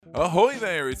Ahoy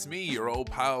there, it's me, your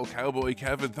old pal, Cowboy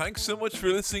Kevin. Thanks so much for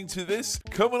listening to this.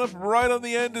 Coming up right on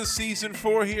the end of Season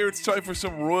 4 here, it's time for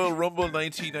some Royal Rumble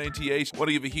 1998. I want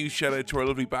to give a huge shout out to our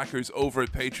lovely backers over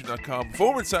at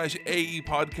patreon.com/AE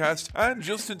podcast. And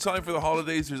just in time for the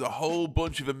holidays, there's a whole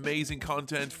bunch of amazing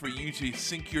content for you to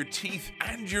sink your teeth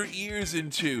and your ears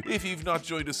into. If you've not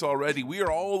joined us already, we are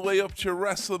all the way up to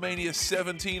WrestleMania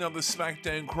 17 on the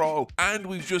SmackDown crawl. And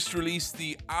we've just released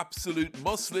the absolute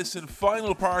must-listen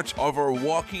final part of our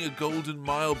Walking a Golden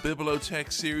Mile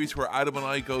Bibliotech series, where Adam and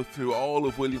I go through all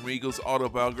of William Regal's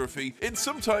autobiography in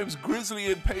sometimes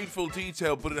grisly and painful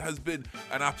detail, but it has been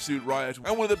an absolute riot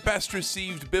and one of the best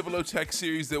received Bibliotech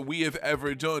series that we have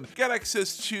ever done. Get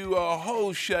access to a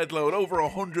whole shed load, over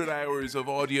 100 hours of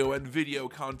audio and video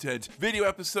content, video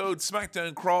episodes,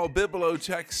 SmackDown crawl,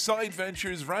 Bibliotech, side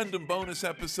ventures, random bonus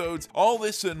episodes, all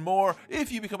this and more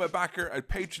if you become a backer at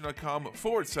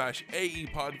patreon.com/AE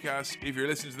podcast. If you're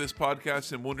listening to this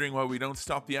podcast and wondering why we don't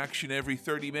stop the action every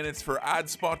 30 minutes for ad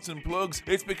spots and plugs,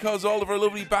 it's because all of our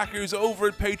lovely backers over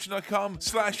at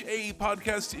patreon.com/AE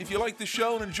podcast. If you like the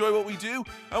show and enjoy what we do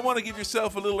and want to give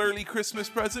yourself a little early Christmas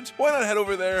present, why not head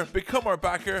over there, become our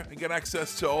backer, and get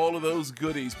access to all of those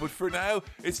goodies. But for now,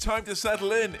 it's time to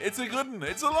settle in. It's a good one,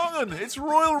 it's a long one, it's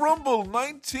Royal Rumble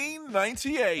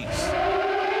 1998.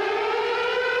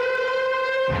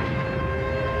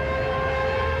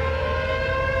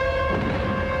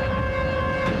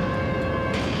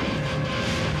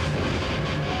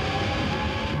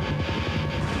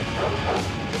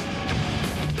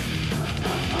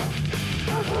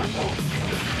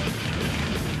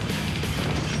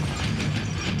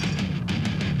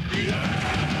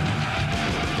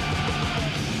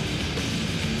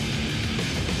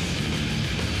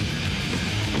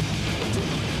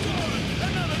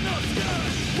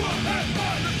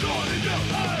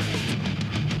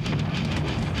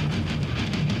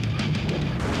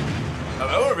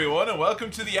 Hello everyone and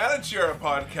welcome to the Attitude Era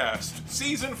podcast,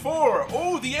 Season 4.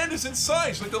 Oh, the end is in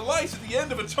sight, like the light at the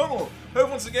end of a tunnel.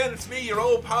 Once again, it's me, your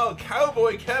old pal,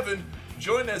 Cowboy Kevin,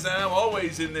 joined as I am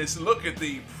always in this look at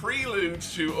the prelude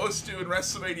to us doing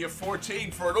WrestleMania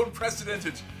 14 for an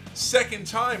unprecedented second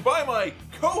time by my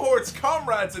cohorts,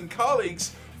 comrades and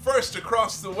colleagues. First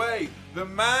across the way, the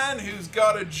man who's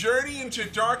got a journey into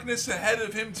darkness ahead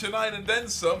of him tonight and then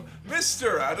some,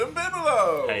 Mr. Adam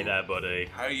Bigelow. Hey there, buddy.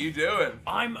 How you doing?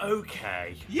 I'm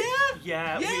okay.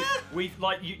 Yeah? We've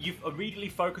like you've immediately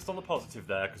focused on the positive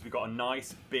there because we've got a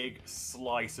nice big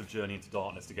slice of Journey into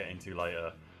Darkness to get into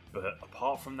later. But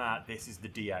apart from that, this is the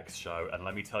DX show, and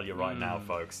let me tell you right now,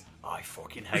 folks, I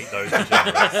fucking hate those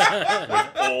degenerates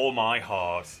with all my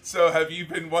heart. So have you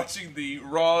been watching the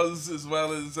Raws as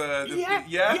well as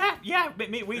Yeah.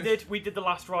 We did the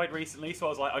last ride recently, so I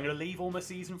was like, I'm going to leave all my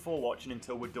season 4 watching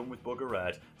until we're done with Bugger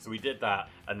Red. So we did that,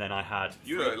 and then I had...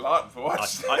 You had a lot to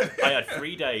watch. I had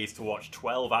 3 days to watch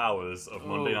 12 hours of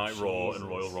Monday Night Raw and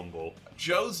Royal Rumble.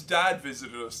 Joe's dad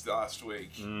visited us last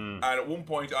week, and at one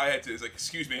point I had to, it's like,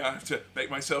 excuse me, I have to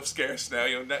make myself scarce now,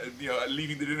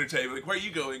 leaving the dinner table. Like, where are you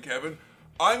going, Kevin?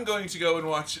 I'm going to go and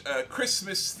watch a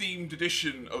Christmas-themed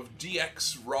edition of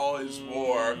DX Raw is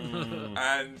War,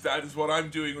 and that is what I'm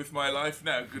doing with my life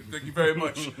now. Good, thank you very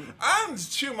much. And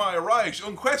to my right,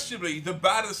 unquestionably, the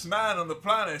baddest man on the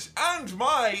planet, and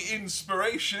my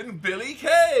inspiration, Billy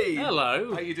Kay.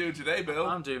 Hello. How you doing today, Bill?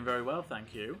 I'm doing very well,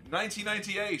 thank you.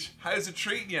 1998, how's it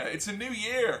treating you? It's a new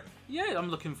year. Yeah, I'm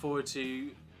looking forward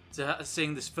to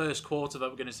seeing this first quarter that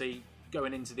we're going to see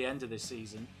going into the end of this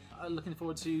season. Looking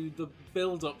forward to the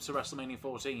build-up to WrestleMania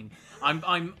 14.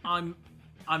 I'm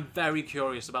very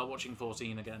curious about watching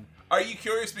 14 again. Are you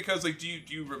curious because, like, do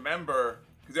you remember?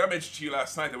 Because I mentioned to you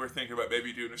last night that we're thinking about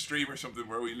maybe doing a stream or something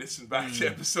where we listen back to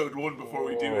episode 1 before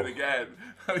we do it again.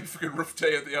 I mean, fucking rough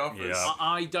day at the office. Yeah.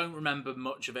 I don't remember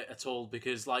much of it at all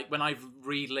because, like, when I've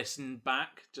re-listened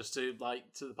back just to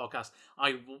the podcast,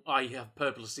 I have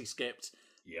purposely skipped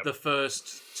the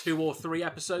first 2 or 3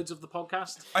 episodes of the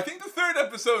podcast. I think the 3rd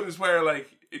episode is where, like,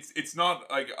 it's not,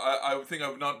 like, I would think I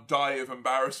would not die of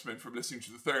embarrassment from listening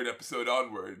to the 3rd episode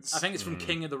onwards. I think it's from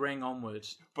King of the Ring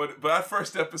onwards. But that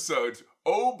first episode,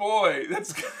 oh boy,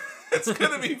 that's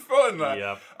gonna be fun, man.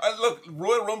 Yeah. And look,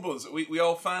 Royal Rumbles, we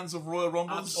all fans of Royal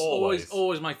Rumbles?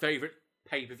 Always my favourite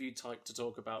pay-per-view type to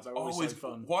talk about. They're always so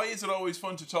fun. Why is it always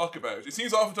fun to talk about? It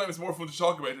seems oftentimes more fun to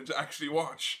talk about than to actually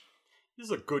watch. There's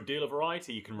a good deal of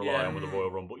variety you can rely on with the Royal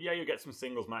Rumble. Yeah, you get some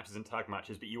singles matches and tag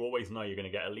matches, but you always know you're going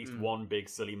to get at least one big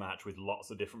silly match with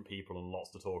lots of different people and lots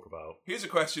to talk about. Here's a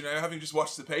question now, having just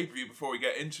watched the pay-per-view before we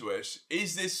get into it.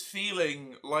 Is this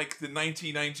feeling like the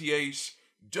 1998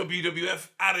 WWF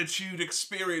Attitude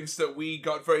Experience that we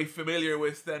got very familiar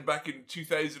with then back in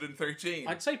 2013.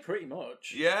 I'd say pretty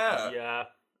much. Yeah.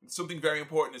 Something very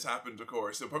important has happened, of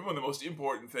course. So probably one of the most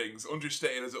important things,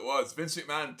 understated as it was, Vince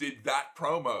McMahon did that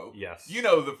promo. Yes. You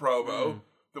know the promo.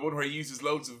 The one where he uses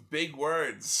loads of big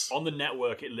words. On the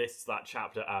network, it lists that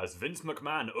chapter as Vince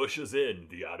McMahon ushers in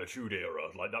the Attitude Era.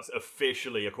 Like, that's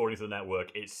officially, according to the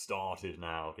network, it started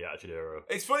now, the Attitude Era.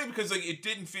 It's funny because like it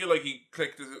didn't feel like he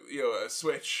clicked a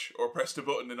switch or pressed a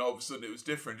button and all of a sudden it was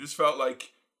different. It just felt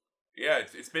like, yeah,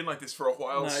 it's been like this for a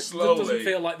while. No, slowly. It doesn't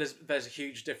feel like there's a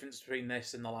huge difference between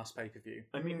this and the last pay-per-view.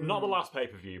 I mean, not the last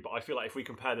pay-per-view, but I feel like if we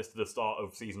compare this to the start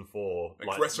of Season 4...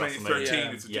 Like WrestleMania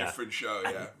 13, it's a different show,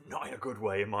 and not in a good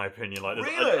way, in my opinion. Like,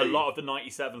 there's really? a lot of the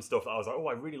 97 stuff that I was like, oh,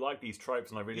 I really like these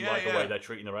tropes and I really like the way they're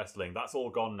treating the wrestling. That's all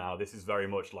gone now. This is very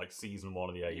much like Season 1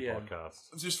 of the AE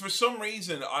podcast. Just for some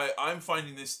reason, I'm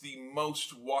finding this the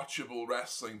most watchable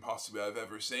wrestling possibly I've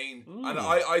ever seen. And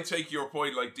I take your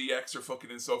point, like, DX are fucking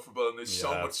insufferable and there's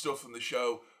so much stuff in the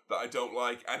show that I don't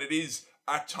like, and it is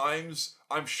at times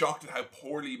I'm shocked at how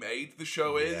poorly made the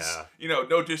show is. You know,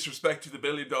 no disrespect to the $1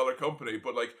 billion company,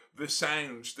 but like the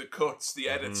sound, the cuts, the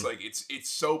edits, like it's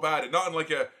so bad, and not in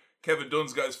like a Kevin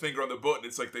Dunn's got his finger on the button.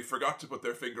 It's like they forgot to put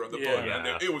their finger on the button,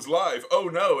 and it was live. Oh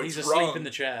no, it's He's wrong. asleep in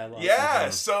the chair.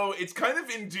 Like, so it's kind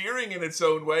of endearing in its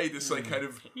own way. This like kind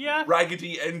of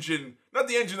raggedy engine, not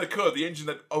the engine that could, the engine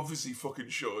that obviously fucking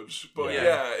should. But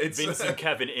it's Vince and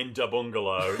Kevin in Da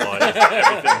Bungalow, like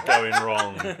everything's going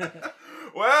wrong.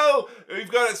 Well, we've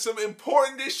got some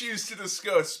important issues to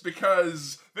discuss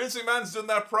because Vince McMahon's done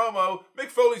that promo, Mick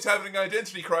Foley's having an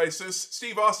identity crisis,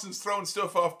 Steve Austin's throwing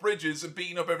stuff off bridges and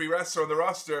beating up every wrestler on the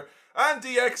roster, and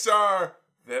DX are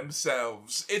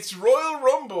themselves. It's Royal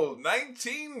Rumble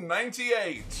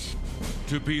 1998.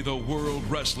 To be the World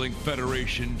Wrestling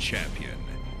Federation champion,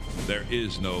 there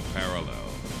is no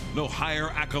parallel, no higher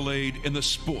accolade in the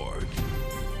sport.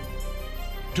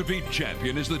 To be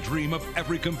champion is the dream of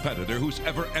every competitor who's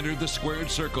ever entered the squared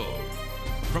circle.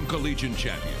 From collegiate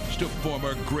champions to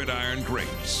former gridiron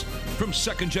greats. From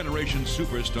second-generation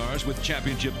superstars with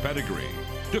championship pedigree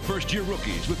to first-year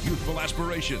rookies with youthful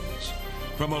aspirations.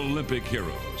 From Olympic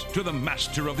heroes to the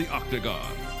master of the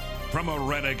octagon. From a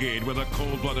renegade with a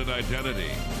cold-blooded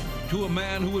identity to a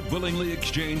man who would willingly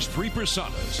exchange 3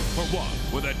 personas for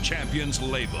one with a champion's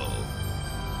label.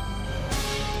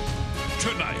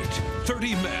 Tonight,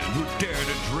 30 men who dare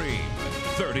to dream.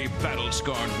 30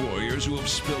 battle-scarred warriors who have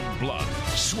spilled blood,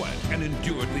 sweat, and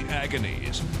endured the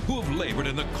agonies. Who have labored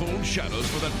in the cold shadows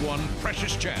for that one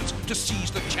precious chance to seize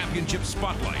the championship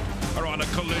spotlight, are on a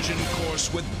collision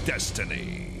course with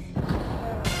destiny.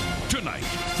 Tonight,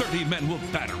 30 men will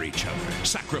batter each other,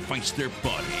 sacrifice their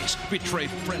bodies, betray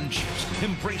friendships,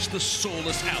 embrace the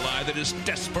soulless ally that is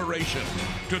desperation.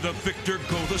 To the victor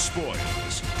go the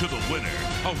spoils. To the winner,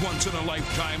 a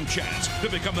once-in-a-lifetime chance to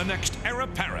become the next heir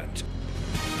apparent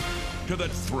to the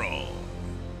throne.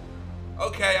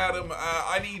 Okay, Adam,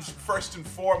 I need first and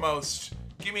foremost,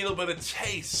 give me a little bit of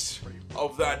taste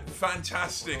of that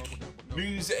fantastic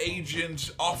news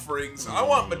agent offerings. I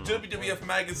want my WWF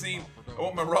magazine. I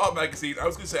want my Raw magazine. I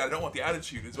was going to say I don't want the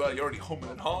Attitude as well. You're already humming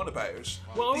and hawing about it.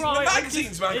 Well, these right,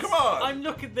 magazines, man, come on. I'm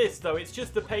looking at this though. It's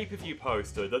just the pay-per-view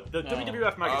poster. The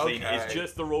WWF magazine is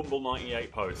just the Rumble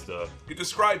 '98 poster. You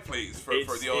describe, please, for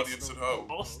the audience at home.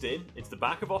 Austin. It's the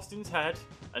back of Austin's head,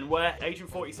 and where Agent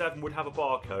 47 would have a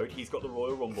barcode, he's got the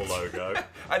Royal Rumble logo.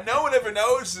 And no one ever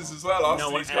notices as well.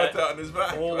 Austin, he's got that on his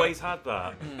back. Always had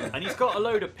that. And he's got a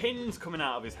load of pins coming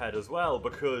out of his head as well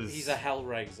because he's a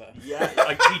Hellraiser. Yeah,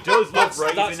 like, he does love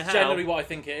raising That's hell. generally what I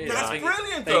think it is. That's I think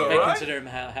brilliant, they right? consider him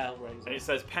Hellraiser. And it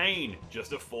says pain,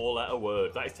 just a 4-letter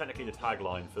word. That is technically the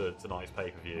tagline for tonight's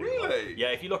pay-per-view. Really? Yeah,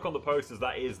 if you look on the posters,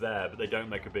 that is there, but they don't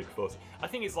make a big fuss. I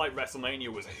think it's like WrestleMania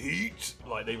was heat.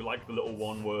 Like, they like the little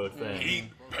one-word thing. Heat,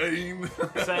 pain.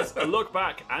 It says, a look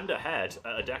back and ahead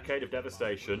at a decade of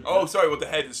devastation. Oh, sorry, well, the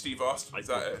head is Steve Austin. Is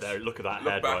that it? There, look at that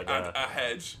Look head back right there. and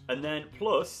ahead. And then,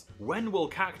 plus, when will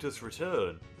Cactus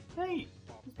return? Hey,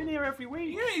 he's been here every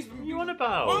week. Yeah, he's been... What are you on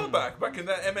about? Well back in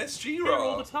that MSG Here Raw.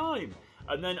 all the time.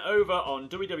 And then over on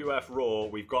WWF Raw,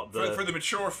 we've got the... For the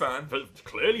mature fan.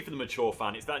 Clearly for the mature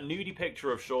fan, it's that nudie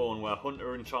picture of Shawn where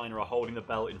Hunter and Chyna are holding the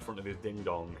belt in front of his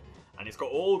ding-dong. And it's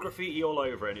got all graffiti all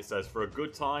over it, and it says, for a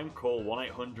good time, call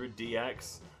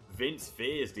 1-800-DX. Vince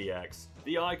fears DX.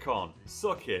 The Icon.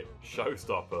 Suck it.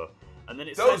 Showstopper. And then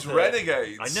it Those says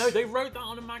renegades. I know, they wrote that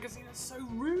on a magazine. That's so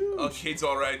rude. Oh, kids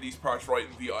all around these parts writing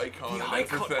the Icon The and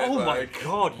Icon. everything. Oh like, my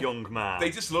god, young man. They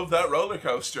just love that roller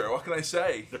coaster. What can I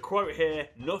say? The quote here,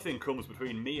 nothing comes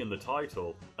between me and the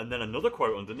title. And then another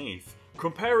quote underneath,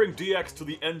 Comparing DX to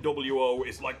the NWO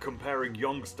is like comparing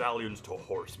young stallions to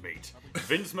horse meat.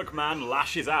 Vince McMahon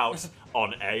lashes out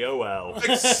on AOL.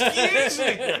 Excuse me?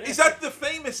 Is that the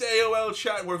famous AOL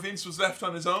chat where Vince was left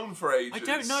on his own for ages? I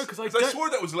don't know, because I swore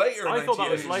that was later. I thought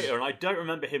that was later, and I don't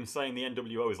remember him saying the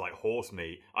NWO is like horse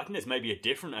meat. I think it's maybe a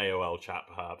different AOL chat,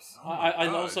 perhaps. I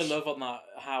also love on that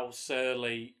how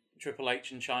surly Triple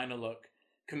H and China look.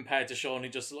 Compared to Shawn, he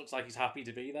just looks like he's happy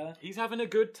to be there. He's having a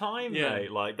good time, mate.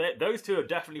 Like those two are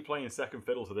definitely playing second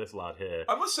fiddle to this lad here.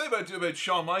 I must say about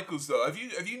Shawn Michaels though, have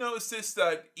you noticed this,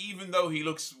 that even though he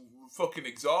looks fucking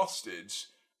exhausted,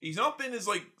 he's not been as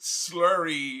like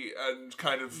slurry and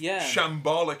kind of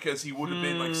shambolic as he would have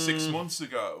been like 6 months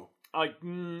ago.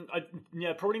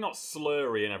 Probably not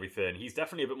slurry and everything. He's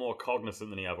definitely a bit more cognizant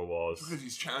than he ever was. Because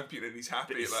he's champion and he's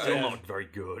happy. But he's still not very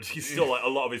good. He's still like, a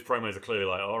lot of his promos are clearly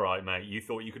like, all right, mate, you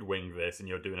thought you could wing this and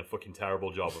you're doing a fucking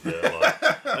terrible job of it. Like,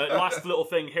 last little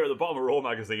thing here at the bottom of Raw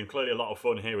magazine, clearly a lot of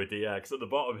fun here with DX. At the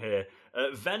bottom here,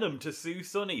 Venom to sue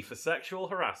Sonny for sexual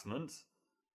harassment.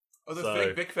 Oh,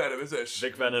 that's Vic Venom, is it?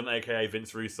 Vic Venom, aka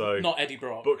Vince Russo. Not Eddie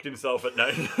Brock. Booked himself at no.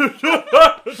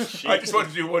 I just want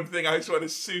to do one thing. I just want to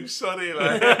sue Sonny.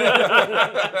 Like.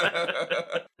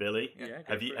 Billy,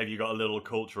 have you got a little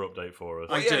culture update for us?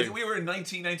 Oh, we were in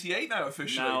 1998 now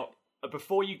officially. Now,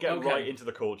 before you get right into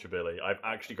the culture, Billy, I've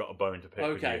actually got a bone to pick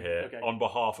with you here on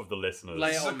behalf of the listeners.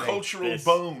 This is a cultural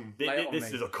bone.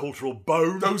 This is a cultural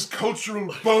bone. Those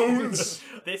cultural bones.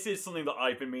 This is something that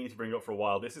I've been meaning to bring up for a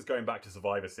while. This is going back to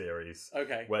Survivor Series.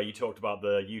 Okay. Where you talked about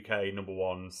the UK number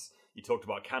ones. You talked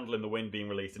about Candle in the Wind being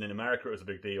released, and in America it was a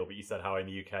big deal, but you said how in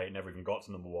the UK it never even got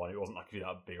to number one. It wasn't actually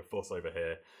that big a fuss over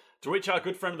here. To which our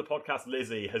good friend of the podcast,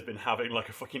 Lizzie, has been having like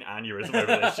a fucking aneurysm over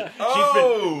this. She's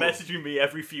been messaging me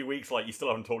every few weeks like, you still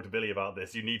haven't talked to Billy about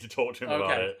this. You need to talk to him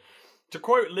about it. To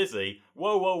quote Lizzie,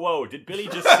 whoa, whoa, whoa, did Billy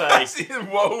just say...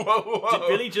 whoa, whoa, whoa. Did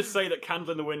Billy just say that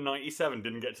Candle in the Wind 97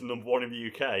 didn't get to number one in the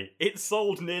UK? It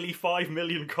sold nearly 5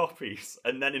 million copies.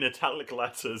 And then in italic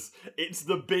letters, it's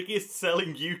the biggest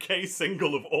selling UK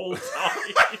single of all time.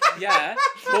 Yeah,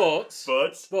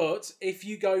 but if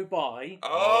you go by...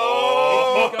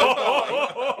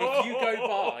 If you go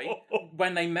by,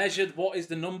 when they measured what is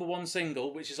the number one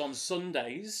single, which is on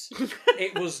Sundays,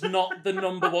 it was not the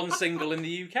number one single in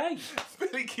the UK.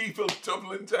 Billy keep on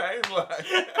doubling down, like.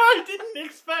 I didn't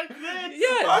expect this.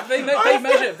 Yeah, they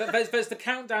measure. There's the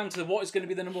countdown to what is going to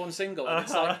be the number one single,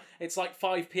 and it's like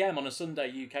 5 p.m. on a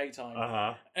Sunday UK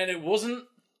time, and it wasn't.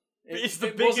 It's the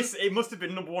biggest. It must have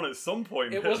been number one at some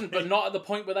point. It wasn't, but not at the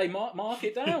point where they mark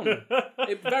it down.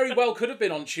 It very well could have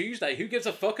been on Tuesday. Who gives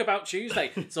a fuck about Tuesday?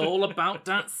 It's all about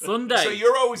that Sunday. So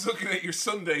you're always looking at your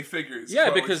Sunday figures. Yeah,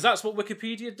 because that's what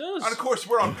Wikipedia does. And of course,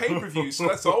 we're on pay-per-view, so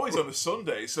that's always on a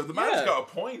Sunday. So the man's got a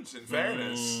point, in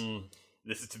fairness.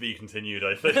 This is to be continued,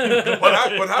 I think.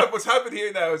 What's happened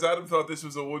here now is Adam thought this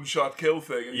was a one-shot kill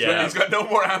thing. And he's got no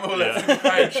more ammo left in the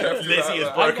pouch after Lizzie has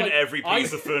broken every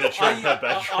piece of furniture in her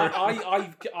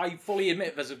bedroom. I fully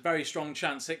admit there's a very strong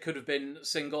chance it could have been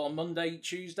single on Monday,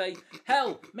 Tuesday,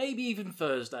 hell, maybe even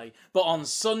Thursday. But on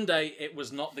Sunday, it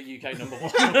was not the UK number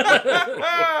one.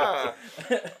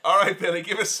 All right, Billy,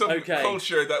 give us some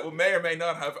culture that may or may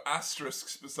not have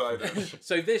asterisks beside it.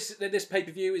 So this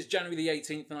pay-per-view is January the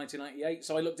 18th, 1998.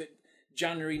 So I looked at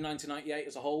January 1998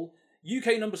 as a whole.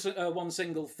 UK number one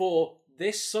single for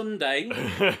this Sunday.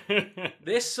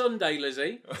 This Sunday,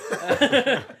 Lizzie.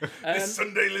 This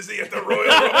Sunday, Lizzie, at the Royal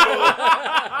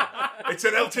Rumble. It's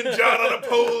an Elton John on a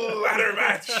pole ladder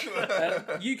match.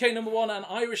 UK number one and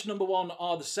Irish number one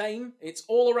are the same. It's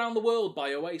All Around the World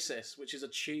by Oasis, which is a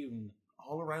tune.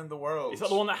 All Around the World. Is that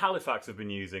the one that Halifax have been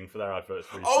using for their adverts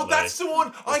recently? Oh, that's the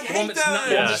one! I hate that!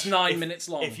 The one that's 9 minutes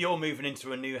long. If you're moving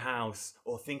into a new house,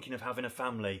 or thinking of having a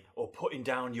family, or putting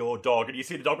down your dog, and you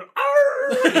see the dog go,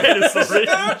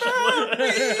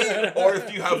 or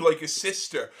if you have like a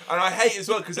sister. And I hate as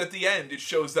well, because at the end it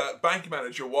shows that bank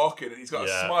manager walking, and he's got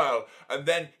a smile, and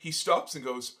then he stops and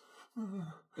goes...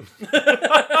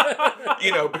 you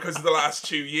know, because of the last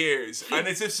 2 years. And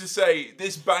it's just to say,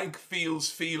 this bank feels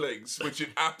feelings, which it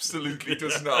absolutely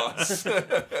does not.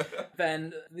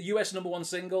 Then the US number one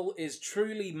single is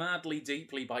Truly Madly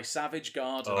Deeply by Savage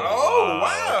Garden. Oh,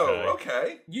 wow.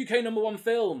 Okay. UK number one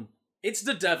film, it's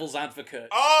The Devil's Advocate.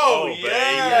 Oh,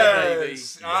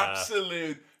 yes. baby.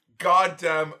 Absolute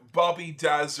goddamn Bobby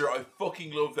Dazzler. I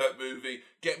fucking love that movie.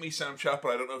 Get me Sam Chappell.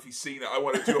 I don't know if he's seen it. I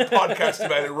want to do a podcast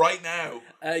about it right now.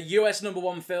 US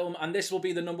 #1 film, and this will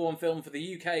be the #1 film for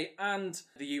the UK and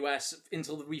the US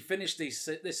until we finish this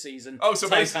season. Oh, so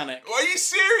Titanic. Are you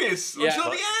serious? Yeah. Until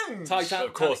the end?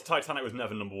 Of course, Titanic was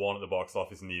never #1 at the box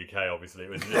office in the UK, obviously. It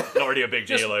was not really a big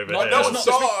deal over there. No one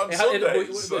saw it on Sunday.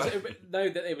 No,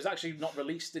 it was actually not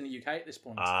released in the UK at this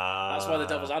point. That's why The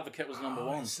Devil's Advocate was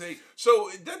 #1. I see.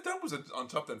 So that was on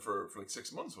top then for like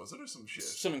 6 months, was it, or some shit?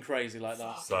 Something crazy like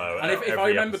that. So, and if I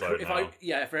remember,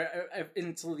 if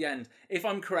until the end, if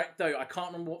I'm correct though, I can't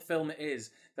remember what film it is.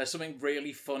 There's something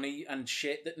really funny and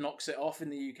shit that knocks it off in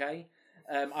the UK.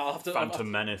 I'll have to. Phantom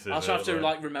Menace. I'll have to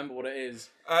remember what it is.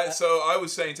 So I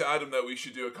was saying to Adam that we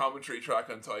should do a commentary track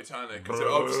on Titanic because it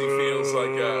obviously feels like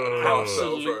a crossover.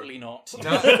 Absolutely not. You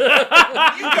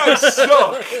guys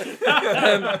suck.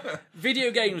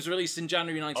 Video games released in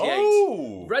January '98.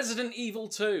 Oh, Resident Evil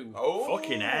 2. Oh,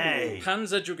 fucking A.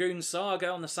 Panzer Dragoon Saga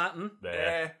on the Saturn.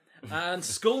 There. And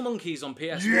Skull Monkeys on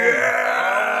PS1.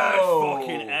 Yeah! Oh,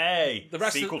 fucking A. The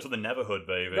rest Sequel to the Neverhood,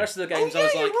 baby. The rest of the games, Oh, yeah, I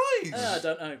was you're like, right. I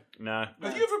don't know. Nah.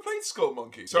 Have you ever played Skull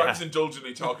Monkey? Sorry, Yeah. I'm just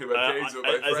indulgently talking about games with my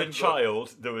As a friends.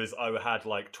 child, I had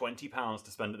like £20 to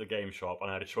spend at the game shop,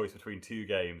 and I had a choice between 2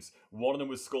 games. One of them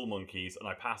was Skull Monkeys, and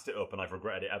I passed it up, and I've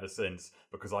regretted it ever since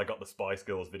because I got the Spice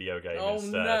Girls video game Oh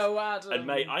instead. no, Adam. And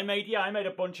mate, I made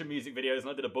a bunch of music videos,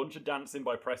 and I did a bunch of dancing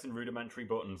by pressing rudimentary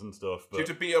buttons and stuff. You But have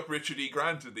to beat up Richard E.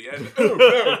 Grant at the end. Oh,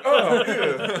 no. Oh,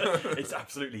 yeah. it's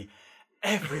absolutely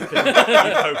everything you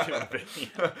hoped it would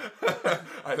be.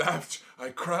 I laughed, I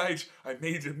cried, I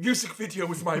made a music video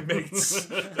with my mates.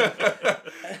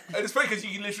 And it's funny because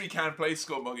you literally can't play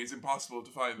Skull Monkey. It's impossible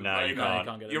to find them. No, you No, can't. you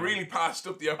can't get it. You really passed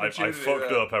up the I opportunity.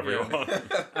 fucked up, everyone.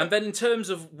 And then in terms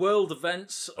of world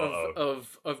events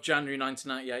of January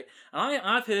 1998,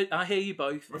 and I hear you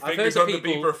both. My I've fingers heard on the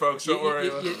beeper, folks, don't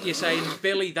worry. You're saying,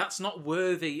 Billy, that's not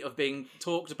worthy of being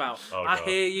talked about. Oh, I God.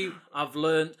 hear you. I've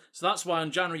learned. So that's why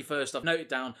on January 1st, I've noted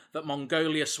down that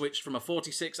Mongolia switched from a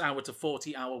 46-hour to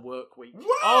 40-hour work week. Wow,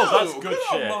 Oh, that's good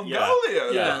on shit.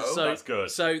 Mongolia. Yeah, though. so That's good.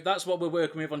 So that's what we're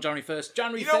working with on January 1st.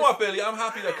 January You 5th. know what, Billy? I'm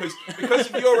happy that because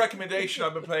of your recommendation,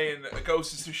 I've been playing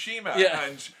Ghost of Tsushima, Yeah.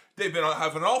 and they've been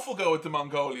having an awful go at the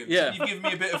Mongolians. Yeah. You've given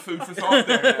me a bit of food for thought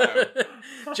there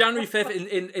now. January 5th,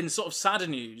 in sort of sadder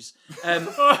news.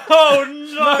 Oh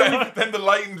no! then the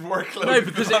lightened workload No, of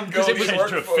because the it was Mongolian Into a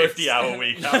workforce. 50-hour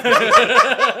week.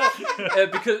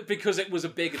 Because it was a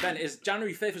big event. Is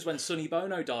January 5th was when Sonny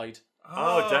Bono died.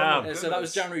 Oh, damn. my So that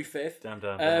was goodness. January 5th.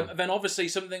 Damn. Then obviously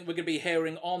something we're going to be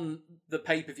hearing on the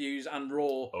pay-per-views and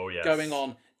Raw Oh, yes. going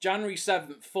on. January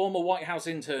 7th, former White House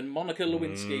intern Monica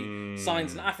Lewinsky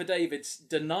signs an affidavit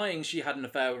denying she had an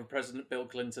affair with President Bill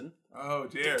Clinton. Oh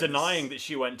dear. Denying that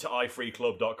she went to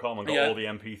ifreeclub.com and got Yeah. all the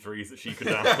MP3s that she could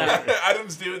download.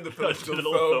 Adam's doing the political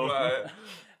Little film.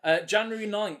 film. January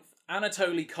 9th,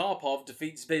 Anatoly Karpov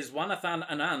defeats Viswanathan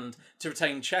Anand to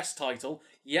retain chess title.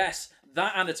 Yes,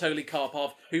 that Anatoly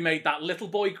Karpov who made that little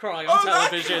boy cry on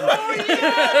television.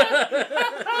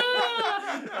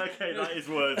 Okay, that is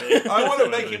worthy. I want to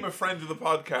make him a friend of the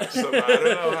podcast somehow. I don't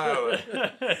know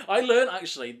how. I learned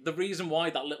actually the reason why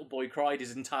that little boy cried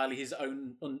is entirely his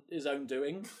own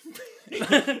doing.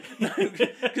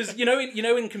 Because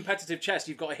in competitive chess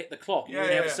you've got to hit the clock. You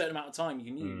only have a certain amount of time you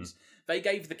can use. They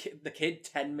gave the kid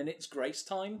 10 minutes grace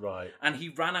time, Right. And he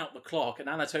ran out the clock. And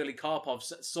Anatoly Karpov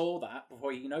saw that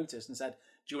before he noticed and said,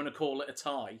 "Do you want to call it a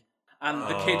tie?" And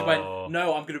the kid went,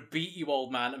 "No, I'm going to beat you,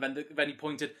 old man." And then he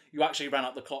pointed, "You actually ran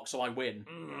out the clock, so I win."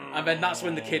 And then that's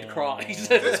when the kid cried. It's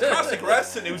classic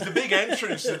wrestling. It was the big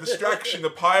entrance, the distraction, the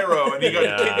pyro, and the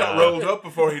kid got rolled up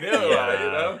before he knew it. Right,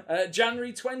 you know?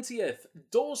 January 20th,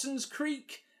 Dawson's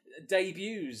Creek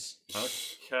debuts.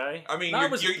 Okay. I mean, That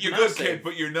was you're good, massive. kid,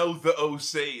 but you're no the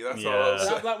OC. That's all I'll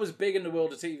say. That was big in the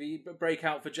world of TV. But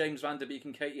breakout for James Van Der Beek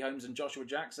and Katie Holmes and Joshua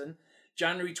Jackson.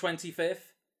 January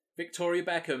 25th, Victoria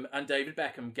Beckham and David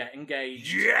Beckham get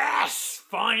engaged. Yes!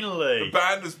 Finally! The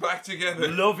band is back together.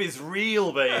 Love is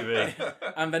real, baby.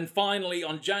 And then finally,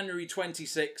 on January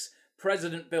 26th,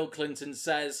 President Bill Clinton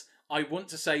says, "I want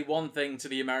to say one thing to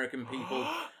the American people.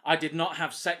 I did not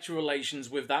have sexual relations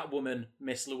with that woman,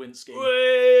 Miss Lewinsky."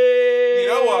 You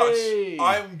know what?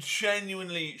 I'm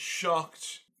genuinely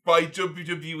shocked by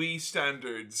WWE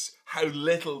standards how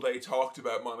little they talked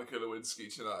about Monica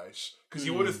Lewinsky tonight. Because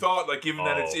you would have thought, like, given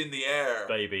that it's in the air.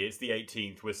 Baby, it's the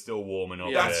 18th. We're still warming up.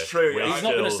 Yeah. That's here. true, We're yeah. He's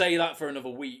not going to still- say that for another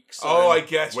week. So. Oh, I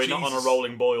guess. We're not on a Jesus.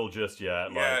 rolling boil just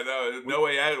yet. Yeah, no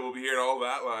way out. We'll be hearing all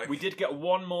that. Like We did get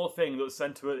one more thing that was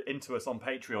sent into us on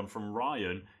Patreon from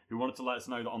Ryan, who wanted to let us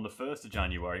know that on the 1st of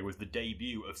January was the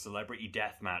debut of Celebrity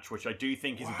Deathmatch, which I do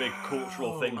think is a big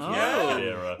cultural thing from the Attitude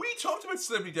Era. We talked about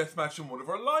Celebrity Deathmatch in one of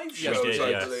our live shows, We did,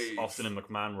 I believe. Austin and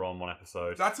McMahon were on one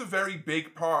episode. That's a very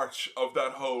big part of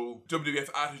that whole WWF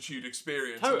Attitude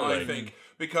experience, Totally. I think.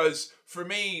 Because for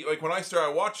me, like when I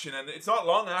started watching, and it's not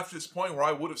long after this point where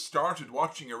I would have started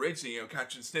watching originally,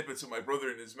 catching snippets with my brother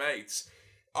and his mates,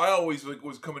 I always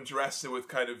was coming to wrestle with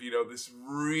kind of, this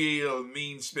real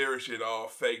mean-spirited,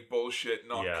 fake bullshit,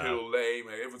 not cool, lame.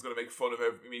 Everyone's going to make fun of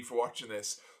me for watching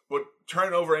this. But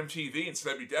turning over MTV and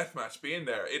Celebrity Deathmatch being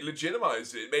there, it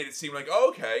legitimized it. It made it seem like,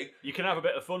 okay, you can have a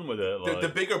bit of fun with it. Like. The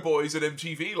bigger boys at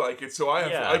MTV like it, so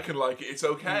I can like it. It's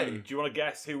okay. Do you want to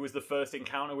guess who was the first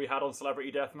encounter we had on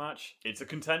Celebrity Deathmatch? It's a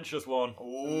contentious one.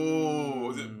 Oh,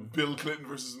 was it Bill Clinton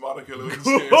versus Monica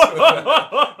Lewinsky?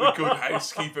 The Good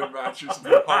Housekeeping match or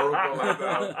something horrible like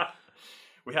that.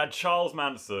 We had Charles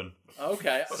Manson.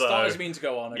 Okay, stars mean to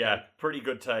go on. Okay. Yeah, pretty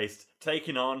good taste.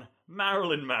 Taking on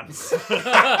Marilyn Manson.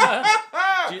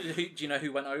 Do you know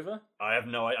who went over? I have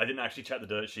no idea. I didn't actually check the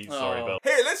dirt sheet. Sorry, Bill.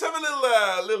 Here, let's have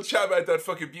a little chat about that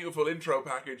fucking beautiful intro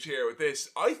package here with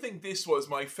this. I think this was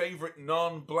my favourite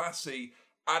non-Blassie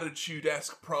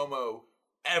Attitude-esque promo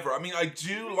ever. I mean, I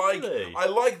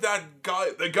like that guy,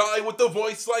 the guy with the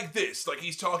voice like this, like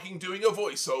he's doing a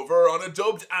voiceover on a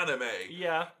dubbed anime.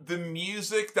 Yeah. The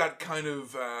music, that kind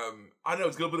of, I don't know,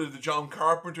 it's got a bit of the John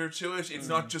Carpenter to it. It's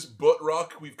not just butt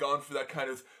rock. We've gone for that kind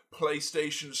of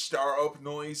PlayStation startup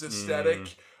noise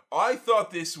aesthetic. I thought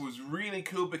this was really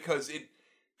cool because it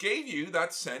gave you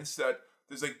that sense that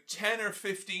there's like 10 or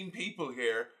 15 people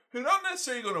here who are not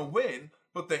necessarily going to win,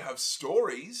 but they have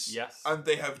stories. Yes. And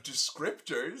they have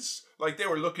descriptors. Like, they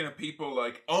were looking at people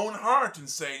like Owen Hart and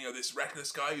saying, this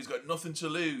reckless guy who's got nothing to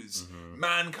lose.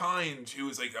 Mankind, who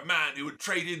was like a man who would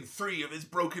trade in 3 of his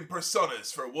broken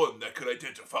personas for one that could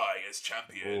identify as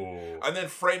champion. Ooh. And then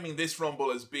framing this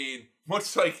Rumble as being,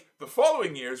 much like the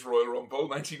following year's Royal Rumble,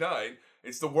 99,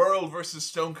 it's the World versus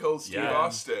Stone Cold Steve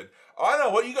Austin. I don't know,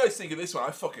 what do you guys think of this one?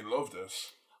 I fucking loved it.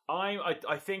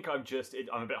 I think I'm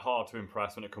a bit hard to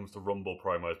impress when it comes to Rumble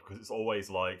promos because it's always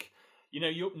like,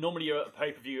 normally your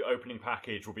pay-per-view opening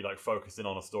package will be like focusing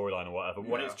on a storyline or whatever.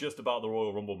 When it's just about the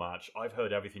Royal Rumble match, I've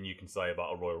heard everything you can say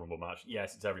about a Royal Rumble match.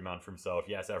 Yes, it's every man for himself.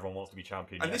 Yes, everyone wants to be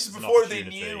champion. And yes, this is it's before an they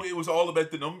opportunity. knew it was all about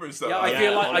the numbers, though. Yeah,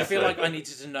 I feel like I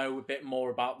needed to know a bit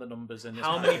more about the numbers in this.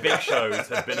 How many big shows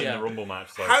have been in the Rumble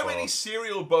match so How far? many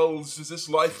cereal bowls does this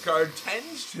lifeguard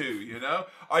tend to,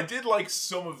 I did like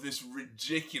some of this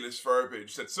ridiculous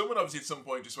verbiage that someone obviously at some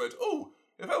point just went,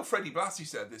 if Freddie Blassie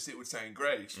said this, it would sound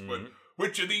great. But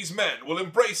which of these men will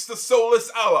embrace the soulless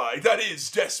ally that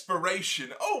is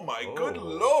desperation? Oh my good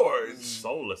lord.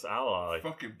 Soulless ally.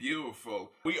 Fucking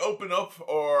beautiful. We open up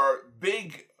our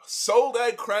big sold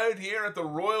out crowd here at the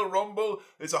Royal Rumble.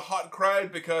 It's a hot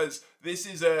crowd because this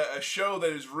is a show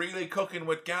that is really cooking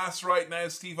with gas right now.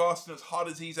 Steve Austin as hot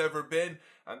as he's ever been.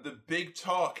 And the big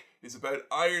talk is about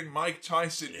Iron Mike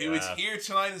Tyson, who is here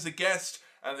tonight as a guest.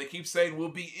 And they keep saying, we'll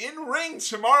be in ring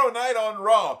tomorrow night on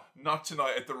Raw. Not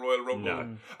tonight at the Royal Rumble.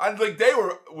 No. And like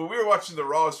when we were watching the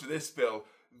Raws for this, Bill,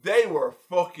 they were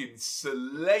fucking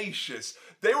salacious.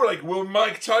 They were like, will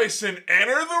Mike Tyson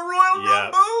enter the Royal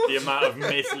Rumble? The amount of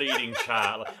misleading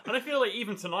chat. And I feel like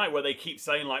even tonight where they keep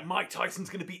saying like, Mike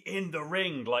Tyson's going to be in the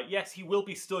ring. Like, yes, he will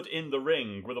be stood in the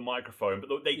ring with a microphone,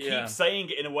 but they keep saying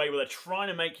it in a way where they're trying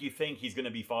to make you think he's going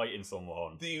to be fighting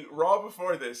someone. The Raw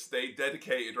before this, they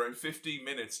dedicated around 15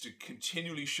 minutes to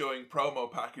continually showing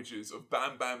promo packages of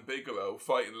Bam Bam Bigelow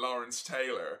fighting Lawrence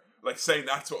Taylor. Like, saying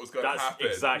that's what was going to happen.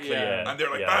 Exactly, And they're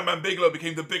like, Bam Bam Bigelow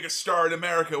became the biggest star in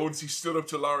America once he stood up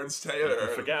to Lawrence Taylor.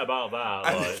 Forget about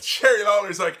that. And Jerry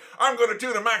Lawler's like, I'm going to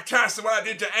do to Mac Tyson what I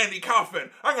did to Andy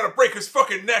Kaufman. I'm going to break his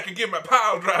fucking neck and give him a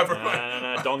pile driver.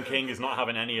 No. Don King is not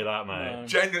having any of that, mate.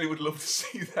 Genuinely would love to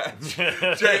see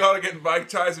that. Jerry Lawler getting Mike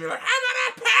Tyson and be like, I'm on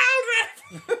a pile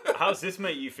driver. How's this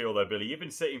make you feel though, Billy? You've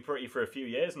been sitting pretty for a few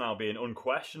years now being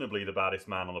unquestionably the baddest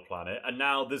man on the planet, and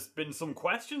now there's been some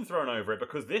question thrown over it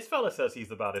because this fella says he's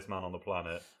the baddest man on the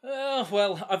planet.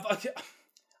 Well,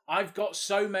 I've got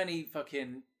so many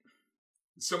fucking...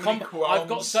 qualms. I've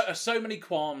got so many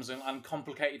qualms and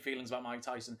complicated feelings about Mike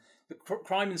Tyson. The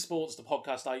Crime in Sports, the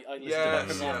podcast I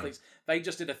listened to on Netflix, they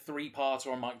just did a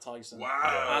 3-parter on Mike Tyson.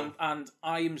 Wow. And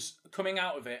I am coming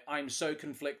out of it, I'm so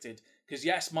conflicted because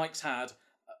yes, Mike's had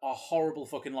a horrible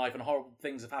fucking life and horrible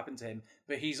things have happened to him,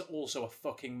 but he's also a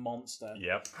fucking monster.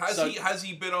 Yep. Has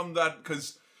he been on that?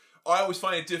 Because I always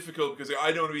find it difficult because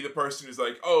I don't want to be the person who's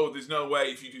like, oh, there's no way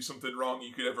if you do something wrong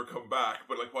you could ever come back.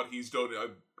 But like what he's done,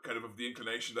 kind of the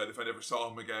inclination that if I never saw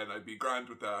him again, I'd be grand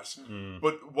with that.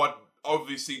 But what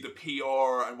obviously the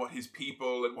PR and what his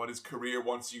people and what his career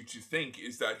wants you to think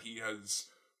is that he has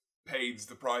paid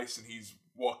the price and he's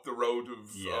walked the road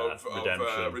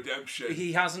of redemption.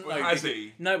 He hasn't. Well, no, has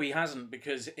he? No, he hasn't,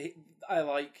 because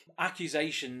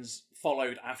accusations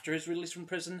followed after his release from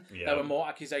prison. Yeah. There were more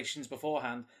accusations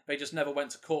beforehand. They just never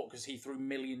went to court because he threw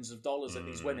millions of dollars at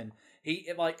these women.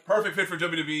 Perfect fit for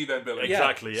WWE then, Billy.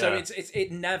 Exactly. So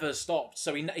it never stopped.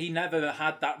 So he never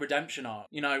had that redemption arc.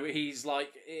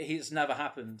 He's never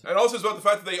happened. And also as well the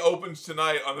fact that they opened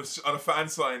tonight on a fan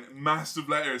sign, massive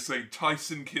letters saying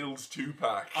Tyson killed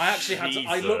Tupac. I actually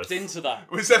I looked into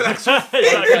that. Was that actually?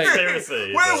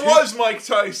 Conspiracy. Where was Mike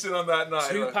Tyson on that night?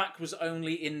 Tupac was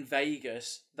only in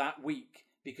Vegas that week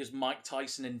because Mike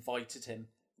Tyson invited him.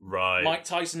 Right. Mike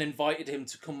Tyson invited him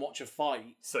to come watch a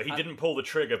fight. So he didn't pull the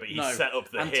trigger, but he set up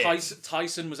the hit. And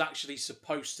Tyson was actually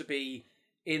supposed to be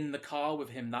in the car with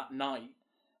him that night,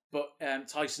 but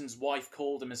Tyson's wife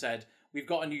called him and said, "We've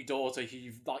got a new daughter who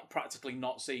you've practically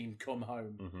not seen. Come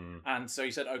home." And so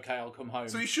he said, "Okay, I'll come home."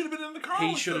 So he should have been in the car.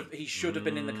 He should have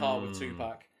been in the car with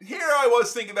Tupac. Here I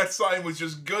was thinking that sign was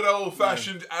just good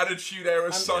old-fashioned Attitude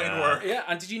Era sign work. Yeah,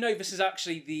 and did you know this is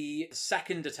actually the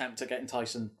second attempt at getting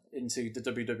Tyson into the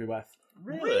WWF?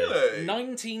 Really?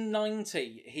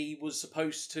 1990, he was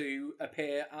supposed to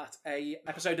appear at a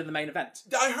episode of the main event.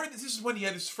 I heard that this is when he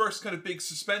had his first kind of big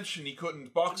suspension. He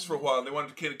couldn't box for a while, and they wanted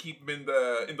to kind of keep him in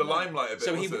the limelight a bit.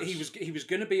 So he was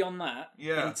going to be on that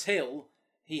until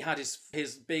he had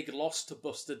his big loss to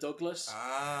Buster Douglas.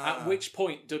 At which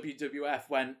point WWF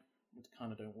went, "We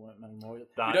kind of don't want him anymore.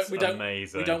 That's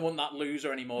amazing. We don't want that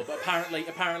loser anymore." But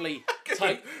apparently,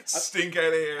 stink out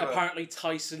of here. Apparently,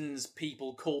 Tyson's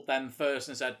people called them first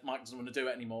and said Mike doesn't want to do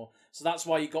it anymore. So that's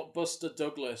why you got Buster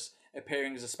Douglas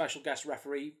appearing as a special guest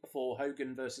referee for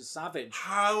Hogan versus Savage.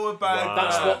 How about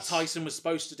That's that? what Tyson was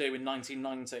supposed to do in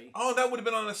 1990. Oh, that would have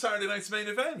been on a Saturday night's main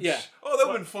event. Yeah. Oh, that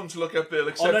would have been fun to look at, Bill.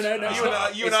 Except No.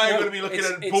 you and I are going to be looking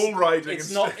at bull riding. It's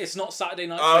instead. not Saturday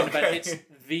night's main event. It's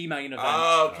the main event.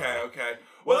 Okay.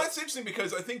 Well, that's interesting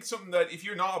because I think something that if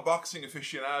you're not a boxing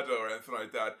aficionado or anything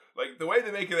like that, like the way they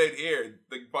make it out here,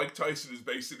 like Mike Tyson is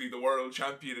basically the world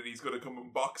champion and he's going to come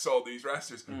and box all these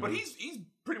wrestlers. But he's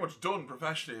pretty much done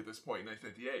professionally at this point in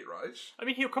 1998, right? I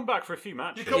mean, he'll come back for a few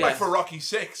matches. He'll come back for Rocky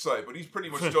 6, like, but he's pretty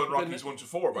much done Rockies 1 to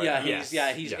 4 by now. He's He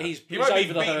might over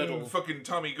be the hurdle. beating fucking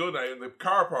Tommy Gunn out in the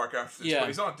car park after this, but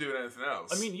he's not doing anything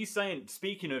else. I mean,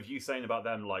 speaking of you saying about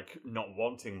them, like, not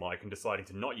wanting Mike and deciding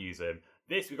to not use him,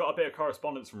 we got a bit of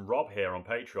correspondence from Rob here on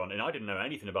Patreon, and I didn't know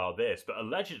anything about this, but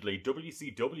allegedly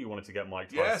WCW wanted to get Mike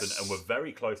Tyson and were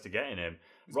very close to getting him.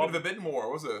 It's a bit of a bid more,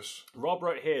 was it? Rob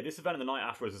wrote here, this event in the night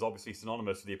afterwards is obviously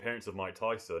synonymous with the appearance of Mike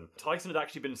Tyson. Tyson had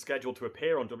actually been scheduled to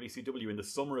appear on WCW in the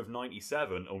summer of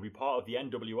 97 and will be part of the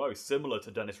NWO, similar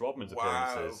to Dennis Rodman's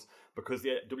appearances. Because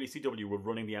the WCW were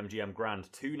running the MGM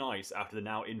Grand 2 nights after the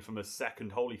now infamous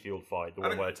second Holyfield fight, the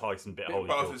one where Tyson bit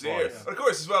Holyfield twice. And of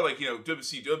course, as well, like,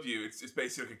 WCW, it's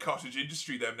basically like a cottage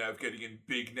industry them now of getting in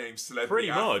big name celebrity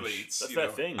athletes. That's their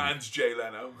thing. And Jay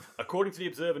Leno. According to the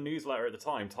Observer newsletter at the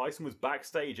time, Tyson was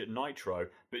backstage at Nitro,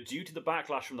 but due to the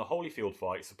backlash from the Holyfield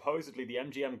fight, supposedly the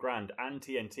MGM Grand and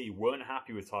TNT weren't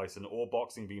happy with Tyson or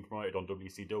boxing being promoted on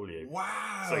WCW.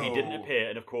 Wow. So he didn't appear,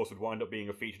 and of course would wind up being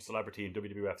a featured celebrity in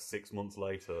WWF 6 months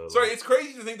later. Sorry, it's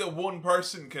crazy to think that one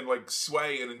person can like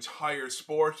sway an entire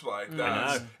sport like that.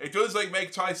 I know. It does like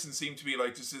make Tyson seem to be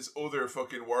like just this other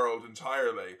fucking world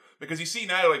entirely. Because you see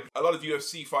now like a lot of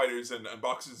UFC fighters and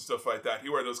boxers and stuff like that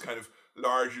who are those kind of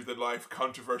larger than life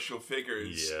controversial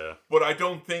figures. Yeah. But I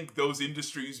don't think those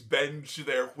industries bend to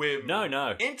their whim.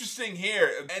 No. Interesting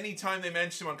here, anytime they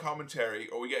mention him on commentary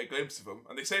or we get a glimpse of him,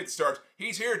 and they say at the start,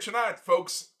 he's here tonight,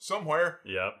 folks, somewhere.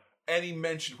 Yeah. Any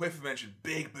mention, whiff of mention,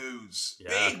 big booze.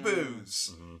 Yeah. Big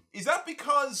booze. Mm-hmm. Is that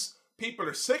because people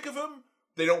are sick of him?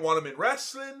 They don't want him in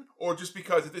wrestling? Or just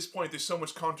because at this point there's so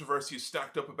much controversy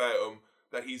stacked up about him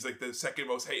that he's like the second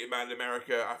most hated man in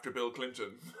America after Bill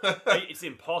Clinton? It's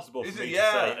impossible for me to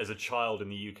say as a child in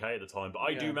the UK at the time, but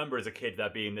I do remember as a kid there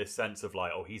being this sense of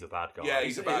like, oh, he's a bad guy. Yeah,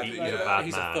 he's a bad man.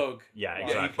 He's a thug. Yeah,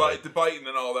 exactly. exactly. The biting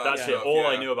and all that. That's stuff, it. All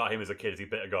I knew about him as a kid is he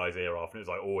bit a guy's ear off, and it was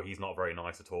like, oh, he's not very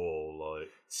nice at all. Like,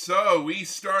 so we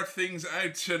start things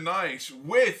out tonight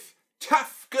with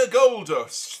Tafka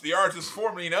Goldust, the artist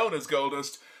formerly known as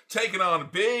Goldust, taking on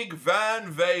Big Van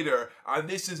Vader. And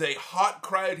this is a hot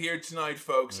crowd here tonight,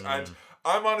 folks. And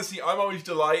I'm always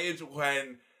delighted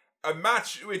when a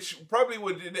match which probably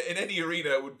would, in any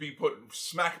arena, would be put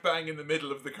smack bang in the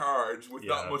middle of the card with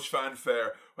not much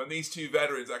fanfare. When these two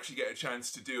veterans actually get a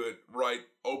chance to do it right,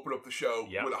 open up the show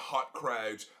with a hot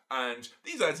crowd. And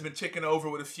these lads have been ticking over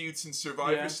with a feud since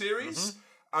Survivor Series.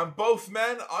 And both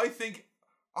men, I think,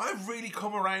 I've really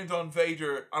come around on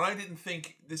Vader, and I didn't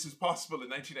think this was possible in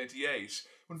 1998.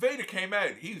 When Vader came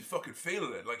out, he was fucking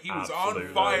feeling it. Like, he was on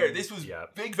fire. This was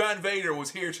Big Van Vader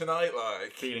was here tonight,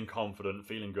 like. Feeling confident,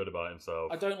 feeling good about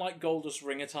himself. I don't like Goldust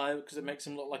ring attire because it makes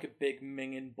him look like a big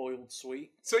minging boiled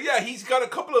sweet. So yeah, he's got a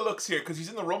couple of looks here because he's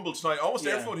in the Rumble tonight. Almost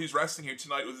everyone who's wrestling here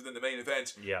tonight other than the main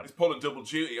event is pulling double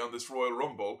duty on this Royal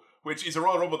Rumble, which is a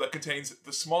Royal Rumble that contains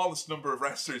the smallest number of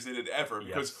wrestlers in it ever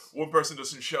because one person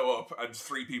doesn't show up and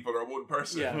 3 people are one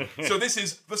person. Yeah. So this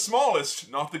is the smallest,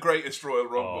 not the greatest Royal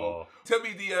Rumble. Tell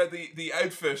me the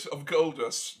outfit of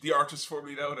Goldust, the artist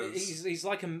formerly known as. He's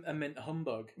like a mint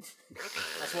humbug.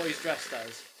 That's what he's dressed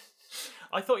as.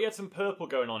 I thought he had some purple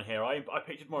going on here. I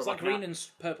pictured more It's of like green and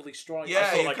purpley striped. I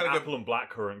thought like apple and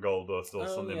blackcurrant Goldust or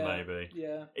something maybe.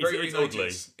 Yeah. It's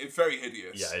ugly. It's very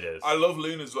hideous. Yeah, it is. I love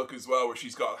Luna's look as well, where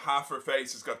she's got half her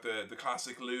face has got the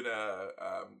classic Luna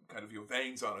kind of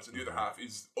veins on it, and the other half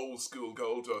is old school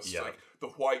Goldust, like the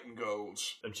white and gold.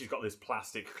 And she's got this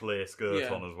plastic clear skirt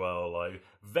on as well. Like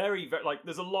very, very like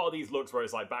there's a lot of these looks where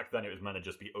it's like back then it was meant to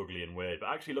just be ugly and weird, but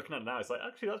actually looking at it now, it's like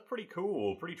actually that's pretty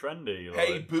cool, pretty trendy. Like.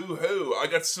 Hey, boo hoo! I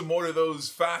got some more of those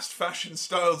fast fashion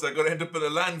styles that are going to end up in a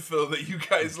landfill that you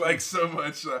guys like so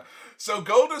much. So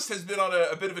Goldust has been on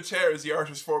a bit of a tear, as the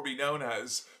artist formerly known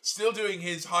as, still doing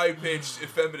his high-pitched,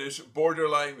 effeminate,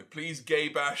 borderline, please gay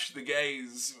bash the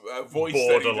gays voice.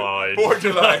 Borderline.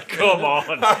 Come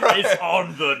on. Right. It's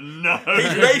on the nose.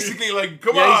 He's basically like,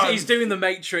 come on. He's doing the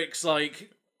Matrix,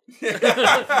 like,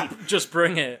 just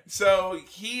bring it. So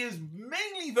he is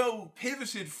mainly, though,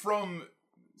 pivoted from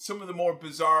some of the more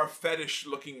bizarre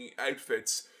fetish-looking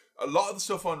outfits. A lot of the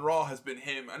stuff on Raw has been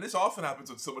him, and this often happens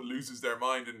when someone loses their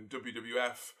mind in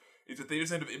WWF, is that they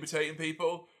just end up imitating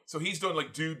people. So he's done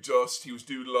like Dude Dust, he was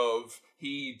Dude Love,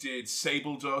 he did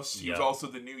Sable Dust, he was also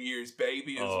the New Year's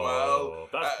Baby as well.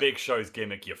 That's Big Show's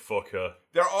gimmick, you fucker.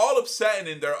 They're all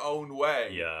upsetting in their own way.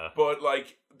 Yeah. But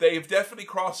like, they've definitely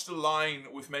crossed the line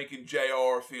with making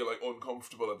JR feel like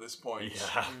uncomfortable at this point.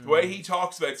 Yeah. The way he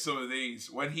talks about some of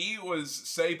these, when he was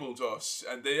Sable Dust,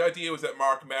 and the idea was that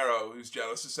Mark Merrow, who's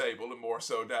jealous of Sable and more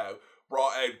so now,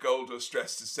 brought out Goldust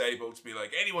dressed as Sable to be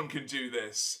like, anyone can do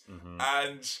this.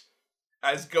 And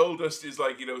as Goldust is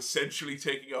like, sensually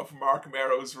taking off Mark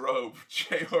Merrow's robe,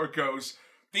 JR goes,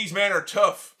 these men are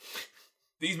tough.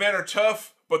 These men are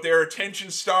tough, but they're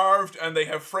attention-starved and they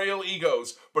have frail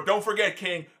egos. But don't forget,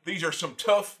 King, these are some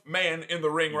tough men in the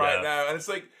ring right now. And it's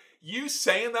like, you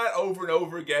saying that over and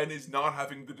over again is not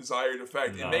having the desired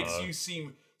effect. No. It makes you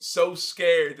seem so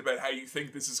scared about how you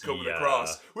think this is coming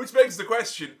across. Which begs the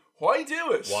question, why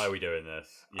do it? Why are we doing this?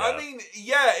 Yeah. I mean,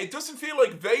 it doesn't feel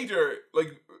like Vader,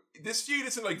 this feud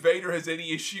isn't like Vader has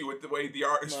any issue with the way the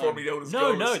artist formerly known as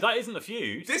goes. No, that isn't the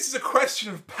feud. This is a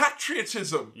question of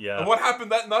patriotism. Yeah. And what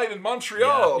happened that night in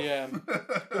Montreal. Yeah.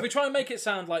 Well, we try and make it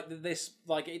sound like this,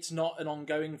 like it's not an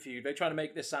ongoing feud. They try to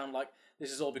make this sound like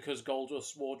this is all because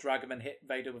Goldust wore Dragon and hit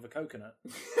Vader with a coconut.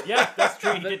 Yeah, that's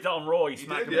true. He did that on Raw. He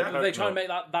smacked him with a coconut. They try and make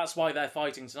that's why they're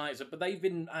fighting tonight. But they've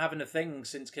been having a thing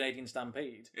since Canadian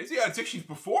Stampede. It's actually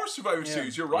before Survivor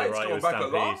Series. You're right. It's going back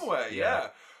Stampede. A long way. Yeah.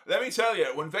 Let me tell you,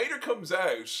 when Vader comes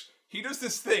out, he does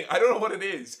this thing. I don't know what it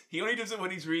is. He only does it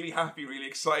when he's really happy, really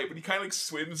excited, but he kind of like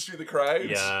swims through the crowd.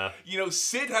 Yeah.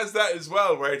 Sid has that as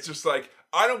well, where it's just like,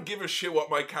 I don't give a shit what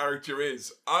my character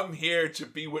is. I'm here to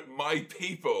be with my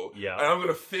people. Yeah. And I'm going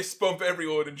to fist bump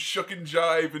everyone and shuck and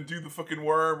jive and do the fucking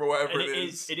worm or whatever it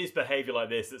is. It is behaviour like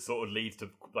this that sort of leads to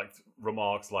like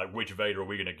remarks like, which Vader are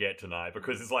we going to get tonight?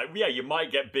 Because it's like, you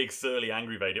might get big, surly,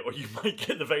 angry Vader, or you might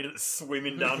get the Vader that's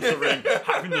swimming down to the ring,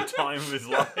 having the time of his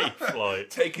life. Like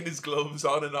taking his gloves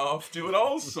on and off, doing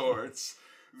all sorts.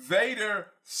 Vader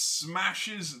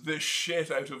smashes the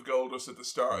shit out of Goldust at the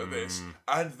start of this,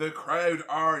 and the crowd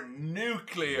are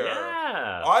nuclear.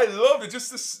 Yeah. I loved it.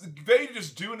 Just Vader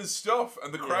just doing his stuff,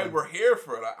 and the crowd were here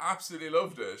for it. I absolutely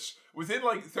loved it. Within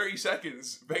like 30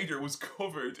 seconds, Vader was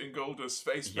covered in Goldust's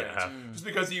face paint, just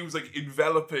because he was like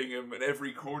enveloping him in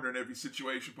every corner and every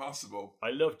situation possible. I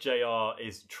love JR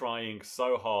is trying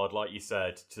so hard, like you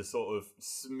said, to sort of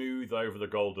smooth over the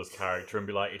Goldust character and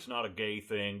be like, it's not a gay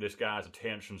thing. This guy's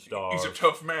attention starved. He's a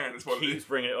tough man. Is what keeps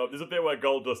bringing it up. There's a bit where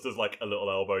Goldust does like a little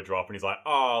elbow drop, and he's like,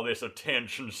 this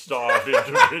attention starved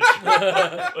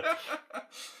individual.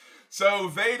 So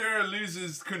Vader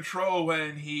loses control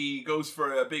when he goes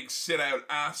for a big sit-out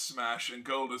ass smash, and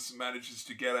Goldust manages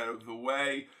to get out of the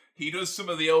way. He does some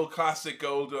of the old classic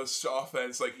Goldust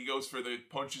offense, like he goes for the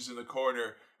punches in the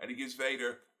corner and he gives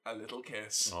Vader a little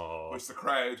kiss, which the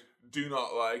crowd do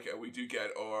not like, and we do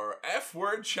get our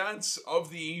F-word chants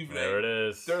of the evening. There it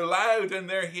is. They're loud and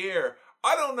they're here.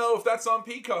 I don't know if that's on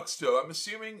Peacock still. I'm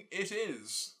assuming it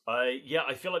is. Yeah,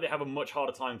 I feel like they have a much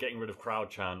harder time getting rid of crowd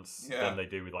chants than they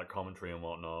do with like commentary and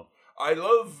whatnot. I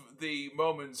love the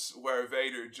moments where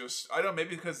Vader just, I don't know,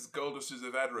 maybe because Goldust is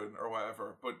a veteran or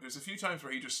whatever, but there's a few times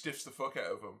where he just stiffs the fuck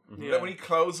out of him. Mm-hmm. Then when he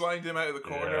clotheslined him out of the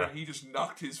corner, he just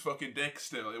knocked his fucking dick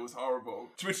still. It was horrible.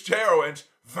 To which JR went,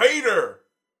 Vader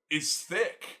is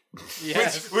thick.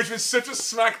 Yes. Which was such a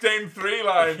SmackDown 3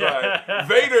 line. Like,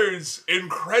 Vader's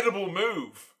incredible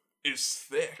move is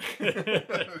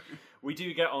thick. We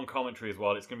do get on commentary as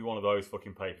well. It's going to be one of those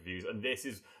fucking pay-per-views. And this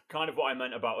is kind of what I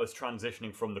meant about us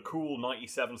transitioning from the cool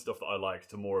 97 stuff that I liked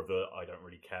to more of the, I don't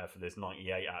really care for this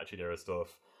 98 Attitude Era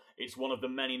stuff. It's one of the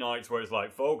many nights where it's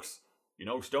like, folks, you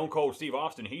know, Stone Cold Steve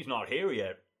Austin, he's not here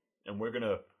yet. And we're going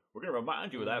to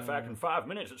remind you of that fact in 5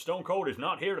 minutes that Stone Cold is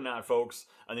not here tonight, folks.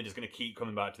 And they're just going to keep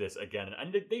coming back to this again.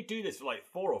 And they do this for like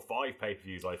 4 or 5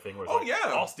 pay-per-views, I think. Where it's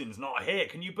Austin's not here.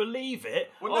 Can you believe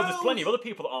it? Well, there's plenty of other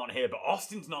people that aren't here, but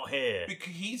Austin's not here.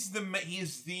 Because he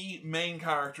is the main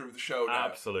character of the show now.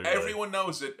 Absolutely. Everyone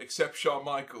knows it except Shawn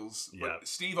Michaels. But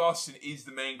Steve Austin is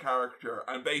the main character.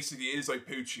 And basically it is like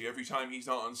Poochie. Every time he's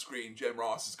not on screen, Jim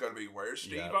Ross is going to be, where's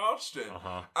Steve Austin?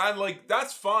 And like,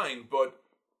 that's fine, but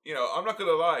you know, I'm not going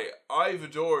to lie. I've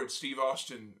adored Steve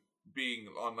Austin being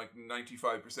on like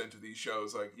 95% of these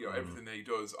shows. Like, you know, everything that he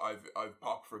does, I've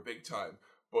popped for big time.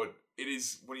 But it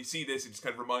is, when you see this, it just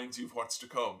kind of reminds you of what's to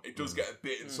come. It does get a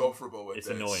bit insufferable with it's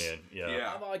this. Annoying,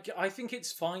 yeah. I think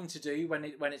it's fine to do when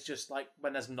it's just like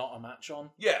when there's not a match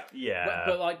on. Yeah.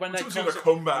 But like when they're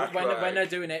comeback, when they're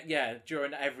doing it,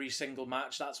 during every single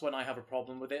match, that's when I have a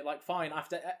problem with it. Like, fine,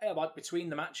 after like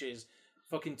between the matches,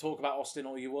 fucking talk about Austin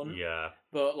all you want. Yeah.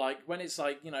 But like when it's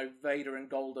like, you know, Vader and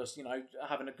Goldust, you know,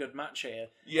 having a good match here.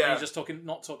 Yeah. And you're just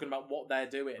not talking about what they're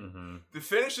doing. The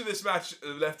finish of this match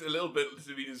left a little bit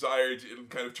to be desired in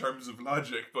kind of terms of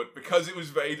logic, but because it was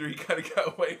Vader, he kind of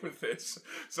got away with this.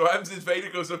 So what happens is Vader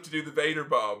goes up to do the Vader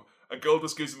bomb, and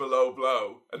Goldust gives him a low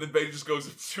blow, and then Vader just goes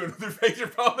up to another Vader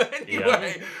bomb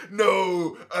anyway. Yeah.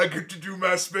 No, I get to do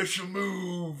my special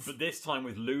move. But this time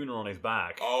with Luna on his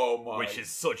back. Oh my. Which is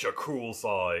such a cool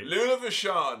sight. Luna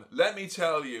Vachon, let me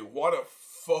tell you, what a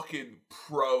fucking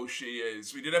pro she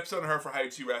is. We did an episode on her for How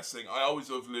To Wrestling. I always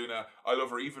love Luna. I love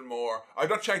her even more. I've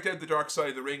not checked out the Dark Side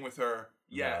of the Ring with her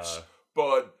yet,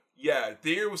 but yeah,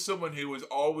 there was someone who was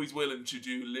always willing to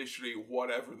do literally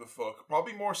whatever the fuck.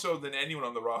 Probably more so than anyone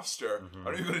on the roster. I'm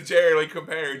not even going to dare like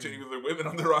compare to any other women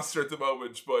on the roster at the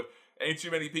moment, but ain't too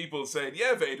many people saying,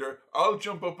 yeah, Vader, I'll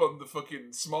jump up on the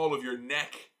fucking small of your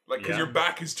neck, like, because your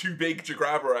back is too big to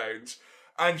grab around.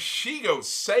 And she goes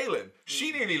sailing.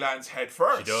 She nearly lands head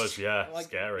first. She does, yeah. Like,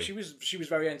 scary. She was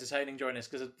very entertaining during this,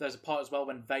 because there's a part as well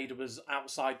when Vader was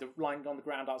lying on the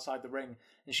ground outside the ring,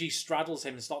 and she straddles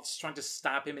him and starts trying to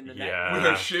stab him in the neck with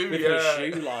her shoe. Her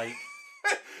shoe, like.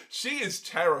 She is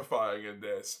terrifying in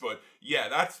this, but yeah,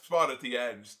 that spot at the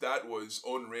end, that was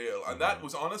unreal, and that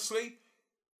was honestly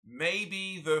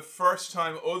maybe the first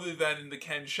time, other than in the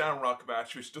Ken Shamrock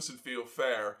match, which doesn't feel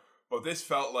fair, but this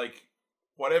felt like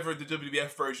whatever the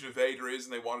WWF version of Vader is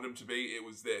and they wanted him to be, it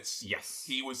was this. Yes.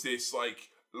 He was this, like,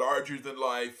 larger than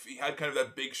life. He had kind of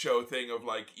that big show thing of,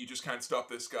 like, you just can't stop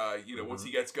this guy. You know, once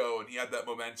he gets going, he had that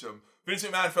momentum. Vince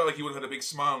McMahon felt like he would have had a big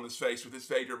smile on his face with this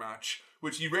Vader match,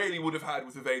 which he rarely would have had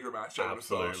with a Vader match, I would have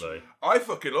thought. I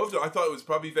fucking loved it. I thought it was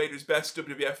probably Vader's best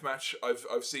WWF match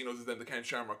I've seen other than the Ken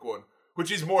Shamrock one. Which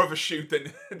is more of a shoot than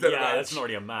a match. Yeah, that's not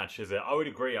really a match, is it? I would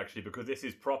agree, actually, because this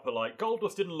is proper, like,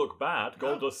 Goldust didn't look bad.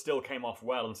 Goldust still came off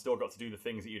well and still got to do the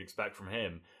things that you'd expect from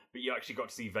him. But you actually got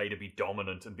to see Vader be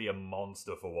dominant and be a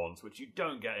monster for once, which you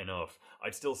don't get enough.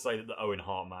 I'd still say that the Owen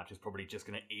Hart match is probably just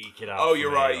going to eke it out. Oh,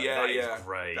 you're right, like, yeah. That is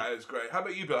great. That is great. How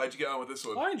about you, Bill? How'd you get on with this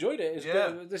one? I enjoyed it. It's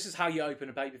good. This is how you open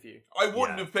a pay-per-view. I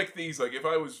wouldn't have picked these, like, if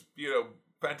I was, you know,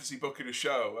 fantasy booking a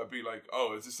show, I'd be like,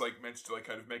 oh, is this like meant to like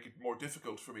kind of make it more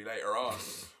difficult for me later on?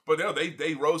 But no,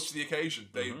 they rose to the occasion.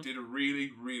 They did a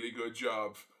really, really good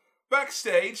job.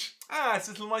 Backstage, it's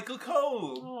little Michael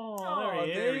Cole. Oh,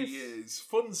 there he is.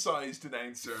 Fun-sized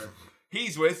announcer.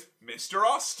 He's with Mr.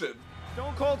 Austin.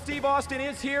 Stone Cold Steve Austin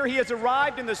is here. He has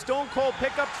arrived in the Stone Cold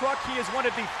pickup truck. He is one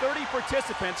of the 30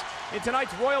 participants in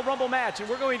tonight's Royal Rumble match, and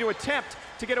we're going to attempt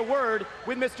to get a word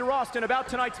with Mr. Austin about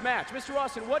tonight's match. Mr.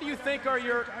 Austin, what do you think are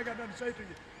your... I got nothing to say to you.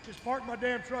 Just park my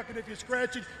damn truck, and if you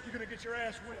scratch it, you're going to get your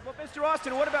ass whipped. Well, Mr.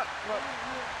 Austin, what about... Well,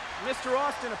 Mr.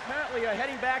 Austin apparently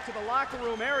heading back to the locker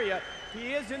room area.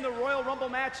 He is in the Royal Rumble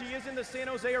match. He is in the San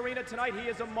Jose Arena tonight. He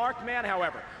is a marked man,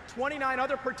 however. 29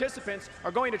 other participants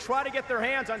are going to try to get their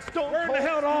hands on Stone Cold. Where in the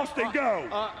hell did Austin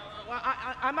go?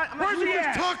 I'm not Where's sure. he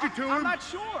at? Talking to him. I'm not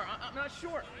sure. I'm not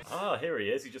sure. Ah, here he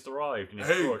is. He just arrived in his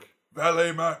Hey, truck.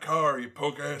 valet my car, you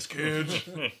punk-ass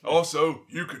kid. Also,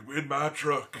 you could win my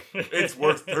truck. It's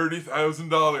worth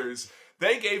 $30,000.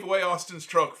 They gave away Austin's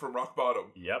truck from Rock Bottom.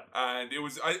 Yep. And it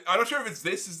was, I'm not sure if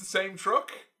this is the same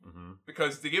truck.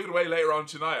 Because they give it away later on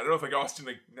tonight. I don't know if Austin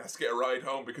has to get a ride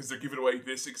home because they're giving away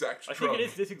this exact truck. I think it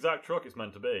is this exact truck it's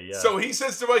meant to be, yeah. So he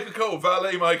says to Michael Cole,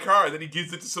 valet my car, and then he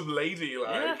gives it to some lady,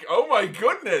 oh my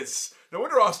goodness. No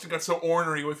wonder Austin got so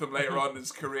ornery with him later on in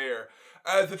his career.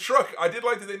 The truck, I did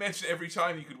like that they mentioned every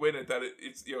time you could win it that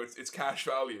it's cash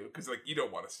value, because you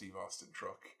don't want a Steve Austin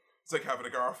truck. It's like having a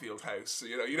Garfield house,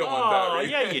 you don't want that. Oh, Right?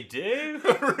 yeah, you do.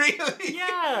 Really?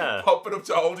 Yeah. Pop it up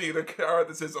to Aldi in a car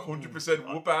that says 100%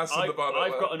 whoop ass on the bottom.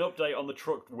 I've got an update on the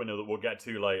truck winner that we'll get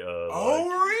to later. Oh,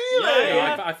 really?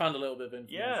 Yeah. I found a little bit of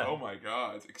information. Yeah. Oh my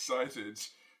god, excited.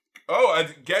 Oh,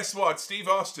 and guess what? Steve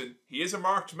Austin, he is a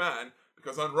marked man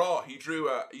because on Raw he drew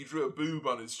a boob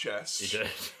on his chest. He did.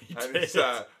 And it's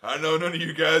I know none of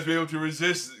you guys be able to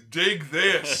resist. Dig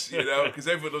this, because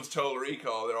everyone loves Total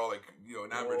Recall. They're all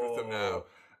enamored with them now.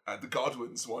 The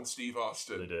Godwins want Steve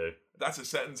Austin. They do. That's a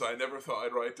sentence I never thought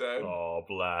I'd write down. Oh,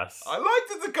 bless. I like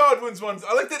that the Godwins want.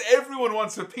 I like that everyone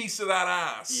wants a piece of that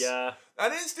ass. Yeah.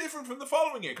 And it's different from the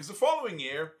following year, because the following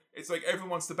year, it's like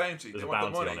everyone wants the bounty. There's they a want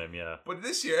bounty the money. on him, yeah. But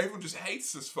this year, everyone just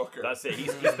hates this fucker. That's it.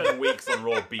 He's spent weeks on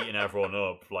Raw beating everyone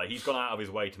up. He's gone out of his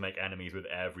way to make enemies with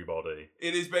everybody.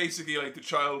 It is basically like the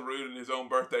child ruining his own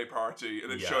birthday party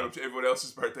and then showing up to everyone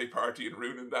else's birthday party and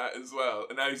ruining that as well.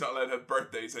 And now he's not allowed to have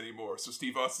birthdays anymore. So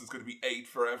Steve Austin's going to be 8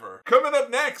 forever. Coming up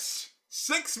next,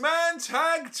 6-man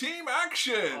tag team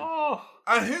action. Oh.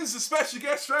 And who's the special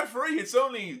guest referee? It's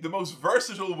only the most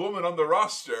versatile woman on the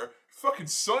roster. Fucking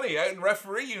Sunny out in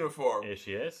referee uniform. Here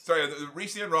she is. Sorry,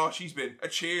 recently on Raw, she's been a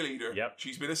cheerleader. Yep.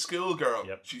 She's been a schoolgirl.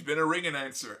 Yep. She's been a ring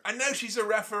announcer. And now she's a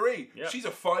referee. Yep. She's a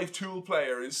 5-tool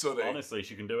player, is Sunny. Honestly,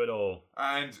 she can do it all.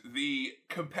 And the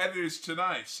competitors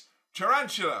tonight,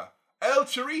 Tarantula, El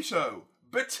Torito,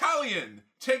 Battalion,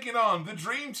 taking on the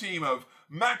dream team of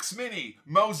Max Mini,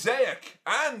 Mosaic,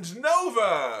 and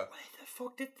Nova. Where the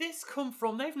fuck did this come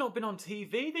from? They've not been on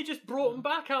TV. They just brought them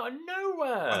back out of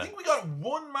nowhere. I think we got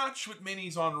one match with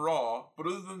Minis on Raw, but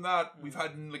other than that, we've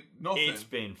had nothing. It's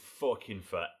been fucking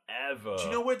forever. Do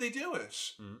you know where they do it?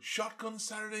 Shotgun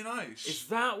Saturday Night. Is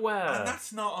that where? And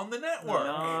that's not on the network.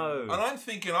 No. And I'm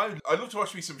thinking, I'd love to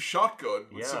watch me some Shotgun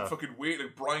with some Yeah. fucking weird,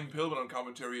 Brian Pillman on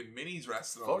commentary and Minis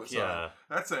wrestling all Fuck the time. yeah.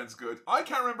 That sounds good. I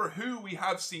can't remember who we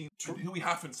have seen, who we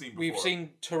haven't seen before. We've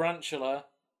seen Tarantula.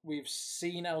 We've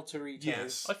seen El Torito.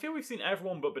 Yes. I feel we've seen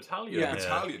everyone but Battalion. Yeah.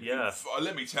 Battalion. Yeah.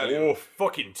 Let me tell you. Oh,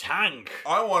 fucking tank.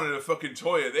 I wanted a fucking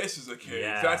toy of this as a kid.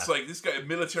 Yeah. That's like, this guy, a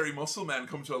military muscle man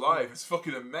come to life. It's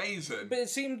fucking amazing. But it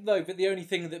seemed, though, that the only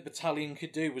thing that Battalion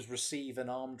could do was receive an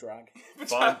arm drag.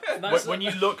 Fine. That's- when you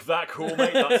look that cool,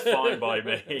 mate, that's fine by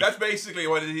me. That's basically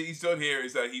what he's done here,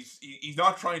 is that he's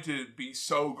not trying to be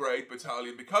so great,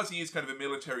 Battalion, because he is kind of a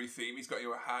military theme. He's got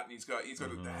a hat and he's got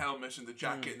the helmet and the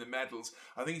jacket and the medals.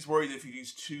 I think he's worried that if he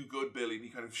does too good, Billy, and he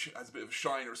kind of has a bit of a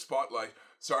shine or spotlight,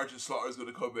 Sergeant Slaughter's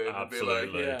going to come in and be like,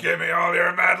 Absolutely. "Give me all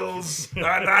your medals, and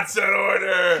that's an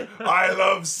order. I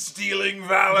love stealing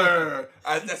valor."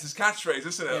 And that's his catchphrase,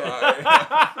 isn't it?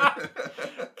 Like?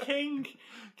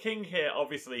 King here,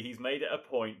 obviously, he's made it a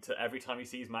point to every time he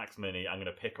sees Max Mini, I'm going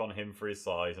to pick on him for his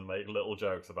size and make little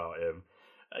jokes about him.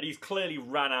 And he's clearly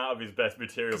ran out of his best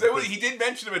material. Because he did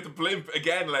mention him at the blimp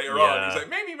again later on. He's like,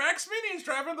 maybe Max Mini's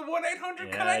driving the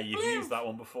 1-800 collect you've blimp. used that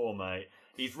one before, mate.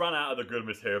 He's run out of the good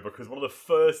material because one of the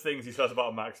first things he says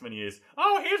about Max Mini is,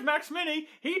 "Oh, here's Max Mini.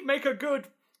 He'd make a good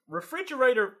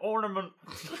refrigerator ornament."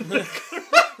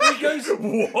 He goes,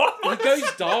 what? He goes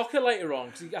darker later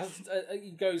on because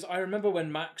he goes, "I remember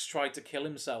when Max tried to kill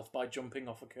himself by jumping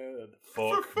off a curb."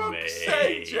 Fuck For me. fuck's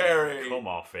sake, Jerry. Come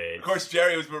off it. Of course,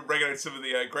 Jerry was bringing out some of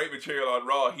the great material on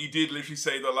Raw. He did literally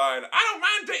say the line, "I don't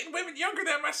mind dating women younger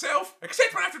than myself,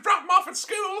 except when I have to drop them off at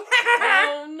school."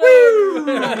 Oh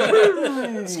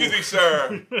no! Excuse me,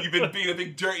 sir. You've been being a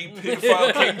big dirty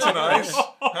pedophile king tonight.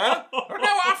 Huh? Oh,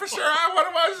 no, officer. What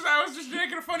it was, I was just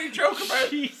making a funny joke about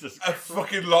Jesus a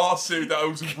fucking lawsuit that I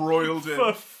was embroiled in.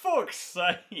 For fuck's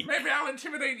sake. Maybe I'll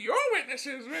intimidate your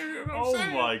witnesses. Maybe, you know what I'm Oh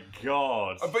saying? my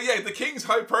god. But yeah, the king's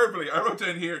hyperbole. I wrote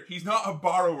down here, he's not a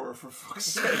borrower, for fuck's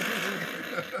sake.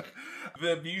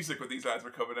 The music when these lads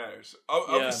were coming out.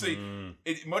 Obviously,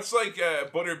 it, much like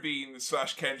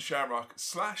Butterbean / Ken Shamrock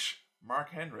 /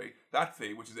 Mark Henry, that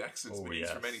theme, which is excellent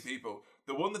for many people,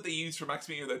 the one that they use for Max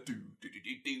Mini, that do.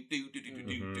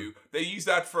 They use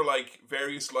that for like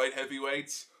various light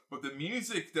heavyweights. But the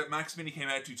music that Max Mini came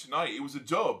out to tonight, it was a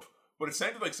dub. But it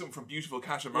sounded like something from Beautiful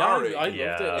Katamari. I loved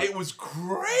it. It was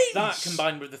great. That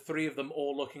combined with the three of them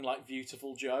all looking like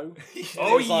Beautiful Joe. It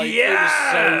was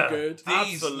so good.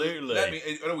 Absolutely.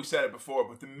 I know we said it before,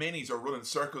 but the minis are running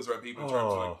circles around people in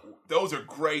terms of like, those are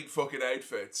great fucking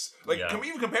outfits. Like, can we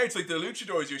even compare it to like the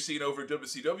luchadors you're seeing over in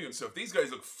WCW and stuff? These guys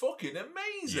look fucking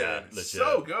amazing. Yeah, legit.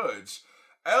 So good.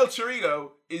 El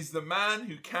Torito is the man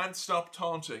who can't stop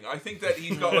taunting. I think that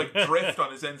he's got like drift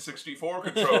on his N64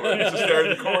 controller. He's just there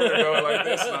in the corner going like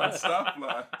this non-stop.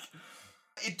 Like.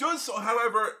 It does,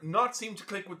 however, not seem to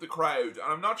click with the crowd.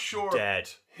 And I'm not sure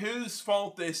whose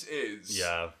fault this is.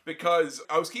 Yeah. Because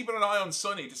I was keeping an eye on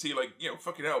Sonny to see like,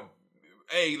 fucking hell,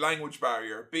 A, language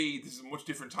barrier, B, this is a much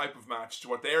different type of match to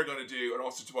what they're going to do and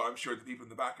also to what I'm sure the people in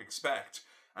the back expect.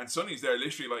 And Sonny's there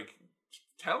literally like,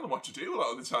 telling them what to do a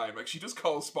lot of the time. Like, she just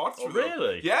calls spots for them.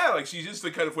 Really? Yeah, like, she's just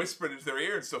like kind of whispering into their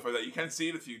ear and stuff like that. You can see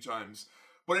it a few times.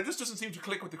 But it just doesn't seem to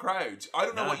click with the crowd. I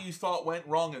don't know what you thought went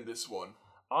wrong in this one.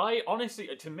 I honestly,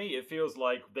 to me, it feels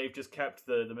like they've just kept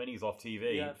the minis off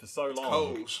TV for so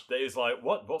long. That it's like,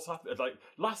 what's happened? Like,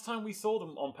 last time we saw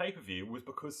them on pay-per-view was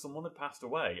because someone had passed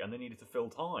away and they needed to fill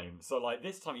time. So, like,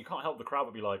 this time you can't help the crowd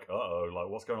but be like, uh-oh, like,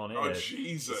 what's going on here? Oh,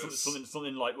 Jesus.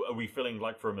 Something like, are we feeling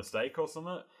like for a mistake or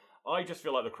something? I just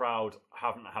feel like the crowd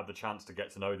haven't had the chance to get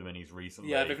to know the minis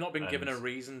recently. Yeah, they've not been given a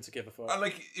reason to give a fuck. And,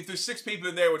 like, if there's 6 people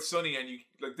in there with Sonny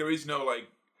and there is no, like,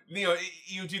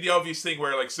 you do the obvious thing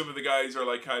where, like, some of the guys are,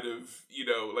 like, kind of,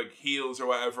 like, heels or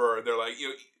whatever, and they're like,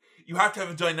 you have to have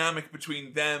a dynamic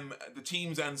between them, the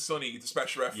teams, and Sonny, the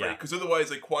special referee, because otherwise,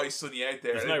 like, why is Sonny out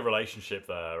there? There's no relationship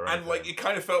there. And, like, it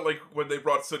kind of felt like when they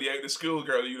brought Sonny out in a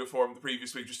schoolgirl uniform the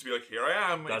previous week, just to be like, here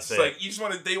I am. That's it's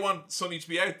like, they want Sonny to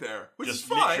be out there, which is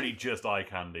fine. Literally just eye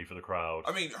candy for the crowd.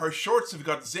 I mean, her shorts have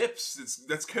got zips.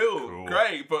 That's cool.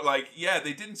 Great. But, like, yeah,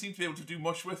 they didn't seem to be able to do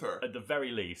much with her. At the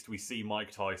very least, we see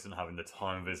Mike Tyson having the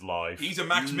time of his life. He's a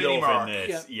Max Mini mark.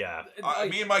 Yeah.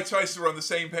 Me and Mike Tyson were on the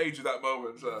same page at that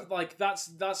moment. Like, that's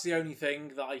the only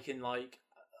thing that I can, like,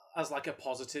 as like a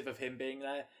positive of him being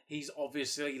there. He's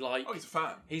obviously like... Oh, he's a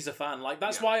fan. He's a fan. Like,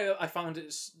 that's why I found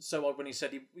it so odd when he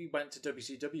said he went to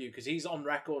WCW, because he's on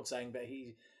record saying that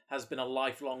he has been a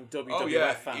lifelong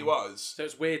WWF fan. He was. So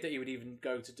it's weird that he would even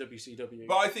go to WCW.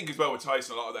 But I think as well with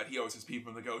Tyson, a lot of that, he always has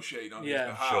people negotiating on his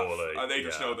behalf. Surely. And they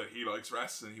just know that he likes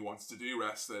wrestling, he wants to do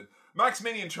wrestling. Max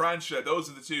Mini and Tarantula, those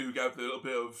are the two who get the little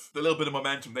bit of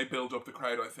momentum. They build up the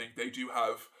crowd, I think. They do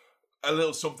have a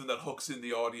little something that hooks in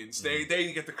the audience. They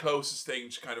get the closest thing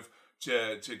to kind of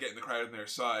to getting the crowd on their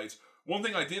side. One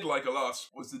thing I did like a lot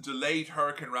was the delayed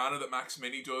Hurricane Rana that Max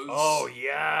Mini does. Oh,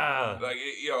 yeah. Like,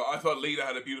 I thought Lita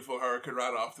had a beautiful Hurricane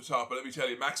Rana off the top, but let me tell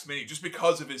you, Max Mini, just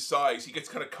because of his size, he gets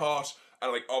kind of caught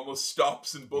and like almost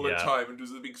stops in bullet time and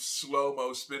does a big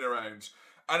slow-mo spin around.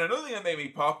 And another thing that made me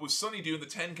pop was Sonny doing the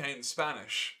 10 count in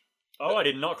Spanish. Oh, I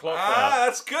did not clock that.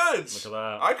 That's good. Look at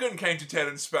that. I couldn't count to 10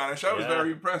 in Spanish. I was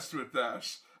very impressed with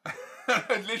that.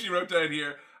 I literally wrote down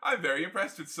here, I'm very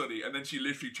impressed with Sonny. And then she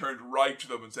literally turned right to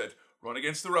them and said, run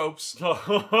against the ropes.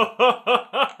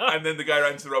 And then the guy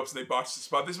ran to the ropes and they botched the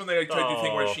spot. This one they tried to do a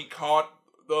thing where she caught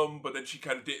them, but then she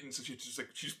kind of didn't, so she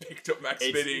just picked up Max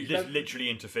Mini. It's literally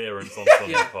interference on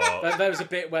Sonny's part. There was a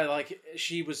bit where like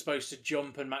she was supposed to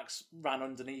jump and Max ran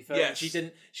underneath her. Yes. And she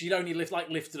didn't. She'd only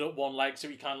lifted up one leg, so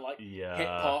he kind of like hit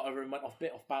part of her and went off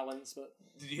balance. But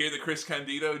did you hear the Chris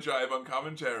Candido jive on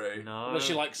commentary? No. Was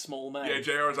she like small men? Yeah,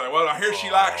 JR was like, well, I hear she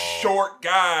likes short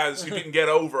guys who didn't get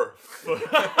over.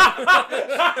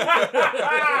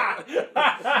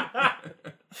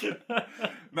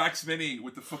 Max Mini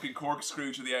with the fucking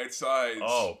corkscrew to the outside.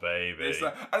 Oh, baby.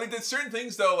 I think there's certain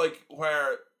things though, like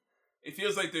where it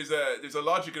feels like there's a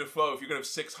logic and a flow. If you're gonna have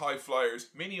 6 high flyers,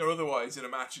 Mini or otherwise, in a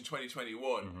match in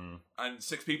 2021, and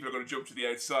 6 people are gonna jump to the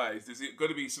outside, there's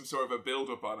going to be some sort of a build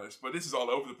up on it. But this is all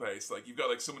over the place. Like you've got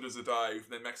like someone does a dive,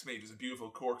 and then Max Mini does a beautiful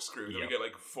corkscrew, then we get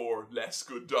like 4 less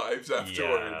good dives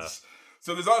afterwards.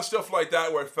 So there's a lot of stuff like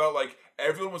that where it felt like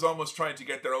everyone was almost trying to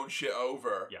get their own shit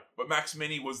over. Yeah. But Max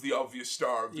Mini was the obvious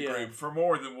star of the group for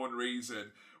more than one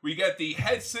reason. We get the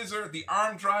head scissor, the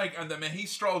arm drag, and the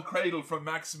Mahistral cradle from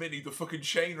Max Mini, the fucking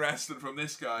chain wrestling from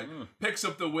this guy. Picks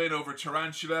up the win over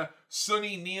Tarantula.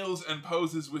 Sonny kneels and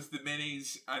poses with the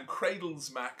minis and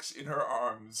cradles Max in her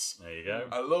arms. There you go.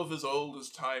 A love as old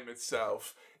as time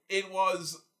itself. It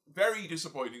was very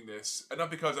disappointing, this, and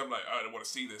not because I'm like, I don't want to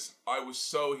see this. I was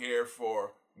so here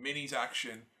for Mini's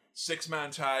action,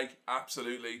 6-man tag,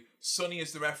 absolutely. Sonny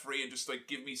is the referee, and just like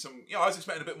give me some. I was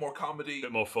expecting a bit more comedy, A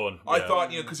bit more fun. I thought,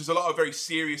 because there's a lot of very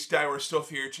serious, dour stuff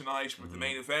here tonight with the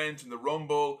main event and the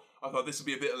Rumble. I thought this would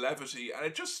be a bit of levity, and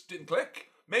it just didn't click.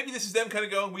 Maybe this is them kind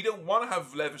of going, we don't want to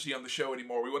have levity on the show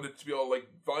anymore. We want it to be all like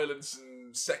violence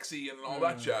and sexy and all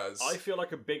that jazz. I feel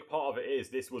like a big part of it is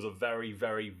this was a very,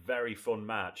 very, very fun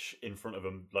match in front of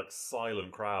a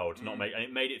silent crowd. And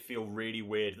it made it feel really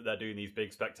weird that they're doing these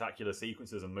big spectacular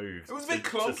sequences and moves. It was a bit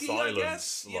clunky, I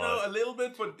guess, a little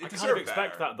bit, but it I deserved kind of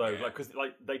expect better. that though, because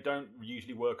they don't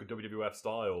usually work a WWF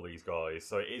style, these guys.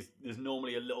 So there's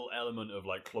normally a little element of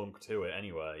clunk to it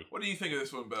anyway. What do you think of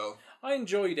this one, Bill? I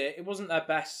enjoyed it. It wasn't their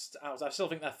best outing. I still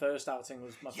think their first outing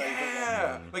was my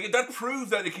favourite one. Yeah, that proved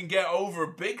that it can get over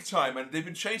big time, and they've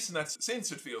been chasing that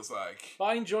since, it feels like. But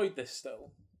I enjoyed this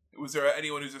still. Was there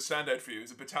anyone who's a standout for you?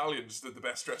 Is it Battalion just the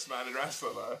best dressed man in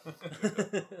wrestling?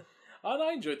 And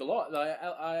I enjoyed the lot.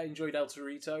 I enjoyed El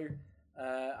Torito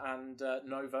and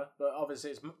Nova, but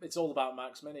obviously it's all about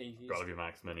Max Mini. Gotta be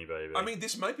Max Mini, baby. I mean,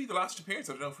 this might be the last appearance.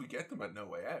 I don't know if we get them at No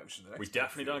Way Out. We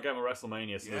definitely don't get them at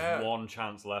WrestleMania, so there's one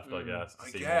chance left, I guess, to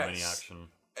see more mini action.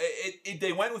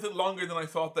 They went with it longer than I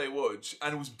thought they would,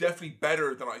 and it was definitely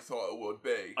better than I thought it would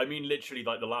be. I mean, literally,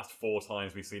 the last 4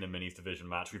 times we've seen a minis division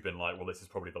match, we've been like, well, this is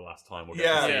probably the last time we'll get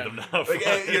to see them now.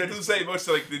 It doesn't say much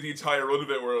to the entire run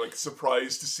of it. We're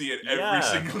surprised to see it every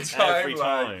single time. Every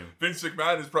time. Vince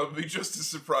McMahon is probably just as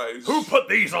surprised. Who put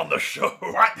these on the show?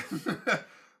 What?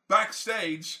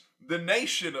 Backstage, the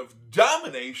Nation of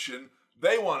Domination,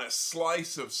 they want a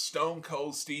slice of Stone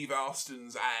Cold Steve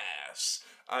Austin's ass.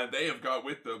 And they have got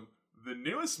with them the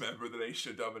newest member of the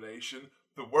Nation of Domination,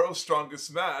 the world's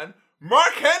strongest man,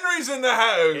 Mark Henry's in the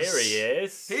house. Here he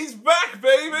is. He's back,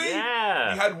 baby.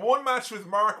 Yeah. He had one match with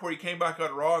Mark where he came back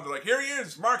on Raw, and they're like, here he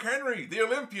is, Mark Henry, the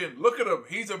Olympian. Look at him.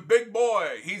 He's a big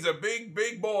boy. He's a big,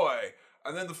 big boy.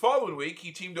 And then the following week,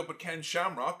 he teamed up with Ken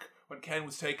Shamrock when Ken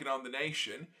was taking on the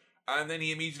Nation. And then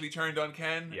he immediately turned on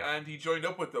Ken, and he joined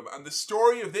up with them. And the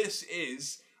story of this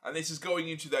is... And this is going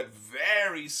into that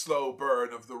very slow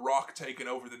burn of The Rock taking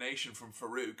over the Nation from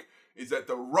Farouk, is that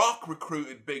The Rock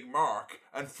recruited Big Mark,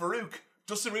 and Farouk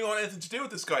doesn't really want anything to do with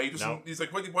this guy. He doesn't. No. He's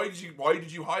like, why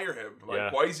did you hire him?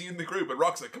 Why is he in the group? And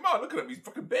Rock's like, come on, look at him. He's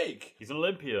fucking big. He's an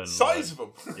Olympian. Size of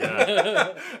him.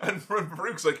 Yeah. And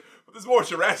Farouk's like, but there's more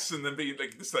to wrestling than being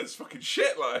like, this guy's fucking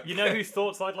shit. You know whose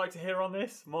thoughts I'd like to hear on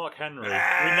this? Mark Henry. We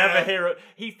never hear it.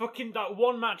 He fucking, that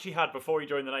one match he had before he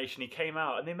joined the Nation, he came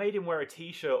out and they made him wear a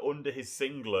t-shirt under his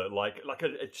singlet, like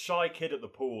a shy kid at the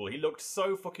pool. He looked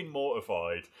so fucking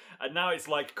mortified. And now it's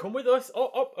like, come with us.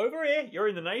 Oh, over here. You're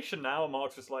in the Nation now. And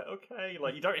Mark's just like, okay.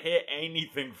 You don't hear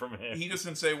anything from him. He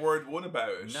doesn't say word one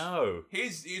about it. No.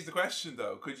 Here's the question,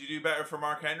 though. Could you do better for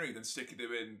Mark Henry than sticking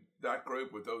him in that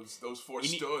group with those 4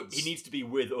 studs? He needs to be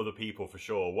with other people for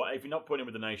sure. If you're not putting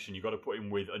him with the Nation, you've got to put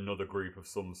him with another group of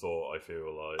some sort, I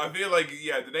feel like.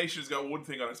 The Nation's got one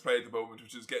thing on its plate at the moment,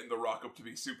 which is getting The Rock up to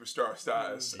be superstar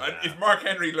status. Yeah. And if Mark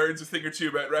Henry learns a thing or two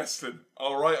about wrestling,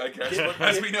 alright, I guess. But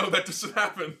as we know, that doesn't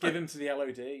happen. Give him to the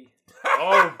LOD.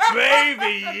 Oh,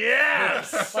 baby,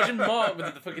 yes! Imagine Mark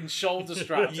with the fucking shoulder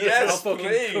straps. Yes, how fucking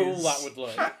please. cool that would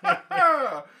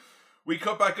look. We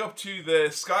cut back up to the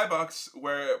Skybox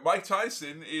where Mike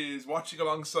Tyson is watching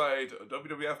alongside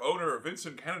WWF owner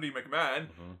Vincent Kennedy McMahon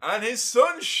and his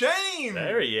son Shane.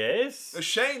 There he is.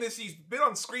 Shane, he's been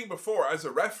on screen before as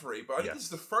a referee, but I think this is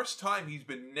the first time he's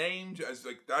been named as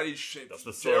that is Shane. That's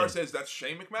the JR son. says that's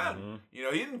Shane McMahon. He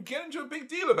didn't get into a big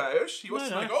deal about it. He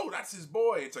wasn't like, oh, that's his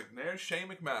boy. It's like, there's Shane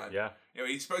McMahon. Yeah.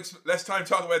 He spoke less time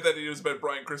talking about that than he was about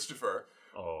Brian Christopher.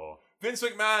 Oh. Vince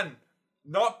McMahon.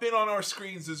 Not been on our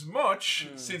screens as much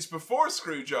since before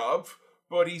Screwjob,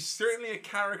 but he's certainly a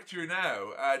character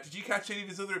now. Did you catch any of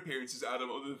his other appearances, Adam,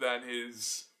 other than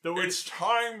his... It's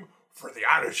time for the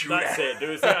Attitude Era. That's it. There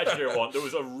was the Attitude Era one. There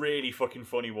was a really fucking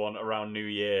funny one around New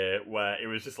Year where it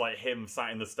was just like him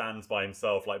sat in the stands by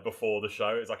himself, like before the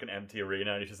show. It's like an empty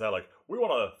arena, and he's just there like, we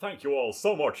want to thank you all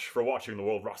so much for watching the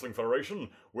World Wrestling Federation.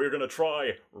 We're going to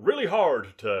try really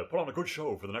hard to put on a good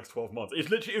show for the next 12 months.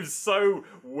 It was so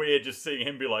weird just seeing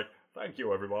him be like, thank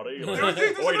you, everybody. Like,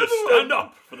 way to stand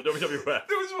up for the WWF.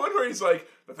 There was one where he's like,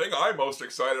 the thing I'm most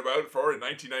excited about for in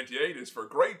 1998 is for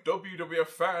great WWF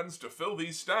fans to fill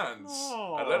these stands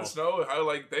and let us know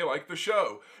how they like the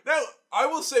show. Now, I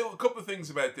will say a couple of things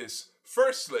about this.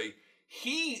 Firstly,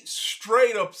 he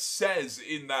straight up says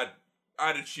in that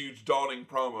Attitude Dawning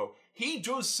promo, he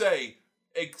does say,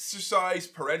 exercise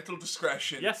parental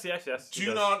discretion. Yes.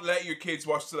 Do not let your kids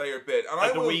watch the later bit. And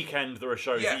At the weekend, there are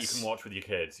shows that you can watch with your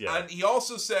kids. Yeah. And he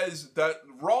also says that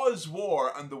Raw's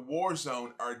War and the War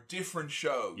Zone are different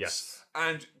shows. Yes.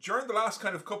 And during the last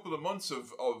kind of couple of months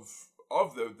of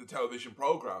the television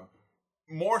program,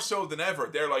 more so than ever,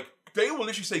 they will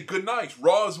literally say, good night,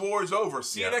 Raw's War is over.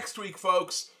 See you next week,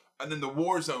 folks. And then the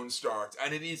War Zone starts.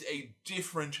 And it is a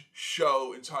different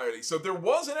show entirely. So there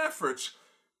was an effort.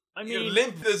 I mean,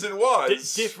 limp as it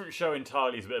was. Different show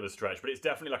entirely is a bit of a stretch, but it's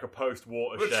definitely like a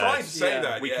post-watershed. We're trying to say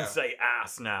that, We can say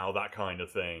ass now, that kind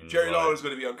of thing. Jerry Lawler's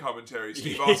going to be on commentary.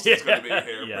 Steve Austin's going to be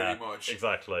here, pretty much.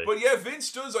 Exactly. But yeah,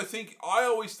 Vince does, I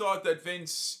always thought that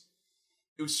Vince,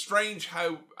 it was strange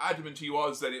how adamant he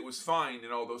was that it was fine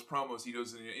in all those promos he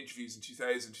does in interviews in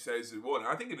 2000, 2001. And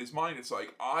I think in his mind, it's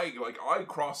I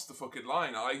crossed the fucking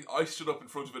line. I stood up in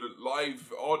front of a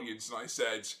live audience and I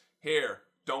said, here,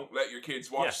 don't let your kids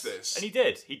watch this. And he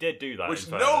did do that. Which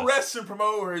no wrestling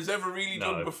promoter has ever really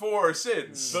done before or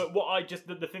since. But what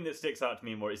the thing that sticks out to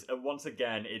me more is, once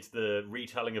again, it's the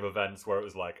retelling of events where it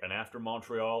was like, and after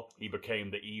Montreal, he became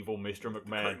the evil Mr.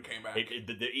 McMahon. Came back.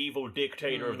 The evil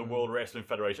dictator of the World Wrestling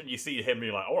Federation. You see him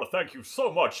being like, I want to thank you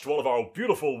so much to all of our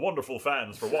beautiful, wonderful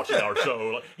fans for watching our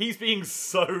show. Like, he's being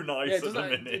so nice at the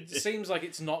minute. It seems like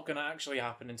it's not going to actually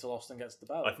happen until Austin gets the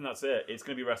belt. I think that's it. It's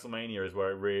going to be WrestleMania is where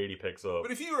it really picks up.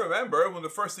 But if you remember, one of the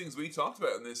first things we talked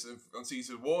about in this on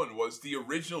season 1 was the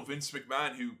original Vince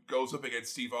McMahon who goes up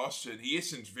against Steve Austin. He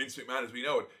isn't Vince McMahon as we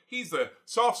know it. He's the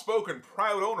soft-spoken,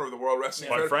 proud owner of the World Wrestling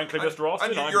Quite frankly, Mr.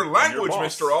 Austin, and your language,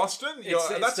 Mr. Austin.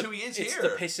 That's who he is it's here.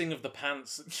 It's the pissing of the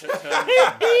pants.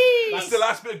 That's the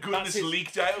last bit of goodness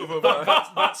leaked out of him.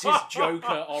 That's his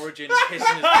Joker origin,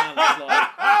 pissing his pants. Like.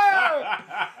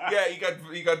 Yeah,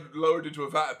 he got lowered into a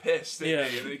vat of piss,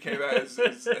 didn't he? And then he came out as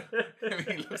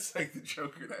he looks like the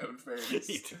Joker now, in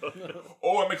fairness.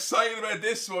 Oh, I'm excited about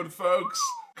this one, folks.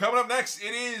 Coming up next,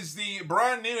 it is the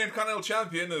brand new Intercontinental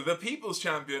Champion, the People's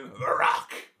Champion, The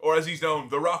Rock. Or as he's known,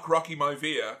 The Rock Rocky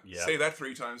Maivia. Yeah. Say that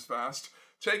 3 times fast.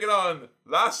 Taking on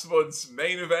last month's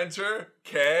main eventer,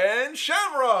 Ken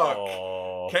Shamrock.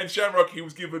 Aww. Ken Shamrock, he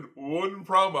was given one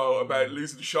promo about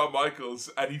losing to Shawn Michaels,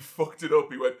 and he fucked it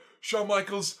up. He went, Shawn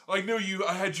Michaels, I knew you,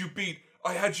 I had you beat.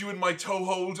 I had you in my toe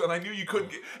hold, and I knew you couldn't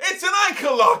get... It's an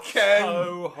ankle lock, Ken!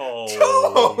 Toe hold.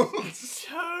 Toe hold!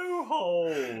 Toe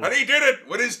hold! And he did it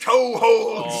with his toe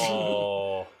hold!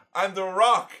 Oh. And The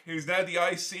Rock, who's now the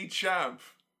IC champ,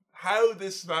 how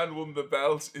this man won the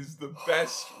belt is the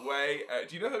best way out.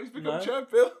 Do you know how he's become champ,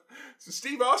 Bill? So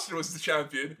Steve Austin was the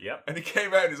champion, and he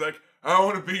came out and he's like, I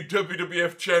want to be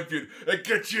WWF champion, and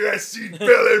get your SC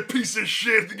Belair piece of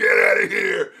shit to get out of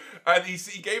here! And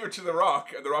he gave it to The Rock,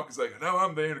 and The Rock is like, now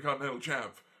I'm the Intercontinental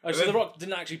champ. Oh, so The Rock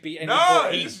didn't actually beat any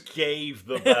he gave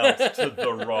the belt to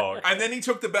The Rock. And then he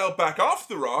took the belt back off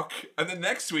The Rock, and then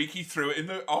next week he threw it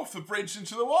off the bridge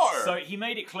into the water. So he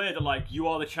made it clear that, like, you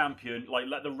are the champion, like,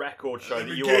 let the record show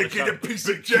that you are the champion. Get a piece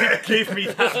of jack. Give me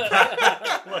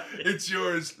that back. It's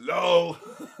yours, lol.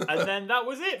 And then that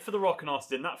was it for The Rock and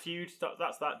Austin. That feud,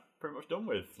 that's pretty much done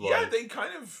with. Like, yeah, they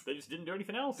just didn't do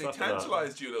anything else. They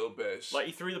tantalized you a little bit. Like,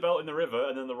 he threw the belt in the river,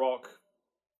 and then The Rock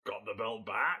got the belt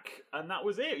back, and that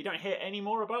was it. You don't hear any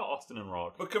more about Austin and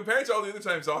Rock. But compared to all the other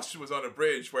times Austin was on a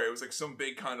bridge where it was like some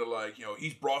big kind of like,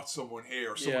 he's brought someone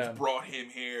here, or someone's brought him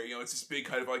here, it's this big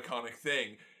kind of iconic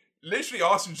thing. Literally,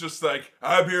 Austin's just like,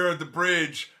 I'm here at the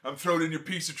bridge, I'm throwing in your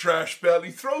piece of trash belt.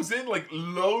 He throws in like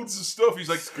loads of stuff. He's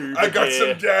like, Scuba I got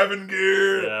gear. some Davin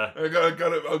gear. Yeah. I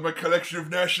got my collection of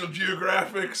National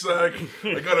Geographics. Like,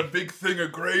 I got a big thing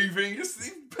of gravy.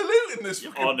 Just polluting this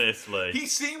fucking... Honestly. He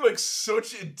seemed like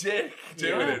such a dick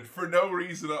doing it for no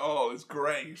reason at all. It's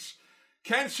great.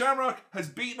 Ken Shamrock has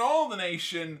beaten all the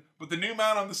nation, but the new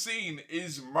man on the scene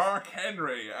is Mark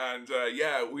Henry. And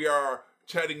we are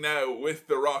chatting now with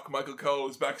The Rock. Michael Cole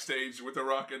is backstage with The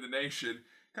Rock and the Nation.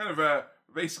 Kind of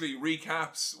basically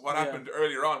recaps what happened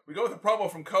earlier on. We go with a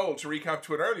promo from Cole to recap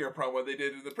to an earlier promo they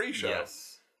did in the pre-show.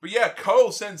 Yes. But yeah,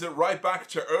 Cole sends it right back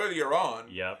to earlier on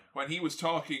when he was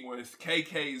talking with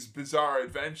KK's Bizarre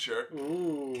Adventure,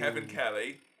 Kevin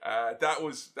Kelly. That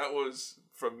was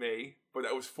from me, but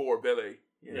that was for Billy.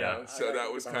 You know? So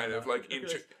that was kind of like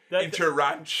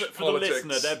inter-ranch for politics. the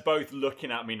listener, they're both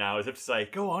looking at me now as if to say,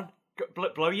 go on.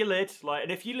 Blow your lid, like,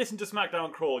 and if you listen to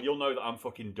SmackDown Crawl, you'll know that I'm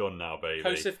fucking done now, baby.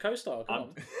 Co-Star, come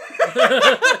on.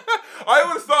 I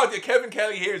would have thought that Kevin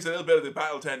Kelly here is a little bit of the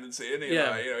battle tendency, isn't he?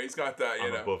 Yeah. Like, you know, he's got that,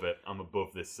 I'm above it. I'm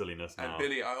above this silliness now. And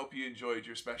Billy, I hope you enjoyed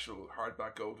your special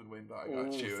hardback golden win that I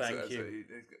got you. Thank you.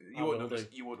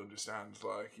 You would understand,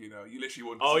 like, you know, you literally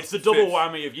wouldn't. Oh, it's the double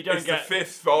whammy if you don't it's get the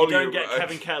fifth volume. You don't get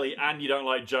Kevin Kelly and you don't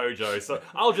like JoJo. So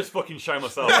I'll just fucking show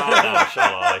myself out now,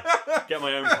 shall I? Get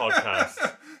my own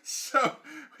podcast. So,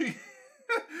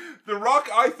 The Rock,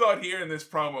 I thought here in this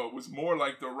promo was more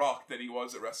like The Rock than he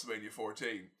was at WrestleMania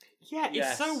 14. Yeah,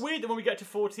 it's so weird that when we get to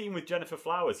 14 with Jennifer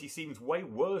Flowers, he seems way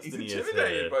worse than he is here. He's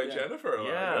intimidated by Jennifer.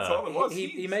 Like, that's all it was.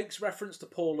 He makes reference to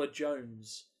Paula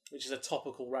Jones, which is a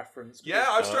topical reference. Yeah,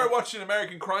 I've started watching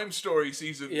American Crime Story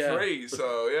season 3,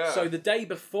 so yeah. So the day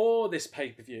before this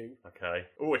pay-per-view... Okay.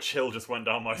 Oh, a chill just went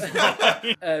down my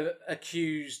spine.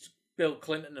 Accused Bill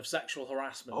Clinton of sexual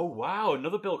harassment. Oh, wow,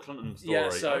 another Bill Clinton story. Yeah,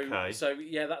 so, okay. So,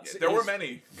 yeah, that's... there were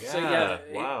many. So, yeah,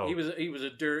 wow. He was a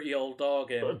dirty old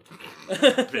dog. And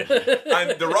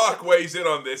The Rock weighs in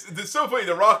on this. It's so funny,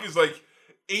 The Rock is like...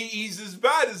 He's as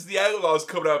bad as the Outlaws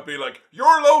coming out and being like,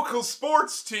 your local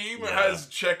sports team has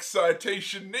check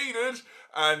citation needed.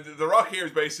 And The Rock here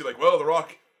is basically like, well, The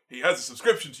Rock, he has a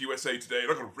subscription to USA Today. I'm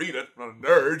not going to read it. I'm not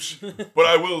a nerd. But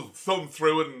I will thumb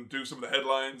through it and do some of the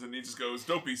headlines. And he just goes,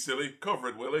 don't be silly. Cover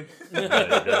it, Willie. There you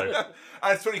go.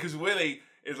 And it's funny because Willie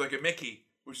is like a Mickey,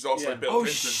 which is also like Bill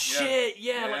Clinton. Shit.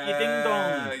 Yeah, like your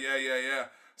ding-dong. Yeah.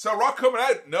 So Rock coming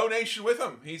out, no nation with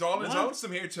him. He's all his own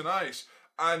here tonight.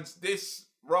 And this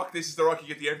is the Rock you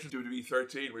get the entrance to WWE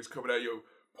 13, where he's coming out,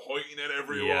 pointing at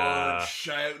everyone,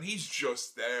 shouting. He's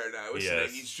just there now, isn't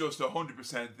he? He's just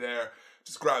 100% there.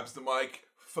 Just grabs the mic,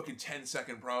 fucking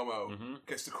 10-second promo,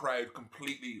 gets the crowd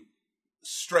completely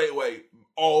straight away,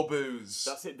 all boos.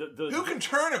 That's it. Who can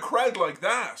turn a crowd like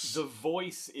that? The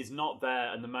voice is not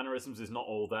there and the mannerisms is not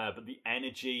all there, but the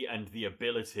energy and the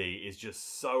ability is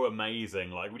just so amazing.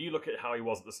 Like, when you look at how he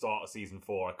was at the start of season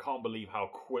 4, I can't believe how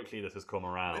quickly this has come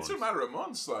around. It's a matter of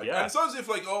months, like. And it's not as if,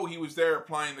 like, he was there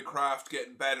applying the craft,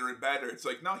 getting better and better. It's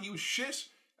like, no, he was shit.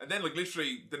 And then, like,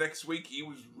 literally the next week, he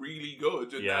was really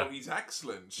good, and now he's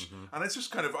excellent. And it's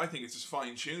just kind of, I think it's just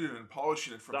fine-tuning and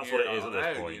polishing it from here on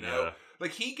out, you know?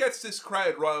 Like, he gets this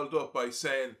crowd riled up by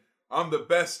saying, I'm the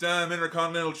best damn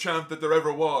Intercontinental champ that there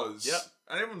ever was. Yep.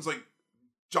 And everyone's, like,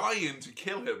 dying to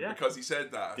kill him because he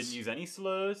said that. Didn't use any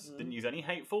slurs, didn't use any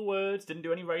hateful words, didn't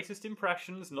do any racist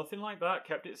impressions, nothing like that,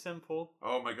 kept it simple.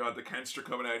 Oh my god, the Kenster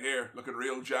coming out here, looking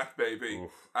real Jack, baby.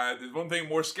 There's one thing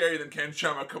more scary than Ken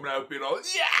Shamrock coming out being all,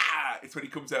 yeah! It's when he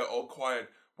comes out all quiet.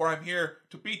 Where I'm here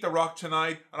to beat The Rock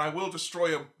tonight, and I will destroy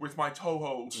him with my toe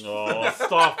hold. Oh,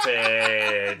 stop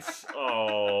it.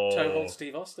 Oh. Toe hold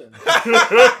Steve Austin.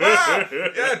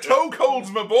 Yeah, toe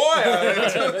hold's my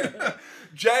boy.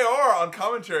 JR on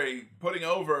commentary putting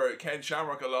over Ken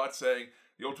Shamrock a lot, saying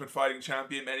the Ultimate Fighting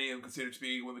Champion, many of them considered to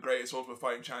be one of the greatest Ultimate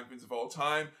Fighting Champions of all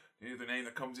time. The name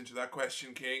that comes into that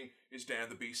question, King, is Dan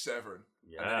the Beast Severn.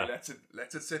 Yeah. And then he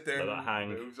lets it sit there and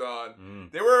moves on.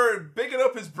 They were bigging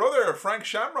up his brother, Frank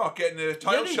Shamrock, getting a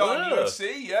title shot in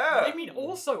UFC. Yeah. I mean,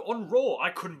 also on Raw, I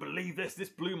couldn't believe this. This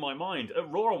blew my mind. At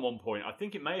Raw on one point, I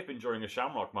think it may have been during a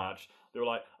Shamrock match, they were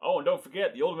like, oh, and don't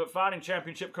forget, the Ultimate Fighting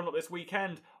Championship coming up this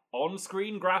weekend.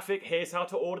 On-screen graphic, here's how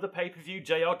to order the pay-per-view.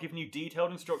 JR giving you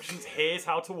detailed instructions. Here's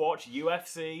how to watch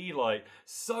UFC. Like,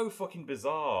 so fucking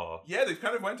bizarre. Yeah, they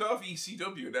kind of went off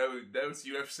ECW. Now it's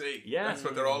UFC. Yeah. That's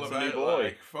what they're all about. New boy.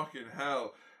 Like, fucking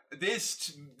hell.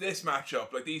 This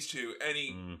matchup, like these two,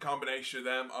 any combination of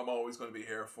them, I'm always going to be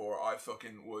here for. I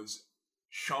fucking was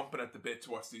chomping at the bit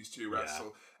to watch these two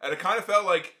wrestle. And it kind of felt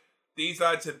like these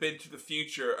lads had been to the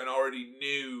future and already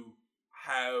knew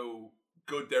how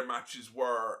good their matches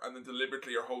were, and then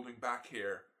deliberately are holding back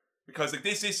here because like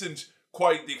this isn't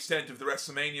quite the extent of the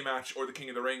WrestleMania match or the King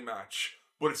of the Ring match,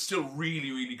 but it's still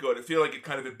really, really good. I feel like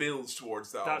it builds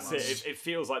towards that. That's almost. It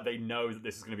feels like they know that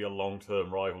this is going to be a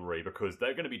long-term rivalry because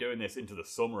they're going to be doing this into the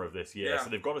summer of this year, so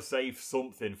they've got to save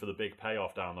something for the big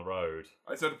payoff down the road.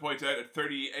 I just have to point out, at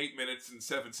 38 minutes and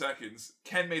 7 seconds,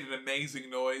 Ken made an amazing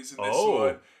noise in this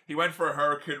one. He went for a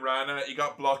Hurricane Rana. He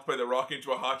got blocked by The Rock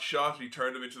into a hot shot. He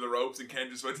turned him into the ropes, and Ken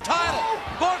just went,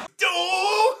 title!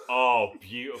 Oh,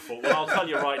 beautiful. Well, I'll tell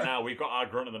you right now, we've got our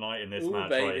grunt of the night in this match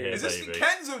baby. right here, Is this, baby.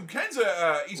 Ken's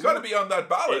he's got to be on that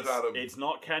ballot, Adam. It's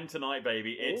not Ken tonight,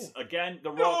 baby. It's, again,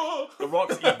 The Rock. No. The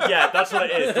Rock's... Yeah, that's what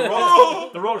it is.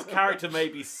 The Rock's character may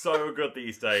be so good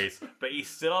these days, but he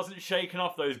still hasn't shaken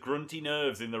off those grunty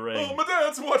nerves in the ring. Oh, my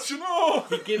dad's watching. Oh!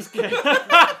 He gives Ken...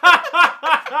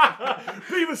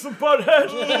 Beavis and Butthead!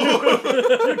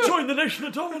 You joined the Nation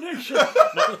of Domination!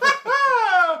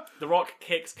 The Rock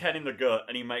kicks Ken in the gut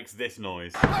and he makes this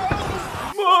noise.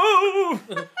 Moo!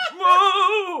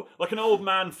 Moo! Like an old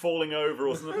man falling over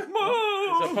or something. Moo!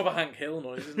 It's a proper Hank Hill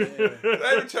noise, isn't it? Yeah. Did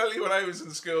I ever tell you when I was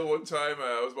in school one time,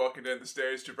 I was walking down the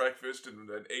stairs to breakfast and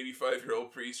an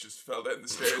 85-year-old priest just fell down the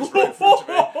stairs right in front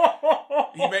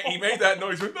of me. He made that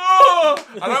noise, went, no!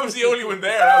 And I was the only one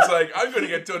there. I was like, I'm going to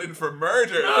get done in for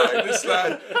murder. Like, this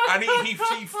lad. And he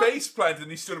face planted and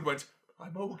he stood up and went,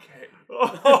 I'm okay.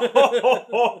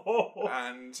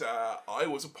 And I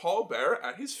was a pallbearer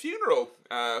at his funeral.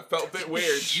 Felt a bit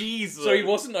weird. Jesus. So he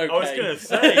wasn't okay. I was going to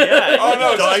say, yeah. Oh,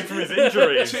 no, he died from his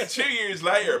injuries. 2 years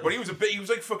later, but he was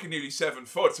like fucking nearly 7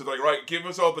 foot. So they're like, right, give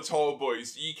us all the tall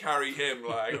boys. You carry him,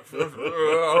 like,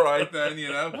 all right then, you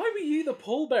know. Why were you the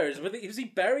pallbearers? Was he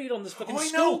buried on this fucking I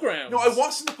school know. grounds? No, I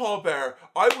wasn't the pallbearer.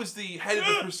 I was the head of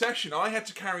the procession. I had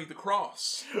to carry the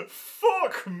cross.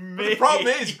 Fuck me. But the problem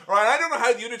is, right, I don't know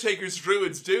how the Undertaker's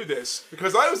druids do this,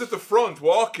 because I was at the front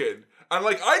walking, and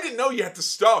like, I didn't know you had to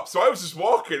stop, so I was just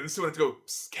walking, and someone had to go,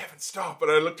 Kevin, stop, and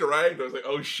I looked around, and I was like,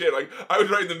 oh shit, like, I was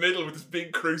right in the middle with this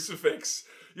big crucifix,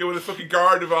 you know, with a fucking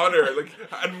guard of honor, like,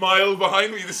 a mile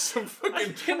behind me, there's some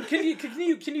fucking...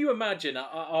 Can you imagine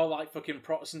our like fucking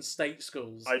Protestant state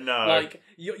schools? I know. Like,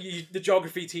 the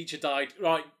geography teacher died,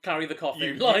 right, carry the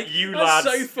coffin. You that's lads,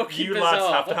 so fucking you bizarre.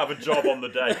 lads have to have a job on the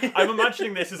day. I'm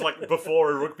imagining this is like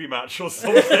before a rugby match or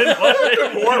something.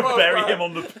 Like, Warm up, bury man. him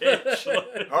on the pitch.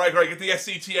 All right, great. Get the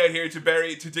SCT out here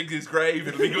to dig his grave.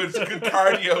 It'll be good. It's good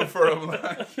cardio for him,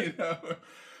 like, you know.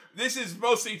 This is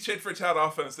mostly tit-for-tat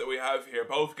offense that we have here.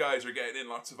 Both guys are getting in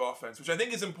lots of offense, which I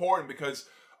think is important because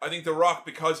I think The Rock,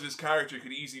 because of his character,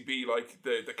 could easily be like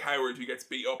the coward who gets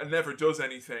beat up and never does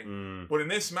anything. But in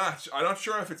this match, I'm not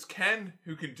sure if it's Ken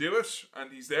who can do it,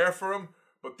 and he's there for him.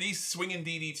 But these swinging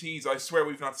DDTs, I swear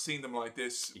we've not seen them like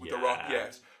this with The Rock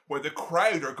yet, where the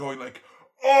crowd are going like,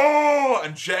 oh!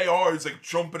 And JR is like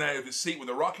jumping out of his seat when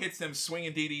The Rock hits them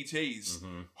swinging DDTs.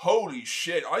 Holy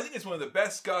shit. I think it's one of the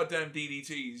best goddamn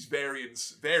DDTs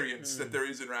variants that there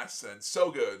is in wrestling. So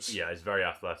good. Yeah, he's very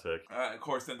athletic. Of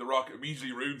course, then The Rock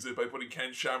immediately ruins it by putting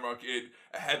Ken Shamrock in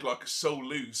a headlock so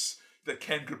loose that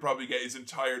Ken could probably get his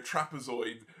entire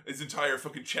trapezoid, his entire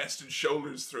fucking chest and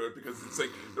shoulders through it, because it's like,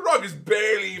 The Rock is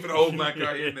barely even holding that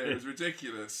guy in there. It's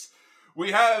ridiculous.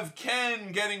 We have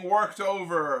Ken getting worked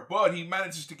over, but he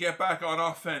manages to get back on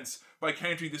offense by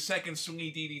countering the second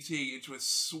swingy DDT into a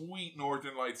sweet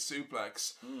Northern Lights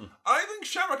suplex. I think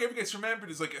Shamrock ever gets remembered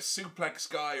as like a suplex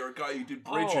guy or a guy who did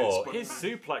bridges. Oh, but his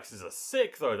suplexes are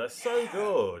sick though. They're so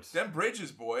good. them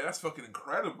bridges, boy, that's fucking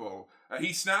incredible.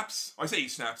 He snaps. I say he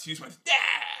snaps. He just went,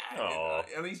 Oh,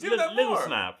 and he's doing that little more.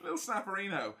 snap. Little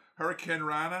snapperino. Hurricane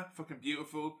Rana, fucking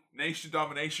beautiful. Nation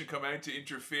Domination come out to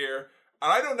interfere.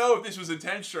 And I don't know if this was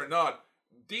intentional or not.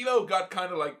 D'Lo got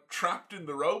kind of like trapped in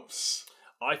the ropes.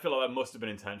 I feel like that must have been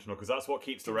intentional because that's what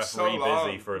keeps the So referee long.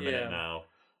 busy for a minute now.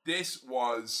 This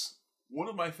was one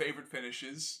of my favourite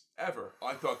finishes ever.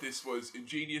 I thought this was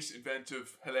ingenious,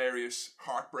 inventive, hilarious,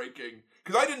 heartbreaking.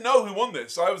 Because I didn't know who won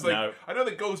this. I was like, No. I know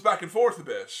that goes back and forth a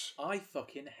bit. I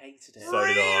fucking hated it. So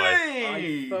did I.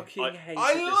 I fucking hated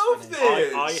I love this.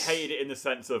 this. I hated it in the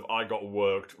sense of I got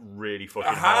worked really fucking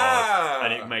Aha!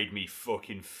 hard and it made me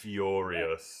fucking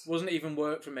furious. Wasn't even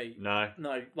work for me. No.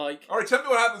 No, like, Alright, tell me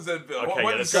what happens then, Bill. Okay,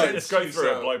 what let's sense go to you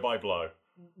through it so? blow by blow.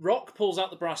 Rock pulls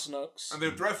out the brass knucks. And the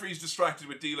referee's distracted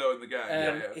with D'Lo and the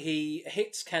gang. He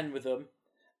hits Ken with them,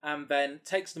 and then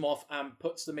takes them off and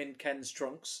puts them in Ken's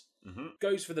trunks.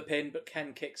 Goes for the pin, but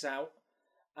Ken kicks out.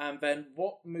 And then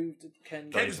what move did Ken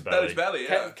do? Ken just belly to belly,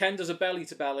 yeah. Ken does a belly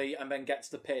to belly and then gets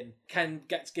the pin. Ken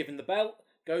gets given the belt,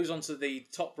 goes onto the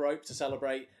top rope to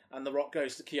celebrate, and The Rock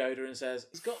goes to Kyoto and says,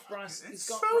 he's got brass. And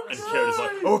Kyoto's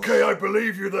like, okay, I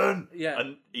believe you then. Yeah.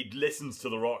 And he listens to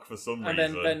The Rock for some And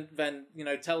reason. then you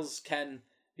know, tells Ken,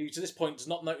 who to this point does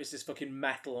not notice this fucking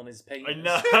metal on his penis. I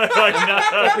know.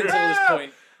 Up until this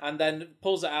point, and then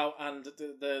pulls it out, and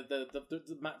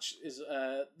the match is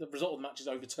the result of the match is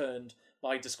overturned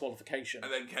by disqualification.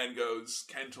 And then Ken goes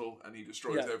Kental and he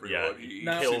destroys Yeah. everyone. Yeah, He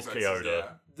Now- kills suplexes, Kyoto. yeah.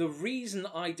 The reason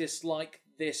I dislike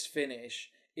this finish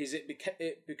is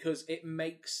because it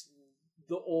makes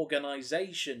the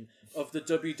organisation of the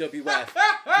WWF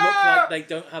look like they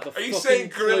don't have a Are fucking you saying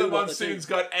clue Gorilla what they're Monsoon's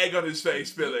doing. got egg on his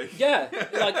face, Billy? Yeah,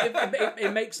 like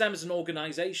it makes them as an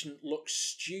organisation look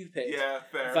stupid. Yeah,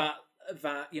 fair.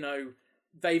 That you know,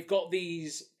 they've got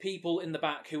these people in the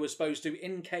back who are supposed to,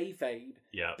 in kayfabe,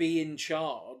 Yeah. be in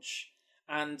charge,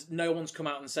 and no one's come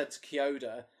out and said to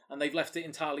Kyoto, and they've left it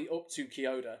entirely up to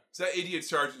Kyoto. It's that idiot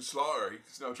Sergeant Slaughter.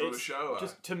 He's not trying to show that.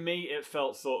 Just to me, it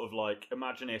felt sort of like,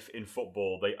 imagine if in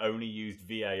football they only used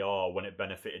VAR when it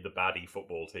benefited the baddie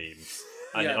football teams.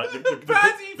 And like,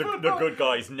 the good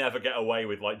guys never get away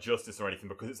with like justice or anything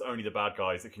because it's only the bad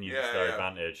guys that can use it to their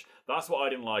advantage. That's what I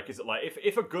didn't like. Is that like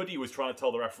if a goodie was trying to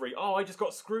tell the referee, "Oh, I just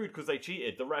got screwed because they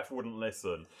cheated," the ref wouldn't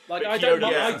listen. Like but I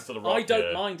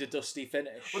don't mind a dusty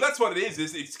finish. Well, that's what it is.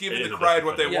 It's giving the crowd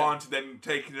what they want and then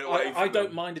taking it away. I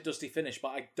don't mind a dusty finish, but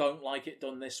I don't like it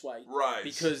done this way. Right.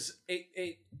 Because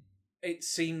it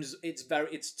seems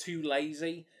it's too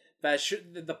lazy. There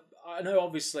should I know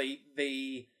obviously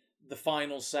the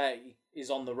final say is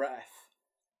on the ref,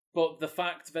 but the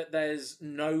fact that there's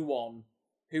no one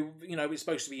who is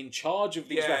supposed to be in charge of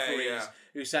these referees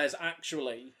who says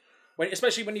actually,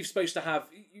 especially when you're supposed to have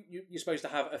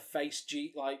a face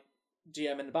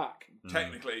GM in the back.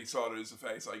 Technically, Slaughter is a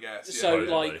face, I guess. Yeah.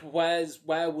 So,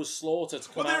 where was Slaughter to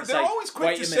come out and say... They're always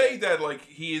quick to say that,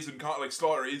 he is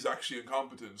Slaughter is actually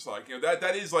incompetent.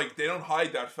 That is, they don't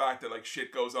hide that fact that,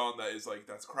 shit goes on that is,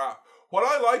 that's crap. What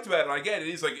I liked about it, and again, it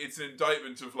is, it's an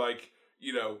indictment of,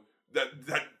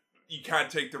 that you can't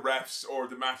take the refs or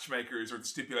the matchmakers or the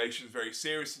stipulations very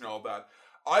serious and all that.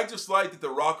 I just like that The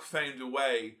Rock found a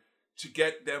way to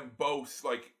get them both,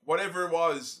 whatever it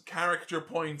was, character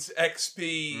points,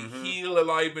 XP, heel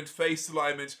alignment, face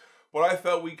alignment. But I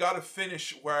felt we got a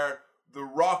finish where The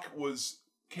Rock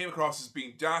came across as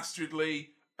being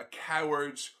dastardly, a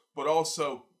coward, but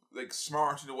also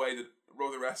smart in a way that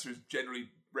other wrestlers generally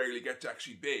rarely get to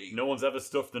actually be. No one's ever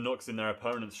stuffed the nooks in their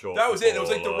opponent's shorts. That was it. It was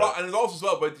The Rock, and it was also as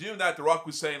well, by doing that, The Rock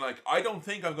was saying, I don't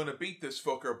think I'm going to beat this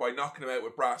fucker by knocking him out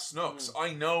with brass knucks.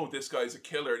 I know this guy's a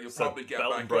killer, and he'll probably get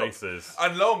back braces. Up.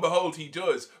 And lo and behold, he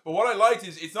does. But what I liked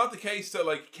is, it's not the case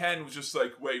that, Ken was just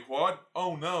wait, what?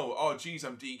 Oh no, oh geez,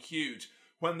 I'm DQ'd.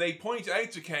 When they point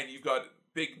out to Ken, you've got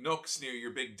big nooks near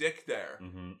your big dick there,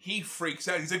 he freaks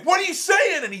out. He's like, what are you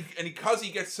saying? And because he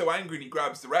gets so angry and he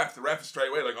grabs the ref is straight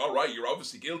away all right, you're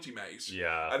obviously guilty, mate.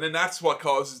 Yeah. And then that's what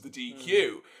causes the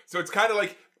DQ. So it's kind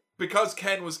of because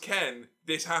Ken was Ken,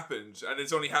 this happened. And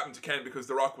it's only happened to Ken because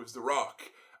The Rock was The Rock.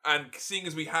 And seeing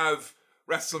as we have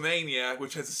WrestleMania,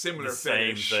 which has a similar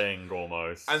finish. Same thing,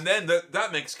 almost. And then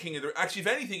that makes King of the... Actually, if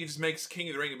anything, it just makes King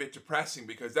of the Ring a bit depressing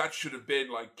because that should have been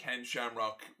Ken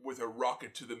Shamrock with a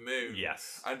rocket to the moon.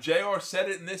 Yes. And JR said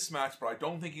it in this match, but I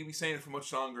don't think he'll be saying it for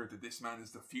much longer, that this man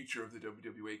is the future of the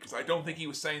WWE, because I don't think he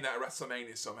was saying that at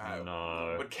WrestleMania somehow.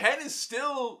 No. But Ken is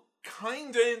still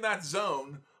kind of in that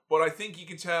zone, but I think you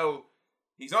can tell...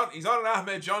 He's on an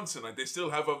Ahmed Johnson. They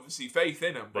still have obviously faith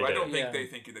in him, but I don't think they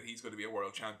think that he's going to be a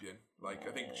world champion. I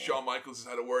think Shawn Michaels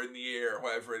has had a word in the ear, or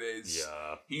whatever it is.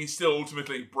 Yeah. He's still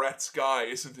ultimately Brett's guy,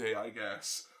 isn't he? I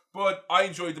guess. But I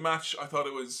enjoyed the match. I thought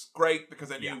it was great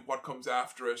because I knew what comes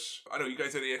after it. I know you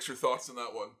guys had any extra thoughts on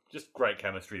that one. Just great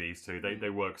chemistry, these two.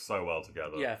 They work so well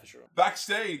together. Yeah, for sure.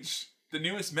 Backstage, the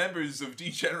newest members of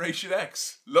D-Generation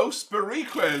X, Los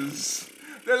Boricuas.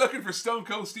 They're looking for Stone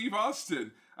Cold Steve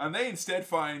Austin. And they instead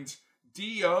find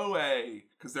DOA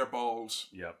because they're bald.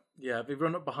 Yep. Yeah, they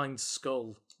run up behind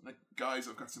Skull. Guys,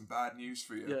 I've got some bad news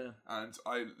for you. Yeah. And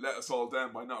I let us all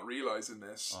down by not realising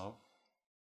this. Oh.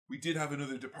 We did have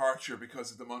another departure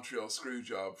because of the Montreal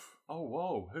Screwjob. Oh,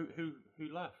 whoa. Who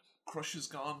left? Crush is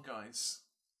gone, guys.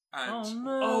 And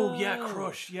Oh, yeah,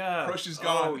 Crush, yeah. Crush is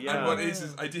gone. Oh, yeah. And what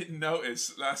is I didn't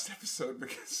notice last episode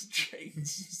because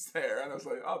James is there. And I was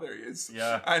like, oh, there he is.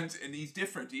 Yeah. And he's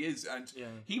different. He is. And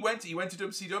he went to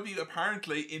WCW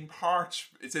apparently in part.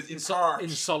 It says in part. In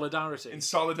solidarity. In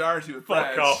solidarity with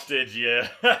Fuck Brad. off, did you?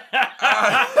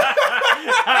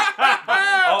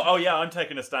 Oh, yeah, I'm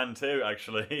taking a stand too,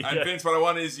 actually. And Vince, what I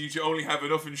want is you to only have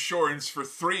enough insurance for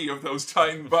 3 of those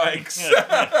time bikes.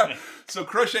 So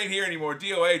Crush ain't here anymore.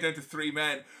 DOA down to 3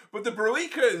 men. But the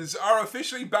Boricuas are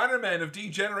officially bannermen of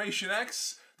D-Generation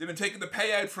X. They've been taking the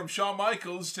payout from Shawn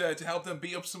Michaels to help them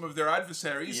beat up some of their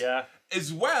adversaries. Yeah.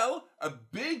 As well, a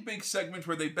big segment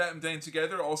where they bet them down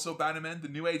together. Also, Bannermen, the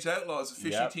New Age Outlaws,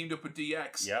 officially teamed up with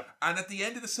DX. Yep. And at the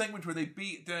end of the segment where they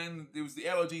beat down, it was the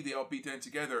LOD they all beat down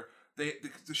together.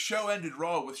 The show ended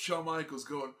Raw with Shawn Michaels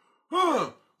going,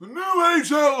 the New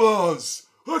Age Outlaws!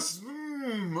 That's,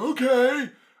 okay.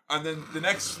 And then the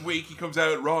next week he comes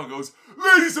out at Raw and goes,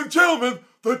 ladies and gentlemen,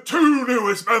 the 2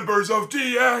 newest members of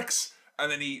DX! And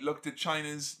then he looked at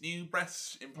China's new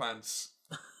breast implants.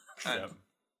 And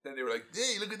then they were like,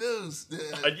 hey, look at those.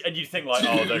 And you'd think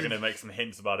they're going to make some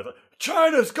hints about it.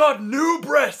 China's got new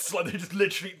breasts! They're just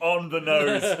literally on the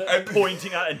nose,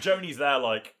 pointing at, and Joni's there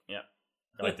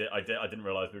I didn't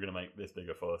realise we were going to make this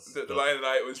bigger fuss. The line of the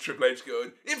night was Triple H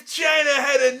going, "If China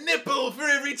had a nipple for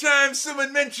every time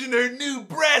someone mentioned her new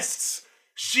breasts,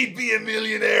 she'd be a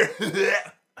millionaire."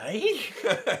 Eh?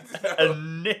 A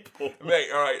nipple. Mate,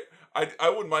 alright. I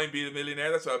wouldn't mind being a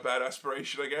millionaire. That's not a bad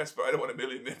aspiration, I guess, but I don't want a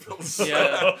million nipples.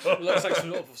 Yeah, it looks like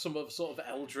some sort of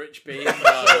eldritch being.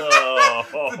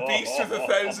 The beast with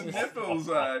 1,000 nipples.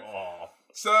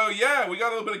 So yeah, we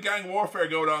got a little bit of gang warfare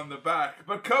going on in the back.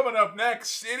 But coming up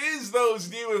next, it is those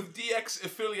new DX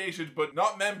affiliated but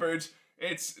not membered.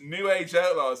 It's New Age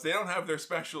Outlaws. They don't have their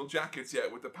special jackets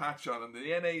yet with the patch on them.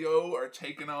 The NAO are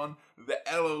taking on the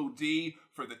LOD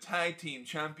for the Tag Team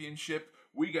Championship.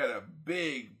 We get a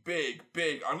big,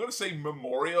 I'm going to say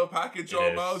memorial package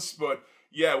almost, but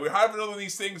yeah, we're having one of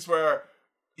these things where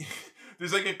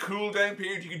there's like a cool down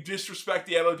period. You can disrespect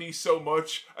the LOD so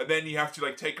much, and then you have to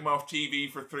like take them off TV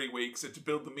for 3 weeks, and to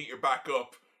build the meter back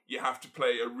up, you have to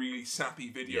play a really sappy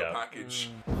video package.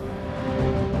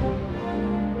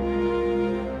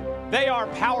 They are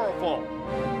powerful.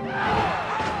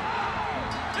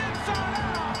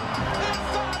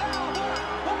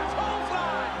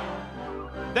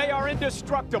 They are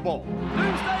indestructible.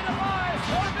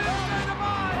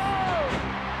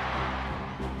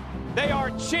 They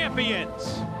are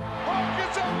champions.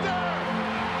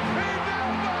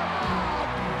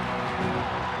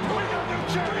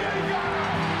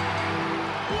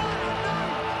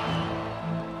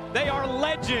 They are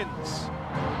legends.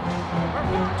 For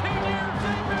 14 years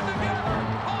they've been together.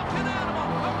 Hulk and Animal,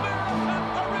 American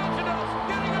originals,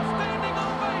 getting a standing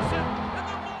ovation.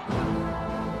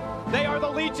 They are the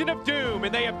Legion of Doom,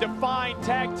 and they have defined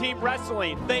tag team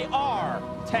wrestling. They are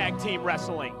tag team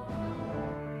wrestling.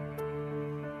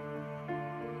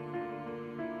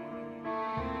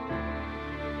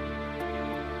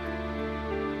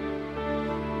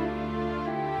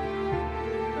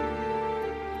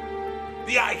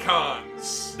 The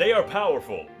Icons! They are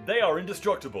powerful. They are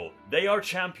indestructible. They are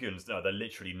champions. No, they're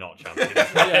literally not champions.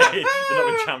 They've not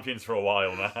been champions for a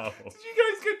while now. Did you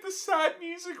guys get the sad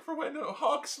music for when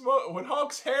Hawk's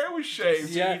hair was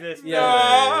shaved? Yeah, this?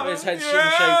 His head's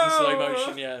shaved in slow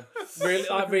motion. Yeah, really,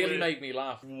 that really made me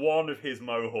laugh. One of his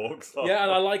mohawks. Yeah,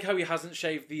 and I like how he hasn't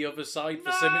shaved the other side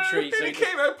for symmetry. So he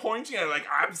came out pointing at it like,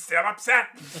 I'm still upset.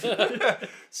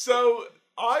 So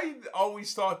I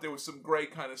always thought there was some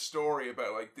great kind of story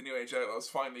about like the New Age Outlaws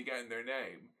finally getting their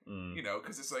name. You know,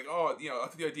 because it's like, I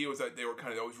think the idea was that they were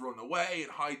kind of always running away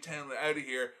and hightailing it out of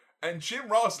here. And Jim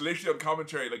Ross literally on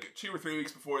commentary like 2 or 3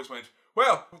 weeks before this went,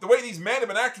 well, the way these men have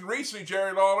been acting recently,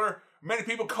 Jerry Lawler, many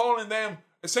people calling them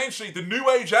essentially the New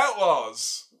Age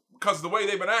Outlaws because of the way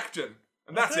they've been acting.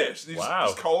 And that's it. He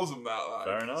just calls them that. Like.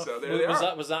 Fair enough. So there they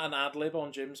are. Was that an ad-lib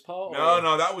on Jim's part?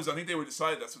 No, that was, I think they were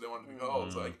decided that's what they wanted to be called.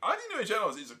 It's like, I think New Age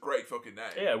Outlaws is a great fucking name.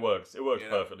 Yeah, it works. It works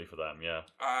perfectly for them, yeah.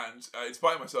 And in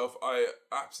spite of myself, I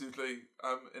absolutely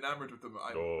am enamored with them.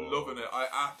 I'm loving it. I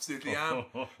absolutely am.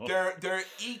 They're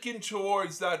eking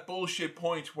towards that bullshit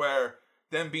point where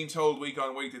them being told week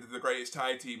on week that they're the greatest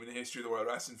tag team in the history of the World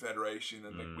Wrestling Federation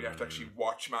and like we have to actually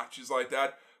watch matches like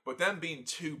that. But them being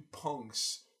two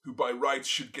punks who by rights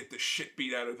should get the shit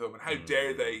beat out of them, and how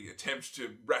dare they attempt to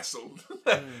wrestle.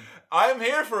 I'm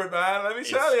here for it, man, let me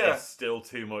tell you. It's still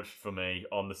too much for me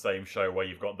on the same show where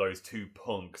you've got those two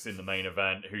punks in the main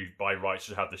event who by rights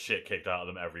should have the shit kicked out of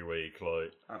them every week.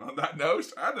 Like. And on that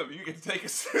note, Adam, you get to take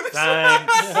us through this.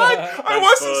 Thanks. I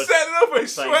wasn't setting up, I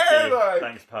swear. Like.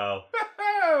 Thanks, pal.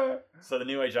 So the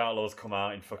New Age Outlaws come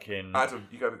out in fucking... Adam,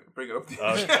 you gotta bring it up.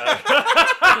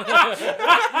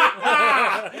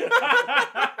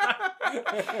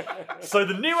 So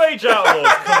the New Age Outlaws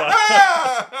come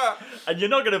out, and you're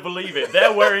not going to believe it.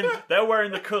 They're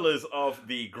wearing the colours of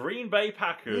the Green Bay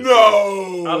Packers.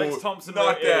 No, Alex Thompson,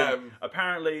 not them.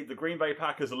 Apparently, the Green Bay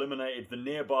Packers eliminated the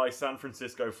nearby San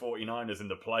Francisco 49ers in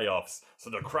the playoffs, so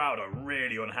the crowd are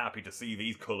really unhappy to see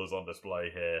these colours on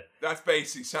display here. That's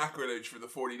basically sacrilege for the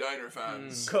 49er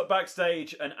fans. Cut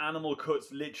backstage, and Animal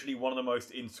cuts literally one of the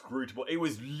most inscrutable. It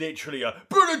was literally a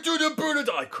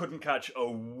I couldn't catch a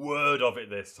word of it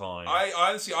this time.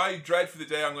 I dread for the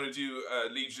day I'm going to do a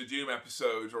Legion of Doom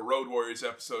episode or Road Warriors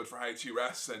episode for How to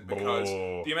Wrestling, because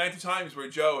the amount of times where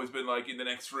Joe has been like in the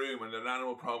next room and an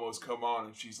Animal promo's come on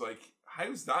and she's like,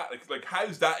 how's that? Like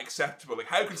how's that acceptable? Like,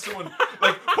 how can someone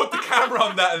like put the camera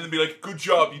on that and then be like, good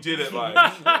job, you did it. Like,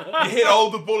 you hit all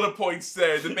the bullet points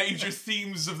there. The major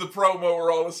themes of the promo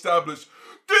were all established.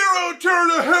 Dare I turn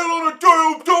the hell on a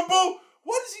dial dumble?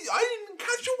 What is he? I didn't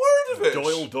catch such a word of it.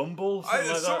 Doyle Dumble, something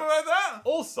like something that. like that.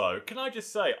 Also, can I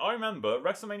just say, I remember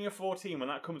WrestleMania 14 when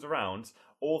that comes around,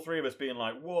 all three of us being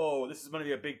like, "Whoa, this is going to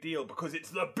be a big deal because it's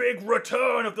the big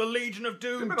return of the Legion of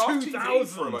Doom They've been off TV 2000."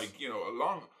 for a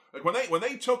long. Like when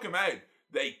they took him out,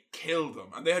 they killed him,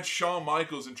 and they had Shawn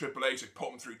Michaels and Triple H like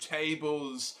put him through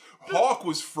tables. Hawk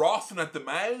was frothing at the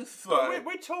mouth.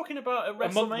 We're talking about at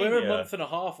WrestleMania. We're a month and a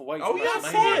half away from yeah, of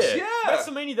WrestleMania. course, yeah.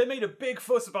 WrestleMania, they made a big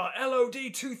fuss about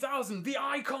LOD 2000, the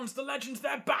icons, the legends,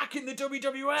 they're back in the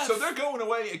WWF. So they're going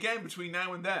away again between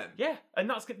now and then. Yeah, and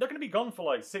they're going to be gone for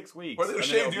like 6 weeks. Or they're and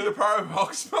shave then the it'll other part of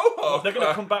Hawk's mohawk. They're going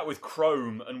to come back with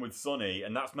Chrome and with Sonny,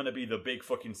 and that's going to be the big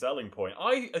fucking selling point.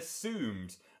 I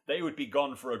assumed they would be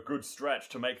gone for a good stretch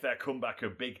to make their comeback a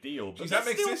big deal. But that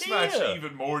makes this here. match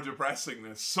even more depressing.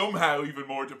 Somehow even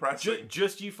more depressing.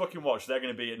 Just you fucking watch. They're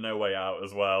going to be at No Way Out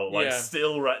as well. Like, Yeah.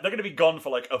 they're going to be gone for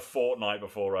like a fortnight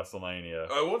before WrestleMania.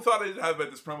 One thought I did have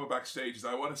about this promo backstage is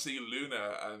I want to see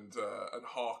Luna and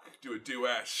Hawk do a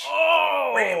duet.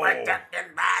 Oh! We were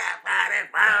talking about it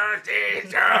first,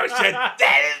 it's ocean.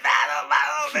 That is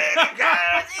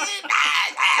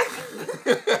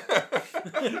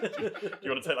You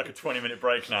want to take like a 20-minute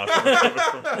break now?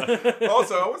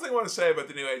 Also, one thing I want to say about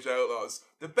the New Age Outlaws,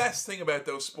 the best thing about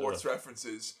those sports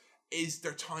references is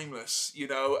they're timeless,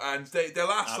 and they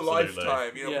last Absolutely. a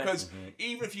lifetime, Yeah. because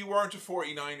even if you weren't a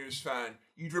 49ers fan,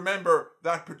 you'd remember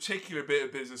that particular bit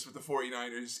of business with the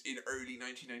 49ers in early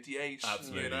 1998.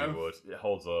 Absolutely, you would. It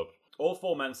holds up. All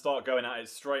four men start going at it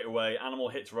straight away. Animal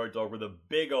hits Road Dogg with a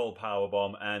big old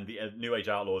powerbomb, and the New Age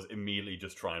Outlaws immediately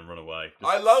just try and run away.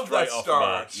 Just I love straight that off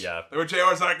start. the bat. Yeah. Where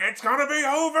JR's like, it's gonna be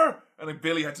over! And then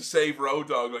Billy had to save Road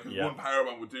Dogg, like if Yeah. one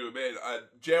powerbomb would do him in.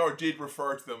 JR did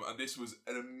refer to them, and this was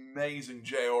an amazing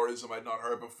JRism I'd not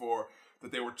heard before,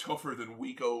 that they were tougher than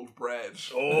week-old bread.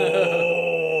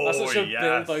 Oh, That's such a yes.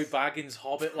 Bilbo Baggins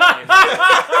Hobbit line.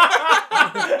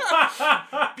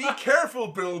 Be careful,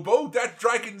 Bilbo, that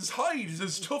dragon's hide is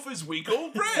as tough as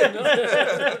week-old bread.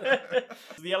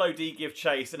 The LOD give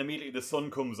chase, and immediately the sun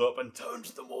comes up and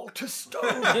turns them all to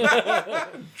stone.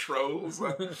 Trolls.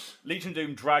 Legion of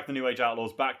Doom drag the New Age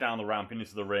Outlaws back down the ramp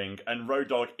into the ring, and Road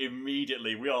Dogg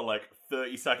immediately, we are like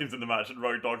 30 seconds in the match, and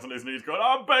Road Dogg's on his knees going,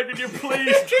 "I'm begging you,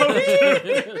 please, don't do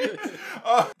it."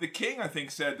 The King, I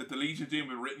think, said that the Legion of Doom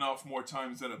had written off more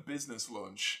times than a business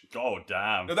lunch. Oh,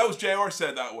 damn. No, that was JR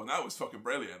said that one. That was fucking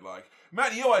brilliant. Like,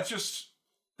 man, it's just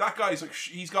that guy's like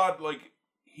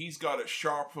he's got a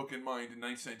sharp fucking mind in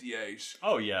 1998.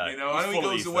 Oh, yeah. I He's know he full of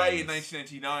goes these away in things.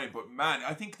 1999, but man,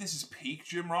 I think this is peak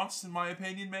Jim Ross in my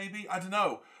opinion. Maybe I don't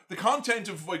know. The content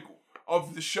of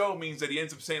the show means that he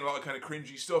ends up saying a lot of kind of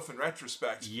cringy stuff in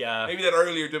retrospect. Yeah. Maybe that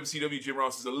earlier WCW Jim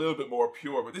Ross is a little bit more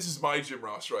pure, but this is my Jim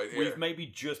Ross right here. We've maybe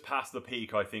just passed the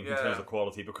peak, I think, in Yeah. terms of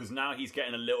quality, because now he's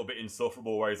getting a little bit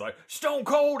insufferable where he's like, "Stone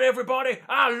Cold, everybody!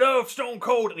 I love Stone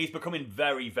Cold!" And he's becoming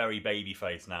very, very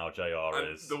babyface now, JR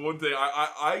And is. the one thing,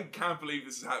 I can't believe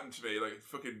this has happened to me, like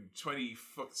fucking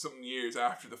 20-something years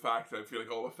after the fact, I feel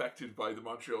like all affected by the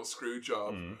Montreal screw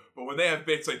job. But when they have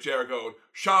bits like Jericho going,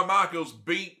 Shawn Michaels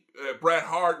beat Bret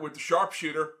Hart with the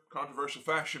sharpshooter, controversial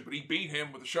fashion, but he beat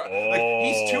him with the shot. Like,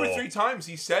 he's 2 or 3 times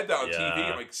he said that on TV.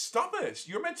 I'm like, stop it.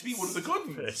 You're meant to be one of the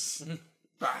good ones.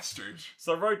 Bastard.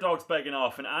 So Road Dogg's begging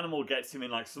off, and Animal gets him in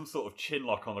like some sort of chin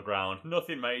lock on the ground.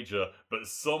 Nothing major, but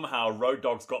somehow Road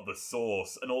Dogg's got the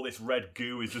sauce, and all this red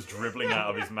goo is just dribbling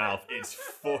out of his mouth. It's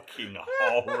fucking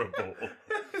horrible.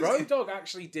 Road Dogg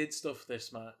actually did stuff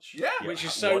this match. Yeah. Which is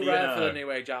What so do you rare for know? the New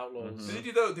Age Outlaws. Did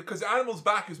you though? Because Animal's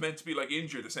back is meant to be like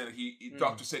injured. They're saying that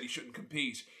doctor said he shouldn't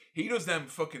compete. He does them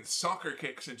fucking soccer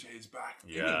kicks into his back.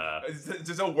 Yeah.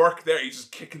 There's no work there. He's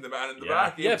just kicking the man in the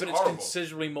back. Yeah, It's but it's horrible.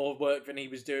 considerably more work than he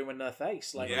was doing in their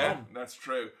face. Like, Yeah, that's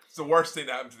true. It's the worst thing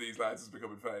that happened to these lads is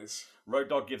becoming face. Road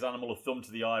Dogg gives Animal a thumb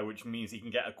to the eye, which means he can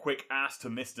get a quick ass to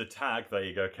Mr. Tag. There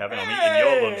you go, Kevin. I'm eating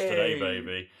your lunch today,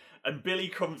 baby. And Billy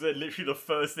comes in, literally the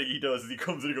first thing he does is he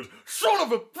comes in and goes, "Son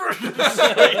of a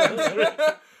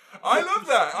bitch!" I love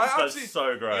that. I That's absolutely,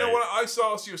 so great. You know, when I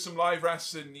saw some live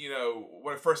wrestling,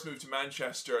 when I first moved to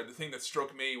Manchester, and the thing that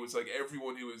struck me was like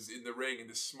everyone who was in the ring in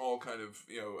this small kind of,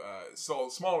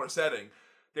 smaller setting,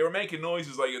 they were making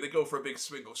noises like they go for a big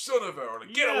swing, go, "Son of a," or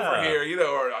like, "Get over here,"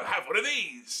 or "I'll have one of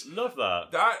these. Love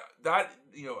that. That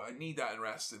I need that in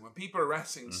wrestling. When people are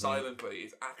wrestling silently,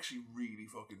 it's actually really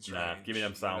fucking strange. Nah, give me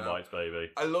them sound bites,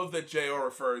 baby. I love that JR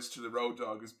refers to the Road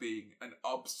Dogg as being an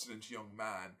obstinate young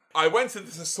man. I went to the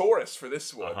thesaurus for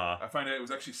this one. I found out it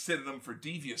was actually synonym for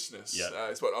deviousness. Yep.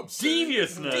 It's what obstinate.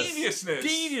 Deviousness.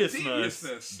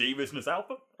 Deviousness. Deviousness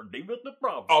alpha or deviousness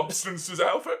bravo. Obstinance is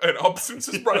alpha and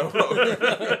obstinance is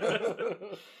bravo.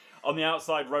 On the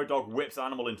outside, Road Dogg whips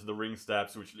Animal into the ring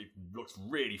steps, which looks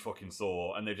really fucking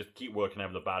sore, and they just keep working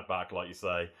over the bad back, like you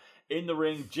say. In the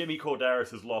ring, Jimmy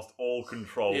Corderas has lost all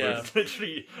control. Yeah. There's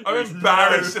literally... I'm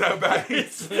embarrassed at how bad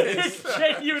it's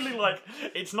genuinely like...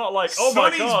 It's not like, oh my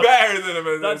Sonny's god... better than him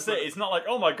at That's this. it. It's not like,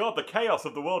 oh my god, the chaos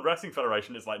of the World Wrestling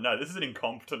Federation. It's like, no, this is an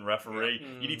incompetent referee.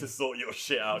 You need to sort your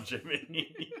shit out,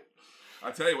 Jimmy.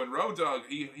 I tell you, when Road Dogg,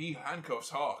 he handcuffs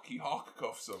Hawk. He Hawk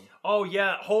cuffs him. Oh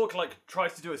yeah, Hawk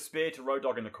tries to do a spear to Road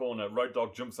Dogg in the corner. Road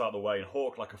Dogg jumps out of the way, and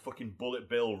Hawk like a fucking bullet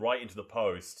bill right into the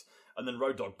post. And then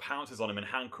Road Dogg pounces on him and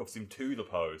handcuffs him to the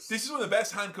post. This is one of the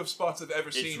best handcuff spots I've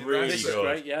ever seen. It's in really wrestling. good.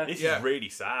 Great, yeah. This is really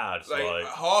sad. Like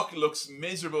Hawk looks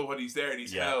miserable when he's there and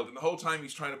he's held, and the whole time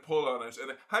he's trying to pull on it.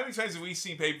 And how many times have we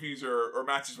seen pay-per-views or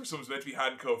matches where someone's meant to be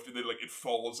handcuffed and then it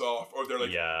falls off, or they're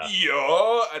like, yeah,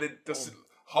 and it doesn't.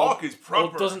 Hawk is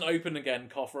proper. Or doesn't open again,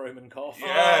 cough, Roman, cough.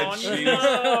 Yeah, Oh, jeez.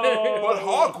 no. But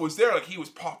Hawk was there, he was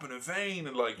popping a vein,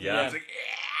 and he was Yeah. like,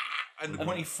 yeah. And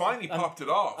when he finally popped it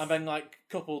off. And then,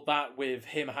 coupled that with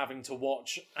him having to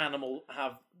watch Animal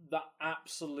have that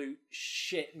absolute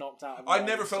shit knocked out of him. I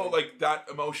never felt like that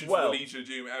emotion for the Legion of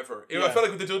Doom ever. Yeah. I felt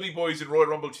like with the Dudley Boys in Royal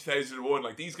Rumble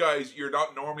 2001, these guys, you're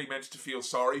not normally meant to feel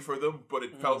sorry for them, but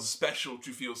it felt special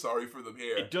to feel sorry for them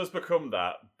here. It does become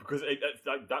that, because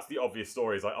that's the obvious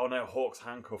story. It's like, oh no, Hawk's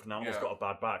handcuffed and Animal's got a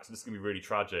bad back, so this is going to be really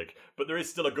tragic. But there is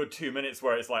still a good 2 minutes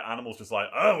where it's like Animal's just like,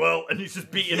 oh well, and he's just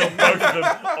beating up both of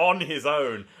them on his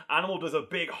own. Animal does a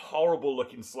big, horrible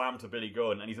looking slam to Billy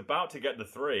Gunn, and he's about to get the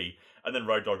 3, and then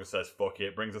Road Dogg just says, fuck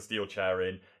it, brings a steel chair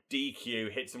in,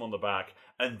 DQ, hits him on the back,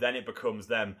 and then it becomes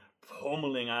them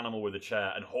pummeling Animal with a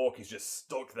chair, and Hawk is just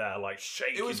stuck there,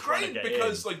 shaking. It was trying great to get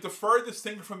because, in. the furthest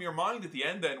thing from your mind at the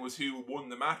end then was who won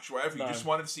the match, whatever. You just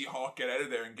wanted to see Hawk get out of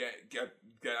there and get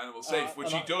Animal safe,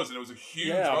 which he does, and it was a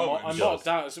huge moment. I'm knocked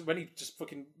out when he just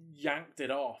fucking yanked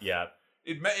it off. Yeah.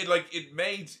 It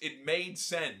made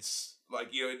sense.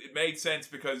 It made sense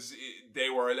because they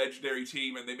were a legendary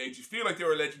team, and they made you feel like they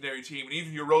were a legendary team. And even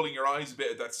if you're rolling your eyes a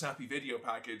bit at that snappy video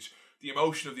package, the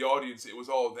emotion of the audience, it was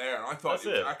all there. And I thought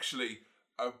it was actually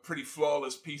a pretty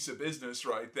flawless piece of business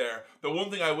right there. The one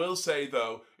thing I will say,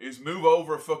 though, is move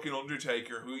over fucking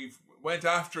Undertaker, who we've went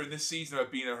after in this season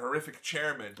about being a horrific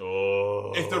chairman.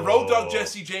 Oh. If the Road Dogg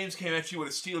Jesse James came at you with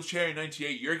a steel chair in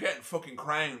 98, you're getting fucking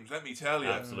crowned, let me tell you.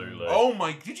 Absolutely. Oh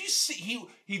my, did you see,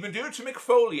 he's been doing it to Mick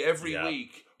Foley every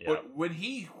week, but when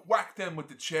he whacked them with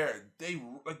the chair, they,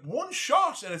 one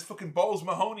shot and it's fucking Balls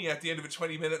Mahoney at the end of a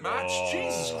 20-minute match.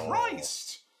 Jesus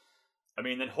Christ. I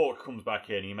mean, then Hawk comes back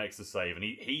in, he makes the save, and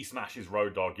he smashes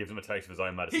Road Dogg, gives him a taste of his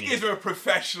own medicine. He gives him a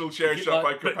professional chair shot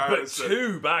by comparison. But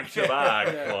 2 back to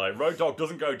back. Road Dogg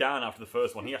doesn't go down after the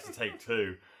first one, he has to take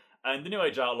 2. And the New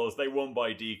Age Outlaws, they won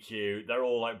by DQ. They're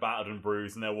all battered and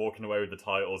bruised, and they're walking away with the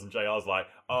titles. And JR's like,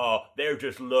 oh, they're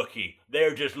just lucky.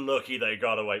 They're just lucky they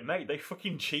got away. Mate, they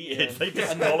fucking cheated. Yeah. They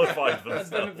disqualified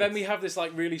themselves. Then we have this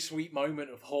really sweet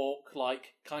moment of Hawk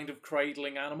kind of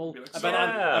cradling Animal. And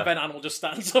then Animal just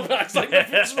stands up and acts like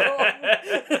nothing's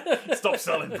wrong. Stop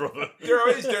selling, brother. There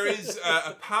is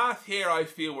a path here, I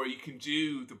feel, where you can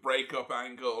do the breakup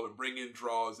angle and bring in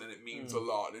draws, and it means a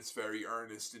lot. It's very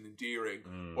earnest and endearing.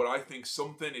 But I think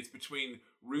it's between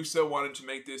Russo wanting to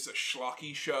make this a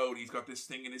schlocky show, and he's got this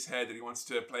thing in his head that he wants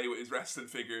to play with his wrestling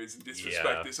figures and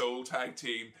disrespect this old tag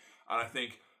team. And I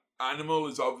think Animal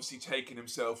is obviously taking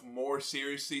himself more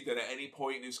seriously than at any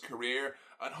point in his career,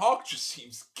 and Hawk just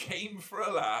seems game for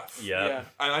a laugh. Yeah.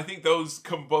 And I think those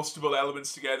combustible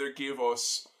elements together give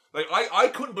us...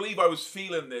 I couldn't believe I was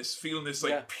feeling this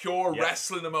pure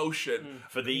wrestling emotion.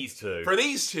 For these two. For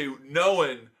these two,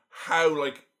 knowing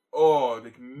how,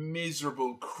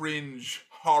 miserable, cringe,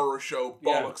 horror show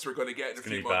bollocks we're going to get in a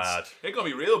few months. Bad. It's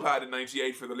going to be real bad in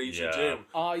 98 for the Legion of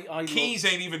Doom. Keys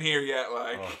ain't even here yet,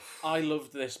 I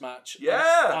loved this match.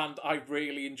 Yeah. And I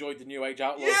really enjoyed the New Age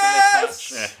Outlaws in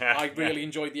this match. I really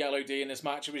enjoyed the LOD in this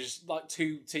match. It was just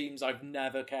 2 teams I've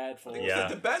never cared for. I think it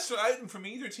was the best item from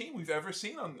either team we've ever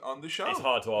seen on the show. It's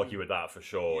hard to argue with that for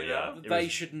sure, They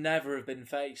should never have been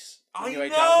face. I know!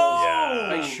 Outlaws.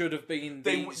 They should have been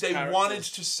They wanted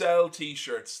to sell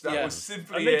t-shirts. That was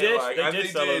simply and they it. Did. They did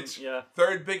sell them.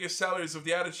 Third biggest sellers of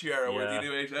the Attitude Era were the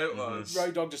New Age Outlaws.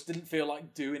 Road Dogg just didn't feel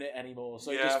like doing it anymore.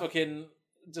 So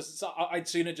I'd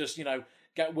sooner just,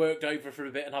 get worked over for a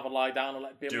bit and have a lie down and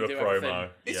let Billy do everything.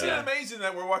 It's amazing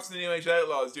that we're watching the New Age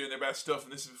Outlaws doing their best stuff,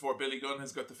 and this is before Billy Gunn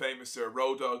has got the famous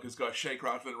Road Dogg has got Shake,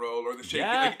 Rattle and Roll, or the Shake,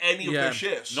 any of their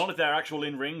shit. None of their actual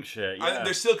in-ring shit. Yeah. And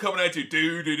they're still coming out to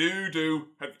do.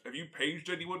 Have you paged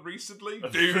anyone recently? Do.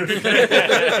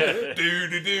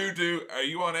 Are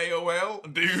you on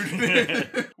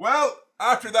AOL? Well,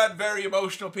 after that very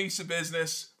emotional piece of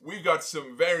business, we've got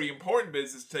some very important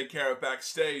business to take care of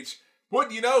backstage.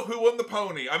 But you know who won the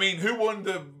pony? I mean, who won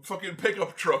the fucking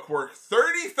pickup truck worth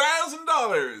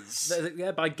 $30,000?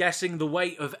 Yeah, by guessing the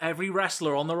weight of every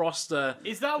wrestler on the roster.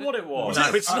 Is that what it was?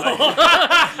 No, it's not.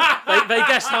 they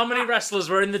guessed how many wrestlers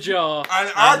were in the jar.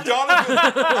 And Art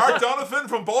Donovan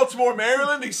from Baltimore,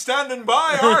 Maryland, he's standing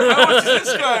by. Art, how much does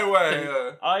this guy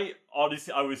weigh? I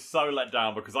was so let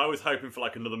down because I was hoping for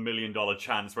like another $1 million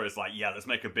chance where it's like, yeah, let's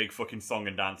make a big fucking song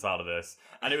and dance out of this.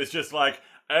 And it was just like,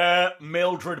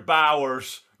 Mildred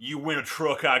Bowers, you win a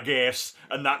truck, I guess.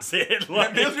 And that's it.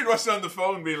 Like, Mildred was on the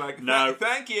phone being like, no,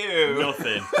 thank you.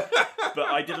 Nothing. But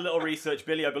I did a little research.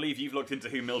 Billy, I believe you've looked into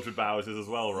who Mildred Bowers is as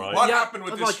well, right? What happened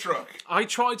with this truck? I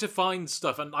tried to find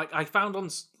stuff, and I found on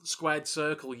Squared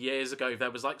Circle years ago there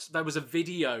was a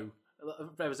video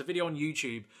on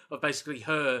YouTube of basically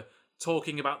her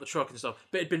talking about the truck and stuff,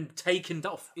 but it had been taken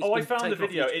off. I found the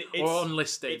video. Or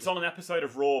unlisted. It's on an episode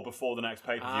of Raw before the next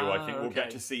pay-per-view. I think we'll get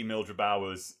to see Mildred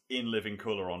Bowers in living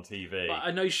colour on TV. But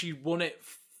I know she won it.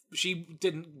 She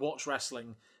didn't watch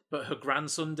wrestling, but her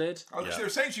grandson did. Oh, they were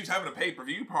saying she was having a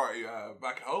pay-per-view party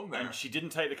back home there. And she didn't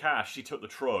take the cash, she took the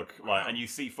truck. And you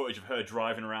see footage of her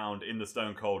driving around in the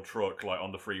Stone Cold truck, like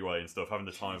on the freeway and stuff, having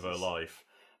the time of her life.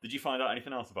 Did you find out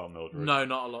anything else about Mildred? No,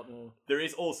 not a lot more. There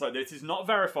is also, this is not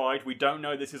verified, we don't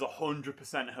know this is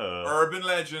 100% her. Urban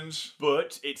legends.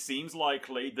 But it seems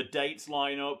likely, the dates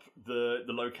line up, the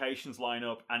locations line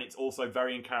up, and it's also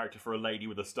very in character for a lady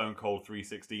with a Stone Cold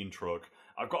 316 truck.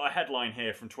 I've got a headline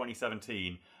here from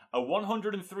 2017. A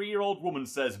 103-year-old woman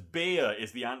says beer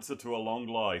is the answer to a long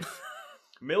life.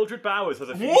 Mildred Bowers has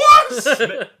a few...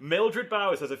 What? Mildred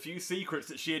Bowers has a few secrets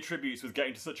that she attributes with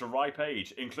getting to such a ripe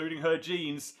age, including her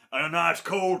genes and a nice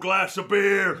cold glass of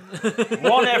beer.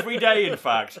 One every day, in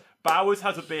fact. Bowers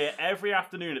has a beer every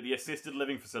afternoon at the assisted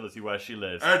living facility where she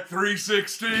lives. At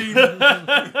 316.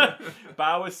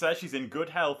 Bowers says she's in good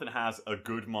health and has a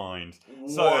good mind.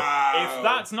 So, if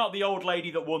that's not the old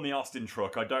lady that won the Austin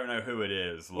truck, I don't know who it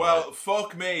is. Like. Well,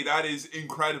 fuck me, that is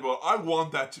incredible. I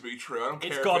want that to be true. I don't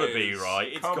care. It's gotta be, right?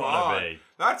 It's gotta be.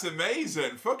 That's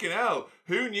amazing. Fucking hell.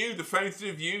 Who knew the fountain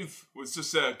of youth was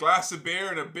just a glass of beer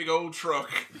and a big old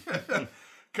truck?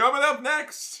 Coming up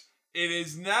next, it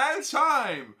is now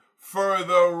time for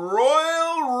the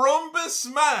Royal Rumbus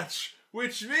match,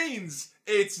 which means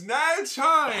it's now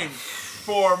time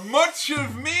for much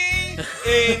of me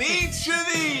in each of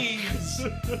these.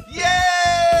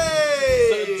 Yay!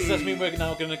 So does that mean we're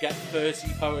now going to get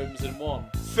 30 poems in one?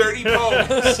 30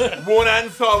 poems, one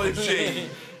anthology.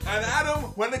 And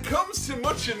Adam, when it comes to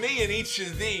much of me in each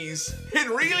of these, it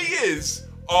really is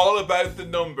all about the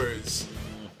numbers.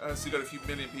 So you got a few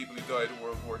million people who died in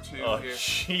World War II here.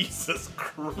 Jesus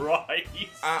Christ!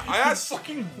 I asked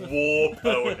fucking war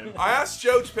poem. I asked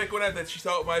Jo to pick one out that she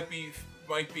thought might be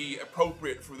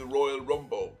appropriate for the Royal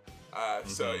Rumble.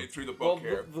 So it threw the book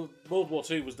here. The World War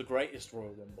II was the greatest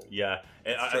Royal Rumble. Yeah,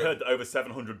 I heard that over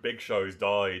 700 big shows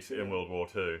died in World War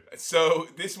II. So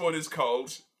this one is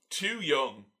called Too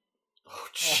Young. Oh,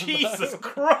 Jesus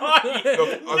Christ!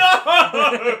 Look, no!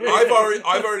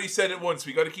 I've already said it once.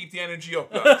 We got to keep the energy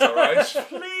up, lads. All right?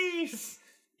 Please.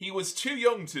 He was too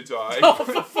young to die.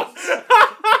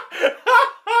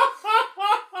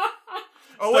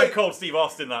 Stone Cold Steve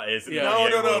Austin, that is. Yeah.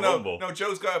 No.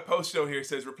 Joe's got a post-it here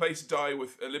says replace die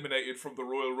with eliminated from the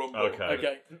Royal Rumble.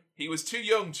 Okay. He was too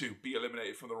young to be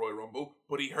eliminated from the Royal Rumble,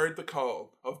 but he heard the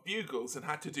call of bugles and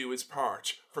had to do his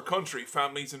part for country,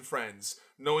 families, and friends,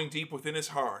 knowing deep within his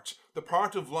heart the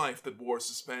part of life that war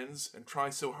suspends and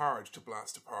tries so hard to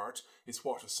blast apart is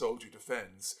what a soldier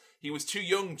defends. He was too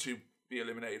young to be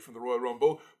eliminated from the Royal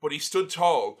Rumble, but he stood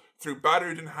tall, through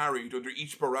battered and harried under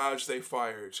each barrage they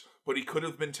fired. But he could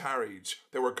have been tarried.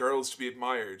 There were girls to be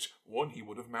admired, one he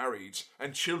would have married,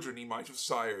 and children he might have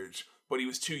sired. But he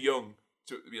was too young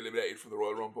to be eliminated from the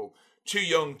Royal Rumble. Too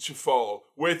young to fall,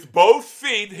 with both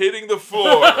feet hitting the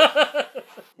floor,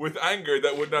 with anger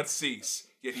that would not cease.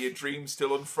 Yet he had dreams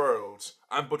still unfurled,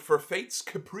 and but for fate's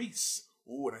caprice.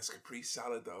 Ooh, a nice caprese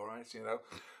salad though, right? You know.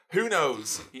 Who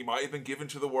knows? He might have been given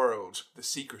to the world the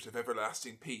secret of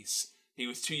everlasting peace. He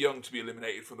was too young to be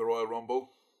eliminated from the Royal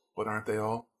Rumble, but aren't they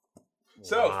all?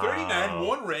 So, 30 men,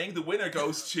 one ring. The winner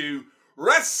goes to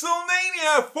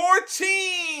WrestleMania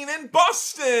 14 in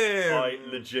Boston. I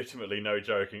legitimately, no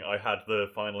joking, I had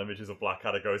the final images of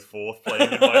Blackadder Goes Forth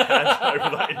playing in my head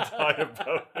over that entire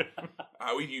poem.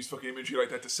 We'd use fucking imagery like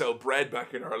that to sell bread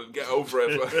back in Ireland. Get over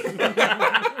it.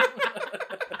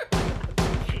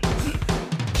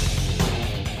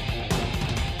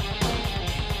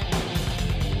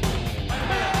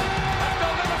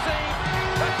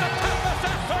 That's the toughest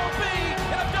SOB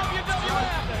in the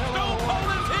WWF. Stone Cold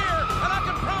is here.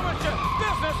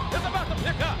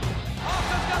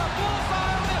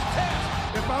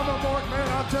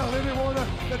 tell any one of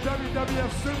the WWF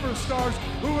superstars,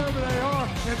 whoever they are,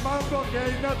 in my book,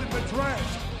 it ain't nothing but trash.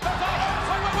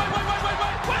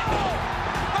 Wait!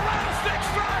 The rattlesnake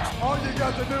strikes! All you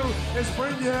got to do is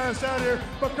bring your ass out here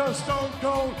because Stone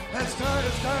Cold his time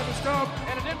has come.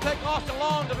 And it didn't take Austin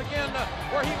long to begin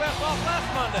where he left off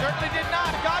last Monday. Certainly did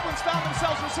not. The Godwins found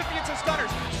themselves recipients of stunners.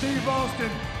 Steve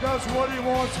Austin does what he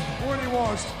wants when he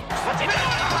wants. What's he doing?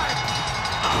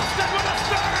 Austin with a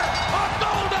stunner on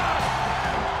Goldust!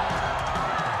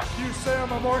 You say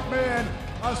I'm a marked man,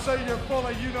 I say you're full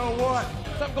of you-know-what.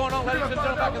 Something going on, ladies and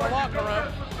gentlemen, back in the locker room.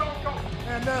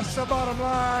 And that's the bottom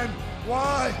line.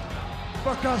 Why?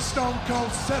 Because Stone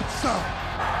Cold said so.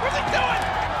 What's he doing?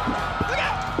 Look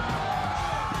out!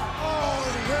 Oh,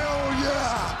 hell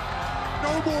yeah!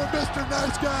 No more Mr.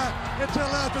 Nice Guy until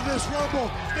after this Rumble.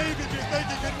 Steve, if you think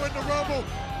you can win the Rumble,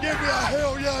 give me a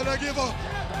hell yeah, and I give a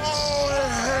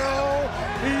hell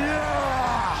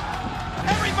yeah!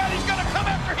 Everybody's gonna come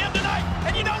after him tonight,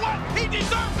 and you know what? He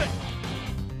deserves it!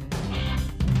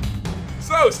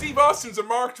 So, Steve Austin's a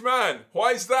marked man.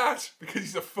 Why is that? Because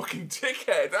he's a fucking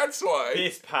dickhead, that's why.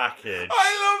 This package.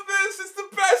 I love this, it's the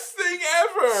best thing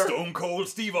ever. Stone Cold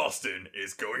Steve Austin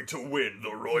is going to win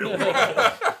the Royal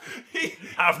Rumble.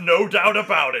 Have no doubt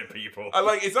about it, people. I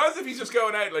like, it's not as if he's just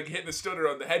going out like hitting a stunner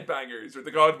on the Headbangers or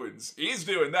the Godwins. He's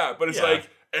doing that, but it's like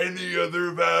any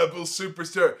other viable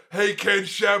superstar. Hey, Ken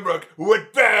Shamrock,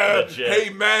 whip Hey,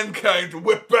 Mankind,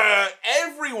 whip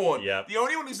everyone. Yep. The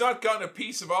only one who's not gotten a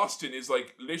piece of Austin is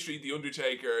like literally The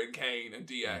Undertaker and Kane and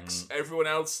DX. Everyone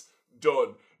else,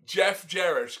 done. Jeff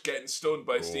Jarrett getting stunned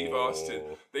by Steve Austin.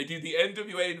 They do the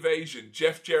NWA invasion.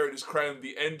 Jeff Jarrett is crowned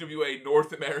the NWA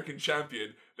North American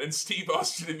champion. Then Steve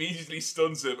Austin immediately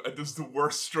stuns him and does the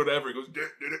worst strut ever. He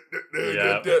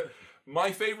goes,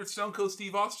 My favourite Stone Cold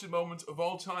Steve Austin moment of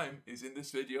all time is in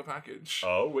this video package.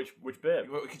 Oh, which bit?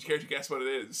 Could you care to guess what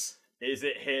it is? Is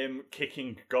it him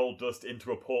kicking Goldust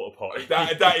into a porta potty?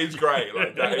 That is great.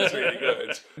 Like, that is really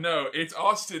good. No, it's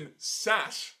Austin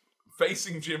sat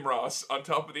facing Jim Ross on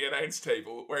top of the announce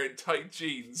table, wearing tight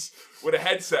jeans with a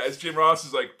headset as Jim Ross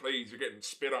is like, please, you're getting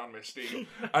spit on, Miss Steve.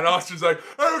 And Austin's like,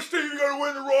 oh, Steve, you're going to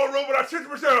win the Royal Rumble. That's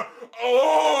 60%.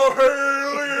 Oh,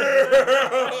 hell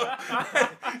yeah.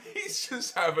 He's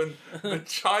just having the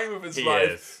time of his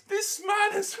life. This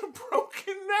man has a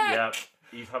broken neck. Yep.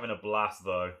 He's having a blast,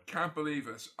 though. Can't believe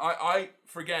it. I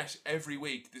forget every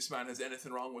week this man has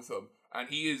anything wrong with him. And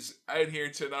he is out here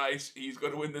tonight. He's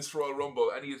going to win this Royal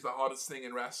Rumble. And he is the hottest thing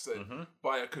in wrestling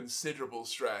by a considerable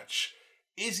stretch.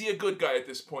 Is he a good guy at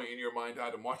this point in your mind,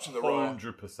 Adam, watching the Raw?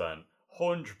 100%.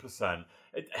 100%.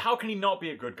 How can he not be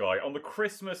a good guy? On the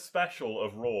Christmas special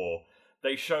of Raw,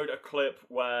 they showed a clip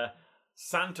where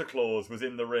Santa Claus was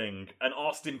in the ring, and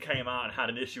Austin came out and had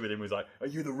an issue with him. He was like, are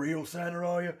you the real Santa,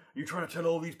 are you? You trying to tell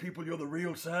all these people you're the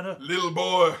real Santa? Little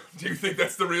boy, do you think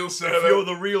that's the real Santa? If you're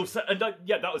the real Santa. And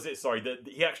that was it, sorry.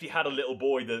 He actually had a little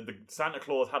boy. The Santa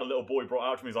Claus had a little boy brought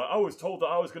out to me. He's like, I was told that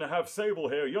I was going to have Sable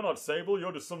here. You're not Sable,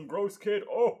 you're just some gross kid.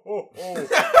 Oh.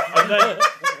 And then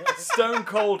Stone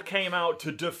Cold came out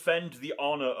to defend the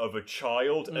honor of a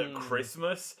child at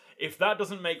Christmas. If that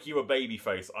doesn't make you a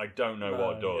babyface, I don't know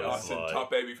what does. That's a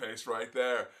top babyface right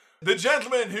there. The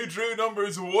gentleman who drew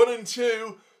numbers 1 and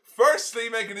 2, firstly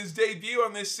making his debut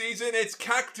on this season, it's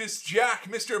Cactus Jack,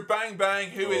 Mr. Bang Bang,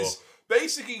 who is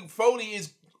basically, Foley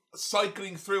is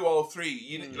cycling through all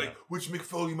three. Like, which Mick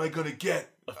Foley am I gonna get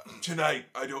tonight?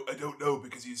 I don't know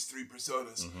because he has 3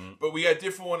 personas. But we had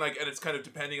different one, and it's kind of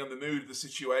depending on the mood of the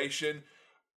situation.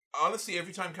 Honestly,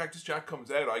 every time Cactus Jack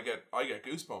comes out, I get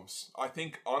goosebumps. I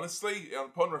think, honestly,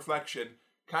 upon reflection,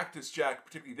 Cactus Jack,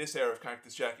 particularly this era of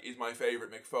Cactus Jack, is my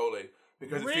favourite Mick Foley.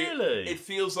 Because it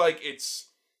feels like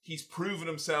he's proven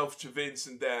himself to Vince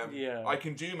and them. Yeah. I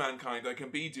can do Mankind, I can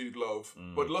be Dude Love,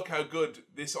 but look how good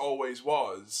this always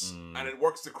was. And it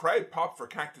works. The crowd pop for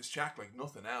Cactus Jack like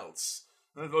nothing else.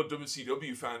 I don't know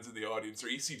WCW fans in the audience or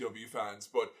ECW fans,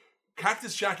 but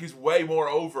Cactus Jack is way more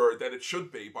over than it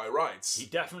should be by rights. He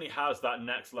definitely has that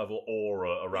next level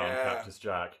aura around Cactus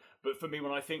Jack. But for me,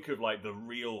 when I think of like the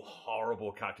real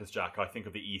horrible Cactus Jack, I think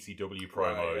of the ECW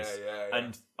promos.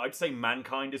 And I'd say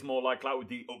Mankind is more like that with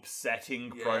the upsetting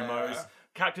promos.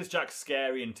 Cactus Jack's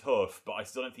scary and tough, but I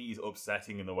still don't think he's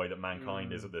upsetting in the way that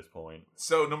Mankind is at this point.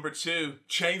 So, number 2,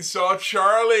 Chainsaw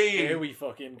Charlie. Here we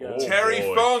fucking go. Terry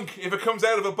Funk. If it comes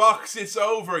out of a box, it's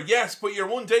over. Yes, but your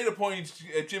one data point,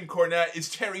 Jim Cornette, is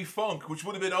Terry Funk, which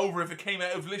would have been over if it came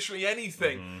out of literally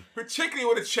anything.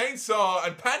 Particularly with a chainsaw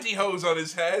and pantyhose on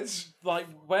his head. Like,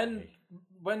 when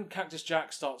Cactus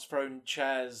Jack starts throwing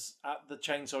chairs at the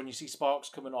chainsaw and you see sparks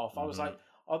coming off, I was like,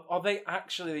 are they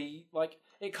actually, like...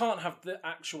 it can't have the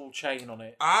actual chain on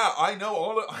it. I know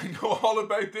all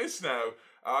about this now.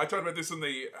 I talked about this on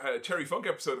the Terry Funk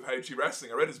episode of How to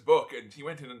Wrestling. I read his book and he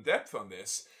went in depth on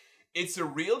this. It's a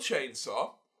real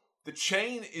chainsaw. The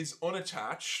chain is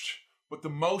unattached, but the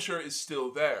motor is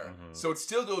still there. So it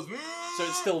still goes... So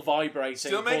it's still vibrating,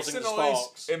 still makes causing the the noise.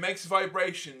 sparks. It makes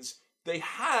vibrations. They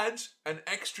had an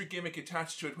extra gimmick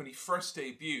attached to it when he first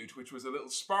debuted, which was a little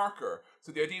sparker.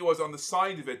 So the idea was on the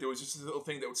side of it, there was just a little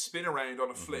thing that would spin around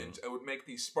on a flint and would make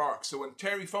these sparks. So when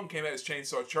Terry Funk came out as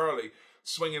Chainsaw Charlie,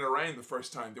 swinging around the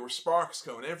first time, there were sparks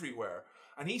going everywhere.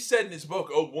 And he said in his book,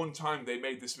 one time they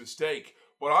made this mistake.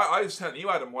 But I was telling you,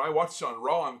 Adam, when I watched it on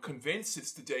Raw, I'm convinced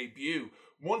it's the debut.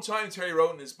 One time Terry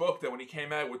wrote in his book that when he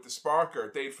came out with the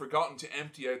sparker, they'd forgotten to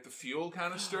empty out the fuel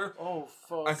canister. Oh,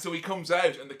 fuck. And so he comes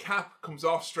out and the cap comes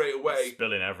off straight away.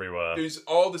 Spilling everywhere. There's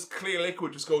all this clear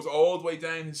liquid just goes all the way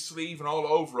down his sleeve and all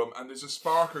over him, and there's a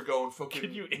sparker going fucking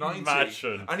Can you 90.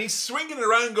 imagine? And he's swinging it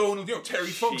around going, Terry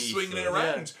Funk's swinging it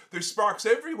around. Yeah. There's sparks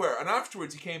everywhere. And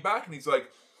afterwards he came back and he's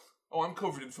like, I'm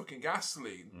covered in fucking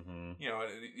gasoline.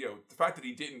 The fact that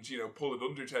he didn't, pull an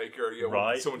Undertaker,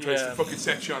 when someone tries to fucking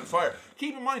set you on fire.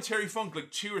 Keep in mind, Terry Funk,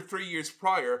 2 or 3 years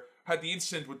prior, had the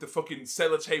incident with the fucking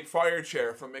sellotape fire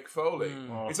chair from Mick Foley.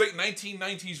 It's like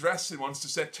 1990s wrestling wants to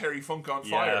set Terry Funk on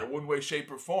fire, one way, shape,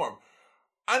 or form.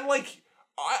 And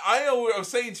I was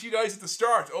saying to you guys at the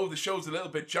start, the show's a little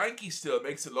bit janky still, it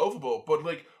makes it lovable, but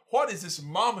what is this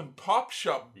mom and pop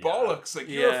shop bollocks?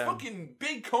 You're a fucking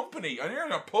big company, and you're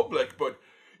not public, but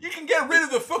you can get rid of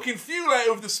the fucking fuel out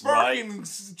of the sparking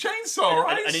chainsaw,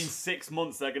 right? And in 6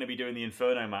 months, they're going to be doing the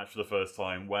Inferno match for the first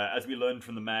time, where, as we learned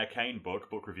from the Mayor Kane book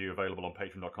review available on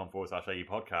patreon.com/AE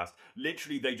podcast,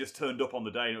 literally they just turned up on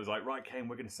the day and it was like, right, Kane,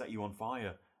 we're going to set you on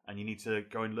fire. And you need to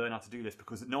go and learn how to do this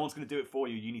because no one's going to do it for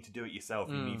you. You need to do it yourself.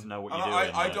 You need to know what you're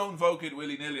doing. I don't vote it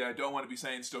willy-nilly. I don't want to be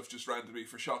saying stuff just randomly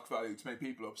for shock value to make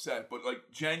people upset. But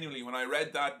genuinely, when I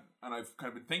read that, and I've kind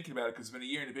of been thinking about it because it's been a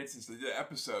year and a bit since they did the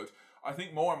episode, I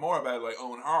think more and more about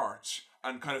Owen Hart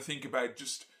and kind of think about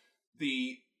just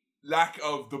the lack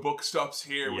of the book stops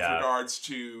here with regards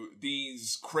to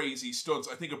these crazy stunts.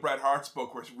 I think of Bret Hart's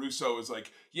book where Russo is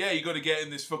like, you got to get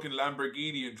in this fucking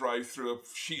Lamborghini and drive through a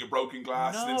sheet of broken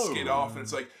glass and then skid off. And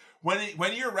it's like,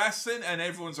 when you're wrestling and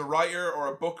everyone's a writer or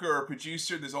a booker or a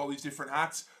producer, there's all these different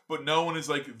hats, but no one is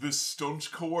the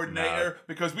stunt coordinator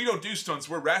because we don't do stunts,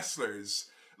 we're wrestlers.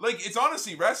 It's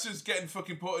honestly wrestlers getting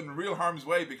fucking put in real harm's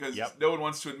way because no one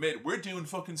wants to admit we're doing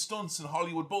fucking stunts and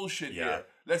Hollywood bullshit here.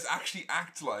 Let's actually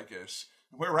act like it.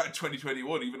 We're at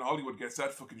 2021. Even Hollywood gets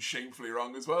that fucking shamefully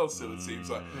wrong as well. Still, it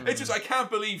seems like it's just I can't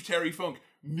believe Terry Funk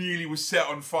nearly was set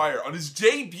on fire on his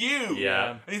debut.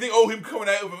 Yeah, and you think, him coming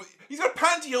out of he's got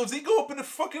pantyhose. He go up in a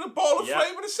ball of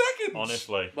flame in a second.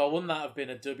 Honestly, well, wouldn't that have been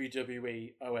a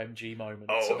WWE OMG moment?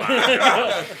 Oh man!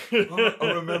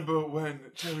 I remember when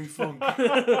Terry Funk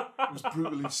was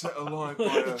brutally set alight by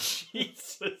a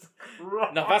Jesus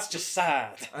Christ. No, that's just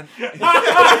sad. And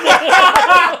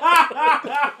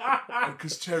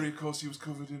because Terry, of course, he was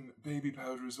covered in baby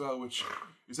powder as well, which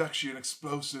is actually an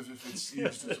explosive if it's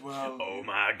used as well. Oh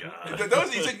my god!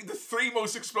 Those are the three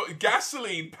most explosive: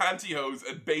 gasoline, pantyhose,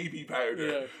 and baby powder.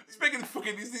 Yeah. He's making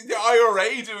the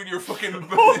IRA doing your fucking.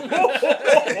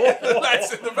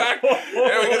 Lads in the back.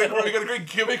 Yeah, we got a great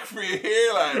gimmick for you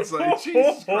here, lads.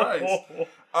 Jesus Christ.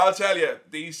 I'll tell you,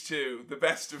 these two, the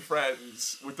best of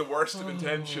friends with the worst of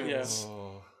intentions. Yes.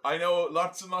 I know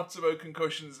lots and lots about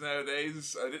concussions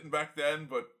nowadays. I didn't back then,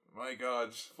 but my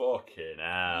God. Fucking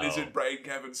hell. Lizard Brain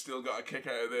Kevin still got a kick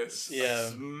out of this. Yeah.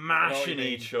 Smashing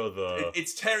each other.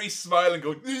 It's Terry smiling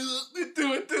going, do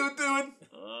it.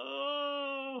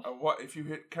 And what if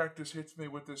characters hits me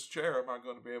with this chair, am I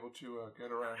going to be able to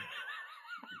get around?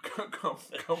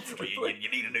 Comfortably. You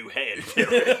need a new head. He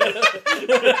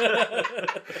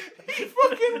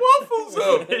fucking waffles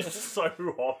up. It's so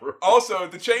horrible. Also,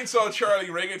 the Chainsaw Charlie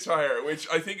ring attire, which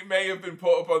I think may have been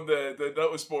put up on the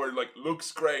notice board,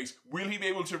 looks great. Will he be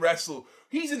able to wrestle?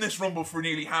 He's in this Rumble for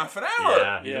nearly half an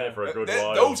hour. Yeah, for a good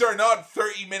while. Those are not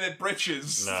 30-minute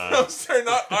britches. No. Those are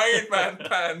not Iron Man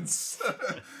pants.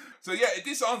 So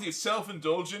this honestly is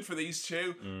self-indulgent for these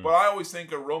two, but I always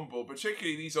think a Rumble,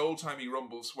 particularly these old-timey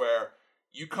Rumbles where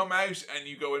you come out and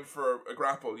you go in for a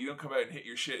grapple, you don't come out and hit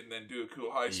your shit and then do a cool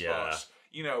high spot.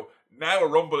 Now a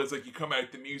Rumble is you come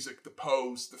out, the music, the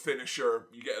pose, the finisher,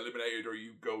 you get eliminated or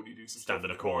you go and you do some stuff Stand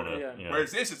in a corner. Yeah.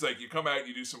 Whereas this is you come out and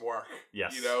you do some work.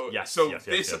 Yes. Yes,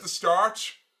 at the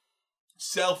start,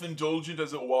 self-indulgent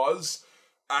as it was,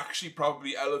 actually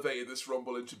probably elevated this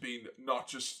Rumble into being not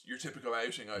just your typical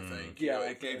outing, I think.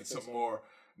 It gave it some more.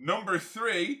 Number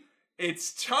 3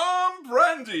 It's Tom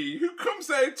Brady who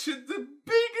comes out to the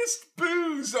biggest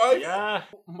booze I've...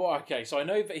 Well, okay, so I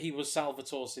know that he was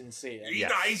Salvatore Sincere.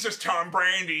 He's just Tom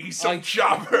Brady. He's some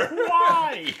jobber.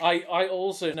 Why? I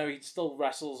also know he still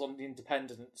wrestles on the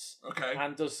Independents. Okay.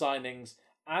 And does signings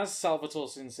as Salvatore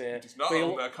Sincere. He's not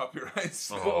on that copyrights.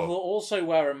 But he'll also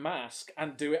wear a mask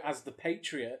and do it as the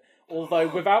Patriot. Although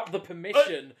without the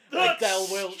permission of Del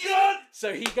Wilkes.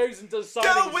 So he goes and does signings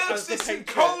Del Wilkes as the isn't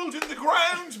Patriot. cold in the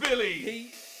ground,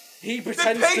 Billy. He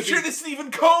pretends the Patriot isn't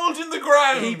even cold in the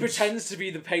ground. He pretends to be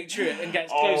the Patriot and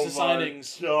gets close to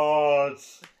signings. God.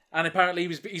 And apparently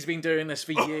he's been doing this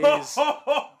for years.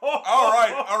 All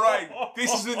right.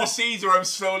 This is in the season where I'm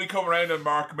slowly coming around on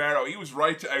Mark Merrow. He was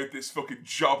right to out this fucking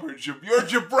jobber. You're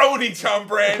jabroni, Tom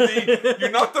Brady.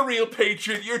 You're not the real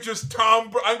Patriot. You're just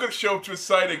Tom. I'm going to show up to a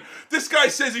signing. This guy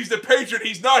says he's the Patriot.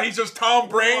 He's not. He's just Tom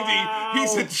Brady. Wow.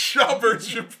 He's a jobber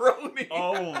jabroni.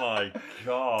 Oh my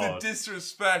God. The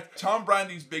disrespect. Tom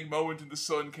Brandy's big moment in the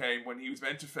sun came when he was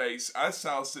meant to face, as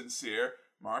Sal Sincere,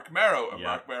 Mark Merrow. And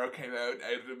Mark Merrow came out and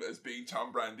outed him as being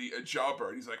Tom Brandy, a jobber.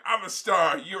 And he's like, I'm a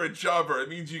star, you're a jobber. It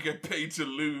means you get paid to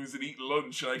lose and eat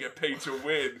lunch and I get paid to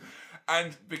win.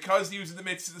 And because he was in the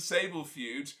midst of the Sable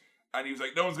feud, and he was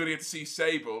like, no one's going to get to see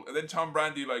Sable. And then Tom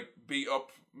Brandy beat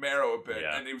up Merrow a bit.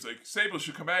 And he was like, Sable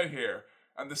should come out here.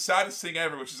 And the saddest thing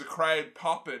ever, which is a crowd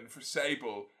popping for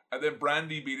Sable, and then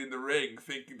Brandy being in the ring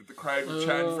thinking that the crowd would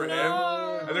chant for him.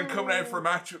 And then coming out for a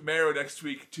match with Merrow next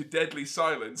week to deadly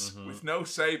silence with no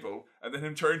Sable. And then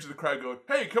him turning to the crowd going,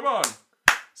 hey, come on.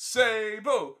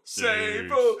 Sable.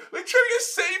 Like trying to get a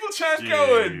Sable chant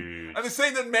going. And they're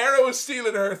saying that Merrow is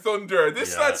stealing her thunder.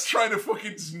 This lad's trying to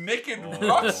fucking nick and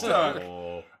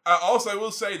rockstar. Also, I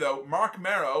will say though, Mark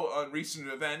Merrow on recent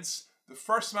events, the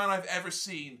first man I've ever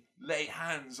seen lay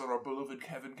hands on our beloved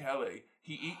Kevin Kelly.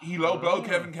 He low blow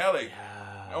Kevin Kelly.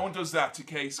 No one does that to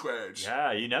K Squared.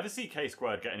 Yeah, you never see K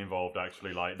Squared getting involved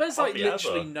actually. There's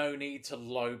literally no need to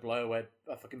low blow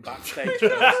a fucking backstage.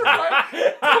 Punched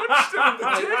him in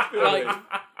the dick.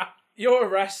 You're a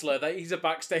wrestler. He's a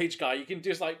backstage guy. You can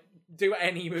just do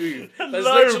any move. There's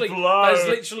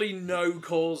literally no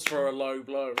cause for a low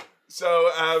blow. So,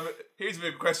 here's a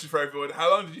big question for everyone.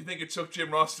 How long did you think it took Jim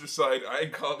Ross to decide, I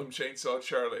ain't calling him Chainsaw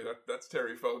Charlie? That's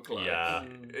Terry Funk. Yeah.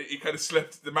 He kind of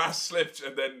slipped, the mask slipped,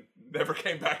 and then never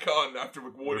came back on after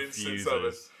one instance of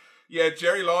it. Yeah,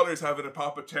 Jerry Lawler's having a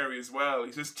pop at Terry as well.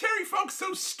 He says, Terry Funk's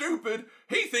so stupid,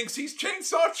 he thinks he's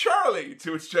Chainsaw Charlie.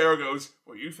 To which Jerry goes,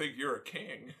 well, you think you're a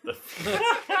king.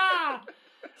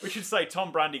 We should say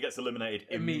Tom Brady gets eliminated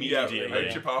immediately.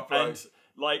 And,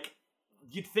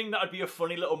 you'd think that would be a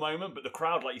funny little moment, but the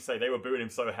crowd, like you say, they were booing him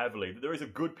so heavily that there is a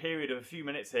good period of a few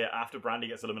minutes here after Brandy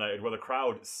gets eliminated where the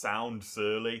crowd sound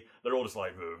surly. They're all just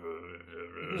like...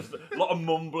 a lot of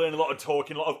mumbling, a lot of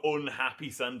talking, a lot of unhappy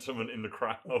sentiment in the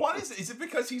crowd. What is it? Is it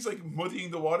because he's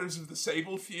muddying the waters of the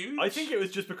Sable feud? I think it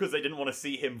was just because they didn't want to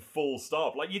see him full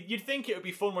stop. You'd think it would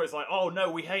be fun where it's like, oh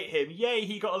no, we hate him. Yay,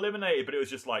 he got eliminated. But it was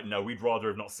just like, no, we'd rather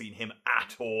have not seen him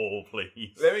at all,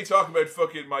 please. Let me talk about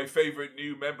fucking my favourite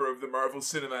new member of the Marvel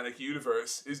Cinematic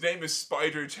Universe. His name is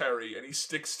Spider Terry, and he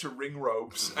sticks to ring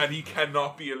ropes, and he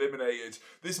cannot be eliminated.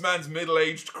 This man's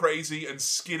middle-aged, crazy, and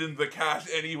skinning the cat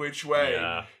any which way.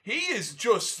 Yeah. He is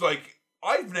just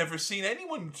I've never seen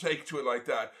anyone take to it like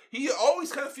that. He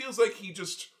always kind of feels like he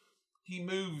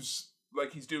moves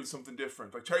like he's doing something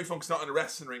different. Terry Funk's not in a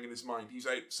wrestling ring in his mind. He's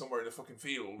out somewhere in a fucking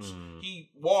field.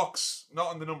 He walks not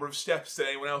on the number of steps that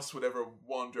anyone else would ever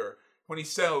wander. When he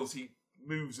sells, he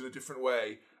moves in a different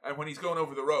way. And when he's going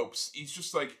over the ropes, he's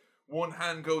just one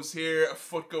hand goes here, a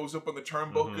foot goes up on the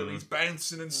turnbuckle, he's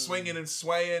bouncing and swinging and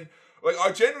swaying.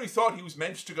 I generally thought he was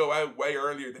meant to go out way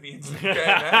earlier than he ended up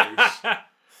getting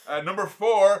out. Number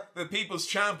 4, the People's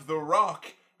Champ, The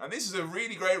Rock. And this is a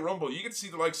really great rumble. You can see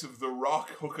the likes of The Rock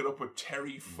hook it up with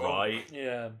Terry Funk. Right.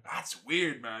 Yeah. That's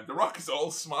weird, man. The Rock is all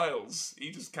smiles.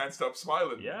 He just can't stop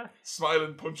smiling. Yeah.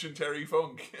 Smiling, punching Terry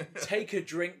Funk. Take a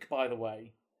drink, by the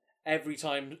way, every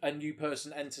time a new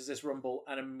person enters this rumble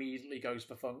and immediately goes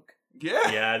for Funk.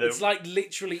 Yeah. It's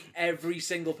literally every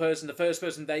single person, the first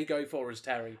person they go for is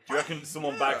Terry. Do you reckon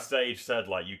someone backstage said,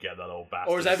 you get that old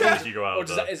bastard? Or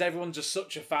is everyone just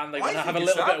such a fan they want to have a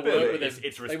little bit of work with him?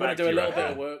 It's respect, they want to do a little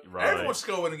bit of work. Right. Everyone wants to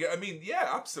go in and get...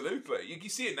 absolutely. You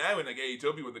see it now in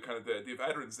AEW with the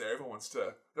veterans there. Everyone wants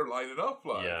to... They're lining up.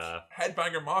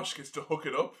 Headbanger Mosh gets to hook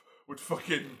it up with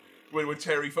fucking... With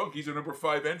Terry Funk. He's a number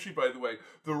 5 entry, by the way.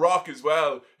 The Rock as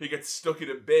well. He gets stuck in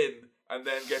a bin and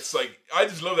then gets I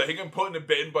just love that. He got put in a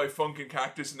bin by Funk and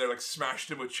Cactus and they're smashed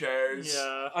him with chairs.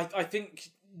 Yeah. I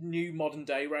think new modern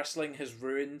day wrestling has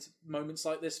ruined moments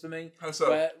like this for me. How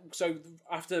so? So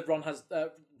after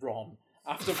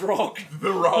After Rock,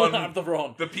 The Ron. the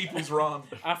Ron, The people's Ron.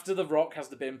 after the Rock has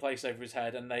the bin placed over his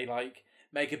head, and they like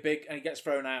make a big, and he gets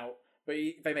thrown out. But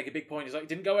they make a big point. He's like, he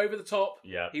didn't go over the top.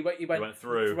 Yeah. He went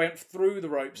through. He went through the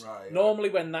ropes. Right, Normally,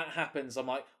 when that happens, I'm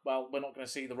like, well, we're not going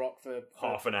to see the Rock for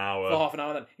half an hour. For half an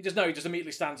hour. Then he just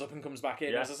immediately stands up and comes back in.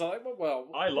 Yeah. I was just like, well,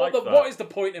 I like that. What is the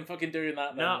point in fucking doing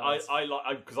that? Then, No, lads? I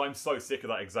like because I'm so sick of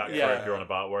that exact Yeah. trope you're on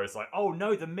about, where it's like, oh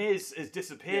no, the Miz has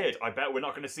disappeared. I bet we're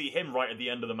not going to see him right at the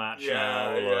end of the match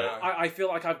now. Like, I feel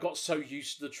like I've got so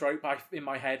used to the trope in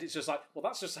my head. It's just like, well,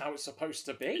 that's just how it's supposed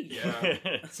to be. Yeah,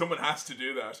 someone has to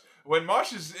do that. When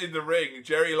Mosh is in the ring,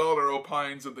 Jerry Lawler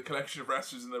opines of the collection of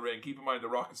wrestlers in the ring. Keep in mind, The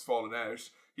Rock has fallen out.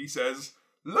 He says,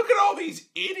 "Look at all these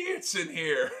idiots in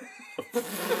here."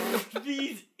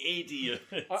 These idiots.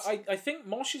 I think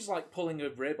Mosh is like pulling a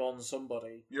rib on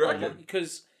somebody. You reckon?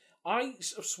 Because I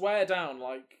swear down,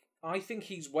 like, I think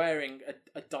he's wearing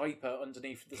a diaper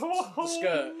underneath the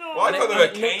skirt. No. Well, I And thought it- that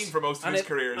and Kane it looks- for most of and his it-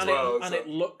 career as and well. and it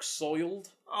looks soiled.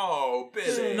 Oh,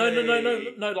 Billy.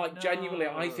 No, like, genuinely,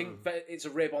 I think that it's a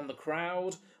rib on the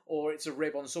crowd, or it's a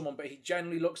rib on someone, but he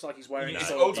generally looks like he's wearing a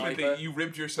soiled Ultimately, diaper. you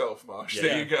ribbed yourself, Mosh. Yeah.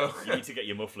 There you go. You need to get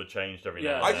your muffler changed every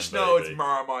Yeah. now and I then, just know baby. it's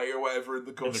Marmite or whatever in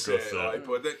the gusset, gusset. right?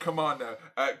 But come on now.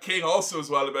 King also as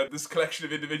well about this collection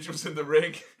of individuals in the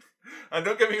ring. And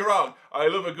don't get me wrong, I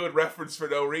love a good reference for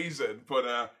no reason,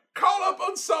 but call up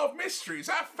Unsolved Mysteries.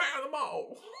 I found them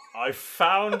all. I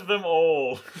found them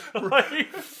all. I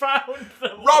found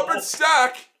them all. Robert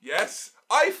Stack. Yes,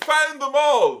 I found them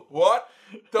all. What?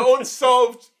 The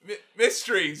Unsolved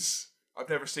Mysteries. I've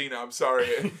never seen it. I'm sorry.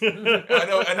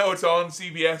 I know it's on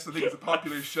CBS. I think it's a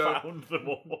popular show. Found them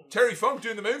all. Terry Funk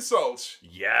doing the moonsault.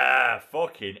 Yeah,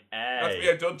 fucking That's A.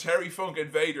 yeah, done Terry Funk and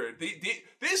Vader.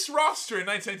 This roster in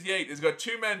 1998 has got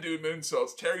two men doing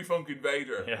moonsaults, Terry Funk and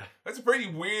Vader. Yeah. That's a pretty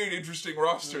weird, interesting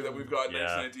roster that we've got in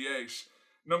Yeah. 1998.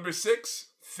 Number 6,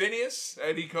 Phineas.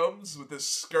 Out he comes with the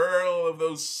skirl of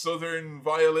those southern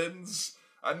violins.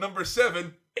 And number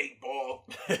 7, 8-Ball.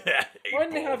 Why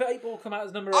didn't they have 8-Ball come out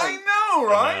as number 8? I know,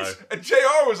 right? I know. And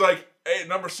JR was like, hey,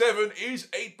 number 7 is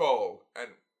 8-Ball. And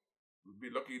we'd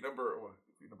be lucky number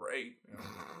 8.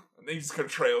 And then he just kind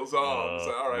of trails on.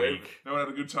 So, all right, weak. no one had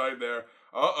a good time there.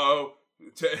 Uh-oh.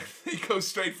 He goes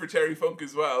straight for Terry Funk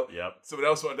as well. Yep. Someone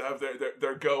else wanted to have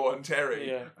their go on Terry.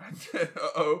 Yeah. And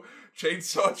uh-oh.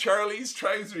 Chainsaw Charlie's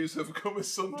trousers have come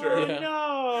asunder. Yeah.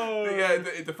 No. Yeah,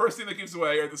 the first thing that gives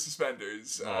away are the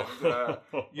suspenders. And,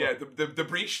 yeah, the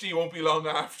breechty won't be long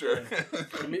after.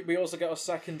 We also get a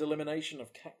second elimination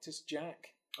of Cactus Jack.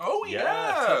 Oh,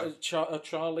 yeah.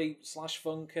 Charlie /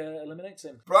 Funk eliminates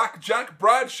him. Black Jack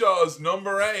Bradshaw's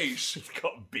number 8. He's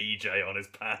got BJ on his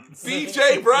pants.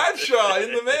 BJ Bradshaw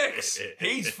in the mix.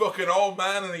 He's fucking old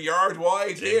man in a yard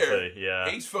wide here. Yeah.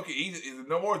 He's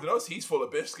no more than us. He's full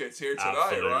of biscuits here tonight,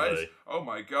 Absolutely. right? Oh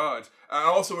my god. And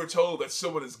also we're told that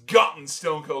someone has gotten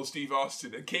Stone Cold Steve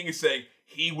Austin, and King is saying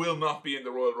he will not be in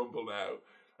the Royal Rumble now.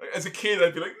 As a kid,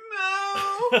 I'd be like,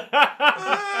 no.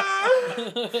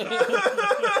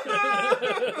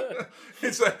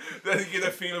 It's like, I get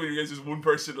that feeling when there's just one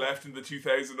person left in the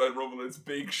 2009 Rumble and it's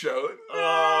Big Show.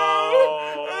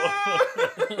 Oh.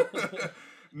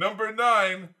 Number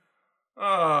 9.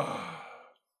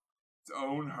 It's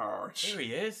Owen Hart. Here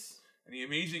he is. And he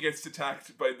immediately gets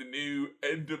attacked by the new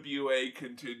NWA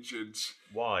contingent.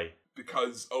 Why?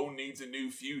 Because Owen needs a new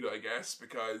feud, I guess,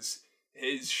 because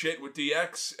his shit with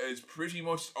DX is pretty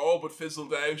much all but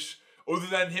fizzled out. Other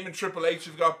than him and Triple H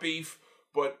have got beef.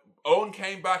 But Owen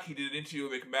came back, he did an interview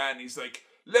with McMahon. He's like,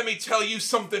 let me tell you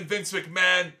something, Vince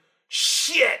McMahon.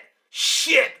 Shit!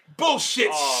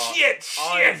 Bullshit! Shit!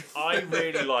 I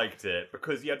really liked it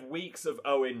because you had weeks of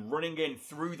Owen running in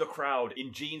through the crowd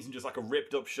in jeans and just like a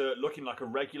ripped up shirt, looking like a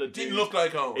regular dude. Didn't look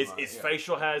like Owen. His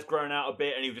facial hair's grown out a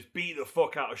bit, and he would just beat the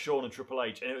fuck out of Shawn and Triple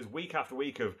H. And it was week after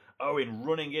week of Owen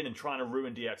running in and trying to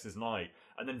ruin DX's night.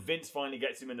 And then Vince finally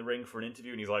gets him in the ring for an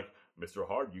interview, and he's like, Mr.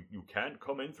 Hart, you can't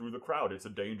come in through the crowd. It's a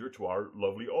danger to our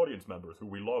lovely audience members who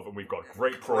we love, and we've got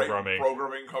great programming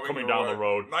coming down the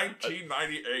road.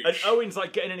 1998. And Owen's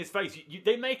like getting in his face.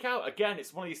 They make out, again,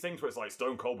 it's one of these things where it's like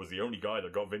Stone Cold was the only guy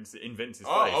that got Vince in Vince's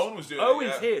face. Owen was doing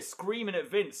Owen's it, here screaming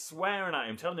at Vince, swearing at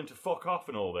him, telling him to fuck off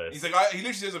and all this. He's like, he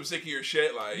literally says, I'm sick of your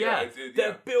shit. Like,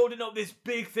 They're building up this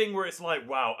big thing where it's like,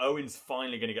 wow, Owen's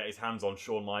finally going to get his hands on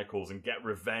Shawn Michaels and get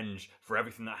revenge for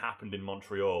everything that happened in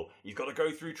Montreal. He's got to go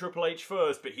through Triple H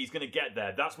first, but he's going to get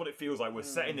there. That's what it feels like. We're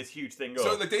setting this huge thing up.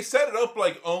 So like they set it up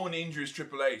like Owen injures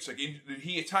Triple H. Like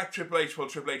he attacked Triple H while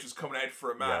Triple H was coming out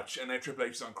for a match, and then Triple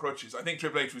H is on crutches. I think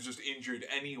Triple H was just injured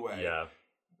anyway. Yeah.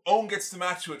 Owen gets the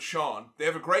match with Shawn. They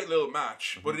have a great little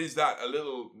match, but it is a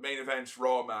little main event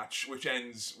Raw match, which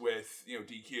ends with,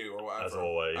 DQ or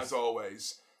whatever. As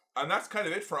always. And that's kind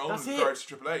of it for Owen as regards to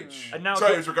Triple H. And now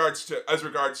as regards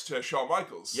to Shawn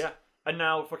Michaels. Yeah. And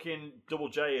now fucking Double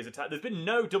J is attacked. There's been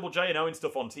no Double J and Owen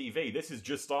stuff on TV. This is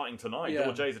just starting tonight. Yeah.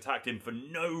 Double J's attacked him for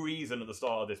no reason at the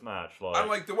start of this match.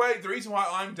 And the reason why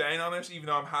I'm down on it, even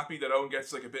though I'm happy that Owen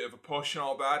gets like a bit of a push and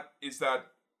all that, is that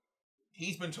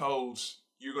he's been told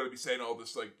you're going to be saying all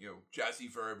this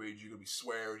jazzy verbiage, you're going to be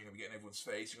swearing, you're going to be getting everyone's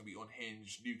face, you're going to be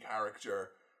unhinged, new character.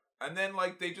 And then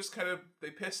they just they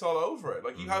piss all over it.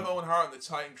 You have Owen Hart on the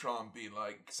Titantron being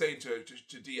saying to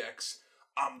DX,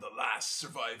 I'm the last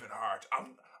surviving Heart.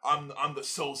 I'm the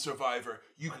sole survivor.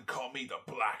 You can call me the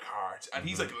Black Heart. And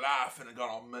he's laughing and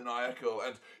going all maniacal.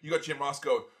 And you got Jim Ross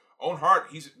going, Owen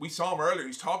Hart, we saw him earlier,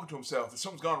 he's talking to himself.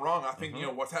 Something's gone wrong. I think,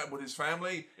 what's happened with his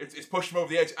family, it's pushed him over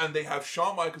the edge. And they have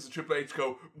Shawn Michaels and Triple H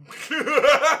go,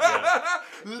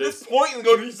 this point and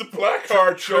going, he's the Black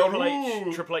Heart,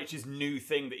 Shawn. Triple H's new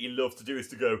thing that he loves to do is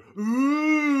to go,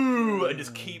 ooh, and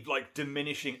just keep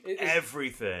diminishing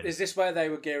everything. Is this where they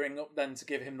were gearing up then to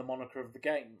give him the moniker of the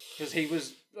game? Because he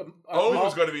was... Owen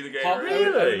was going to be the game.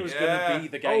 Owen was going to be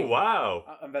the game. Oh,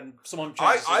 wow. And then someone...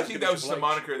 I think that was the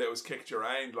moniker that was kicked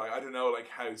around. I don't know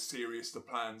how serious the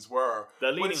plans were.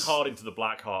 They're leaning hard into the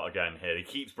Black Heart again here. He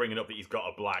keeps bringing up that he's got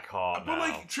a Black Heart now.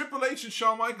 But Triple H and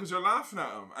Shawn Michaels are laughing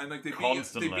at him. And they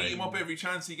beat him up every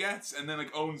chance he gets. And then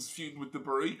Owen's feuding with the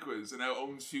Bariquas. And now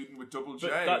Owen's feuding with Double J.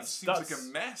 It seems like a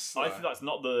mess. I think that's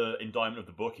not the indictment of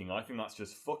the booking. I think that's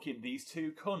just fucking these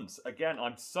two cunts. Again,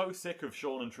 I'm so sick of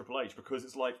Shawn and Triple H because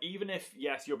it's even if,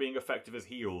 yes, you're being effective as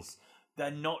heels, they're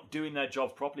not doing their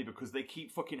jobs properly because they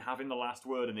keep fucking having the last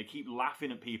word and they keep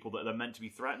laughing at people that they're meant to be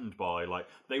threatened by.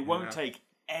 They won't take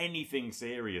anything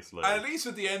seriously. And at least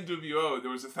with the NWO,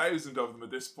 there was 1,000 of them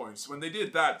at this point. So when they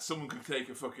did that, someone could take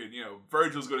a fucking,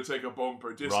 Virgil's going to take a bump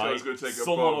or Disco's going to take a bump.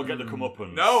 Someone will get the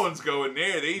comeuppance. No one's going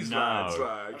near these lads.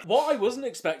 What I wasn't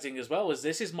expecting as well is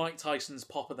this is Mike Tyson's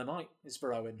pop of the night is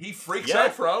for Owen. He freaks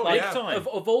out for Owen. Of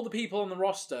all the people on the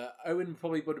roster, Owen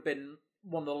probably would have been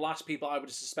one of the last people I would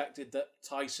have suspected that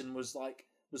Tyson was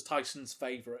Tyson's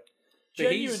favourite.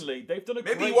 Genuinely, they've done a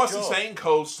great job. Maybe he wasn't saying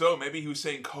Cold Stone. Maybe he was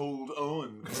saying Cold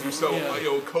Owen because he's so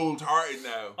cold-hearted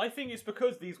now. I think it's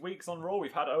because these weeks on Raw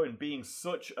we've had Owen being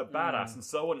such a badass and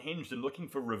so unhinged and looking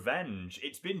for revenge.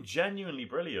 It's been genuinely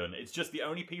brilliant. It's just the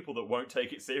only people that won't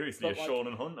take it seriously are Shawn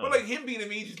and Hunter. But him being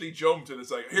immediately jumped and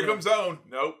it's here comes Owen.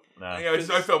 Nope. Nah.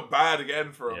 I felt bad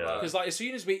again for him. Because as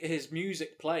soon as his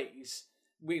music plays...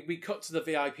 We cut to the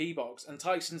VIP box and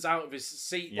Tyson's out of his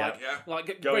seat,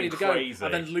 ready to go,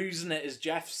 and then losing it as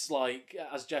Jeff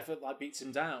beats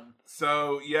him down.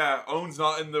 So Owen's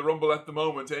not in the Rumble at the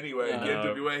moment anyway. The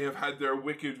NWA have had their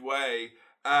wicked way,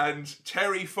 and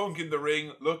Terry Funk in the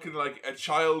ring looking like a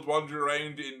child wandering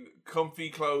around in comfy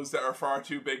clothes that are far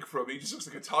too big for him. He just looks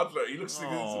like a toddler. He looks like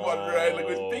he's wandering around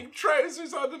with big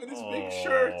trousers on him and his big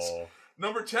shirts.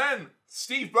 Number 10,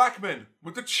 Steve Blackman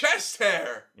with the chest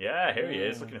hair. Yeah, here he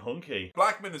is, looking hunky.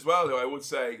 Blackman as well, who I would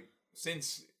say,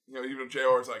 since even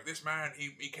JR's this man,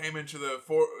 he came into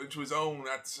his own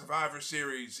at the Survivor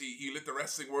Series. He lit the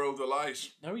wrestling world alight.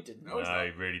 No, he didn't. No,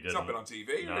 he really didn't. He's not been on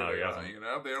TV. No, really, he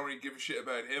hasn't. They don't really give a shit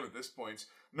about him at this point.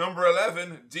 Number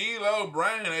 11, D'Lo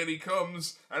Brown. Out he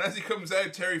comes, and as he comes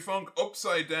out, Terry Funk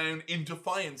upside down in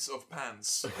defiance of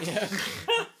pants. Yeah.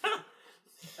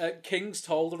 King's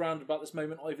told around about this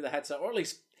moment over the headset, or at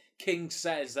least King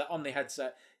says that on the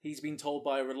headset he's been told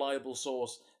by a reliable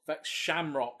source that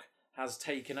Shamrock has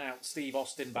taken out Steve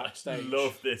Austin backstage. I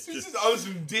love this. This is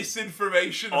some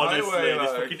disinformation. Honestly, highway,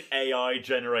 this fucking AI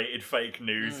generated fake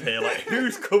news here.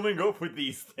 Who's coming up with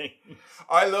these things?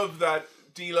 I love that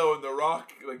D'Lo and The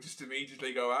Rock just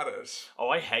immediately go at it. Oh,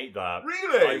 I hate that.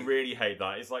 Really? I really hate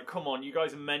that. It's come on, you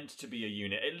guys are meant to be a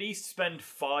unit. At least spend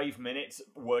 5 minutes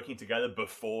working together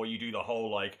before you do the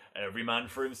whole, every man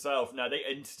for himself. No, they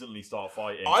instantly start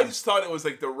fighting. I just thought it was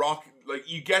The Rock,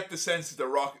 you get the sense that The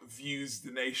Rock views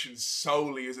the nation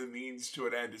solely as a means to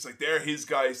an end. It's they're his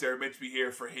guys, they're meant to be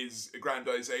here for his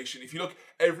aggrandization. If you look,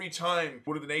 every time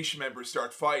one of the nation members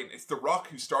start fighting, it's The Rock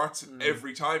who starts it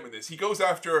every time in this. He goes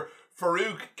after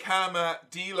Farouk, Kama,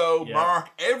 D'Lo, Mark,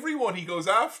 everyone he goes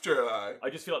after. I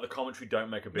just feel like the commentary don't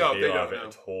make a big deal out of it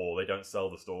at all. They don't sell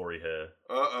the story here.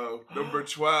 Number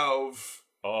 12.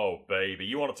 Oh, baby.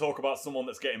 You want to talk about someone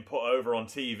that's getting put over on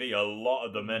TV a lot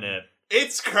at the minute.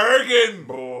 It's Kurgan!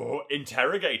 Oh,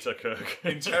 Interrogator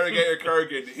Kurgan. Interrogator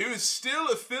Kurgan, who is still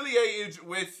affiliated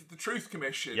with the Truth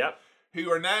Commission. Yep. Who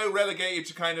are now relegated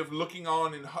to kind of looking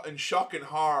on in shock and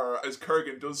horror as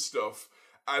Kurgan does stuff.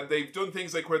 And they've done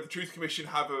things like where the Truth Commission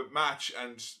have a match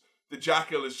and the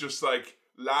Jackal is just like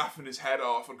laughing his head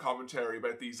off on commentary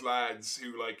about these lads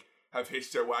who like have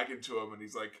hitched their wagon to him, and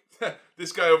he's like,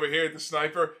 this guy over here, the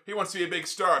sniper, he wants to be a big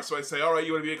star. So I say, all right,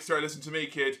 you want to be a big star? Listen to me,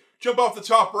 kid. Jump off the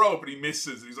top rope, and he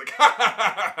misses. And he's like, ha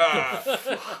ha ha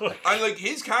ha. And like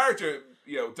his character,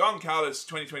 you know, Don Callis,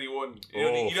 2021.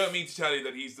 You don't mean to tell you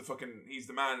that he's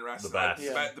the man in wrestling,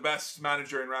 the best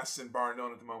manager in wrestling, bar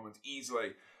none at the moment,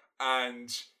 easily. And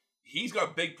he's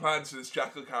got big plans for this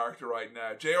Jackal character right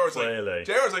now. JR's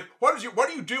like, what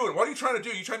are you doing? What are you trying to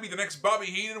do? You trying to be the next Bobby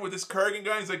Heenan with this Kurgan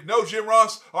guy? He's like, no, Jim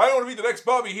Ross, I don't want to be the next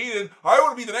Bobby Heenan. I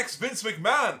want to be the next Vince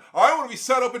McMahon. I want to be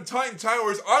set up in Titan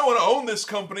Towers. I want to own this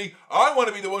company. I want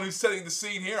to be the one who's setting the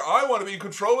scene here. I want to be in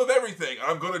control of everything.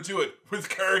 I'm going to do it with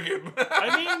Kurgan.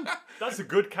 I mean, that's a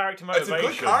good character motivation. It's a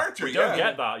good character, We don't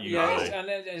get that, and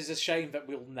it's a shame that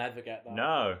we'll never get that.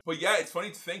 No. But yeah, it's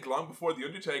funny to think, long before The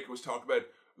Undertaker was talking about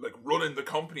like running the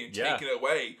company and taking it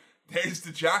away, there's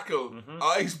the Jackal,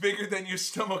 eyes bigger than your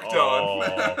stomach, Don.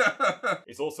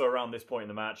 It's also around this point in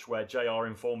the match where JR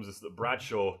informs us that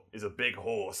Bradshaw is a big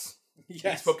horse. Yes.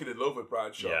 He's fucking in love with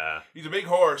Bradshaw. Yeah. He's a big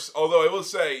horse, although I will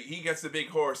say, he gets the big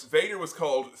horse. Vader was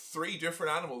called 3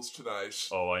 different animals tonight.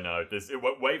 Oh, I know.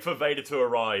 Wait for Vader to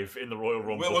arrive in the Royal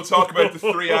Rumble. We'll talk about the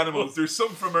 3 animals. There's some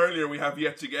from earlier we have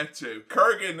yet to get to.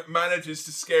 Kurgan manages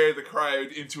to scare the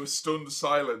crowd into a stunned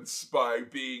silence by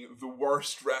being the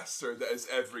worst wrestler that has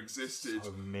ever existed.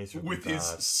 So miserably with bad. his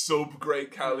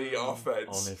sub-Great Khali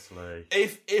offense. Honestly.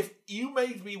 If you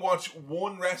made me watch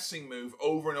one wrestling move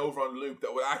over and over on loop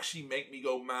that would actually make me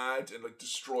go mad and like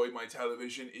destroy my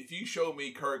television, if you show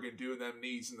me Kurgan doing them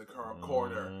knees in the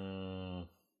corner,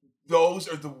 those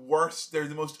are the worst. They're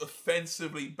the most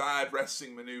offensively bad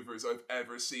wrestling maneuvers I've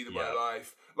ever seen in my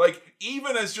life. Like,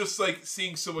 even as just like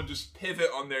seeing someone just pivot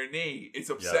on their knee, it's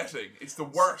upsetting. It's the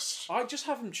worst. I just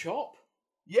have him chop.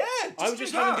 Yeah, I would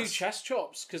just have him do chest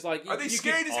chops because, like, are they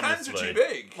scared his hands are too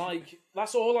big? Like,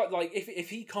 that's all. Like, if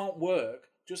he can't work,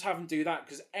 just have him do that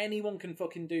because anyone can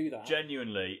fucking do that.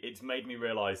 Genuinely, it's made me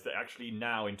realise that actually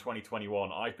now in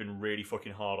 2021, I've been really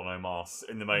fucking hard on Omos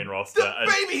in the main roster.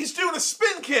 Baby, he's doing a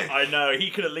spin kick. I know, he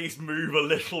can at least move a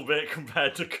little bit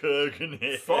compared to Kurgan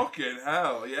here. Fucking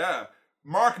hell, yeah.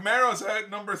 Mark Merrow's out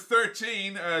number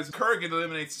 13 as Kurgan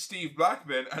eliminates Steve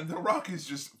Blackman, and The Rock is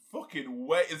just fucking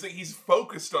wet. It's like he's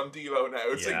focused on D'Lo now.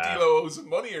 It's like D'Lo owes him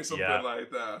money or something like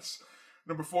that.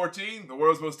 Number 14, the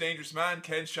world's most dangerous man,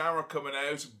 Ken Shamrock, coming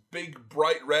out. Big,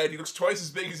 bright red. He looks twice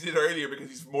as big as he did earlier because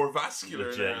he's more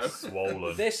vascular now.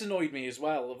 Swollen. This annoyed me as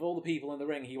well. Of all the people in the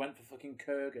ring, he went for fucking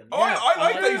Kurgan. Oh, yeah. I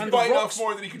like that he's biting off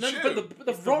more than he can chew. But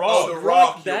the Rock,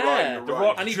 right you're there. right. The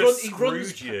Rock and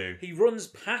he runs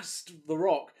past the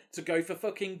Rock to go for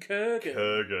fucking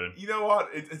Kurgan. You know what?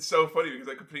 It's so funny because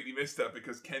I completely missed that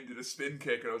because Ken did a spin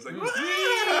kick and I was like,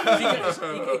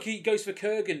 he goes for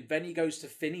Kurgan, then he goes to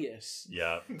Phineas.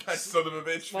 Yeah. That son of a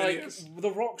bitch, Phineas. Like,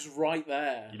 the Rock's right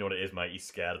there. You know what it is, mate? He's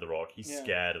scared of The Rock. He's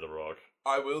scared of The Rock.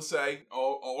 I will say,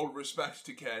 all respect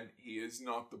to Ken, he is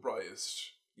not the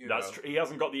brightest. That's true. He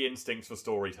hasn't got the instincts for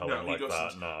storytelling like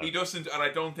that. No, he doesn't, and I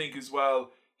don't think as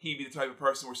well he'd be the type of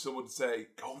person where someone would say,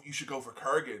 "Oh, you should go for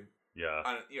Kurgan." Yeah,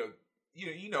 and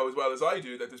you know as well as I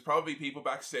do that there's probably people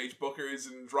backstage, bookers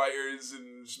and writers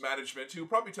and management who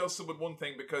probably tell someone one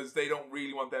thing because they don't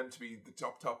really want them to be the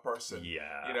top person.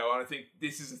 Yeah, and I think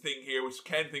this is a thing here which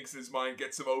Ken thinks in his mind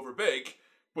gets him over big,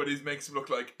 but it makes him look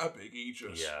like a big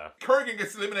Aegis. Yeah, Kurgan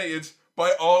gets eliminated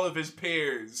by all of his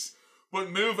peers. But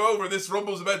move over, this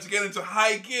Rumble's about to get into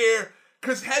high gear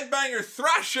because Headbanger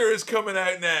Thrasher is coming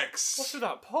out next. What's with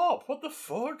that pop? What the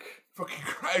fuck? Fucking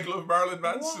crowd love Marilyn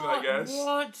Manson, I guess.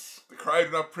 What? The crowd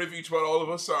are not privy to what all of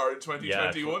us are in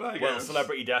 2021, I guess. Well,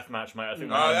 Celebrity Deathmatch, mate. I think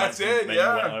that's it, went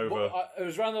over. Well, it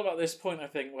was around about this point, I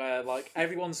think, where like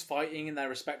everyone's fighting in their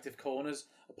respective corners,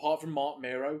 apart from Mark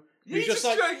Miro. He's just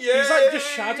like just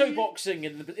shadow boxing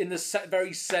in the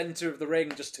very center of the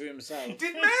ring, just to himself.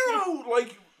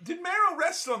 Did Mero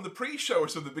wrestle on the pre-show or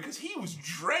something? Because he was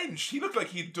drenched. He looked like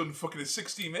he'd done fucking a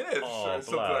 60 minutes or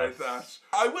something like that.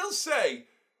 I will say,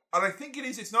 and I think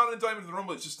it's not an indictment of the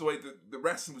Rumble, it's just the way the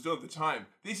wrestling was done at the time.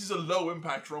 This is a low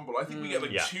impact Rumble. I think we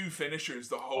get 2 finishers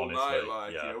the whole night.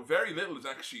 Very little is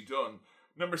actually done.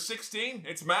 Number 16,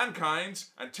 it's Mankind,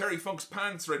 and Terry Funk's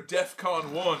pants are at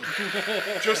DEFCON 1.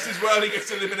 Just as well he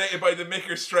gets eliminated by the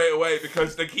Micker straight away,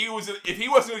 because if he wasn't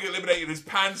going to get eliminated, his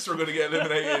pants were going to get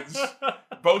eliminated.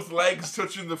 Both legs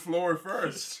touching the floor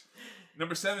first.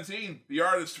 Number 17, the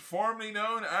artist formerly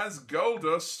known as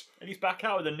Goldust. And he's back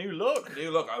out with a new look. I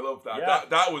love that. Yeah.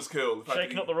 That was cool.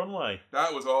 Shaking up the runway.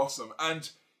 That was awesome. And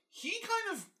he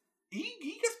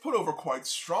gets put over quite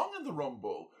strong in the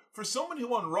Rumble. for someone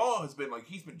who on Raw has been like,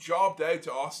 he's been jobbed out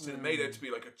to Austin and made out to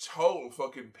be like a total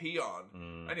fucking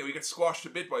peon. Anyway, he gets squashed a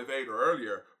bit by Vader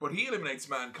earlier, but he eliminates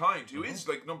Mankind, who is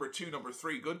like number 2, number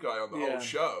 3 good guy on the whole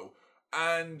show.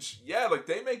 And yeah, like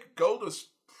they make Goldust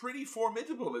pretty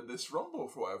formidable in this Rumble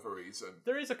for whatever reason.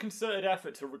 There is a concerted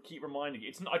effort to keep reminding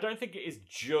it. I don't think it is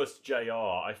just JR.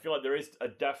 I feel like there is a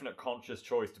definite conscious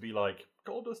choice to be like,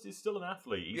 Goldust is still an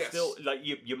athlete. He's still, like,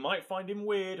 you might find him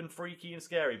weird and freaky and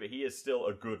scary, but he is still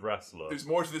a good wrestler. There's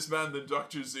more to this man than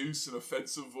Dr. Zeus and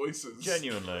offensive voices.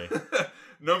 Genuinely.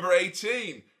 Number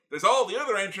 18. There's all the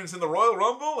other entrants in the Royal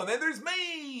Rumble, and then there's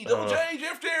me, Double J,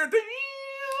 Jeff Jarrett.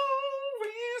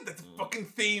 That's a fucking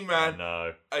theme, man.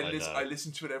 I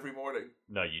listen to it every morning.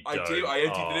 No, you don't. I do. I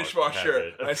empty the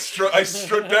dishwasher. I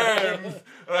strut down.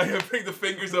 And I bring the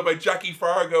fingers up. I Jackie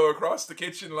Fargo across the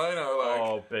kitchen line.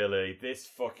 Oh, Billy, this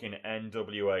fucking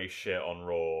NWA shit on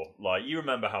Raw. Like, you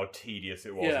remember how tedious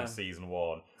it was in season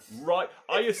 1, right?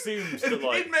 I assumed that,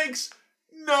 like, it makes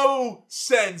no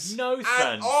sense.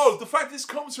 At all. The fact this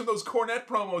comes from those Cornette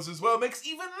promos as well makes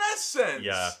even less sense.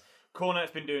 Yeah.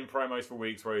 Cornette's been doing promos for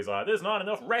weeks where he's like, there's not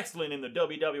enough wrestling in the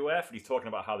WWF, and he's talking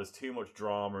about how there's too much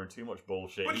drama and too much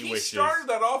bullshit. But he started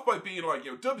that off by being like,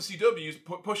 WCW's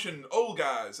pushing old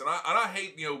guys, and I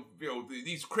hate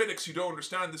these critics who don't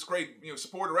understand this great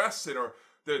sport of wrestling, or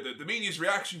the media's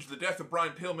reaction to the death of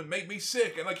Brian Pillman made me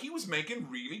sick, and like he was making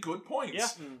really good points. Yeah.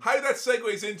 How that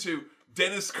segues into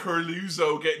Dennis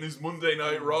Corluzzo getting his Monday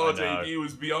Night Raw debut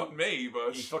is beyond me,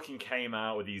 but... He fucking came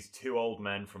out with these 2 old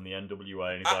men from the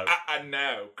NWA, and he's like... And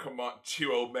now, come on,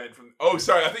 2 old men from... Oh,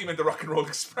 sorry, I think you meant the Rock and Roll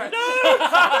Express. No!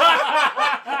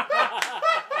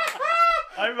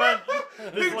 I meant...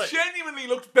 Who genuinely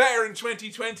looked better in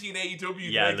 2020 in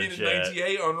AEW than they did in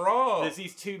 98 on Raw. There's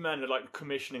these 2 men, like,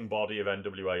 commissioning body of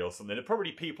NWA or something. They're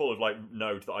probably people of, like,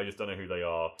 note that I just don't know who they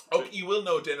are. Oh, you will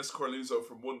know Dennis Corluzzo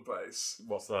from one place.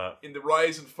 What's that? In the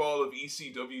Rise and Fall of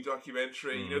ECW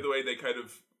documentary, you know the way they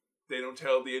don't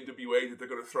tell the NWA that they're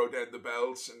going to throw down the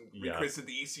belt and rechristen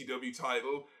the ECW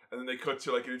title, and then they cut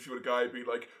to like an interview with a guy being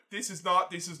like, this is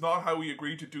not how we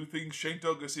agreed to do things. Shane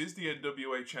Douglas is the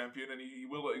NWA champion and he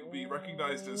will be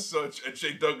recognized as such. And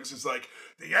Shane Douglas is like,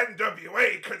 the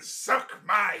NWA can suck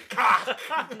my cock.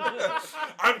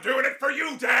 I'm doing it for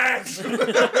you, Dad.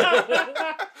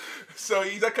 So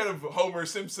he's that kind of Homer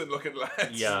Simpson looking lad.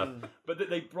 Yeah, but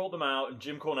they brought them out, and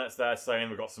Jim Cornette's there saying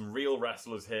we've got some real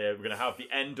wrestlers here. We're going to have the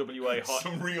NWA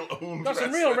some real old got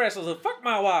some real wrestlers that fuck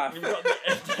my wife. He's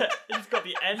got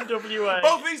the NWA.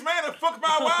 Both these men have fucked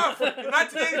my wife. In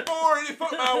 1984, he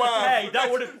fucked my wife. Hey,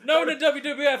 that would have... No one in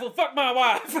WWF will fuck my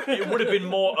wife. It would have been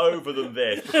more over than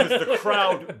this, because the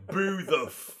crowd boo the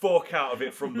fuck out of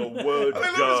it from the word go. I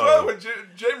love go. as well when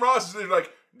Jim Ross is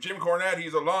like, Jim Cornette,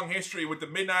 he's a long history with the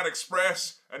Midnight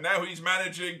Express, and now he's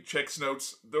managing, checks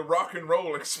notes, the Rock and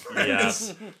Roll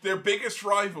Express. Yeah. Their biggest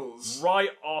rivals.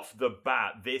 Right off the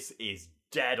bat, this is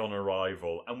dead on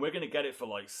arrival, and we're going to get it for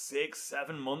like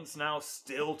 6-7 months now,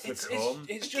 still to come.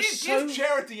 It's just give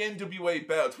Jarrett the NWA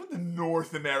belt. What the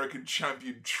North American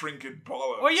champion trinket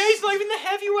bollocks? Oh yeah, he's not even the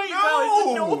heavyweight belt. It's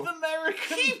the North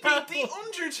American He beat the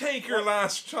Undertaker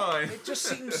last time. It just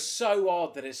seems so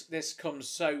odd that this comes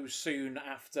so soon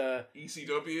after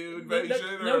ECW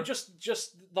invasion. No,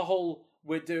 just the whole.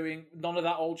 We're doing none of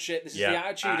that old shit. This is the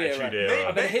Attitude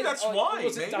Era. Maybe that's why.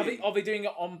 Are they doing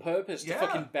it on purpose to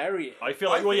fucking bury it? I feel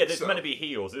like, it's meant to be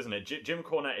heels, isn't it? Jim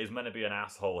Cornette is meant to be an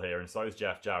asshole here, and so is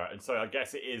Jeff Jarrett. And so I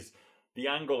guess it is... The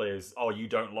angle is, you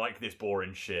don't like this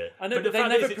boring shit. I know, but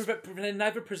they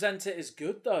never present it as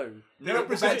good, though. They don't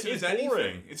present it as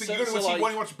anything. It's like, you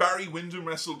want to watch Barry Windham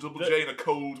wrestle Double J in a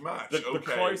cold match. The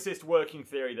closest working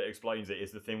theory that explains it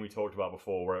is the thing we talked about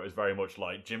before, where it was very much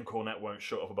like, Jim Cornette won't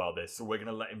shut up about this, so we're going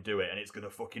to let him do it, and it's going to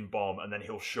fucking bomb, and then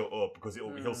he'll shut up, because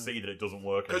he'll see that it doesn't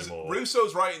work anymore. Because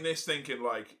Russo's writing this thinking,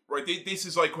 like, right, this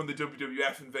is like when the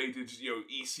WWF invaded,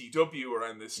 ECW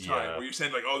around this time, where you're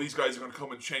saying, like, these guys are going to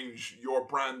come and change your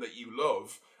brand that you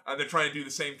love, and they're trying to do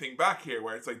the same thing back here,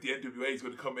 where it's like the NWA is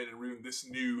going to come in and ruin this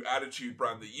new Attitude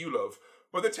brand that you love.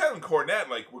 But they're telling Cornette,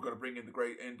 like, we're going to bring in the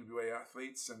great NWA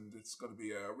athletes, and it's going to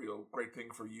be a real great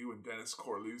thing for you and Dennis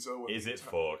Corluzzo. Is it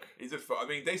fuck? I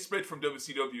mean, they split from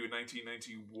WCW in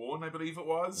 1991, I believe it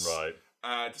was. Right.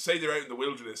 To say they're out in the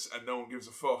wilderness and no one gives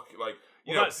a fuck, like,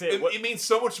 that's it. It means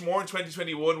so much more in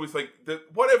 2021 with, like, the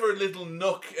whatever little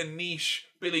nook and niche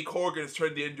Billy Corgan has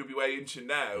turned the NWA into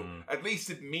now. At least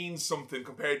it means something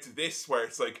compared to this, where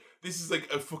it's like, this is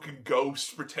like a fucking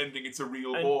ghost pretending it's a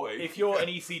real boy. If you're an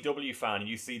ECW fan and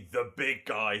you see the big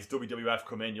guys, WWF,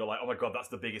 come in, you're like, oh my god, that's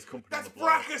the biggest company on the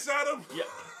block. That's Brackus, Adam! Yeah,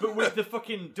 but with the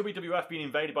fucking WWF being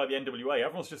invaded by the NWA,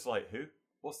 everyone's just like, who?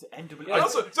 What's the NWA? And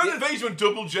also, it's not an invasion when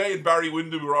Double J and Barry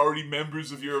Windham were already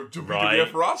members of your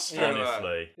WWF roster.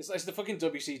 Honestly. It's the fucking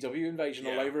WCW invasion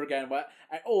all over again, where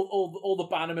all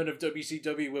the bannermen of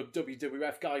WCW with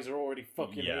WWF guys are already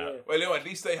fucking here. Well, at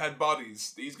least they had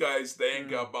bodies. These guys, they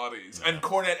ain't got bodies. Yeah. And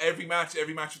Cornette, every match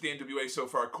with the NWA so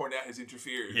far, Cornette has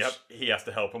interfered. Yep, he has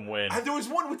to help him win. And there was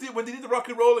one when they did the Rock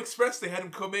and Roll Express, they had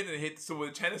him come in and hit someone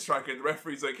with a tennis racket, and the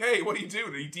referee's like, "Hey, what are you doing?"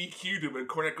 And he DQ'd him, and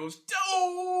Cornette goes,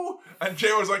 "No!" And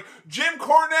JR was like, "Jim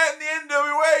Cornette and the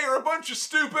NWA are a bunch of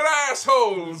stupid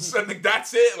assholes," and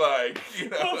that's it.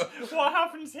 What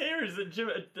happens here is that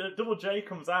Double J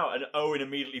comes out and Owen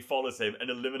immediately follows him and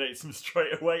eliminates him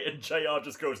straight away, and JR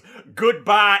just goes,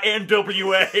 "Goodbye,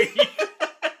 NWA."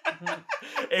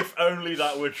 If only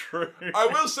that were true. I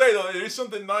will say though, there is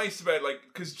something nice about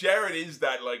because Jarrett is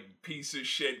that piece of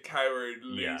shit, coward,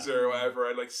 loser, or whatever,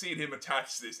 and seeing him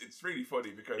attached to this, it's really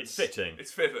funny because it's fitting.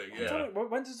 It's fitting. Yeah.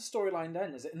 When does the storyline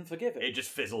end? Is it Unforgiven? It just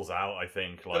fizzles out, I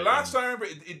think. The last I remember,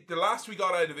 the last we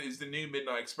got out of it is the new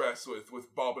Midnight Express with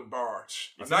Bob and Bart,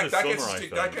 and that gets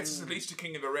us at least to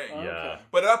King of the Ring. Okay.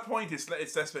 But at that point, it's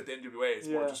less about the NWA. It's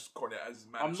more just Cornette as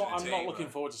managing I'm not looking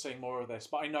forward to seeing more of this,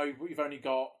 but I know we've only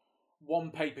got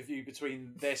one pay-per-view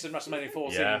between this and WrestleMania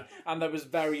 14, and there was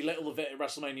very little of it at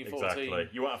WrestleMania 14. Exactly.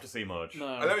 You won't have to see much. No.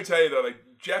 And let me tell you though,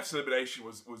 Jeff's elimination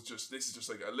was just a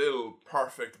little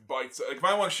perfect bite. If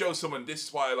I want to show someone this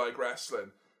is why I like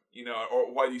wrestling,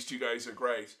 or why these two guys are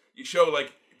great, you show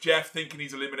Jeff thinking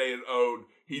he's eliminated Owen.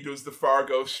 He does the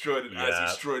Fargo strut, and as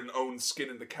he's strutting, Owen's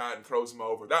skinning the cat and throws him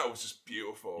over. That was just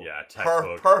beautiful. Yeah,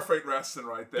 textbook. Perfect wrestling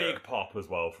right there. Big pop as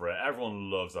well for it. Everyone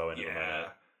loves Owen at the minute.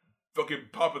 Fucking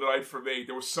pop of the night for me.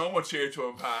 There was so much here to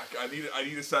unpack. I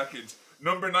need a second.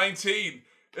 Number 19.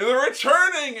 The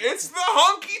returning. It's the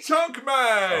Honky Tonk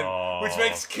Man, which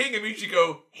makes King immediately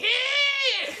go, "Hey!"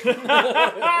 All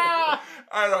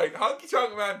right, Honky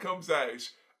Tonk Man comes out,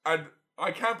 and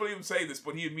I can't believe I'm saying this,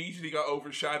 but he immediately got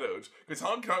overshadowed because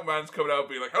Honky Tonk Man's coming out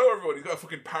being like, "Hello everyone." He's got a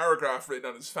fucking paragraph written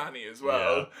on his fanny as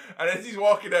well. And as he's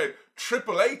walking out,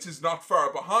 Triple H is not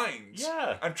far behind.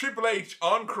 Yeah. And Triple H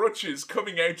on crutches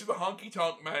coming out to the Honky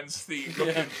Tonk Man's theme.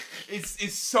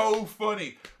 It's so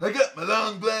funny. "I got my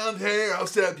long blonde hair, I'll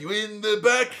stab you in the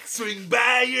back, swing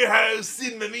by your house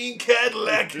in my mean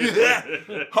Cadillac."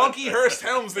 Honky Hurst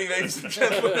Helmsley, ladies and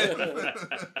gentlemen.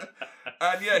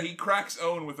 And he cracks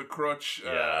Owen with a crutch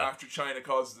after China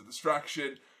causes a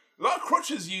distraction. A lot of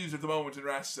crutches used at the moment in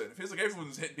wrestling. It feels like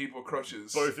everyone's hitting people with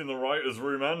crutches. Both in the writer's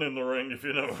room and in the ring, if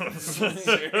you know what I'm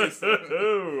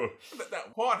saying.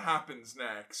 What happens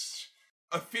next?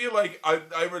 I feel like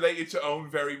I related to Owen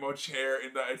very much here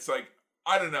in that it's I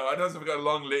don't know, I don't know if I've got a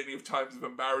long litany of times I've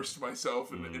embarrassed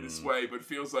myself in this way, but it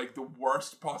feels like the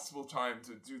worst possible time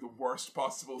to do the worst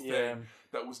possible thing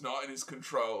that was not in his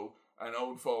control. And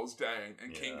Owen falls down,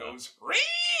 and King goes, "Ree!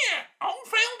 Owen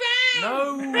fell down!"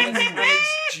 No! And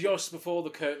it's just before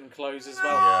the curtain closes as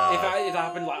well. If it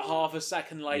happened half a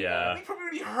second later. And he probably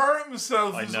really hurt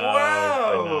himself as well.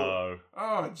 I know.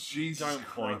 Oh, Jesus. Don't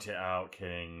point it out,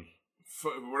 King.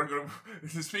 We're gonna.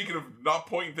 Speaking of not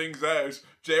pointing things out,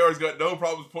 JR's got no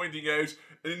problems pointing out.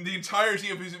 In the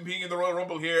entirety of his being in the Royal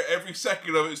Rumble here, every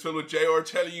second of it is filled with JR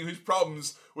telling you his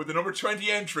problems with the number 20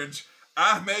 entrant,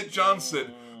 Ahmed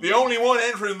Johnson. The only one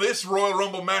entering this Royal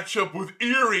Rumble matchup with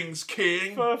earrings,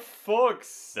 King. For fuck's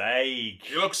sake.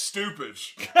 He looks stupid.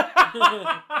 He's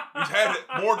had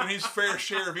more than his fair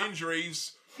share of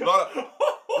injuries. A lot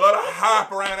of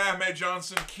hype around Ahmed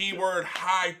Johnson. Keyword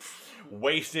hype.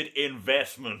 Wasted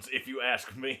investment, if you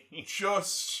ask me.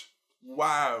 Just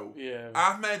wow. Yeah.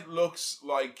 Ahmed looks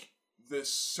like the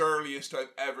surliest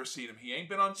I've ever seen him. He ain't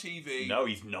been on TV. No,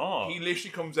 he's not. He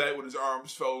literally comes out with his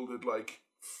arms folded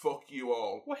fuck you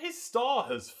all. Well, his star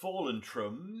has fallen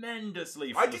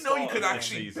tremendously. I didn't know you could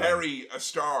actually bury a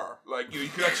star. You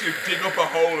could actually dig up a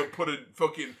hole and put a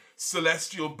fucking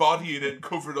celestial body in it and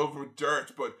cover it over with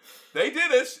dirt. But they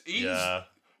did it.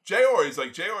 JR is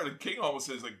JR, the King almost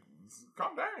says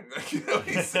calm down.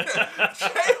 JR's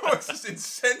just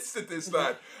incensed at this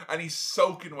lad. And he's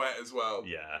soaking wet as well.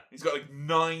 Yeah. He's got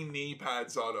 9 knee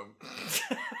pads on him.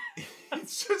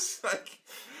 It's just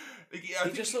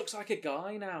he just looks like a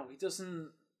guy now. He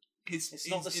doesn't. His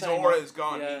same aura is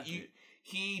gone. Yeah.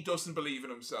 He doesn't believe in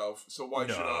himself. So why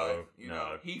should I? You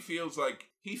know, he feels like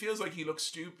he looks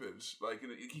stupid.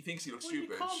 He thinks he looks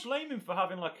stupid. You can't blame him for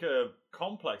having a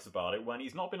complex about it when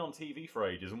he's not been on TV for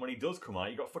ages, and when he does come out,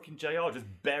 you got fucking JR just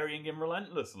burying him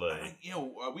relentlessly.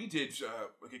 We did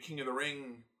a King of the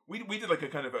Ring. We did a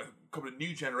couple of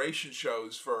new generation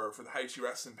shows for the How to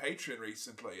Wrestling Patreon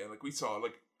recently, and we saw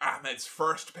Ahmed's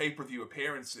first pay-per-view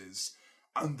appearances,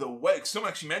 And the way someone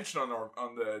actually mentioned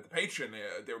on the Patreon,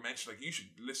 they were mentioning like you should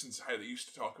listen to how they used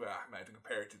to talk about Ahmed and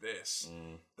compare it to this.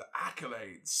 The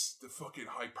accolades, the fucking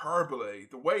hyperbole,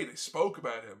 the way they spoke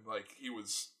about him, like he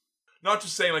was not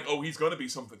just saying like, oh, he's gonna be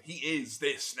something. He is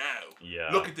this now. Yeah.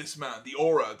 Look at this man, the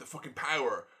aura, the fucking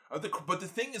power. But the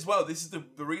thing as well, this is the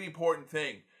really important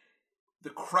thing. The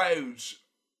crowd,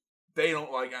 they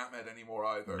don't like Ahmed anymore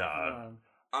either. No.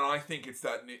 And I think it's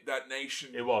that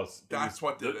nation. It was. That's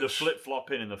what did it. The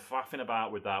flip-flopping and the faffing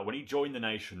about with that. When he joined the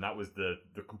nation, that was the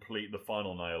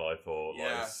final nail, I thought.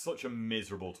 Yeah. Like, such a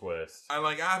miserable twist. And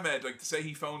like Ahmed, like to say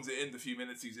he phones it in the few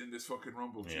minutes he's in this fucking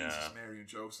Rumble. Yeah. Jesus, Mary and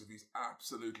Joseph, he's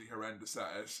absolutely horrendous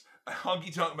at it. A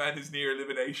Honky Tonk Man is near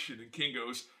elimination and King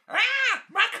goes,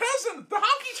 my cousin, the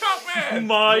Honky Tonk Man!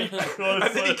 My cousin!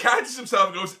 And then he catches himself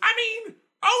and goes,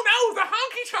 oh no, the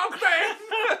Honky Tonk Man!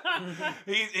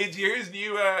 Here's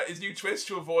his new twist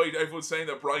to avoid everyone saying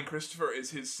that Brian Christopher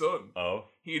is his son. Oh.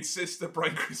 He insists that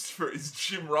Brian Christopher is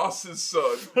Jim Ross's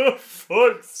son.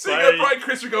 Fuck's Seeing that Brian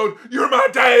Christopher going, you're my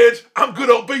dad, I'm good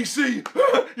old BC,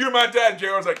 you're my dad.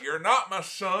 Gerald's like, you're not my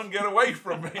son, get away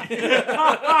from me.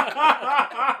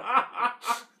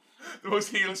 The most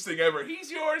heelest thing ever. He's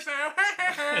yours now.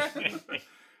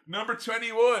 Number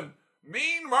 21.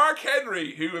 Mean Mark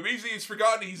Henry, who immediately has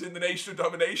forgotten he's in the Nation of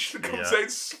Domination, comes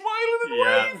out smiling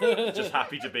and waving. Just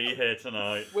happy to be here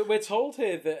tonight. We're told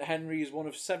here that Henry is one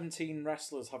of 17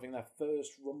 wrestlers having their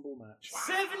first Rumble match.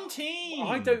 17!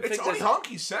 I don't think it's only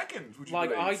Honky's second, would you like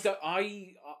believe?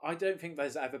 I don't think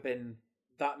there's ever been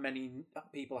that many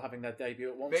people having their debut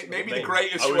at once. Maybe the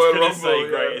greatest I was Royal going to Rumble. say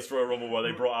greatest Royal Rumble where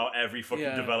they brought out every fucking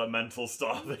Yeah. developmental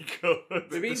star they could.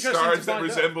 The stars that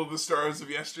resemble the stars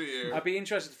of yesteryear. I'd be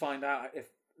interested to find out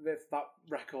if that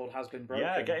record has been broken.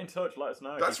 Yeah, get in touch, let us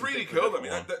know. That's really cool. I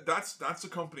mean, that's a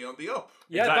company on the up.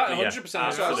 Yeah, Exactly, that 100%.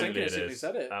 That's what I was thinking as soon as you is.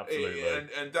 said it. Absolutely.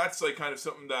 And that's like kind of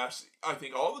something that I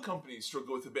think all the companies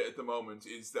struggle with a bit at the moment,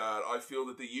 is that I feel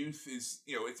that the youth is,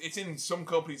 it's in some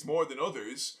companies more than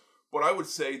others, but I would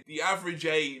say the average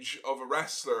age of a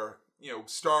wrestler,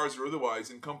 stars or otherwise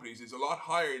in companies, is a lot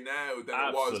higher now than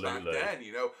it was back then,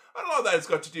 And a lot of that has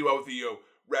got to do with the,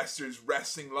 wrestlers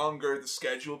wrestling longer, the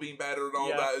schedule being better and all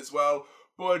that as well.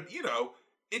 But,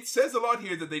 it says a lot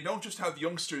here that they don't just have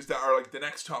youngsters that are like the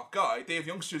next top guy. They have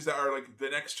youngsters that are like the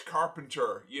next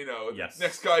Carpenter, Yes.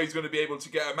 Next guy who's going to be able to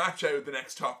get a match out of the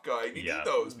next top guy. And you need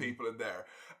those people in there.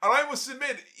 And I must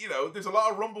admit, there's a lot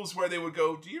of Rumbles where they would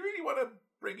go, do you really want to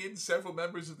bring in several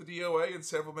members of the DOA and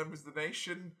several members of the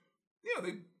Nation?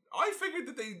 I figured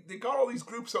that they got all these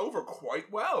groups over quite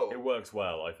well. It works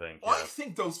well, I think. I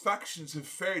think those factions have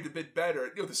fared a bit better.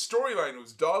 The storyline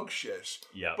was dog shit.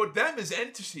 Yeah. But them as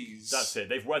entities... That's it.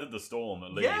 They've weathered the storm,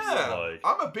 at least. Yeah.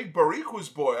 I'm a big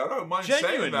Boricuas boy. I don't mind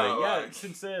saying that. Yeah,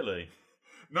 sincerely.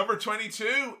 Number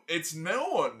 22, it's no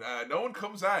one. No one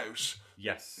comes out.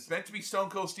 Yes. It's meant to be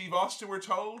Stone Cold Steve Austin, we're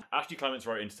told. Ashley Clements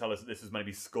wrote in to tell us that this is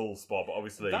maybe Skull Spot, but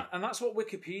obviously... And that's what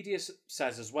Wikipedia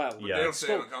says as well. Yeah. They don't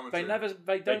say it on commentary.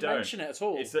 They don't mention it at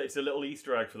all. It's a little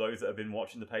Easter egg for those that have been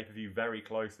watching the pay-per-view very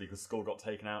closely, because Skull got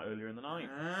taken out earlier in the night.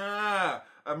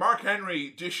 Mark Henry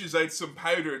dishes out some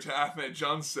powder to Ahmed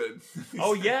Johnson.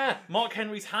 Oh yeah, Mark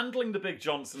Henry's handling the Big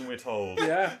Johnson, we're told.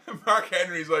 Yeah. Mark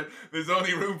Henry's like, there's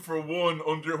only room for one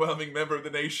underwhelming member of the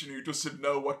Nation who doesn't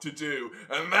know what to do,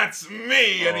 and that's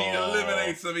me, and he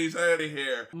eliminates him, he's out of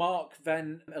here. Mark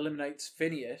then eliminates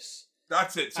Phineas.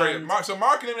 That's it, sorry. So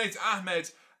Mark eliminates Ahmed,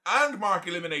 and Mark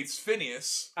eliminates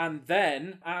Phineas. And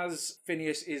then, as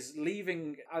Phineas is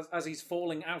leaving, as he's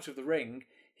falling out of the ring,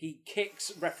 he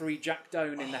kicks referee Jack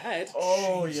Doan in the head,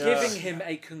 giving him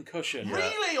a concussion.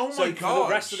 Really? Oh my so god! For the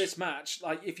rest of this match,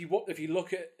 like if you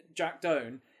look at Jack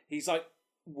Doan, he's like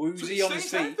woozy on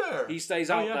his feet. He stays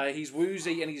out there. He's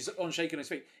woozy and he's unshaken on his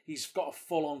feet. He's got a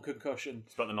full-on concussion.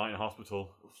 Spent the night in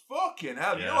hospital. Fucking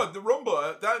hell! You know what? The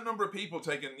Rumble, that number of people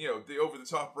taking the over the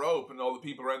top rope, and all the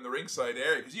people around the ringside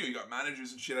area, because you got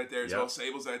managers and shit out there as well.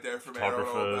 Sable's out there from Arrow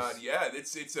and all that. Yeah,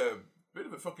 it's a bit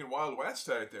of a fucking Wild West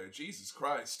out there. Jesus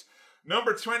Christ.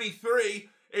 Number 23,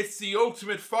 it's the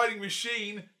ultimate fighting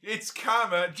machine. It's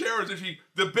Kama. Jared's actually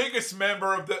the biggest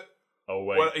member of the... Oh,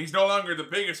 wait. Well, he's no longer the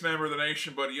biggest member of the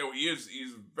Nation, but he's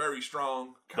very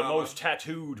strong. Kama. The most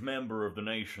tattooed member of the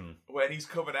Nation. When he's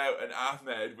coming out and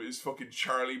Ahmed with his fucking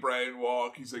Charlie Brown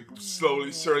walk, he's like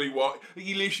slowly, surely walk.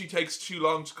 He literally takes too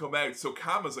long to come out, so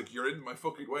Kama's like, you're in my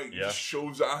fucking way. He just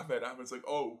shows Ahmed. Ahmed's like,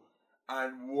 oh...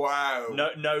 And wow.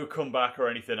 No comeback or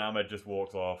anything. Ahmed just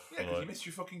walks off. Yeah, because you missed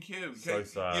your fucking cue. So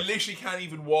sad. You literally can't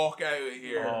even walk out of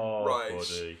here. Right.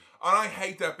 Buddy. And I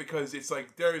hate that, because it's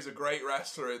like there is a great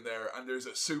wrestler in there and there's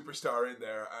a superstar in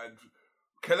there, and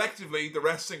collectively, the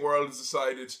wrestling world has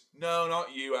decided, no,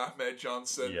 not you, Ahmed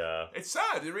Johnson. Yeah. It's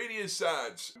sad. It really is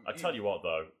sad. I tell you what,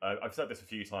 though, I've said this a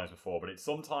few times before, but it's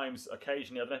sometimes,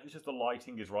 occasionally, I don't know if it's just the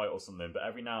lighting is right or something, but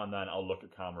every now and then I'll look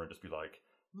at camera and just be like,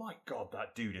 my God,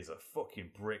 that dude is a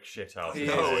fucking brick shit house.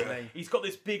 He's got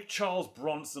this big Charles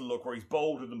Bronson look where he's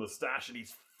bald with the moustache and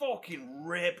he's fucking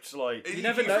ripped. Like you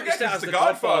never noticed it as the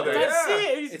Godfather. That's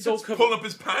it. It's all pulling up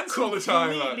his pants all the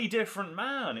time. Completely different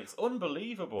man. It's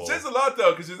unbelievable. It says a lot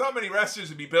though, because there's not many wrestlers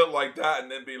who'd be built like that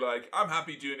and then be like, I'm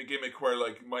happy doing a gimmick where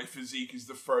like my physique is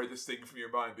the furthest thing from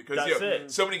your mind. Because That's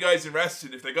it. so many guys in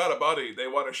wrestling, if they got a body, they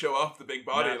want to show off the big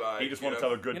body. He just wants to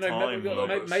have a good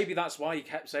time. Maybe that's why he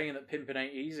kept saying that pimping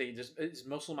ain't easy. Just his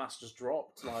muscle mass just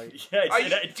dropped. Like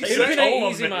pimping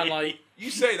ain't easy, man. Like you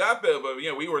say that, Bill, but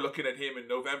we were looking at him in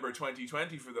November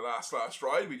 2020 for the last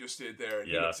ride we just did there, and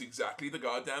he looks exactly the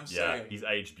goddamn same. Yeah, he's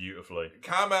aged beautifully.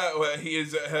 Kama, he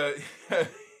is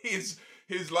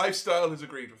his lifestyle has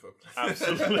agreed with him.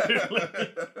 Absolutely.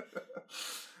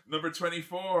 Number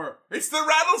 24. It's the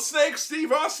Rattlesnake.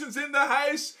 Steve Austin's in the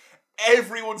house.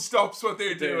 Everyone stops what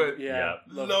they're doing. Yeah.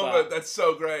 Love it. That's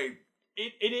so great.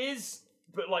 It is,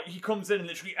 but like he comes in and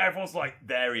literally everyone's like,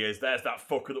 there he is. There's that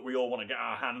fucker that we all want to get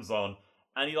our hands on.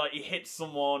 And he hits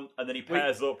someone and then he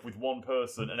pairs up with one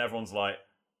person and everyone's like,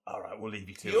 all right, we'll leave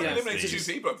you to it. He eliminates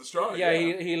 2 people at the strike. Yeah,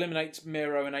 he eliminates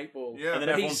Miro and 8-Ball. Yeah. And then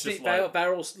everyone's just like...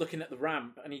 They're all looking at the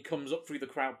ramp and he comes up through the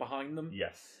crowd behind them.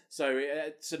 Yes. So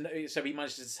he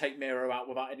manages to take Miro out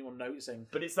without anyone noticing.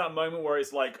 But it's that moment where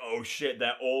it's like, oh shit,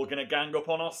 they're all going to gang up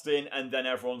on Austin, and then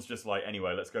everyone's just like,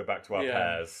 anyway, let's go back to our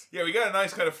pairs. Yeah, we got a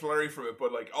nice kind of flurry from it,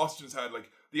 but like Austin's had like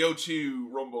the 02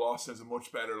 Rumble, Austin has a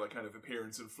much better like kind of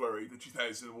appearance and flurry. The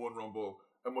 2001 Rumble,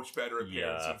 a much better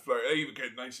appearance and flurry. Even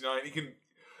get 99,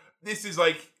 this is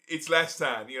like, it's less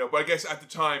than, but I guess at the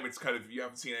time it's kind of, you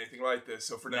haven't seen anything like this,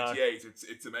 so for 98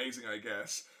 it's amazing, I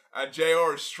guess. And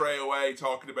JR is straight away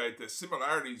talking about the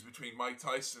similarities between Mike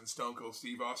Tyson and Stone Cold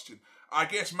Steve Austin. I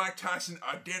guess Mike Tyson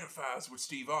identifies with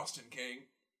Steve Austin, King.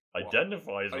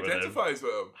 Identifies with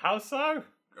him? How so?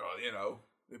 Oh,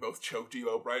 they both choked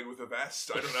D'Lo Brown with a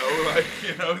vest. I don't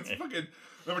know, it's fucking...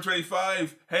 Number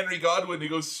 25, Henry Godwin, who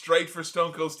goes straight for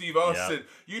Stone Cold Steve Austin.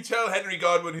 Yeah. You tell Henry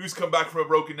Godwin, who's come back from a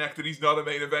broken neck, that he's not a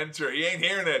main eventer. He ain't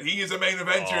hearing it. He is a main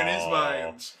eventer in his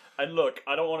mind. And look,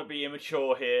 I don't want to be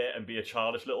immature here and be a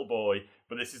childish little boy,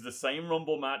 but this is the same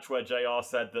Rumble match where JR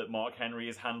said that Mark Henry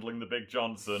is handling the Big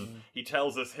Johnson. He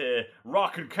tells us here,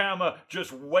 Rock and Kama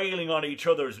just wailing on each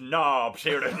other's knobs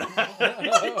here tonight.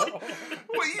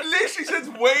 Well, he literally says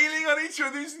wailing on each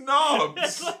other's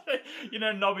knobs.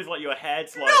 Knob is like your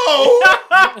head's like... No!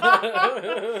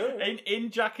 in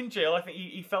Jack and Jill, I think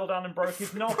he fell down and broke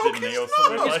his knob, didn't he? Or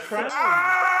something like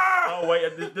that. Oh,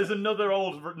 wait, there's another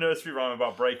old nursery rhyme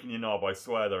about breaking your knob, I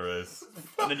swear there is.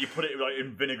 And then you put it like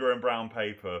in vinegar and brown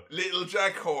paper. Little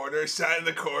Jack Horner sat in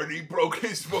the corner, he broke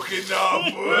his fucking knob.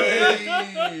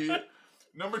 Hey.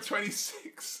 Number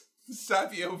 26,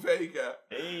 Savio Vega.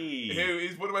 Hey. Who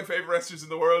is one of my favourite wrestlers in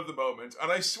the world at the moment.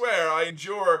 And I swear, I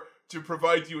endure to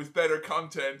provide you with better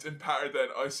content and pattern than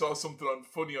I saw something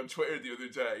funny on Twitter the other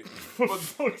day. But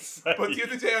the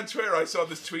other day on Twitter, I saw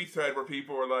this tweet thread where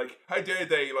people were like, how dare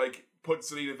they put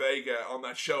Zelina Vega on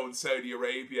that show in Saudi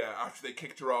Arabia after they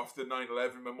kicked her off the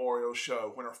 9/11 memorial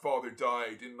show when her father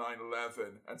died in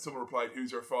 9/11. And someone replied,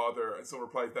 who's her father? And someone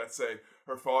replied that saying,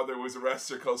 her father was a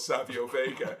wrestler called Savio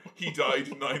Vega. He died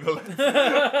in 9/11.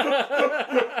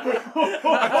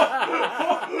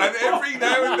 And every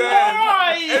now and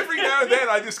then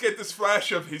I just get this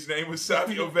flash of his name was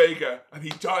Savio Vega and he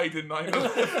died in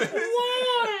 9/11.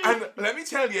 And let me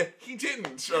tell you, he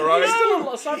didn't, alright?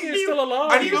 Savio's still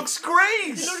alive. And he looks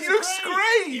great! He looks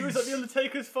great! He was at The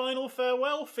Undertaker's final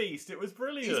farewell feast. It was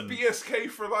brilliant. He's BSK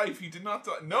for life. He did not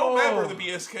die. No member of the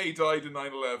BSK died in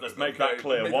 9/11. Let's make that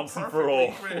clear once and for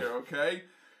all. Clear, okay?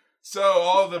 So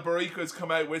all the Baricas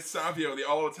come out with Savio. They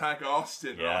all attack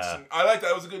Austin. Yeah. Austin. I like that.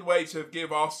 It was a good way to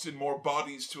give Austin more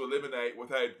bodies to eliminate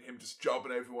without him just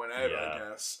jobbing everyone out, I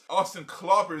guess. Austin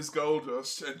clobbers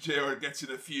Goldust and JR gets in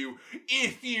a few,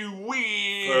 if you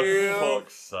will. For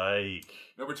fuck's sake.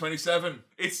 Number 27.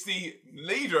 It's the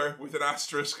leader with an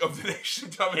asterisk of the Nation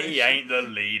Domination. He ain't the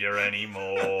leader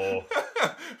anymore.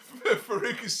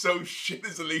 Farouk is so shit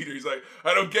as a leader. He's like,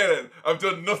 I don't get it. I've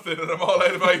done nothing and I'm all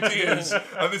out of ideas.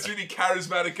 And this really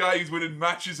charismatic guy who's winning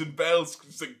matches and belts,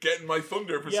 just like getting my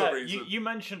thunder for some reason. You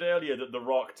mentioned earlier that The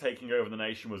Rock taking over the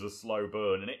Nation was a slow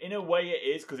burn. And in a way it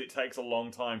is, because it takes a long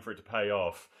time for it to pay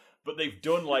off. But they've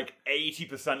done like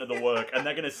 80% of the work, and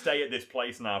they're going to stay at this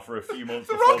place now for a few months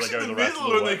before they go to the rest of the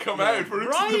way. When they come out,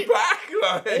 Farouk's in the back,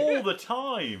 all the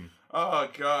time. Oh,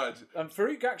 God. And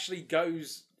Farouk actually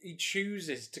he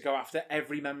chooses to go after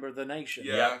every member of the nation.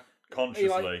 Yeah.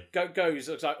 Consciously. He goes,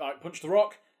 like, punch The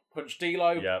Rock, punch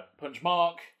D'Lo, punch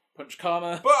Mark, punch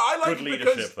Karma. But I like Good it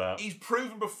because leadership, he's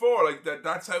proven before, like,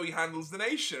 that's how he handles the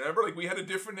nation. Remember, like, we had a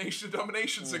different Nation of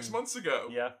Domination 6 months ago.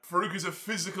 Yeah. Farouk is a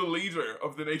physical leader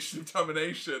of the Nation of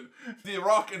Domination. The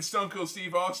Rock and Stone Cold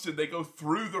Steve Austin, they go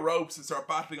through the ropes and start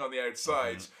battling on the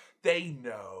outside. They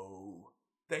know,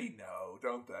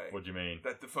 don't they? What do you mean?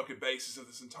 That the fucking basis of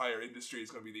this entire industry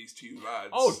is going to be these two lads.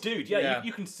 Oh, dude, yeah.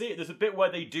 You can see it. There's a bit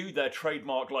where they do their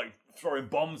trademark, like, throwing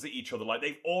bombs at each other. Like,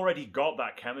 they've already got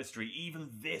that chemistry, even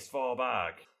this far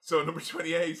back. So number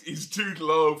 28 is Dude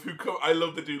Love, I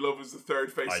love that Dude Love was the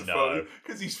third face of Foley,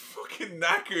 because he's fucking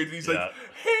knackered, and he's like,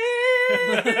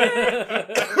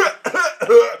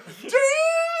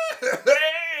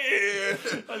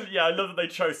 yeah, I love that they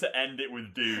chose to end it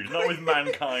with Dude, not with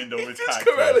Mankind or with He just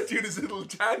Cactus. come out and do this little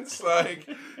dance, like,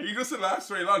 he doesn't last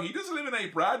very long. He does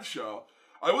eliminate Bradshaw.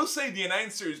 I will say the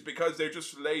announcers, because they're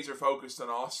just laser focused on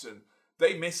Austin,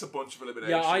 they miss a bunch of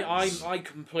eliminations. Yeah, I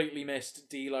completely missed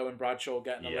D'Lo and Bradshaw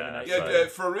getting eliminated. Yeah,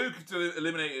 Farouk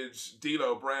eliminated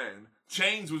D'Lo Brown.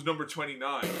 Chains was number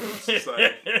 29. It's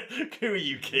like, who are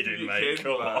you kidding, mate?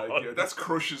 Come on. Yeah, that's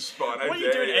Crush's spot. What are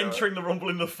you doing entering the Rumble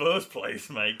in the first place,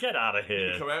 mate? Get out of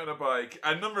here. Come out on a bike.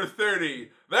 And number 30,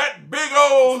 that big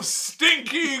old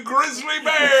stinky grizzly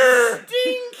bear.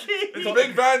 Stinky. It's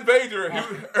Big Van Vader,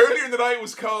 who earlier in the night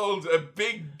was called a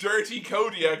big dirty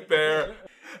Kodiak bear.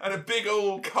 And a big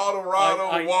old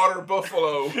Colorado water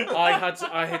buffalo. I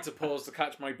had to pause to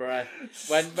catch my breath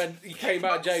when he came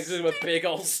out of jail with a big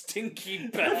old stinky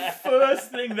bear.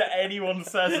 First thing that anyone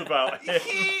says about him.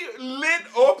 He lit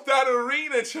up that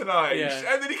arena tonight,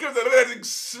 and then he comes out of that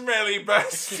smelly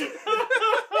bastard.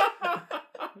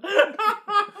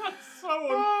 So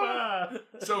unfair.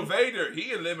 So Vader,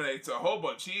 he eliminates a whole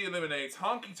bunch. He eliminates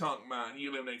Honky Tonk Man. He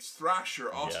eliminates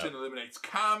Thrasher. Austin eliminates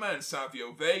Kama and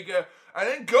Savio Vega. And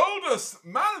then Goldust,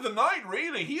 man of the night,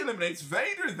 really. He eliminates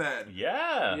Vader then.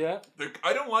 Yeah.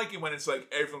 I don't like it when it's like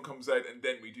everyone comes out and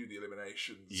then we do the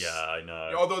eliminations. Yeah, I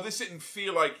know. Although this didn't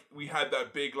feel like we had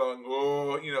that big long,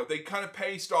 they kind of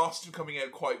paced Austin coming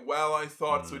out quite well, I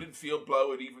thought. So it didn't feel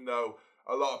bloated, even though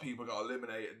a lot of people got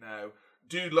eliminated now.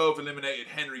 Dude Love eliminated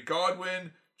Henry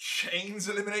Godwin. Chains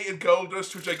eliminated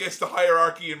Goldust, which I guess the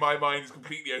hierarchy in my mind is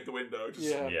completely out the window.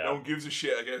 No one gives a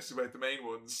shit, I guess, about the main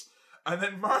ones. And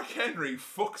then Mark Henry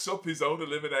fucks up his own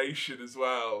elimination as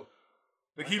well.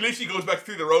 Like, he literally goes back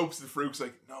through the ropes and Farouk's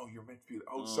like, no, you're meant to be...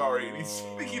 Oh, sorry. And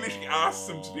he literally asks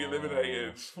them to be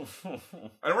eliminated.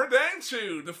 And we're down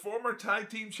to the former tag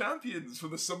team champions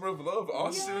from the Summer of Love,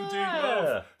 Austin and Dude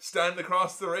Love, stand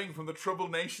across the ring from the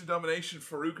Troubled Nation Domination,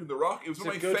 Farouk and The Rock. It was one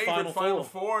of my favourite Final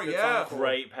Four.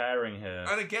 Great pairing here.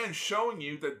 And again, showing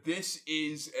you that this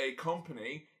is a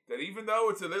company that, even though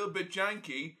it's a little bit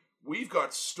janky, we've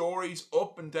got stories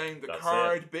up and down the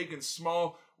card, big and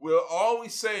small. We'll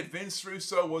always say it, Vince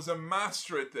Russo was a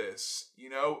master at this.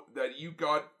 That you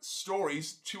got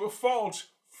stories to a fault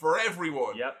for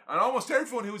everyone. Yep. And almost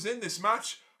everyone who was in this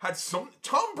match had some...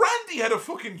 Tom Brady had a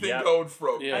fucking thing going for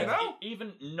him. Yeah.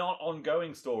 Even not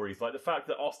ongoing stories, like the fact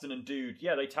that Austin and Dude,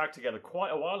 they tagged together quite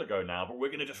a while ago now, but we're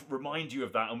going to just remind you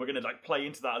of that, and we're going to play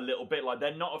into that a little bit. Like,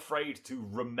 they're not afraid to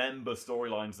remember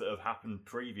storylines that have happened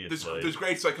previously. There's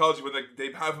great psychology when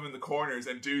they have him in the corners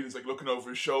and Dude is looking over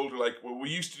his shoulder like, well, we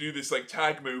used to do this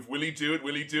tag move. Will he do it?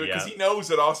 Will he do it? Because he knows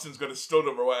that Austin's going to stun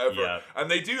him or whatever. Yeah.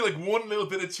 And they do one little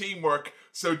bit of teamwork.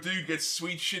 So Dude gets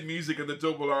sweet shit music in the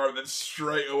double R, and then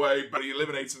straight away, but he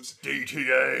eliminates him.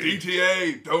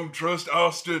 DTA, don't trust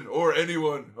Austin or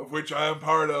anyone of which I am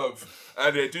part of.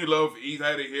 And Dude Love, he's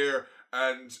out of here.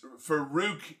 And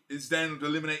Farouk is then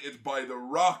eliminated by The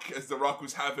Rock, as The Rock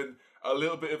was having a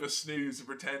little bit of a snooze and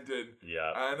pretending.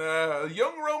 Yeah. And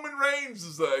young Roman Reigns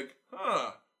is like,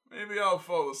 maybe I'll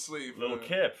fall asleep. Little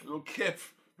kip.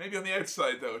 Maybe on the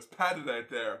outside, though. It's padded out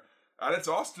there. And it's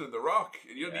Austin and The Rock.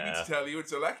 You don't need to tell you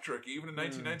it's electric, even in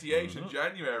 1998 in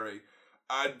January.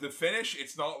 And the finish,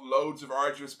 it's not loads of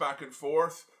arduous back and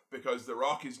forth, because The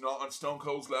Rock is not on Stone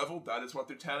Cold's level. That is what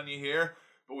they're telling you here.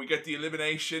 But we get the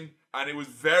elimination, and it was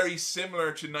very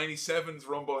similar to 97's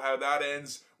Rumble, how that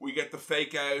ends. We get the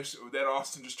fake out, then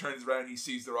Austin just turns around, he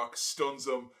sees The Rock, stuns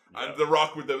him, and The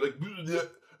Rock with the,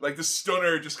 like the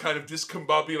stunner just kind of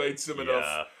discombobulates him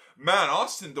enough. Man,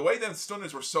 Austin, the way them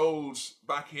stunners were sold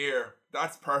back here,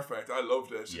 that's perfect. I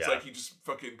loved it. It's like he just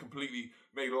fucking completely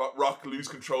made Rock lose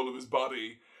control of his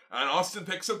body. And Austin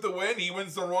picks up the win. He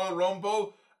wins the Royal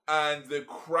Rumble. And the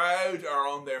crowd are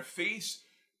on their feet.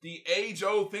 The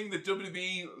age-old thing that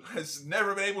WWE has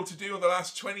never been able to do in the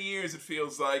last 20 years, it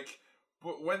feels like.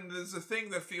 But when there's a thing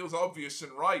that feels obvious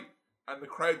and right, and the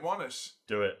crowd want it,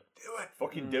 Do it. do it.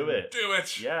 Fucking do it. Do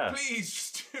it. Yeah.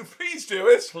 Please do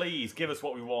it. Please give us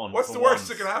what we want. What's for the worst once.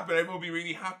 that can happen? Everyone will be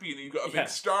really happy and you've got a Yeah. big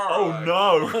star. Oh like.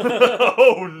 no!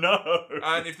 Oh no!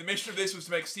 And if the mission of this was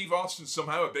to make Steve Austin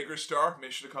somehow a bigger star,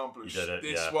 mission accomplished. You did it,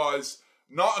 This yeah. was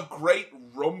not a great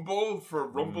Rumble for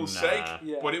Rumble's sake,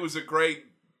 Yeah. but it was a great,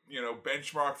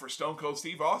 benchmark for Stone Cold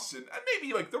Steve Austin. And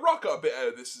maybe, the Rock got a bit out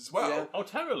of this as well. Yeah. Oh,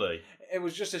 totally. It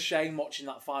was just a shame watching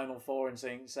that Final Four and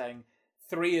saying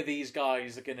 3 of these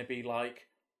guys are going to be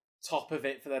top of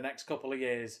it for the next couple of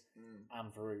years,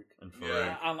 and Farouk.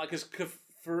 Yeah. And because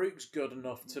Farouk's good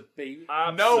enough to be.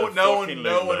 No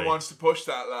one wants to push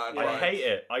that lad. I right? hate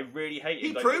it. I really hate it.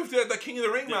 He proved it at the King of the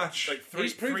Ring match.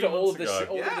 He's proved three it all months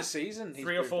ago. of the season. He's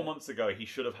 3 or proved 4 it. months ago, he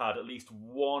should have had at least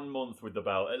 1 month with the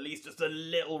belt. At least just a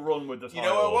little run with the title. You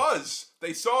know what it was?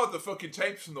 They saw the fucking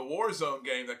tapes from the Warzone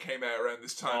game that came out around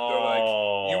this time. Oh. They're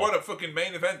like, you want to fucking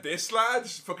main event this lad?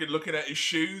 Fucking looking at his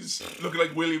shoes, looking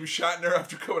like William Shatner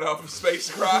after coming off of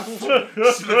spacecraft.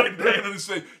 Just looking down on his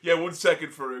face. Yeah, 1 second,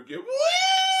 Farouk. Yeah, woo!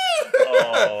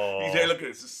 Oh. He's there looking,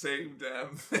 it's the same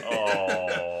damn thing.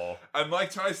 Oh. And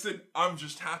Mike Tyson, I'm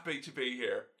just happy to be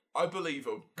here. I believe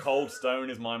him. Cold Stone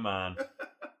is my man.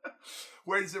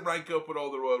 Where does it rank up with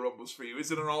all the Royal Rumbles for you?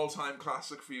 Is it an all-time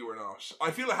classic for you or not?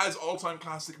 I feel it has all-time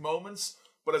classic moments,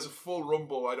 but as a full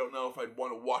Rumble, I don't know if I'd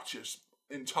want to watch it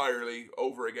entirely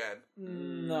over again.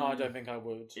 No, I don't think I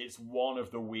would. It's one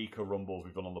of the weaker Rumbles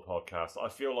we've done on the podcast. I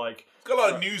feel like It's got a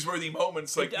lot of newsworthy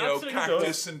moments, like, It absolutely Cactus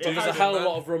does. and It Dude. There's a has hell of and a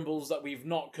lot that. of Rumbles that we've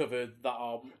not covered that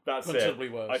are that's considerably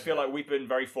it. worse. I feel like we've been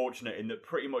very fortunate in that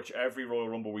pretty much every Royal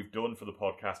Rumble we've done for the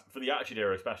podcast, for the Attitude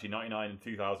Era, especially 99 and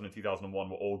 2000 and 2001,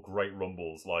 were all great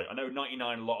Rumbles. Like, I know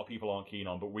 99 a lot of people aren't keen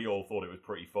on, but we all thought it was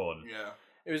pretty fun. Yeah.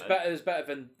 It was better. It was better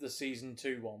than the season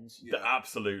 2 ones. Yeah.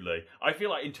 Absolutely. I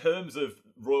feel like in terms of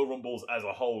Royal Rumbles as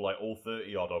a whole, like all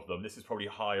 30 odd of them, this is probably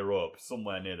higher up,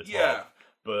 somewhere near the top. Yeah.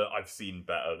 But I've seen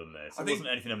better than this. I It think wasn't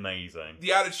anything amazing.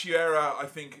 The Attitude Era, I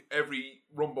think every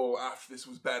Rumble after this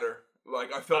was better.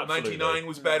 Like, I felt Absolutely. 99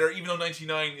 was better, even though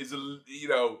 99 is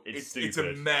It's it's a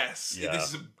stupid. mess. Yeah. This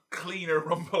is a cleaner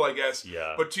Rumble, I guess.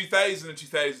 Yeah. But 2000 and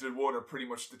 2001 are pretty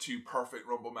much the 2 perfect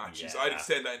Rumble matches. Yeah. I'd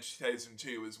extend that in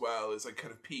 2002 as well as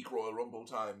kind of peak Royal Rumble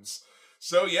times.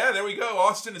 So yeah, there we go.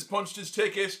 Austin has punched his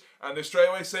ticket, and they're straight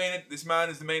away saying it. This man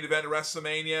is the main event of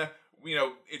WrestleMania.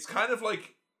 It's kind of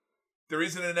like there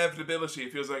is an inevitability.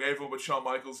 It feels like everyone but Shawn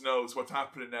Michaels knows what's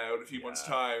happening now in a few months'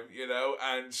 time,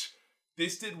 and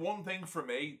this did one thing for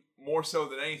me, more so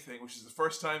than anything, which is the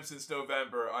first time since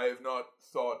November I have not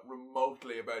thought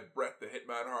remotely about Bret the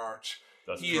Hitman Hart.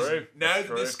 That's He true. is, now That's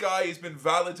that this true. guy has been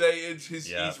validated,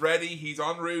 he's Yeah. ready, he's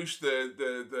en route,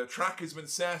 the track has been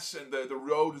set and the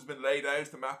road has been laid out,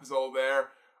 the map is all there.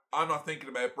 I'm not thinking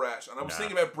about Bret. And I was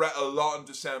thinking about Bret a lot in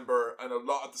December and a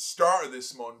lot at the start of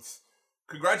this month.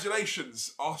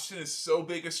 Congratulations, Austin is so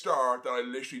big a star that I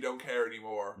literally don't care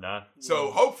anymore. Nah. So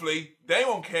hopefully they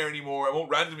won't care anymore. I won't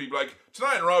randomly be like,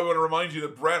 tonight in Raw, we want to remind you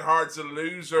that Bret Hart's a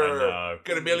loser. I know.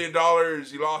 Get $1 million.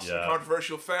 He lost in Yeah.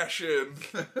 controversial fashion.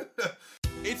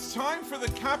 It's time for the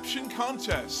caption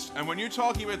contest. And when you're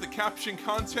talking about the caption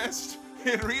contest,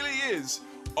 it really is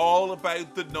all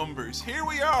about the numbers. Here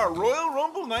we are, Royal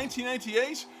Rumble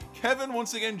 1998. Kevin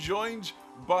once again joined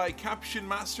by Caption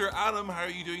Master Adam. How are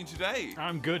you doing today?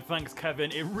 I'm good, thanks,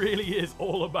 Kevin. It really is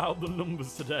all about the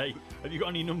numbers today. Have you got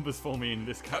any numbers for me in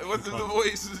this caption? What's the contest?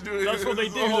 voices doing? That's what they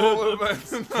It's do. all The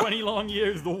about- 20 long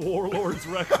years, the Warlord's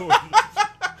record.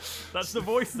 That's the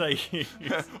voice they use.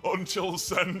 Until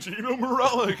Santino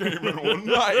Marella came in one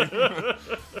night.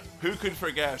 Who could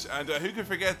forget? And who could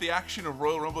forget the action of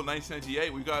Royal Rumble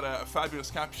 1998? We've got a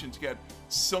fabulous caption to get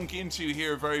sunk into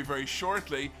here very, very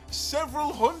shortly.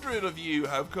 Several hundred of you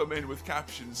have come in with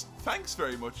captions. Thanks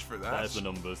very much for that. There's the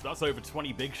numbers. That's over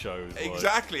 20 big shows. like.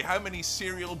 Exactly. How many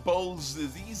cereal bowls do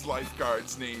these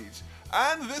lifeguards need?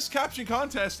 And this caption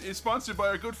contest is sponsored by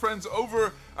our good friends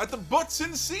over at the Butts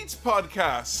and Seats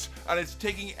podcast. And it's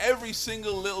taking every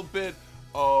single little bit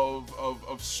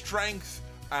of strength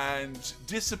and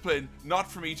discipline, not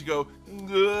for me to go,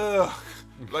 ugh,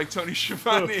 like Tony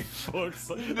Schiavone. That's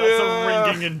a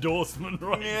ringing endorsement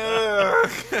right Yeah.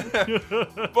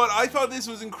 But I thought this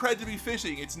was incredibly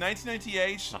fitting. It's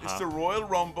 1998, it's the Royal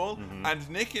Rumble, and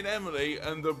Nick and Emily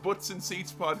and the Butts and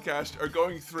Seats podcast are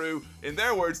going through, in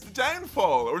their words, the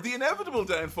downfall, or the inevitable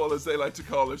downfall, as they like to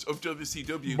call it, of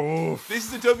WCW. This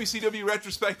is the WCW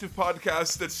retrospective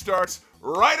podcast that starts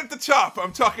right at the top.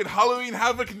 I'm talking Halloween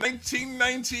Havoc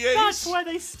 1998. That's where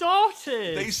they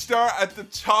started. They start at the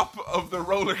top of the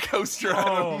roller coaster.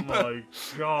 Oh Adam. my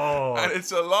god. And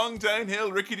it's a long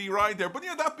downhill, rickety ride there. But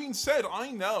that being said,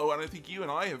 I know, and I think you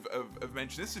and I have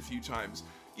mentioned this a few times,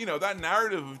 that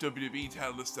narrative of WWE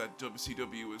telling us that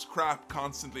WCW was crap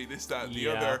constantly, this, that, and the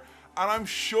other. And I'm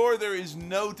sure there is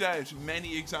no doubt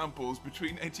many examples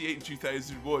between 98 and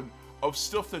 2001 of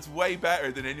stuff that's way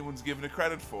better than anyone's given it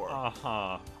credit for.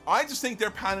 I just think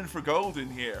they're panning for gold in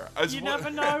here. You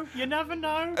never know. You never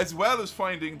know. As well as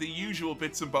finding the usual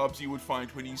bits and bobs you would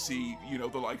find when you see,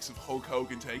 the likes of Hulk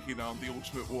Hogan taking on the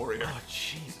Ultimate Warrior. Oh,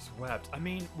 Jesus wept. I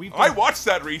mean, I watched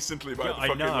that recently, by the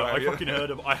fucking way. I fucking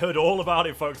I heard all about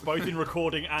it, folks, both in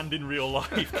recording and in real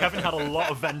life. Kevin had a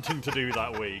lot of venting to do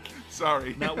that week.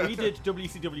 Sorry. Now, we did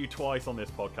WCW twice on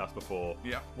this podcast before.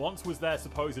 Yeah. Once was their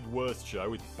supposed worst show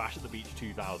with Bash at the Beach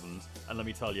 2000, and let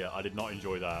me tell you, I did not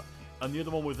enjoy that. And the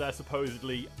other one was their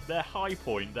high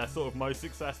point, their sort of most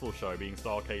successful show being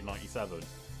Starrcade 97.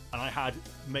 And I had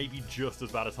maybe just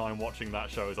as bad a time watching that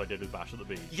show as I did with Bash at the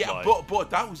Beach. Yeah, but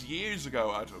that was years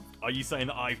ago, Adam. Are you saying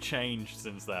that I've changed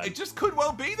since then? It just could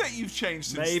well be that you've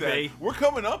changed since then. We're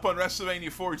coming up on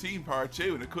WrestleMania 14 Part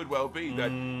 2, and it could well be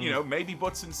that, maybe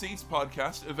Butts and Seats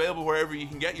podcast, available wherever you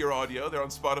can get your audio. They're on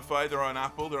Spotify, they're on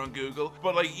Apple, they're on Google.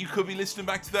 But, you could be listening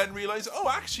back to that and realize,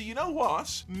 oh, actually, you know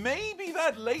what? Maybe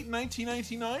that late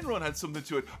 1999 run had something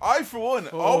to it. I, for one,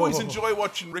 always enjoy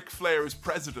watching Ric Flair as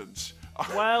president.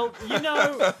 Well,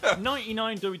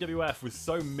 99 WWF was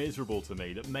so miserable to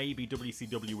me that maybe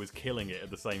WCW was killing it at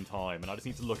the same time, and I just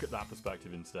need to look at that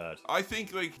perspective instead. I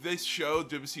think, this show,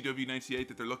 WCW 98,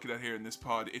 that they're looking at here in this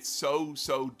pod, it's so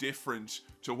different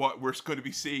to what we're going to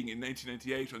be seeing in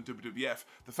 1998 on WWF.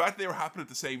 The fact that they were happening at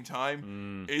the same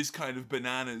time is kind of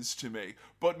bananas to me.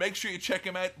 But make sure you check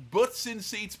them out, Butts in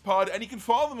Seats Pod, and you can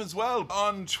follow them as well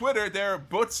on Twitter. They're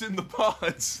Butts in the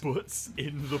Pods. Butts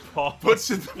in the Pods.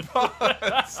 Butts in the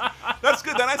Pods. That's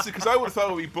good. That's it, because I would have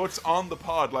thought it would be Butts on the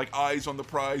Pod, like eyes on the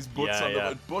prize, Butts on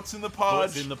the Butts in the Pod.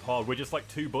 Butts in the Pod. We're just like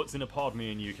two butts in a pod,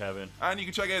 me and you, Kevin. And you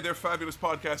can check out their fabulous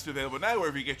podcast available now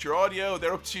wherever you get your audio.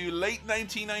 They're up to late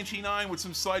 1999 with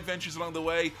some side ventures along the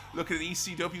way. Looking at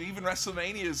ECW, even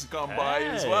WrestleMania's gone by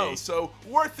as well. So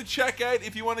worth the check out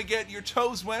if you want to get your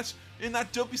toes wet in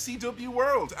that WCW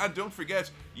world. And don't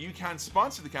forget, you can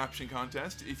sponsor the caption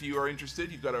contest if you are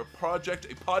interested. You've got a project,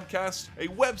 a podcast, a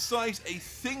website, a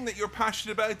thing that you're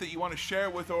passionate about that you want to share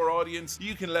with our audience.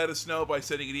 You can let us know by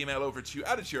sending an email over to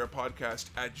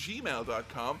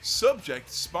attitudeerapodcast@gmail.com, subject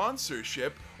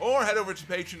sponsorship, or head over to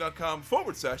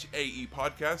patreon.com/AE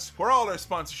podcast, where all our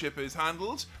sponsorship is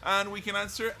handled, and we can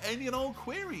answer any and all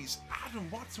queries. Adam,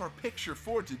 what's our picture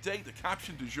for today, the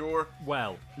caption du jour?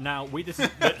 Well, now, let's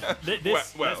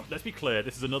be clear,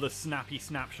 this is another snappy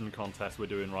snaption contest we're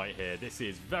doing right here. This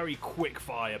is very quick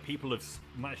fire. People have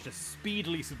managed to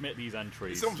speedily submit these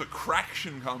entries. It's almost a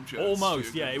craction contest.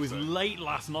 Almost, yeah. It was late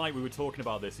last night we were talking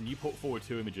about this, and you put forward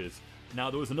 2 images.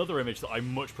 Now, there was another image that I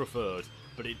much preferred,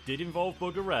 but it did involve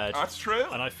Bugger Red. That's true.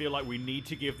 And I feel like we need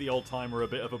to give the old-timer a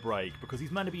bit of a break, because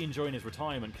he's meant to be enjoying his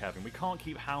retirement, Kevin. We can't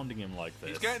keep hounding him like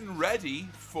this. He's getting ready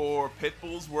for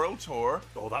Pitbull's World Tour.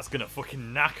 Oh, that's gonna fucking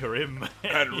knacker him.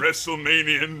 At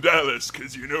WrestleMania in Dallas,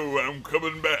 because I'm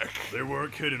coming back. They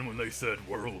weren't kidding when they said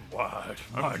worldwide.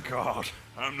 My God.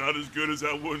 I'm not as good as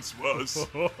I once was.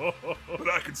 But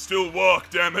I can still walk,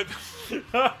 damn it.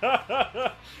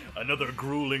 Another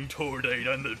grueling tour date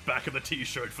on the back of the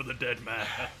t-shirt for the dead man.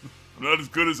 I'm not as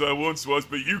good as I once was,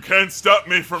 but you can't stop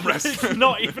me from wrestling. It's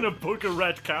not even a Booker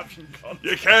Red caption contest.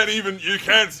 You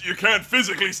can't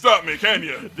physically stop me, can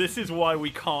you? This is why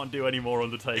we can't do any more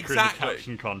Undertaker in the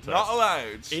caption contest. Not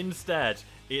allowed. Instead,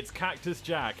 it's Cactus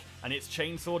Jack and it's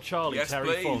Chainsaw Charlie, yes, Terry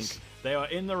please. Funk. They are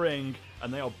in the ring,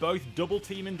 and they are both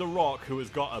double-teaming The Rock, who has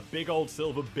got a big old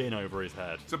silver bin over his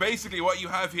head. So basically what you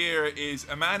have here is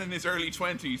a man in his early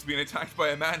 20s being attacked by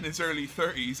a man in his early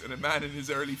 30s and a man in his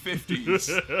early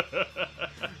 50s.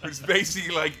 It's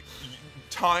basically like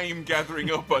time gathering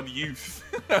up on youth,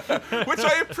 which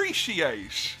I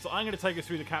appreciate. So I'm going to take us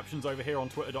through the captions over here on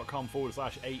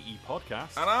twitter.com/AE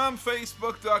podcast. And on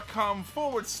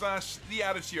facebook.com/The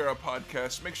Attitude Era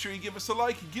Podcast. Make sure you give us a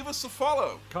like, give us a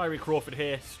follow. Kyrie Crawford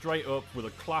here, straight up with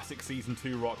a classic Season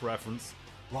 2 Rock reference.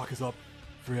 Rock is up,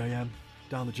 3 a.m,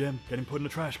 down the gym, getting put in a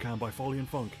trash can by Foley and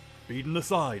Funk. Beating the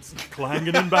sides,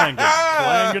 clanging and banging,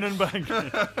 clanging and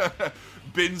banging.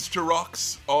 Bins to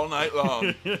rocks all night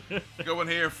long. Going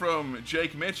here from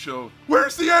Jake Mitchell.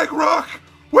 Where's the egg rock?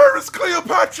 Where is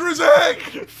Cleopatra's egg?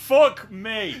 Fuck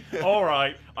me. All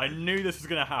right, I knew this was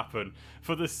going to happen.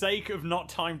 For the sake of not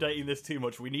time dating this too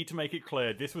much, we need to make it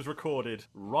clear this was recorded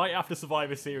right after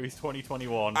Survivor Series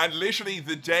 2021. And literally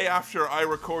the day after I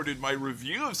recorded my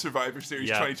review of Survivor Series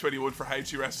 2021 for How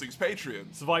to Wrestling's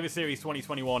Patreon. Survivor Series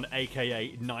 2021,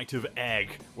 aka Night of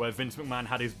Egg, where Vince McMahon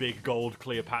had his big gold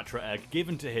Cleopatra egg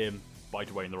given to him by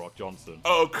Dwayne "The Rock" Johnson.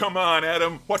 Oh, come on,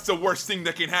 Adam. What's the worst thing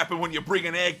that can happen when you bring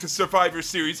an egg to Survivor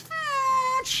Series?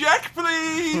 Check,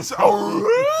 please.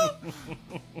 Oh.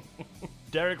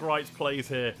 Derek Wright's plays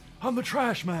here. I'm the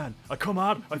trash man. I come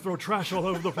out, I throw trash all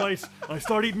over the place, and I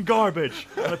start eating garbage.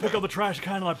 And I pick up the trash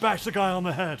can and I bash the guy on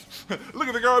the head. Look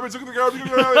at the garbage, look at the garbage,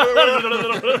 look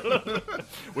at the garbage.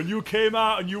 When you came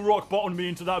out and you rock bottomed me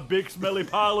into that big smelly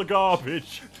pile of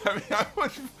garbage. I mean,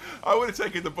 I would have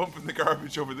taken the bump in the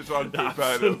garbage over the John Poop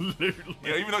Adam. Absolutely. You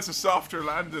know, even though it's a softer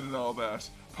landing and all that.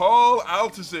 Paul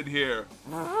Alteson here.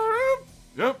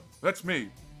 Yep, that's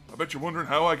me. I bet you're wondering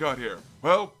how I got here.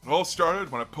 Well, it all started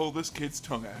when I pulled this kid's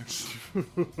tongue out.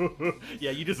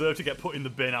 Yeah, you deserve to get put in the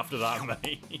bin after that,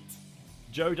 mate.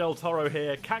 Joe Del Toro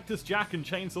here. Cactus Jack and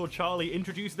Chainsaw Charlie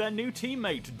introduce their new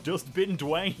teammate, Dustbin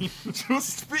Dwayne.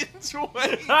 Dustbin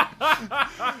Dwayne?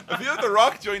 If you had The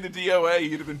Rock join the DOA,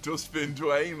 you'd have been Dustbin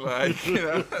Dwayne, like, you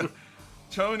know.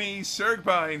 Tony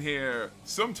Sergbine here.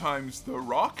 Sometimes The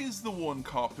Rock is the one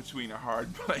caught between a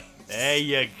hard place. There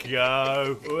you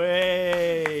go.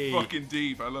 Way. Fucking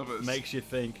deep. I love it. Makes you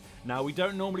think. Now, we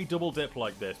don't normally double dip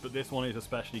like this, but this one is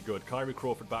especially good. Kyrie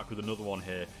Crawford back with another one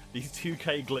here. These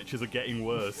 2K glitches are getting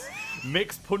worse.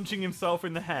 Mick's punching himself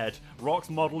in the head, Rock's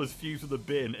model is fused with a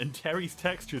bin, and Terry's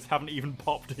textures haven't even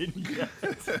popped in yet.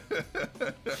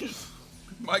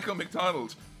 Michael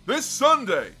McDonald. This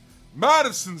Sunday,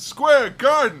 Madison Square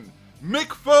Garden,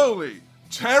 Mick Foley,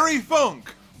 Terry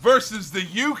Funk versus the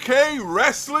UK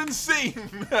wrestling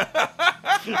scene.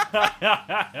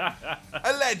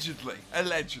 Allegedly.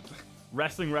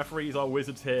 Wrestling referees are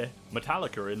wizards here.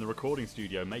 Metallica in the recording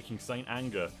studio making Saint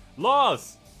Anger.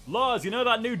 Lars, you know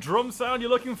that new drum sound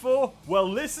you're looking for? Well,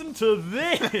 listen to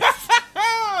this.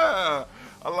 I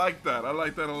like that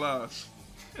a lot.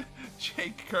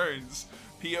 Jake Kearns,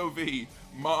 POV,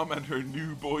 mom and her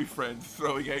new boyfriend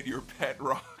throwing out your pet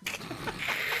rock.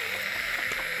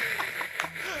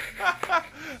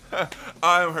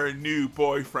 I'm her new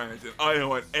boyfriend, and I don't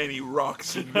want any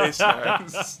rocks in this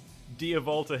house. Dia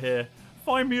Volta here.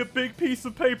 Find me a big piece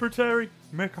of paper, Terry.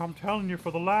 Mick, I'm telling you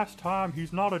for the last time,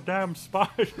 he's not a damn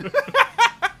spider.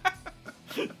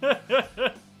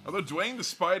 Although Dwayne the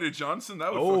Spider Johnson,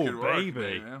 that would fucking work.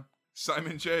 Baby. Man, yeah.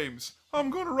 Simon James. I'm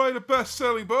going to write a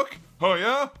best-selling book. Oh,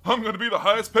 yeah? I'm going to be the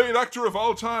highest-paid actor of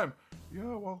all time.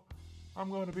 Yeah, well, I'm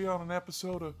going to be on an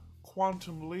episode of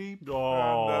Quantum Leap.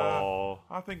 Oh.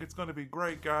 And I think it's going to be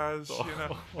great, guys. You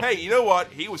know. Hey, you know what?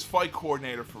 He was fight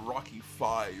coordinator for Rocky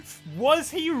V.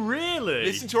 Was he really?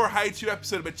 Listen to our How To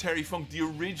episode about Terry Funk, the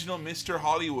original Mr.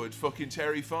 Hollywood fucking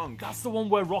Terry Funk. That's the one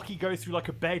where Rocky goes through like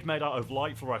a bed made out of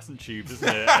light fluorescent tubes, isn't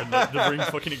it? And the ring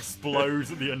fucking explodes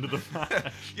at the end of the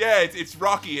match. Yeah, it's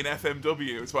Rocky in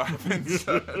FMW is what happens.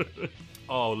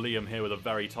 Oh, Liam here with a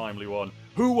very timely one.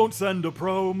 Who won't send a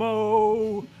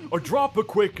promo or drop a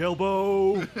quick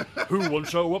elbow? Who won't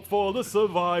show up for the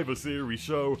Survivor Series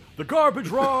show? The Garbage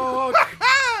Rock!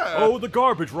 Oh, the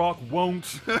Garbage Rock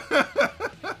won't.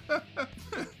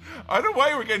 I don't know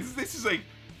why we're getting this. Is like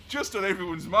just on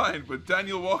everyone's mind, but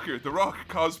Daniel Walker, The Rock,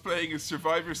 cosplaying as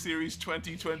Survivor Series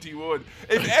 2021.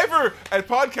 If ever a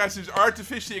podcast has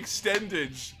artificially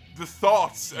extended the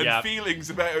thoughts and feelings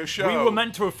about a show. We were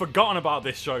meant to have forgotten about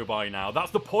this show by now. That's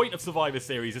the point of Survivor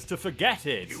Series, is to forget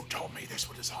it. You told me this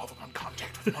would dissolve upon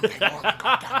contact with Monday morning,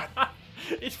 goddammit.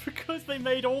 It's because they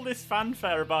made all this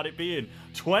fanfare about it being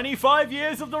 25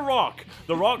 years of The Rock.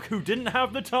 The Rock who didn't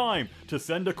have the time to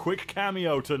send a quick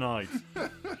cameo tonight.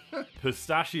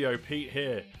 Pistachio Pete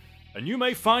here. And you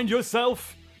may find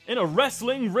yourself in a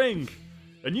wrestling ring.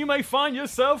 And you may find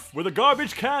yourself with a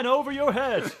garbage can over your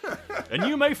head. And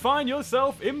you may find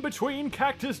yourself in between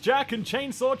Cactus Jack and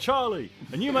Chainsaw Charlie.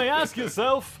 And you may ask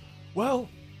yourself, well,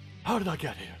 how did I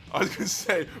get here? I was going to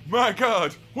say, my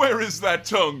God, where is that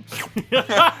tongue? And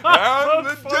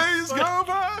the days go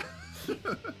by.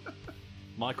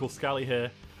 Michael Scally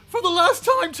here. For the last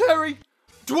time, Terry,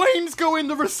 Dwayne's go in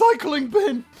the recycling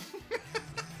bin.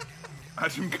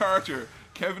 Adam Carter.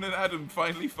 Kevin and Adam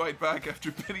finally fight back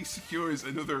after Billy secures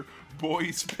another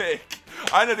boys pick.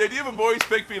 I know the idea of a boys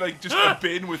pick being like just a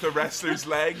bin with a wrestler's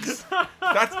legs.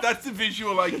 That's the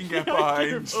visual I can get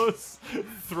behind. Us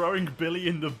throwing Billy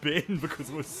in the bin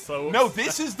because we're so No, upset.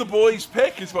 this is the boys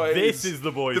pick is what it This is. is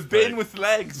the boys The pick. bin with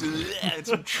legs. It's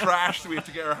some trash that we have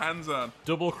to get our hands on.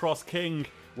 Double Cross King,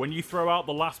 when you throw out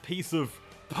the last piece of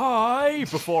pie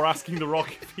before asking The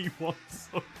Rock if he wants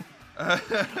some.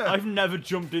 I've never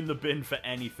jumped in the bin for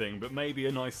anything, but maybe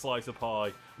a nice slice of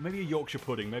pie. Maybe a Yorkshire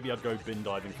pudding. Maybe I'd go bin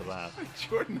diving for that.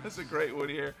 Jordan has a great one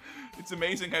here. It's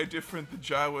amazing how different the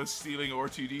Jawas stealing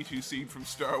R2-D2 scene from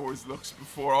Star Wars looks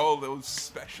before all those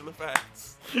special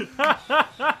effects.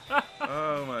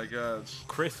 Oh my god.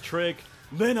 Chris Trigg,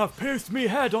 Lynn, I've pierced me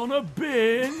head on a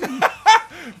bin.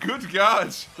 Good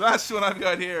God. Last one I've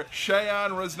got here. Cheyenne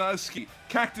Rosnowski.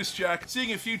 Cactus Jack,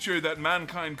 seeing a future that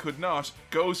mankind could not,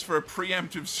 goes for a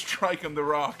preemptive strike on The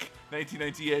Rock.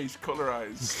 1998,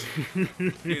 colorized.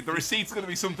 The receipt's going to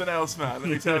be something else, man,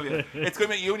 let me tell you. It's going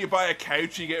to make you, when you buy a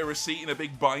couch, you get a receipt in a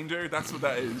big binder. That's what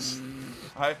that is.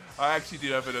 I actually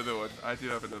do have another one.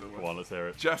 Go on, let's hear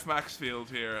it. Jeff Maxfield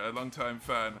here, a longtime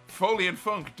fan. Foley and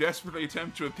Funk desperately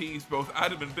attempt to appease both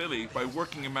Adam and Billy by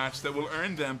working a match that will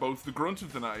earn them both the grunt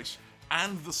of the night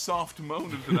and the soft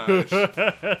moan of the night.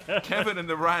 Kevin and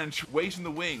the Ranch wait in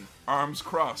the wing, arms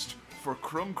crossed. For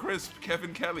Crumb Crisp,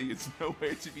 Kevin Kelly is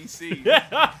nowhere to be seen.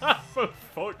 For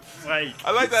fuck's sake.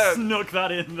 I like that. Snuck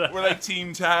that in there. We're like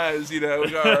Team Taz, you know,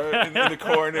 we got our, in the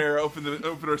corner,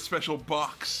 open our special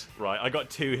box. Right, I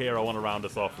got two here I want to round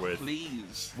us off with.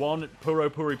 Please. One, Puro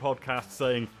Puri podcast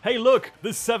saying, hey look,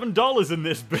 there's $7 in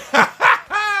this bin.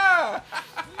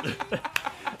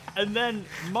 And then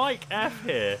Mike F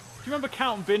here. Do you remember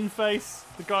Count Binface?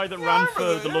 The guy that ran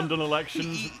for the London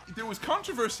elections? There was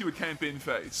controversy with Count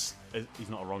Binface. He's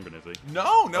not a wrong one, is he?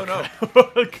 No.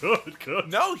 Good.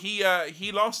 No,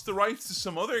 he lost the rights to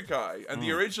some other guy, and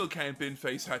the original Count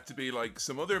Binface had to be like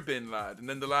some other bin lad, and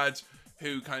then the lad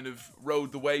who kind of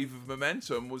rode the wave of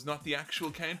momentum was not the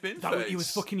actual Count Binface. He was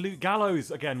fucking Luke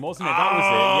Gallows again, wasn't it? That was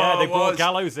it. Yeah, they brought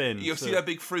Gallows in. You see that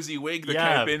big frizzy wig that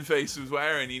Yeah. Count Binface was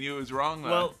wearing, he knew it was wrong,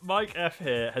 man. Well, Mike F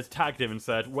here has tagged him and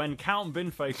said, when Count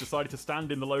Binface decided to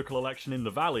stand in the local election in the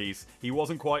Valleys, he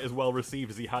wasn't quite as well received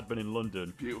as he had been in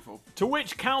London. Beautiful. To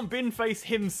which Count Binface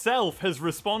himself has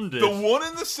responded. The one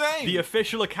and the same. The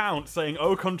official account saying,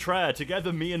 au contraire,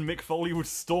 together me and Mick Foley would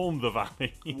storm the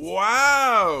Valleys.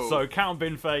 Wow. So Count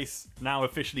Binface, now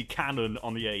officially canon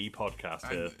on the AE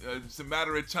podcast here. It's a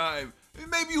matter of time.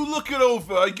 Maybe you look it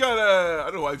over. I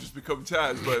don't know why I've just become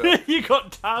Taz, but... You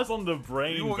got Taz on the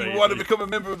brain, You baby. want to become a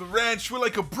member of the ranch? We're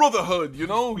like a brotherhood, you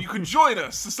know? You can join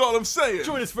us. That's all I'm saying.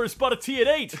 Join us for a spot of tea at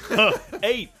 8.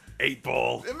 8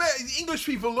 ball. English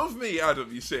people love me, Adam,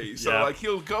 you see. So, Yeah. like,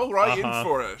 he'll go right in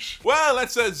for it. Well,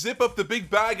 let's zip up the big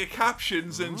bag of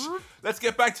captions and let's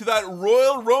get back to that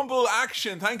Royal Rumble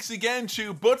action. Thanks again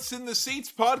to Butts in the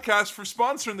Seats podcast for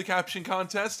sponsoring the caption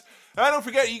contest. And don't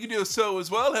forget, you can do so as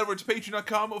well. Head over to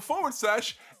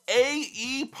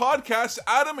patreon.com/AE podcast.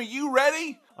 Adam, are you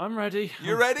ready? I'm ready.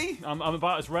 You ready? I'm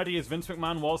about as ready as Vince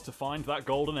McMahon was to find that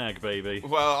golden egg, baby.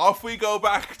 Well, off we go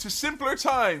back to simpler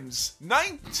times.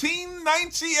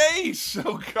 1998.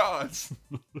 Oh, God.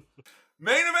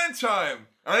 Main event time.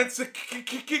 And it's a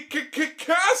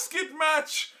casket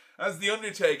match as The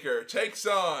Undertaker takes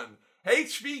on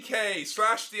HBK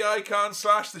 / The Icon /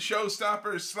 The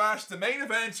Showstoppers / The Main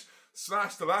Event /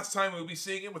 the last time we'll be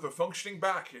seeing him with a functioning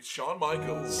back. It's Shawn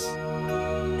Michaels.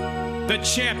 The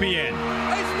champion.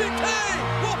 HBK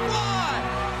will fly.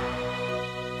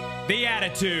 The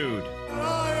attitude.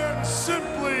 I am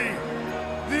simply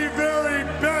the very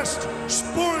best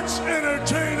sports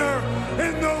entertainer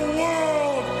in the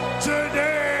world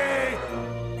today.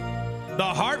 The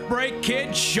Heartbreak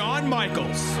Kid, Shawn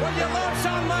Michaels. Whether you love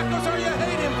Shawn Michaels or you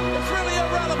hate him, it's really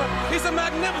irrelevant. He's a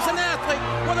magnificent athlete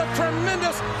with a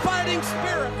tremendous fighting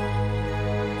spirit.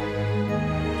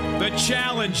 The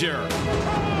challenger.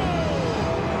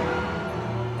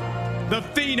 The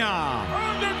phenom.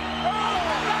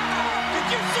 Did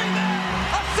you see that?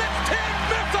 A 6-10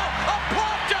 missile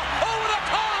approach over the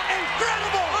top.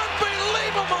 Incredible.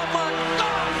 Unbelievable, my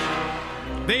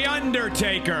gosh. The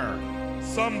Undertaker.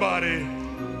 Somebody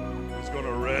is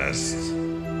gonna rest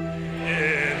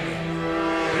in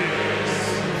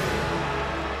peace.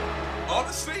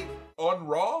 Honestly, on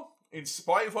Raw, in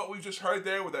spite of what we've just heard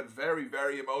there with that very,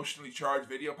 very emotionally charged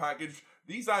video package,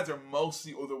 These lads are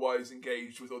mostly otherwise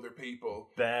engaged with other people.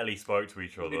 Barely spoke to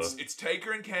each other. It's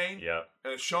Taker and Kane. Yeah.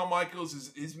 Shawn Michaels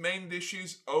is his main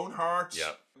issues. Owen Hart.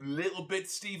 Yeah. Little bit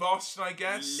Steve Austin, I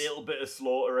guess. Little bit of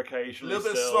Slaughter occasionally.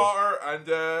 Little bit of Slaughter and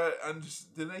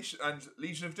the Nation and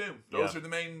Legion of Doom. Those are the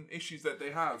main issues that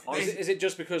they have. Is it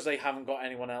just because they haven't got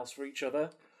anyone else for each other?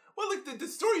 Well, like the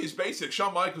story is basic.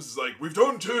 Shawn Michaels is like, we've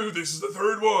done 2. This is the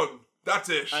 3rd one. That's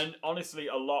it. And honestly,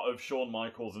 a lot of Shawn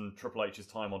Michaels and Triple H's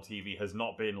time on TV has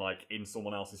not been like in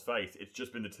someone else's face. It's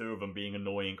just been the two of them being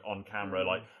annoying on camera.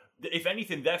 Like, if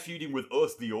anything, they're feuding with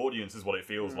us, the audience, is what it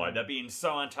feels like. They're being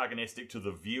so antagonistic to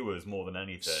the viewers more than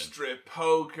anything. Strip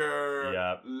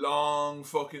poker, long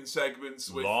fucking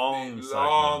segments with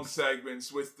long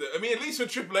segments with the. I mean, at least when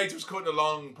Triple H was cutting a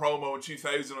long promo in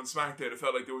 2000 on SmackDown, it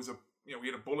felt like there was we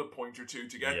had a bullet point or 2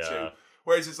 to get to.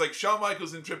 Whereas it's like Shawn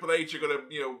Michaels and Triple H are gonna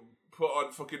put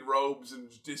on fucking robes and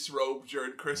disrobe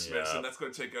during Christmas, and that's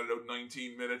going to take about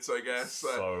 19 minutes, I guess.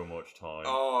 So much time.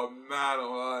 Oh, man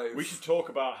alive. We should talk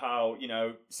about how,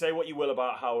 say what you will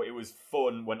about how it was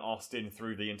fun when Austin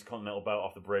threw the Intercontinental belt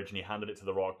off the bridge and he handed it to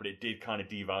The Rock, but it did kind of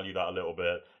devalue that a little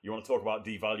bit. You want to talk about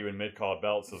devaluing mid-card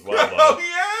belts as well, though. Oh,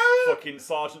 yeah! Fucking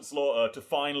Sergeant Slaughter to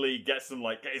finally get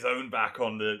his own back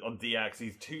on DX.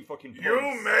 He's too fucking pumped.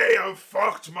 You may have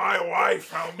fucked my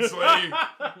wife, Helmsley,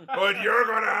 but you're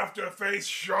going to have to face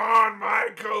Shawn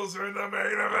Michaels in the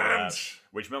main event.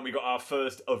 Which meant we got our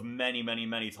first of many, many,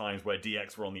 many times where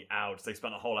DX were on the outs. They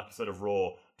spent a whole episode of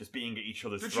Raw just being at each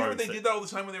other's throats. Did you remember they did that all the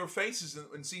time when they were faces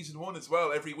in season 1 as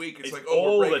well? Every week it's like,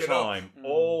 all we're the time. Up.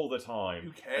 All the time.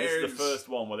 Who cares? This is the first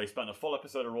one where they spent a full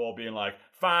episode of Raw being like,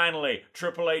 finally,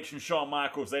 Triple H and Shawn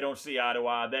Michaels, they don't see eye to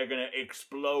eye. They're going to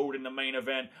explode in the main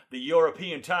event. The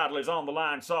European title is on the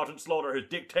line. Sergeant Slaughter has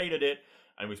dictated it.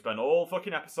 And we spent all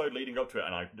fucking episode leading up to it,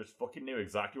 and I just fucking knew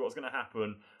exactly what was going to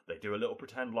happen. They do a little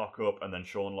pretend lock-up, and then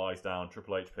Shawn lies down,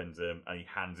 Triple H pins him, and he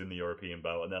hands him the European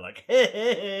belt, and they're like,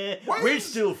 hey, we're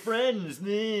still friends.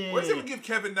 Why does everyone give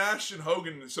Kevin Nash and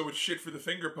Hogan so much shit for the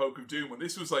finger poke of Doom when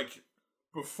this was like...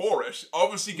 before it,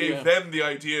 obviously gave them the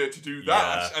idea to do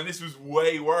that, and this was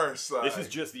way worse. This is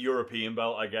just the European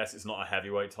belt, I guess. It's not a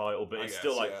heavyweight title, but it's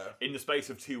still like, in the space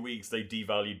of 2 weeks, they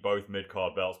devalued both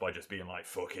mid-card belts by just being like,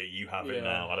 fuck it, you have it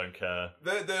now, I don't care.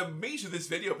 The meat of this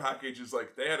video package is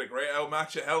like, they had a great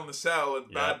match at Hell in a Cell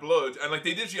and Bad Blood, and like,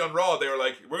 they did on Raw, they were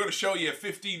like, we're going to show you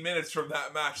 15 minutes from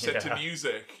that match set to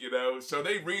music, so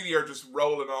they really are just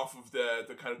rolling off of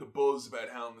the kind of the buzz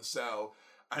about Hell in a Cell.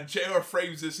 And JR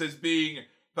frames this as being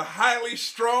the highly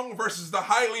strong versus the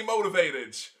highly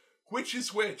motivated. Which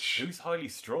is which? Who's highly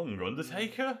strong?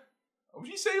 Undertaker? Would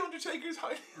you say Undertaker's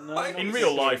highly? No, in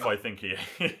real life, I think he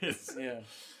is. Yeah.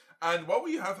 And what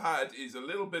we have had is a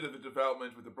little bit of a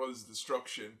development with the Brothers of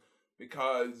Destruction,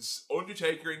 because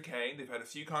Undertaker and Kane, they've had a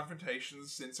few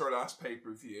confrontations since our last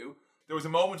pay-per-view. There was a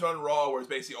moment on Raw where it's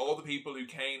basically all the people who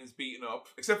Kane has beaten up,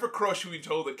 except for Crush, who we've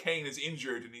told that Kane is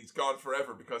injured and he's gone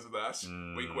forever because of that.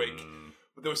 Wink, wink.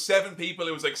 But there was 7 people.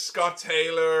 It was like Scott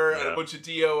Taylor and a bunch of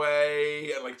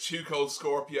DOA and like 2 Cold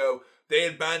Scorpio. They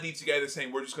had bandied together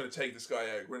saying, we're just going to take this guy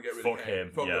out. We're going to get rid of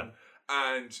Kane. Fuck him.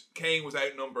 And Kane was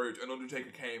outnumbered and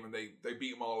Undertaker came and they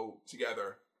beat them all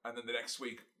together. And then the next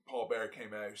week, Paul Boesch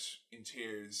came out in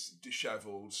tears,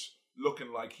 disheveled,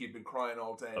 looking like he'd been crying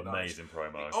all day and Amazing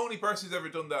night. promo. The only person who's ever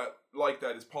done that like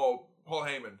that is Paul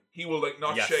Heyman. He will like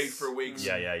not shave for weeks.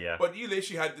 Yeah. But you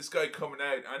literally had this guy coming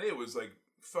out and it was like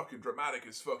fucking dramatic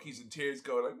as fuck. He's in tears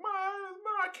going like,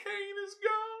 my Kane is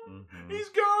gone. He's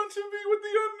gone to be with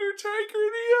the Undertaker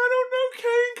and I don't know,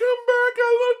 Kane, come back.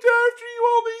 I looked after you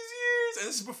all these years. And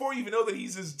this is before you even know that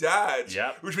he's his dad.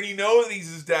 Which when you know that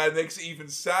he's his dad makes it even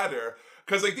sadder.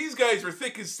 Because, like, these guys were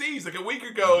thick as thieves. Like, a week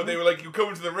ago, they were like, you come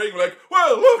into the ring, like,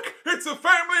 well, look, it's a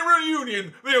family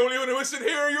reunion. The only one who isn't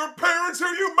here are your parents who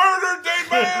you murdered,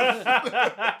 dead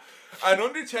man. And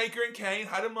Undertaker and Kane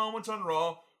had a moment on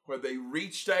Raw where they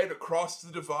reached out across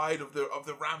the divide of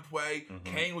the rampway.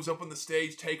 Kane was up on the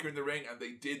stage, Taker in the ring, and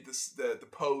they did the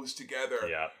pose together.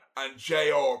 And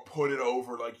JR put it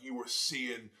over like you were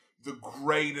seeing the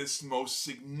greatest, most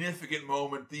significant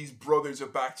moment. These brothers are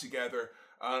back together.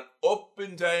 And up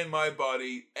and down my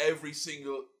body, every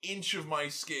single inch of my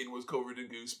skin was covered in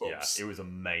goosebumps. Yeah, it was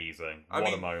amazing.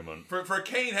 What a moment. For a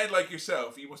Kane head like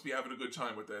yourself, you must be having a good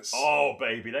time with this. Oh,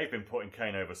 baby, they've been putting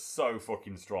Kane over so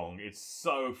fucking strong. It's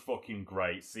so fucking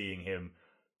great seeing him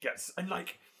get... And,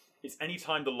 like, it's any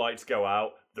time the lights go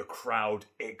out, the crowd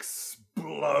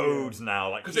explodes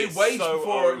now. Like, because they wait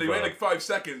before... They wait like 5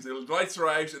 seconds. The lights are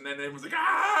out, and then everyone's like,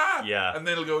 ah! Yeah. And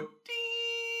then it'll go...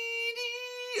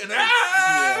 and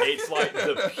ah! It's like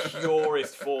the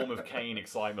purest form of Kane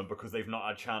excitement because they've not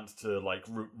had a chance to like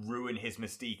ruin his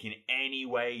mystique in any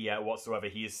way yet whatsoever.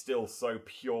 He is still so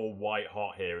pure white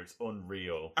hot here. It's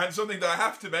unreal. And something that I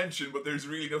have to mention, but there's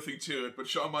really nothing to it, but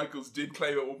Shawn Michaels did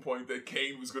claim at one point that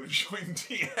Kane was going to join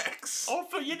DX. Oh,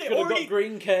 but yeah, they Could have already got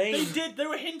Green Kane. They did. They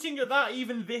were hinting at that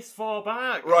even this far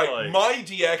back. Right, like. my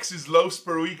DX is Los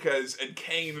Peruicas and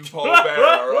Kane and Paul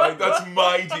Bearer, right? That's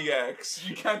my DX.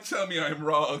 You can't tell me I'm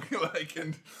wrong.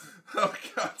 Oh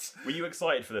God. Were you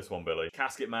excited for this one, Billy?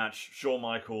 Casket match, Shawn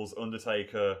Michaels,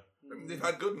 Undertaker. They've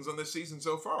had good ones on this season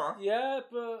so far. Yeah,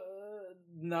 but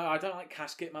no, I don't like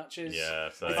casket matches. Yeah,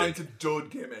 so It's a dud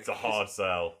gimmick. it's a hard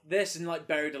sell. This and like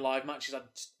buried alive matches, I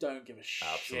just don't give a shit.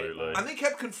 Absolutely. Man. And they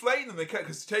kept conflating them.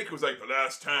 Because Taker was like, the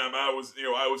last time I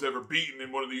was ever beaten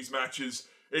in one of these matches,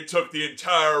 it took the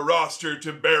entire roster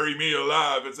to bury me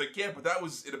alive. It's like, yeah, but that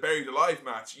was in a buried alive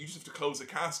match. You just have to close a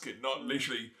casket, not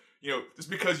literally. Just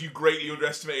because you greatly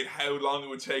underestimated how long it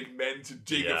would take men to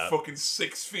dig a fucking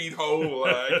 6 feet hole.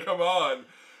 Come on.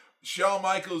 Shawn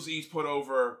Michaels, he's put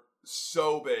over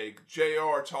so big.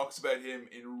 JR talks about him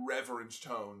in reverent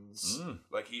tones.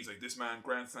 Like, he's like, this man,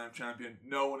 Grand Slam champion.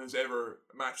 No one has ever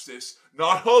matched this.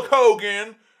 Not Hulk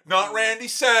Hogan. Not Randy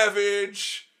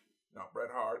Savage. Not Bret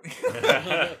Hart.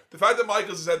 The fact that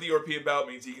Michaels has had the European belt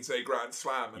means he can say Grand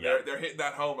Slam. And they're hitting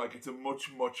that home like it's a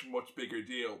much, much, much bigger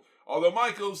deal. Although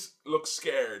Michaels looks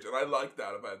scared, and I like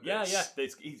that about this. Yeah.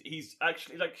 He's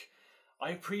actually, like,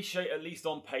 I appreciate at least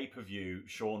on pay-per-view,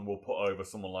 Shawn will put over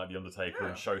someone like The Undertaker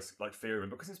and show, like, fear of him.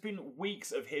 Because it's been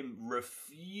weeks of him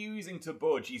refusing to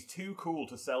budge. He's too cool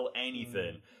to sell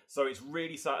anything. So it's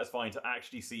really satisfying to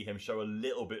actually see him show a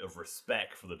little bit of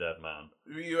respect for the dead man.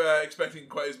 Were you expecting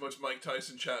quite as much Mike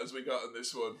Tyson chat as we got in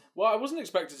this one? Well, I wasn't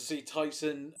expecting to see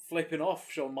Tyson flipping off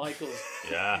Shawn Michaels.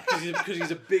 Yeah. Because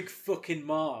he's a big fucking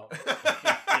mark.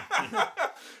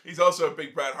 He's also a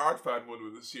big Bret Hart fan, one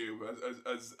would assume,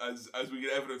 as we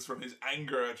get evidence from his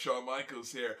anger at Shawn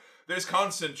Michaels here. There's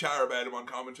constant chatter about him on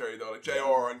commentary, though. Like,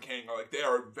 JR and King are they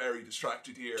are very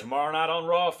distracted here. Tomorrow night on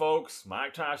Raw, folks,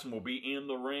 Mike Tyson will be in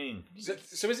the ring.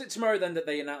 So is it tomorrow then that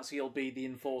they announce he'll be the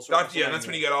enforcer? That's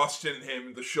when you get Austin and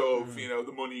him, the shove,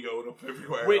 the money going up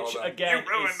everywhere. Which, again,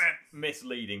 is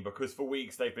misleading, because for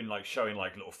weeks they've been like showing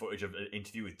like little footage of an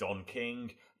interview with Don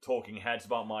King, talking heads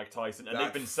about Mike Tyson, and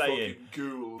they've been saying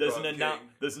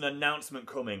there's an announcement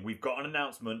coming. We've got an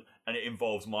announcement, and it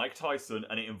involves Mike Tyson,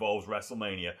 and it involves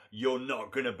WrestleMania. You're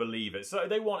not gonna believe it. So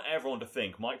they want everyone to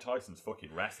think Mike Tyson's fucking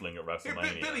wrestling at WrestleMania.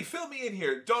 Here, Billy, fill me in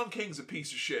here. Don King's a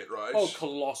piece of shit, right? Oh,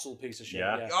 colossal piece of shit.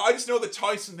 Yeah. I just know that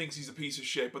Tyson thinks he's a piece of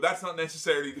shit, but that's not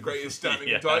necessarily the greatest standing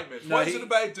indictment. No, what is it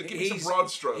about? To give me some broad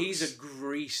strokes. He's a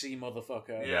greasy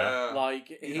motherfucker. Yeah.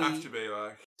 Like, he'd have to be,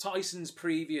 like. Tyson's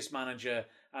previous manager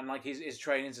and like his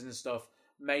trainings and stuff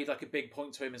made like a big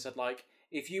point to him and said, like,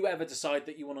 if you ever decide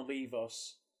that you want to leave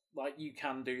us, like, you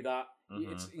can do that.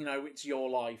 It's it's your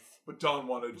life. But Don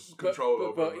wanted control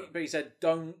over it. But he said,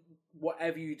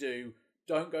 whatever you do,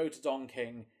 don't go to Don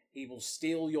King. He will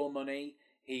steal your money.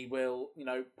 He will,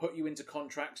 put you into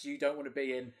contracts you don't want to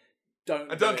be in.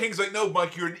 And Don King's like, no,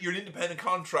 Mike, you're an independent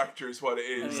contractor is what it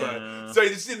is. So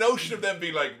there's the notion of them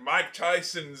being like, Mike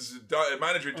Tyson's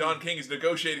manager, Don King, is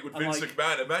negotiating with Vince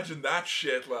McMahon. Imagine that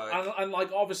shit, like. And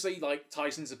like, obviously, like,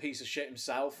 Tyson's a piece of shit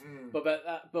himself.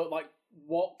 But like,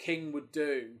 what King would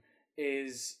do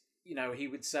is, he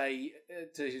would say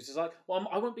to his like, well,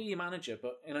 I won't be your manager,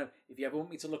 but if you ever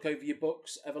want me to look over your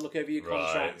books, ever look over your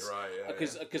contracts,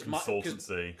 because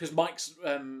Mike's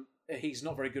he's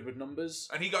not very good with numbers,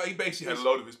 and he basically had a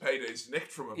load of his paydays nicked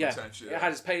from him. Essentially, he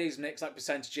had his paydays nicked, like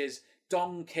percentages.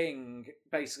 Don King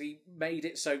basically made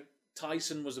it so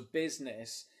Tyson was a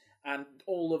business, and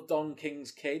all of Don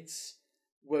King's kids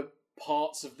were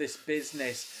parts of this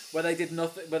business where they did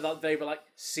nothing, where they were like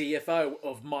CFO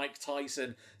of Mike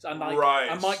Tyson, and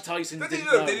Mike Tyson didn't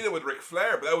know. They did it with Ric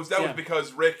Flair, but that was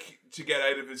because Rick, to get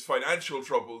out of his financial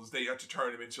troubles, they had to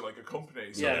turn him into like a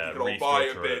company, so they could all buy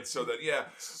a bit, so that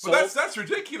but that's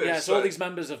ridiculous. Yeah, so all these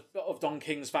members of Don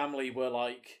King's family were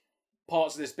like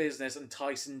parts of this business, and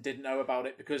Tyson didn't know about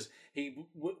it because he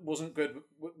wasn't good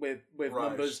with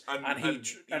numbers,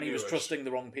 and he was trusting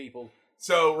the wrong people.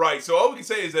 So all we can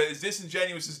say is that as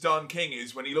disingenuous as Don King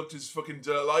is, when he looked as fucking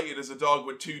delighted as a dog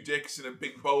with two dicks and a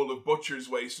big bowl of butcher's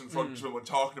waste in front of him when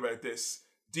talking about this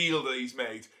deal that he's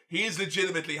made, he is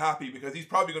legitimately happy because he's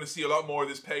probably going to see a lot more of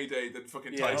this payday than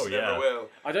fucking Tyson ever will.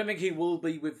 I don't think he will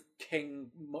be with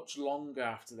King much longer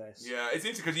after this. Yeah, it's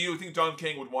interesting because you would think Don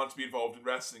King would want to be involved in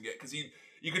wrestling yet, because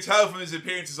you could tell from his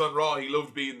appearances on Raw he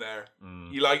loved being there.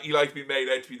 He liked being made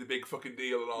out to be the big fucking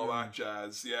deal and all that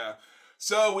jazz. Yeah.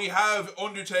 So we have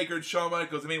Undertaker and Shawn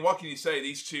Michaels. I mean, what can you say?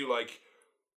 These two, like,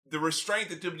 the restraint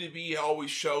that WWE always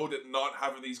showed at not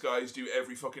having these guys do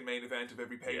every fucking main event of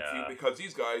every pay-per-view, because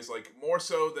these guys, like, more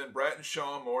so than Bret and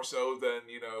Shawn, more so than,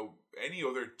 you know, any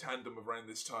other tandem around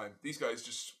this time, these guys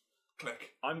just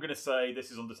click. I'm going to say this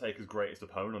is Undertaker's greatest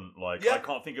opponent. Like, Yeah. I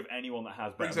can't think of anyone that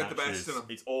has better Brings out the matches. best in him.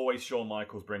 It's always Shawn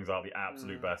Michaels brings out the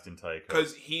absolute best in Taker.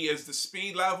 Because he has the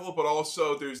speed level, but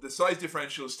also there's the size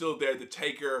differential is still there. The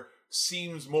Taker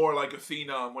seems more like a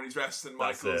phenom when he's wrestling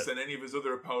Michaels than any of his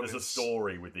other opponents. There's a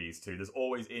story with these two. There's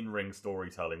always in-ring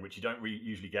storytelling, which you don't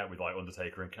usually get with like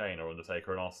Undertaker and Kane or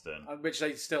Undertaker and Austin. Which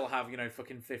they still have, you know,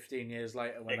 fucking 15 years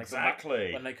later when they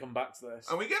come back to this.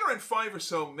 And we get around 5 or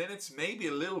so minutes, maybe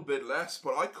a little bit less,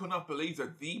 but I could not believe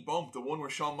that the bump, the one where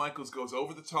Shawn Michaels goes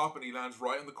over the top and he lands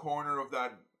right in the corner of the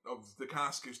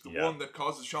casket, the one that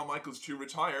causes Shawn Michaels to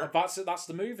retire. That's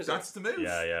the move, is it? That's the move.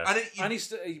 Yeah. And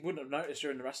he wouldn't have noticed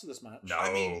during the rest of this match. No.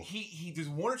 I mean, he there's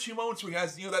 1 or 2 moments where he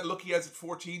has, you know, that look he has at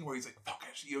 14 where he's like, fuck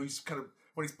it, you know, he's kind of,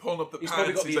 when he's pulling up the he's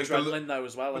pants. probably got the like, adrenaline though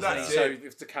as well, that's so you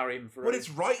have to carry him through. But it's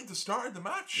right at the start of the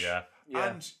match. Yeah.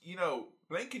 And, you know,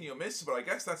 blink and you'll miss it, but I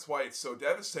guess that's why it's so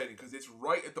devastating, because it's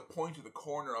right at the point of the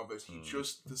corner of it. He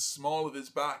just, the small of his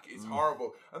back is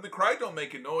horrible. And the crowd don't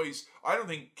make a noise. I don't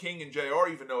think King and JR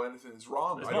even know anything is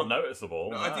wrong. It's not noticeable.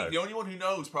 No, I think the only one who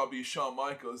knows probably is Shawn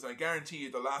Michaels. And I guarantee you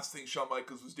the last thing Shawn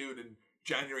Michaels was doing in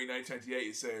January 1998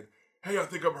 is saying, hey, I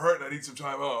think I'm hurt and I need some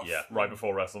time off. Yeah, right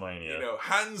before WrestleMania. You know,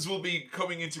 hands will be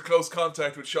coming into close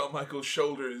contact with Shawn Michaels'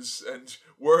 shoulders and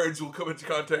words will come into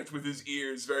contact with his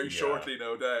ears very shortly,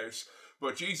 no doubt.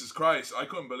 But Jesus Christ, I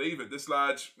couldn't believe it. This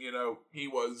lad, you know, he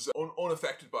was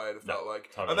unaffected by it felt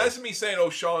like. Totally. And that's me saying, oh,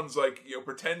 Shawn's like, you know,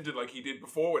 pretending like he did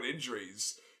before with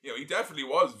injuries. You know, he definitely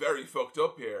was very fucked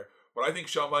up here. But I think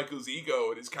Shawn Michaels' ego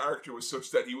and his character was such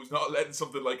that he was not letting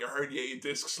something like a herniated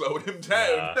disc slow him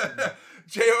down. Yeah.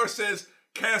 JR says,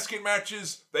 casket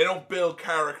matches, they don't build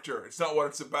character. It's not what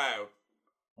it's about.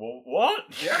 Well,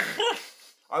 what? Yeah.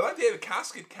 I like the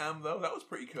casket cam, though. That was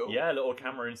pretty cool. Yeah, a little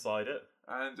camera inside it.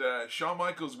 And Shawn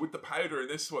Michaels with the powder in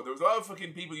this one. There was a lot of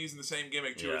fucking people using the same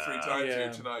gimmick 2 or 3 times here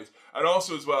tonight. And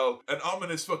also as well, an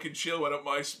ominous fucking chill went up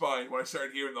my spine when I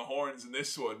started hearing the horns in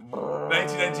this one.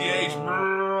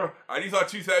 1998. And you thought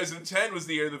 2010 was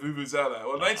the year of the Vuvuzela.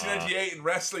 Well, 1998 in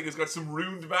wrestling has got some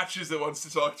ruined matches it wants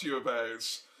to talk to you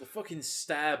about. The fucking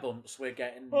stair bumps we're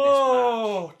getting in this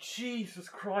match. Jesus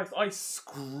Christ. I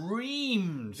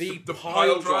screamed. The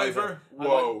pile driver.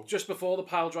 Whoa. Like, just before the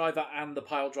pile driver and the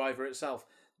pile driver itself,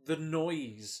 the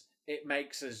noise it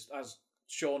makes as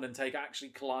Shawn and Taker actually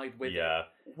collide with it.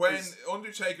 When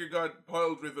Undertaker got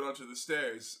pile driven onto the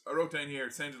stairs, I wrote down here,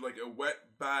 it sounded like a wet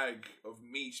bag of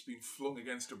meat being flung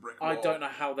against a brick wall. I don't know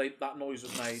how that noise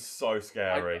was made. So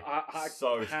scary.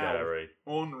 Scary.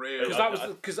 Unreal.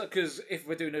 Because if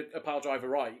we're doing a pile driver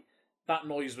right, that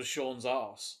noise was Shawn's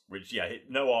arse. Which,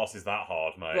 no arse is that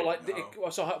hard, mate.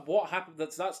 But so what happened?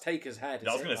 That's Taker's head.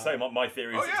 I was going to say, my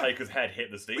theory is that Taker's head hit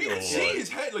the steel. You can see his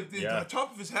head, like the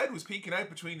top of his head was peeking out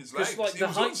between his legs. Like the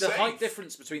height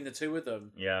difference between the two of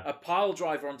them. Yeah. A pile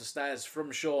driver onto stairs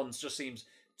from Shawn's just seems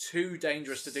too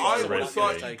dangerous to do. I would have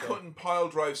thought you couldn't pile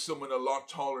drive someone a lot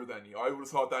taller than you. I would have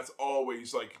thought that's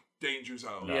always like danger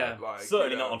zone. No. Yeah. Like,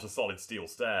 certainly not onto solid steel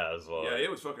stairs. Or... Yeah, it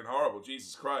was fucking horrible.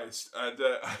 Jesus Christ. And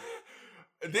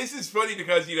this is funny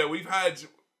because, you know, we've had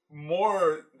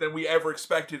more than we ever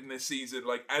expected in this season,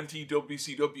 like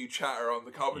anti-WCW chatter on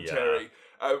the commentary.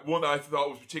 One I thought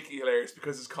was particularly hilarious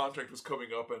because his contract was coming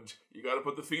up and you got to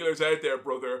put the feelers out there,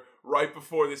 brother. Right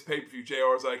before this pay-per-view,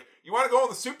 JR was like, you want to go on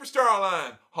the Superstar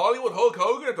line? Hollywood Hulk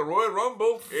Hogan at the Royal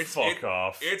Rumble? Fuck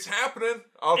off. It's happening.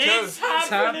 I'll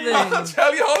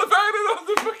tell you all about it on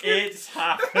the fucking... It's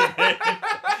happening.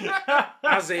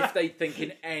 As if they think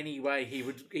in any way he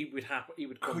would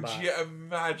come back. Could you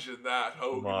imagine that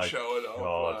Hogan showing up?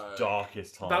 God,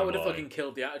 darkest time. That would have fucking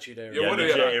killed the Attitude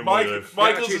Era.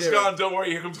 Michaels is gone, don't worry,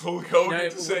 here comes Hulk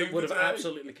Hogan to save it would have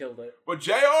absolutely killed it. But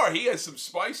JR, he has some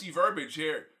spicy verbiage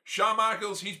here. Shawn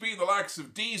Michaels, he's beaten the likes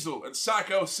of Diesel and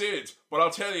Sacco Sid. But I'll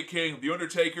tell you, King, The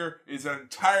Undertaker is an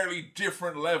entirely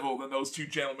different level than those two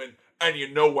gentlemen. And you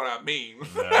know what I mean.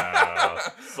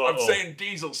 I'm saying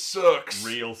Diesel sucks.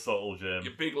 Real subtle, Jim. You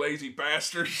big lazy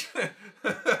bastard.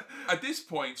 At this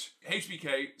point,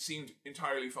 HBK seemed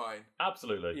entirely fine.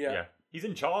 Absolutely, yeah. He's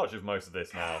in charge of most of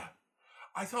this now.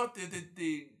 I thought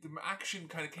the action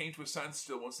kind of came to a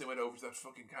standstill once they went over to that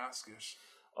fucking casket.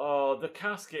 Oh, the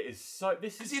casket is so... They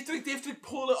have to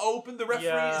pull it open, the referee.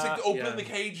 It's like opening the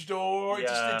cage door. It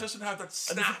doesn't have that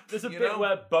snap. There's a bit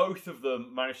where both of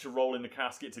them manage to roll in the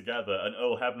casket together and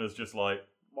Earl Hebner's just like,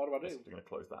 What do I do? I'm going to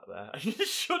close that there. You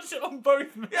just shut it on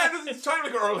both men. Yeah, it's time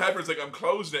like Earl Hebner's like, I'm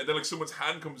closing it, and then like someone's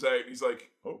hand comes out, and he's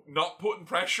like, not putting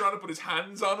pressure on it, but his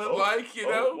hand's on it, like, you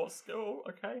know? What's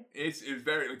okay? It's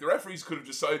very, like, the referees could have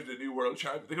decided a new world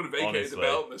champion. They could have vacated the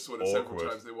belt in this one several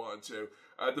times they wanted to.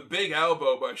 The big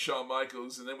elbow by Shawn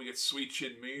Michaels, and then we get sweet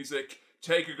chin music.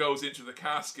 Taker goes into the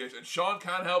casket, and Shawn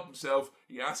can't help himself.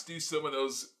 He has to do some of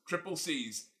those triple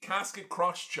C's, casket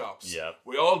cross chops. Yeah.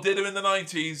 We all did them in the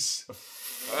 90s.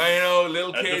 I know,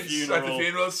 little At the kids at the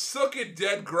funeral. Suck it,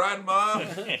 dead grandma.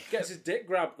 Gets his dick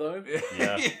grabbed though.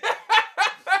 Yeah.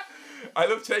 I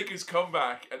love Taker's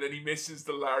comeback, and then he misses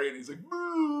the lariat, and he's like,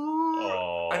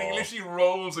 Oh. and he literally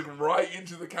rolls like right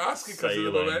into the casket because of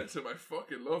the Sailing. momentum. I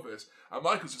fucking love it. And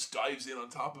Michaels just dives in on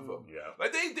top of him. Yeah.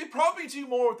 Like they probably do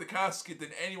more with the casket than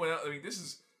anyone else. I mean, this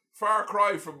is far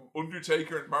cry from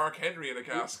Undertaker and Mark Henry in a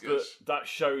casket. But that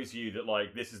shows you that,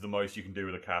 like, this is the most you can do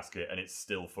with a casket, and it's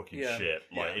still fucking shit.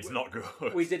 Like, it's not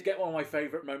good. We did get one of my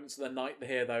favourite moments of the night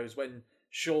here, though, is when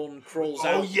Shawn crawls Oh,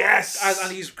 out. yes!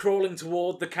 And he's crawling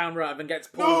toward the camera and then gets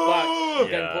pulled back.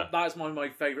 Yeah. That's one of my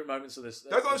favourite moments of this.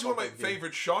 That's honestly one of my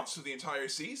favourite shots of the entire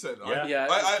season. Yeah.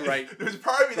 It's great. There was a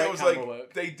part of me that Great was like, camera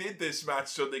work. they did this match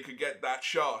so they could get that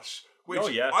shot. Which Oh,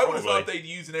 yeah, I would have probably. thought they'd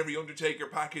use in every Undertaker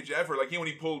package ever. Like, when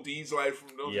he pulled Diesel out from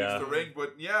Yeah. the ring.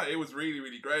 But yeah, it was really,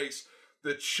 really great.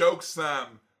 The choke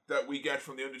slam that we get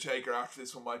from the Undertaker after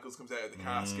this when Michaels comes out of the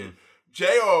casket.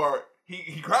 JR,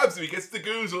 he grabs him, he gets the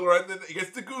goozle, right? And then he gets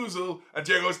the goozle, and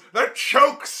JR goes, the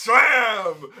choke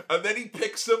slam! And then he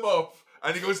picks him up.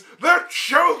 And he goes, the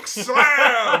choke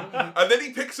slam! And then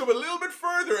he picks him a little bit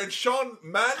further, and Shawn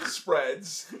man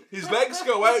spreads. His legs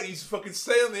go out, and he's fucking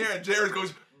staying in the air, and JR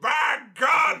goes, by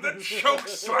God, the choke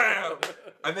slam!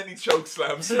 And then he choke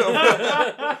slams him.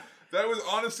 That was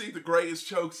honestly the greatest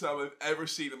choke slam I've ever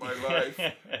seen in my life.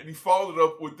 And he followed it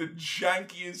up with the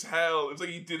janky as hell. It was like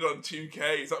he did it on 2K.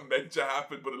 It's not meant to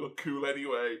happen, but it looked cool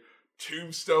anyway.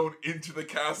 Tombstone into the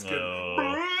casket.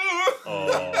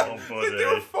 Oh, buddy. They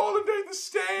were falling down the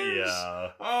stairs.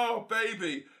 Yeah. Oh,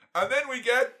 baby. And then we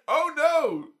get, oh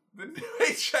no, the New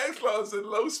Age Outlaws and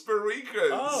Los Barricas.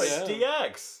 Oh, it's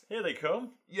DX. Here they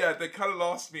come. Yeah, they kind of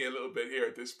lost me a little bit here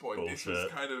at this point. Bullshit. This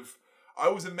was kind of... I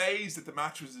was amazed that the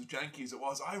match was as janky as it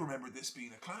was. I remember this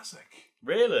being a classic.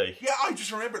 Really? Yeah, I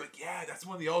just remember, like, yeah, that's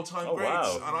one of the all-time Oh, greats.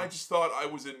 wow. And I just thought I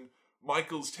was in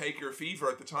Michael's Taker fever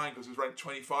at the time because it was ranked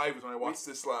 25 when I watched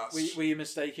this last. Were you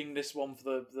mistaking this one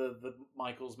for the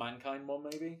Michaels Mankind one,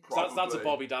 maybe? 'Cause that's a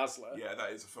Probably. Bobby Dazzler. Yeah,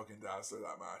 that is a fucking dazzler,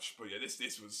 that match. But yeah, this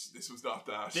was not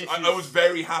that. This I is- was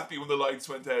very happy when the lights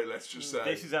went out, let's just say.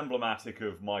 This is emblematic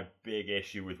of my big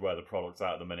issue with where the product's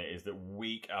at the minute, is that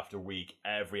week after week,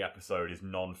 every episode is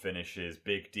non-finishes,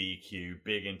 big DQ,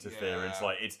 big interference. Yeah.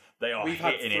 Like, they are We've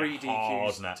had hitting 3 it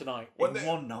hard DQs now. tonight. In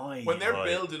one night. When they're like-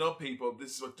 building up people,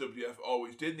 this is what WF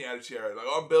always did in the Attitude Era. Like,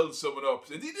 I'm building someone up.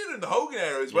 They did it in the Hogan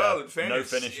era as well, in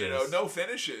fairness. no finishes. You know, no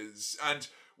finishes. And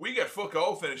we get fuck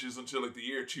all finishes until, like, the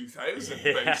year 2000,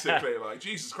 Yeah. basically. Like,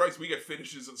 Jesus Christ, we get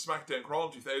finishes on SmackDown Crawl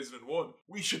in 2001.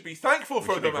 We should be thankful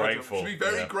for should be them, Adam. grateful, We should be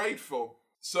very yeah. grateful.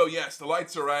 So, yes, the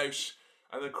lights are out,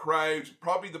 and the crowd,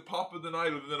 probably the pop of the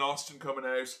night, other than Austin coming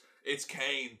out, it's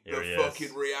Kane. Here The he is.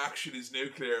 fucking reaction is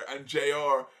nuclear, and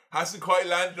JR hasn't quite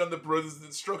landed on the Brothers of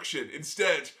Destruction.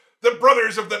 Instead, the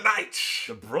Brothers of the Night!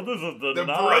 The Brothers of the The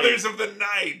Night. Brothers of the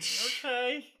Night!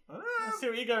 Okay. I see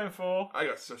what you're going for. I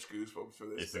got such goosebumps for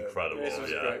this. It's bit. incredible, This was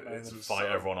a yeah. great moment. This was Fight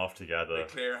so- everyone off together. They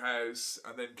clear house,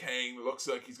 and then Kane looks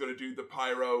like he's going to do the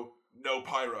pyro. No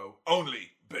pyro.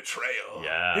 Only betrayal.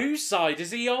 Yeah. Whose side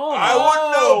is he on? I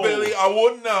wouldn't know, Billy. I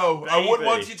wouldn't know. I wouldn't Baby.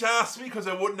 want you to ask me because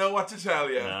I wouldn't know what to tell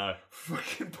you. No.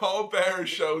 Fucking Paul Boesch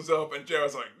shows up, and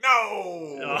Jarrett's like,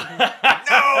 no!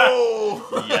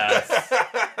 No!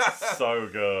 Yes. So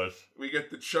good. We get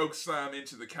the choke slam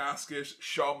into the casket.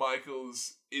 Shawn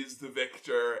Michaels is the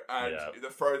victor, and Yeah. the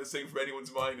furthest thing from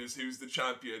anyone's mind is who's the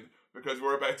champion, because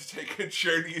we're about to take a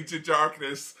journey into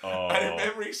darkness. Oh. And if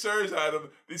memory serves, Adam,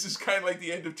 this is kind of like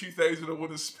the end of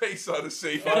 2001: A Space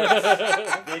Odyssey.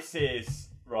 This is,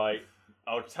 right,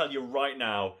 I'll tell you right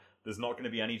now, there's not going to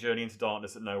be any Journey into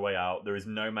Darkness at No Way Out. There is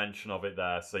no mention of it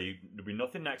there, so there'll be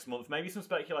nothing next month. Maybe some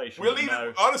speculation. We'll but leave no.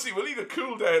 it, honestly, we'll leave a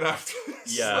cool down after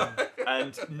this. Yeah,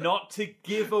 and not to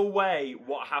give away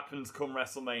what happens come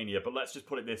WrestleMania, but let's just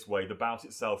put it this way: the bout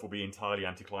itself will be entirely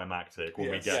anticlimactic when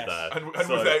we Yes. get there, And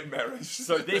So- without merit.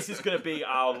 So this is going to be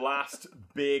our last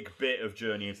big bit of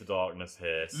Journey into Darkness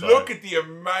here. So Look at the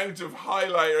amount of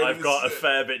highlighter. I've got a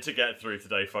fair bit to get through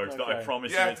today, folks, but I Okay.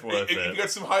 promise Yeah, you it's worth you it. got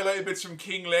some highlighted bits from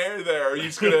King Lear there. Or are you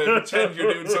just going to pretend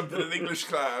you're doing something in English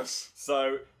class?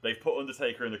 So they've put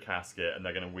Undertaker in the casket and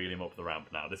they're going to wheel him up the ramp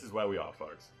now. This is where we are,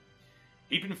 folks.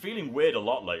 He'd been feeling weird a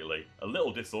lot lately, a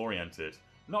little disoriented,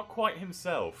 not quite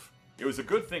himself. It was a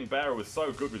good thing Bearer was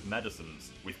so good with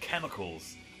medicines, with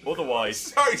chemicals. Otherwise...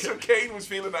 Sorry, so Kane was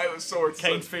feeling out of sorts.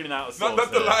 Kane's feeling out of sorts.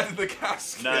 Not the lad in the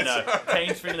casket. No.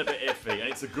 Kane's feeling a bit iffy, and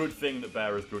it's a good thing that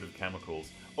Bearer's good with chemicals.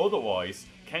 Otherwise,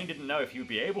 Kane didn't know if he would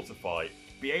be able to fight,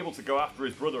 be able to go after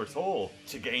his brother at all,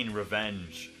 to gain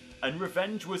revenge. And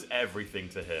revenge was everything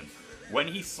to him. When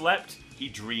he slept, he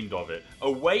dreamed of it.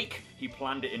 Awake, he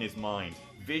planned it in his mind.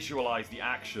 Visualised the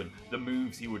action, the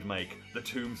moves he would make, the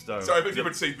tombstone. Sorry, I thought you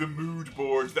would say the mood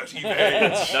board that he made.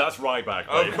 No, that's Ryback.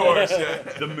 Of course, yeah.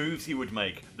 The moves he would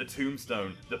make, the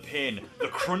tombstone, the pin, the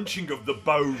crunching of the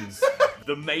bones,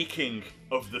 the making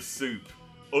of the soup,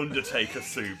 Undertaker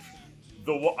soup.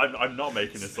 I'm not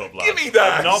making this up, lad. Give me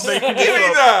that! I'm not making this Give me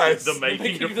up. that! The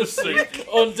making of the soup.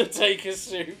 Undertaker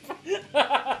soup.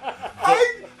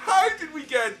 How did we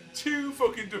get 2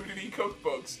 fucking WWE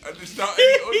cookbooks and there's not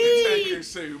any Undertaker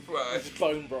soup, like?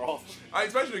 Bone broth. I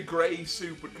imagine a grey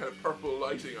soup with kind of purple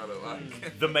lighting on it,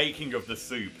 like. The making of the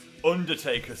soup.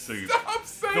 Undertaker soup. Stop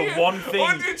saying The one thing.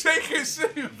 Undertaker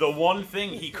soup! The one thing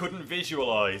he couldn't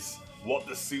visualise what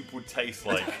the soup would taste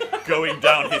like going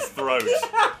down his throat.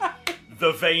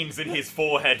 The veins in his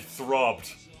forehead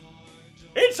throbbed.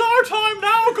 It's our time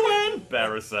now, Glenn,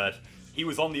 Bearer said. He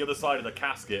was on the other side of the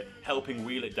casket, helping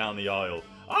wheel it down the aisle.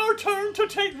 Our turn to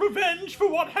take revenge for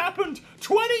what happened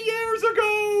 20 years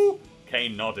ago!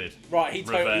 Kane nodded. Right, he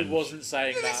totally Revenge. wasn't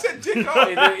saying He that. said dick off.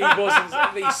 He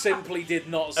wasn't. He simply did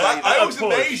not say that. I was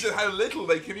push. amazed at how little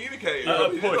they communicated.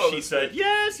 At He a did all push, he this said,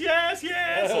 stuff.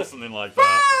 yes, or something like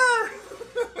that.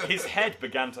 Fire! His head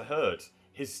began to hurt.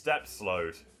 His steps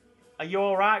slowed. Are you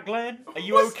alright, Glenn? Are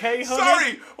you okay, honey?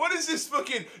 Sorry, what is this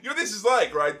fucking... You know what this is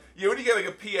like, right? You only get like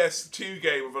a PS2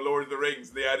 game of a Lord of the Rings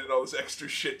and they added all this extra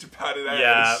shit to pad it out.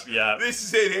 Yeah. This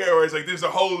is it here where it's like there's a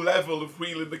whole level of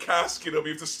wheeling the casket up.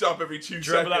 You have to stop every 2 seconds.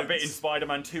 Do you remember that bit in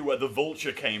Spider-Man 2 where the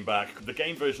Vulture came back? The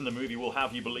game version of the movie will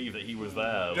have you believe that he was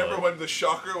there. Remember when the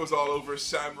Shocker was all over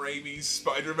Sam Raimi's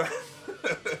Spider-Man?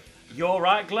 You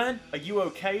alright, Glenn? Are you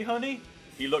okay, honey?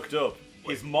 He looked up.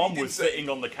 His mom he was didn't say- sitting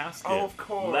on the casket, Oh, of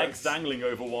course. legs dangling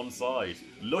over one side,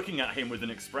 looking at him with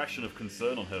an expression of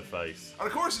concern on her face. And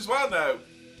of course, as well now,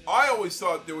 I always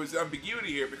thought there was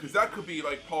ambiguity here because that could be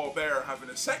like Paul Boesch having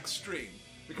a sex dream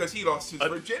because he lost his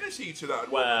virginity to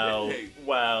that woman, didn't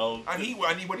he?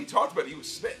 And when he talked about it, he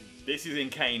was smitten. This is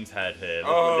in Kane's head here.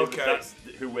 Oh, okay. That's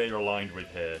who we're aligned with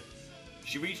here.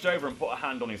 She reached over and put a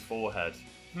hand on his forehead.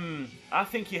 I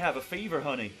think you have a fever,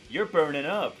 honey. You're burning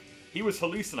up. He was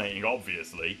hallucinating,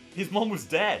 obviously. His mom was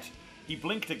dead. He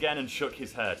blinked again and shook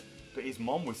his head, but his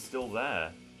mom was still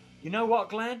there. You know what,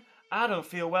 Glenn? I don't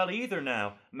feel well either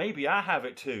now. Maybe I have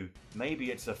it too. Maybe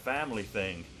it's a family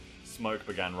thing. Smoke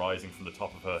began rising from the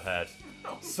top of her head.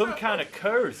 Some kind of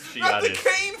curse, she Not added. the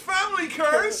Kane family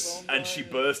curse! And she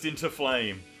burst into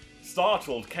flame.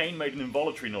 Startled, Kane made an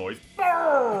involuntary noise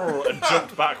and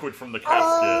jumped backward from the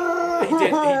casket. He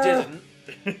didn't.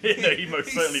 No, he most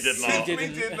certainly did not. He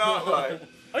did not lie.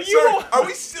 Are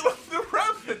we still on the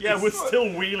ramp? Yeah, we're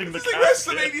still wheeling the It's like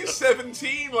casket. WrestleMania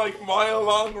 17, like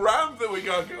mile-long ramp that we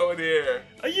got going here.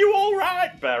 Are you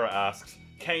alright? Bearer asked.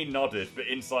 Kane nodded, but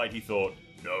inside he thought,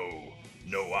 No,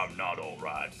 I'm not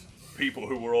alright. People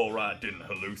who were alright didn't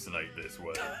hallucinate this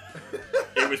way.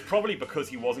 It was probably because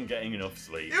he wasn't getting enough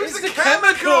sleep. It was the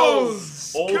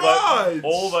chemicals!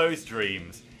 All those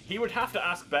dreams. He would have to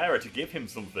ask Bearer to give him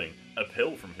something, a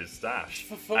pill from his stash.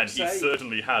 For fuck's And he sake.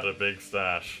 certainly had a big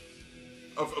stash.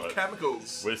 Of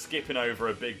chemicals. We're skipping over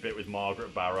a big bit with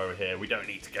Margaret Barrow here. We don't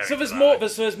need to go So into there's that. more.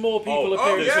 There's more people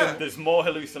appearing. yeah. There's more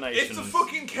hallucinations. It's a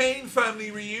fucking Kane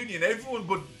family reunion. Everyone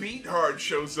but Beathard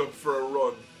shows up for a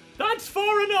run. That's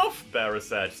far enough, Bearer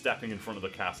said, stepping in front of the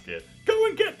casket. Go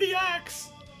and get the axe.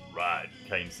 Right,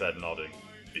 Kane said, nodding.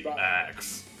 The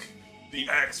axe. The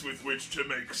axe with which to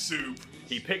make soup.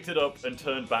 He picked it up and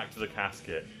turned back to the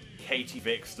casket. Katie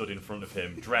Vick stood in front of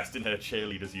him, dressed in her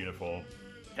cheerleader's uniform.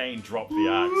 Kane dropped the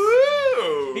axe.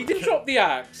 Ooh. He did drop the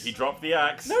axe. He dropped the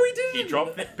axe. No, he didn't. He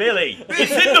dropped the... Billy!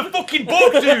 It's in the fucking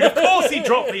book, dude! Of course he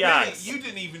dropped the axe! You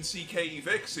didn't even see Katie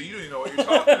Vick, so you don't even know what you're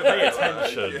talking about. Pay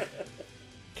attention. Yeah.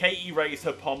 Katie raised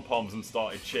her pom-poms and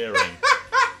started cheering.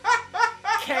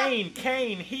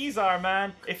 Kane, he's our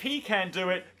man. If he can't do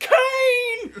it,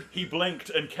 Kane! He blinked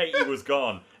and Katie was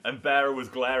gone, and Bearer was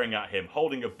glaring at him,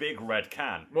 holding a big red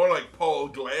can. More like Paul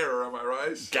Glare, am I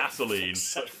right? Gasoline.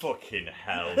 Fucking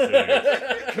hell,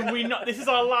 dude. Can we not... This is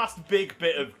our last big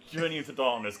bit of Journey into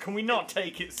Darkness. Can we not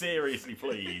take it seriously,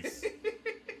 please?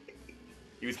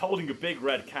 He was holding a big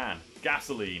red can,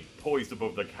 gasoline, poised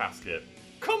above the casket.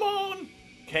 Come on!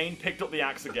 Kane picked up the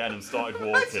axe again and started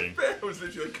walking. Bear was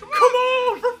literally like, come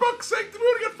on! For fuck's sake, we've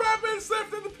only got 5 minutes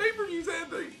left and the pay-per-view's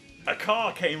ending. A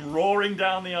car came roaring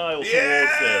down the aisle towards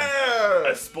him.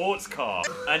 A sports car.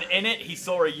 And in it, he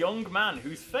saw a young man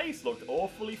whose face looked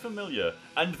awfully familiar.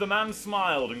 And the man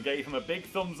smiled and gave him a big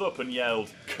thumbs up and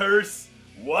yelled, "Curse?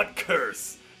 What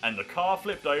curse?" And the car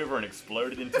flipped over and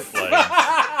exploded into flames.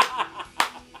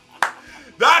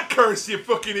 That curse, you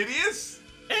fucking idiots!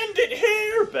 "End it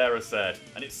here," Bearer said.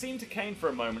 And it seemed to Kane for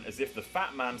a moment as if the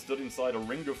fat man stood inside a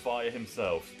ring of fire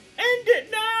himself. "End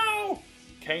it now!"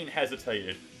 Kane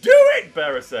hesitated. "Do it,"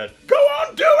 Bearer said. "Go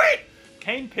on, do it!"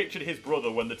 Kane pictured his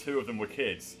brother when the two of them were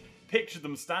kids. Pictured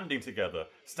them standing together,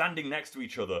 standing next to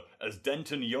each other, as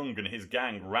Denton Young and his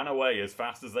gang ran away as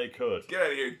fast as they could. Get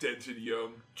out of here, Denton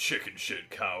Young. "Chicken shit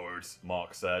cowards,"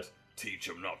 Mark said. "Teach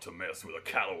them not to mess with a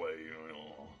Callaway."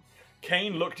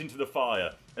 Kane looked into the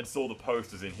fire and saw the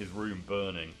posters in his room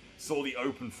burning, saw the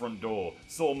open front door,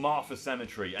 saw Martha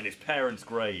Cemetery and his parents'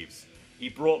 graves. He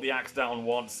brought the axe down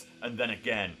once, and then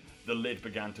again. The lid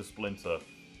began to splinter.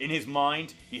 In his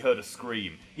mind, he heard a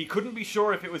scream. He couldn't be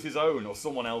sure if it was his own or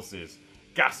someone else's.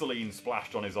 Gasoline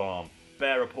splashed on his arm.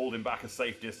 Bearer pulled him back a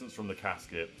safe distance from the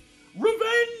casket.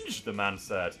 "Revenge!" the man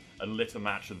said, and lit a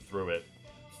match and threw it.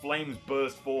 Flames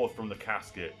burst forth from the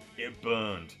casket. It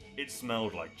burned. It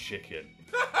smelled like chicken.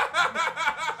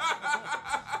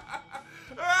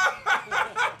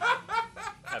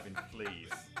 Kevin, please.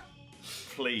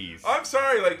 Please. I'm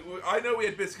sorry, like, I know we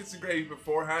had biscuits and gravy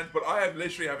beforehand, but I have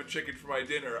literally having chicken for my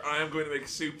dinner, and I am going to make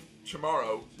soup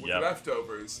tomorrow with the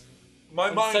leftovers.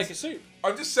 My mind. Take a soup.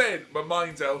 I'm just saying, my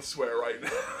mind's elsewhere right now.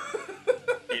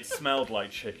 It smelled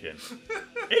like chicken.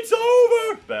 "It's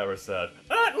over," Bearer said.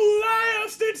 "At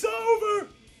last, it's over!"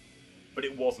 But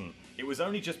it wasn't. It was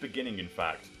only just beginning, in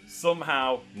fact.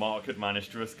 Somehow, Mark had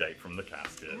managed to escape from the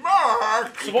casket.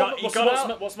 Mark! He What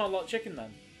got smelled like chicken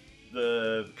then?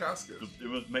 the casket. It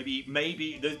was maybe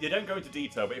they don't go into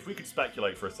detail, but if we could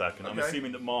speculate for a second, I'm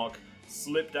assuming that Mark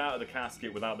slipped out of the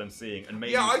casket without them seeing, and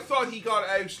maybe I thought he got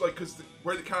out like because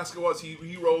where the casket was,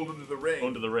 he rolled under the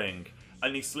ring.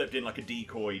 And he slipped in like a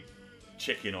decoy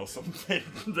chicken or something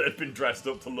that had been dressed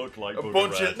up to look like A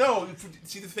bunch of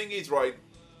see, the thing is, right,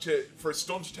 for a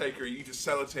stunt taker, you need to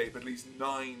sellotape at least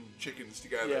 9 chickens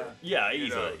together. Yeah, easily. You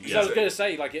know, Because I was going to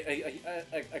say, like,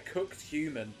 a cooked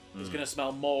human is going to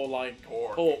smell more like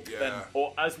pork than...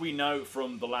 Or, as we know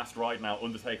from the last ride now,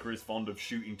 Undertaker is fond of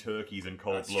shooting turkeys in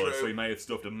cold blood, so he may have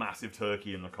stuffed a massive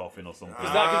turkey in the coffin or something.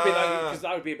 Because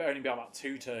that would be only about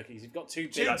 2 turkeys. You've got two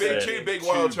big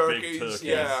wild turkeys.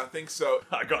 Yeah, I think so.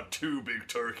 I got 2 big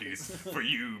turkeys for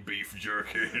you, beef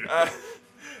jerky.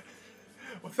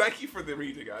 Well, thank you for the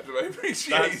reading, Adam. I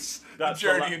appreciate the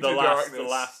journey into darkness. darkness. The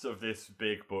last of this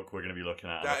big book we're going to be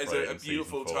looking at. That is a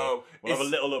beautiful tome. We'll have a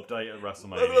little update at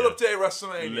WrestleMania. A little update at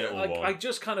WrestleMania. I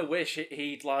just kind of wish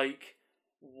he'd like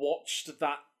watched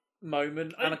that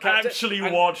moment and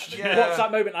watched that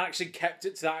moment and actually kept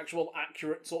it to the actual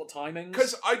accurate sort of timings.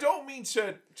 Because I don't mean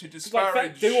to disparage.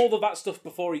 Like, do all of that stuff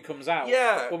before he comes out.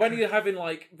 Yeah. But when you're having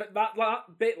like that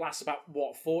bit lasts about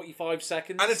 45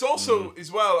 seconds. And it's also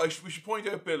as well. We should point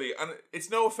out, Billy, and it's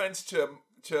no offense to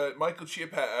Michael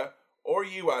Chiappetta or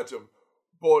you, Adam,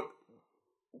 but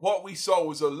what we saw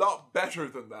was a lot better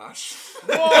than that.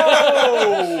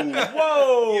 Whoa!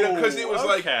 You know, because it was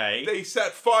like they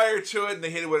set fire to it and they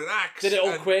hit it with an axe. Did it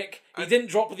all quick. He didn't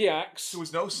drop the axe. There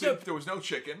was no soup. There was no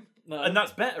chicken. No. And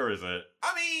that's better, is it?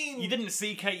 I mean, you didn't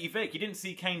see Katie Vick. You didn't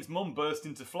see Kane's mum burst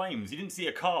into flames. You didn't see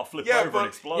a car flip over and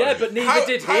explode. Yeah, but neither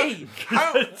did he.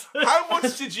 How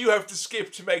much did you have to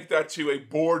skip to make that to a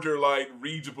borderline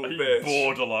readable bit?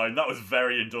 Borderline. That was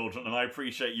very indulgent, and I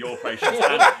appreciate your patience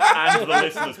and the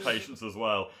listeners' patience as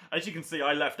well. As you can see,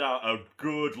 I left out a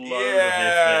good load of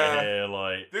this bit here.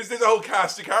 Like, there's a whole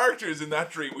cast of characters in that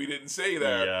dream we didn't see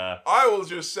there. Yeah. I will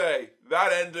just say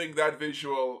that ending, that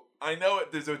visual. I know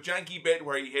it. There's a janky bit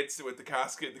where he hits it with the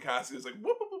casket. The casket is like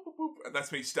whoop, whoop, whoop, whoop, and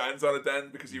that's when he stands on it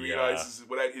then because he realizes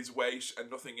without his weight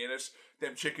and nothing in it,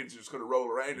 them chickens are just going to roll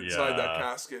around inside that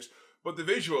casket. But the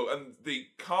visual and the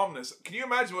calmness. Can you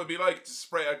imagine what it'd be like to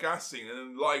spray a gasoline and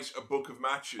then light a book of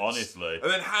matches? Honestly.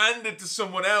 And then hand it to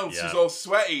someone else who's all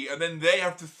sweaty and then they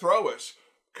have to throw it.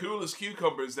 Cool as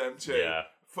cucumbers, them two. Yeah.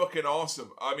 Fucking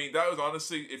awesome. I mean, that was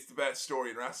honestly, it's the best story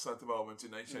in wrestling at the moment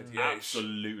in 1998.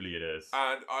 Absolutely it is.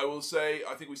 And I will say,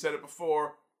 I think we said it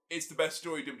before, it's the best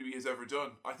story WWE has ever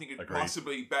done. I think it's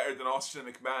possibly better than Austin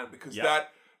and McMahon because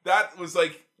that was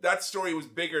like, that story was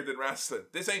bigger than wrestling.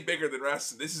 This ain't bigger than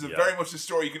wrestling. This is very much a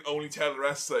story you can only tell in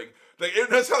wrestling. Like,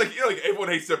 that's not like, you know, like everyone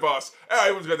hates their boss.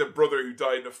 Everyone's got their brother who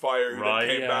died in a fire who then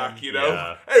came back, you know?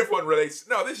 Yeah. Everyone relates.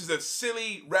 No, this is a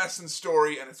silly wrestling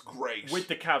story and it's great. With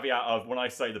the caveat of, when I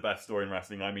say the best story in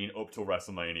wrestling, I mean up till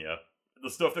WrestleMania. The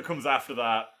stuff that comes after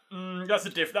that,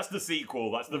 that's the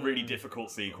sequel. That's the really difficult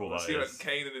sequel. That see is. what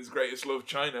Kane and his greatest love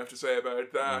China have to say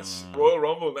about that. Royal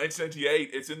Rumble 1998.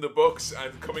 It's in the books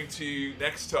and coming to you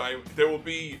next time. There will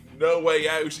be no way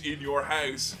out in your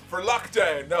house for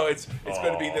lockdown. No, it's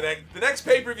going to be the next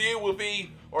pay-per-view will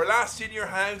be our last in your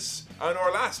house and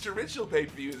our last original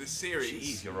pay-per-view of this series.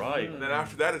 Jeez, you're right. And then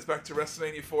after that, it's back to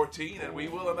WrestleMania 14, and we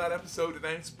will on that episode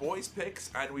announce boys'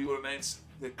 picks, and we will announce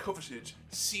the coveted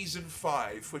Season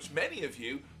 5, which many of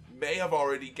you may have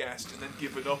already guessed and then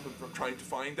given up and from trying to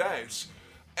find out.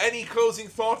 Any closing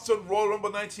thoughts on Royal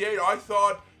Rumble 98? I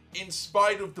thought, in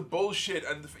spite of the bullshit,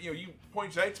 and you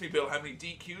pointed out to me, Bill, how many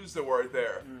DQs there were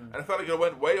there, and I felt like it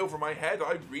went way over my head.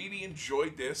 I really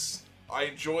enjoyed this. I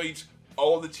enjoyed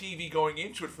all the TV going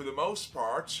into it for the most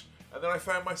part, and then I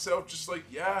found myself just like,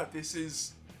 yeah,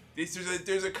 there's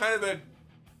a kind of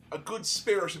a good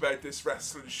spirit about this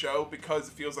wrestling show, because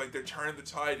it feels like they're turning the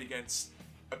tide against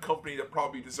a company that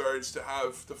probably deserves to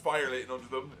have the fire lit under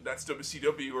them. That's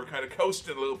WCW, who are kind of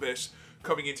coasting a little bit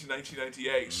coming into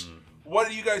 1998. What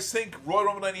do you guys think? Royal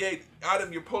Rumble 98.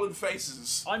 Adam, you're pulling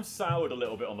faces. I'm soured a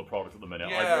little bit on the product at the minute.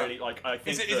 Yeah. I really I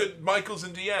think is it Michaels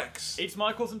and DX? It's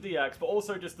Michaels and DX, but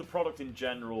also just the product in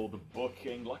general, the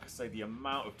booking, like I say, the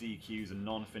amount of DQs and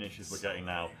non-finishes we're getting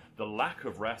now, the lack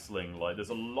of wrestling. Like,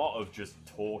 there's a lot of just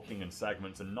talking and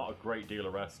segments and not a great deal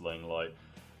of wrestling. Like,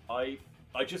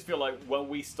 I just feel like when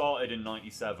we started in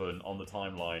 97 on the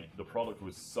timeline, the product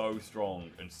was so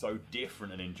strong and so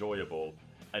different and enjoyable.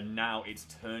 And now it's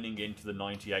turning into the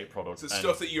 98 product. So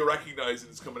stuff that you recognise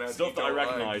and it's coming out. Stuff that I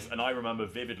recognise, and I remember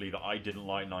vividly that I didn't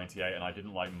like 98 and I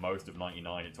didn't like most of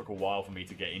 99. It took a while for me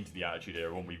to get into the Attitude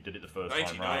Era when we did it the first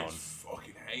time round. 99's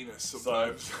fucking heinous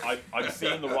sometimes. So I'm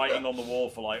seeing the writing on the wall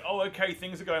for like, oh, okay,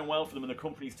 things are going well for them and the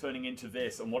company's turning into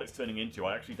this, and what it's turning into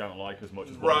I actually don't like as much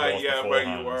as what it was beforehand.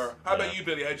 Where you were. How about you,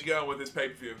 Billy? How'd you get on with this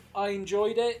pay-per-view? I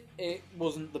enjoyed it. It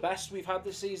wasn't the best we've had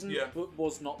this season, but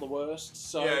was not the worst.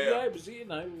 So it was,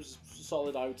 it was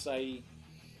solid, I would say.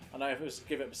 I know if it was to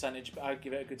give it a percentage, but I'd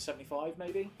give it a good 75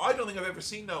 maybe. I don't think I've ever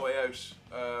seen No Way Out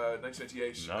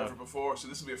 1998 ever before, so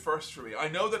this will be a first for me. I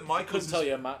know that Michaels couldn't tell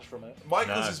you a match from it.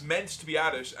 Michaels is meant to be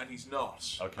at it, and he's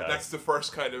not. Okay. And that's the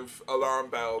first kind of alarm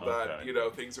bell that,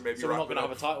 things are maybe so we're not going to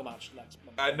have a title match next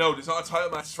month? No, there's not a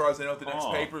title match as far as I know. The next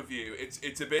pay-per-view,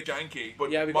 it's a bit janky,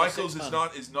 but Michaels is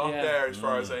not there as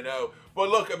far as I know. But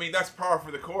look, I mean, that's par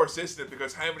for the course, isn't it?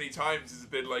 Because how many times has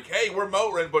it been like, hey, we're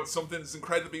motoring, but something's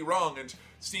incredibly wrong, and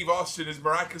Steve Austin is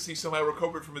miraculously somehow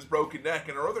recovered from his broken neck,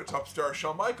 and our other top star,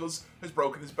 Shawn Michaels, has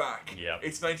broken his back. Yep.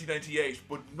 It's 1998,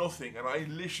 but nothing, and I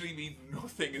literally mean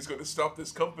nothing, is going to stop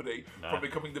this company from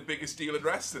becoming the biggest deal in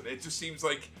wrestling. It just seems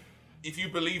like, if you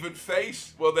believe in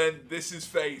fate, well then, this is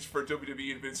fate for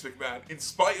WWE and Vince McMahon. In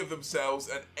spite of themselves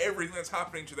and everything that's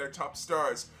happening to their top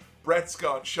stars. Brett's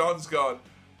gone, Shawn's gone.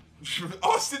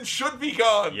 Austin should be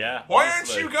gone. Yeah. Why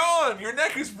aren't you gone? Your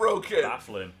neck is broken.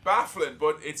 Baffling,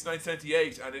 but it's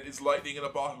 1998 and it is lightning in a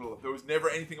bottle. There was never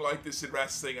anything like this in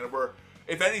wrestling, and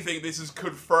if anything, this has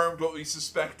confirmed what we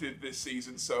suspected this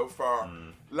season so far.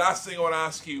 Last thing I want to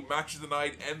ask you, match of the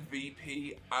night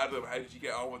MVP, Adam, how did you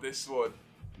get on with this one?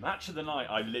 Match of the night,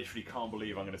 I literally can't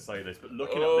believe I'm going to say this, but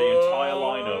looking at the entire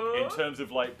lineup, in terms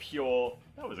of like pure,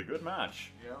 that was a good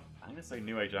match. Yeah. I'm going to say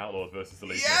New Age Outlaws versus the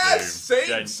Legion of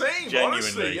Doom. Same, genuinely,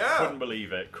 honestly, yeah. Couldn't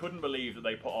believe it. Couldn't believe that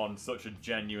they put on such a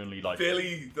genuinely like...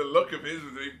 Billy, the look of his,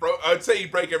 I'd say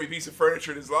he'd break every piece of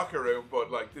furniture in his locker room,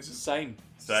 but like, this is... Same,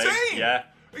 Are yeah.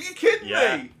 you kidding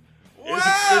me? Wow. It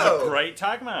was a great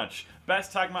tag match.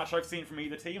 Best tag match I've seen from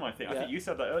either team, I think. I think you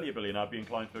said that earlier, Billy, and I'd be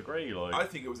inclined to agree. Like, I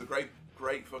think it was a great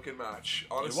fucking match.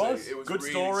 Honestly, it was good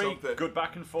really story, something. Good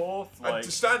back and forth. And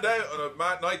to stand out on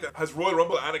a night that has Royal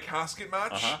Rumble and a casket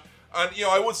match. And,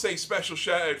 I would say special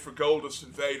shout out for Goldust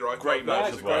and Vader. I great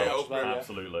match as well. Great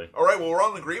Absolutely. All right, well, we're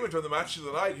all in agreement on the match of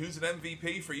the night. Who's an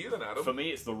MVP for you then, Adam? For me,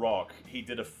 it's The Rock. He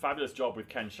did a fabulous job with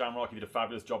Ken Shamrock. He did a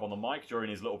fabulous job on the mic during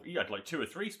his he had like 2 or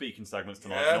 3 speaking segments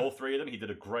tonight. And all 3 of them, he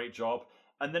did a great job.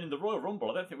 And then in the Royal Rumble,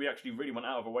 I don't think we actually really went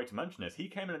out of our way to mention this. He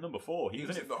came in at number 4. He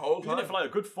was in it the whole time. He was in it for like a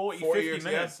good 40, 50 years,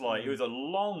 minutes. Yeah. Like, it was a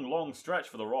long, long stretch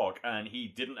for The Rock, and he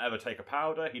didn't ever take a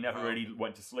powder. He never really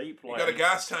went to sleep. Like, he got a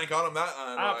gas tank on him that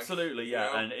time. Absolutely,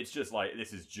 yeah. And it's just like,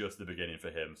 this is just the beginning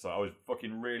for him. So I was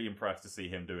fucking really impressed to see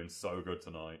him doing so good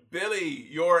tonight. Billy,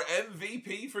 your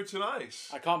MVP for tonight.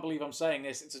 I can't believe I'm saying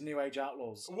this. It's a New Age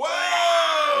Outlaws. Whoa!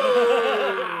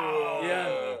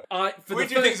 Yeah. We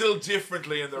do things a little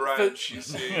differently in the ranch, you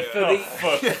see.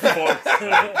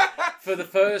 For the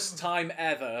first time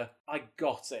ever, I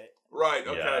got it. Right,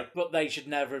 okay. Yeah. But they should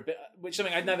never have been... Which is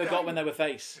something I never got when they were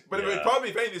face. But it probably,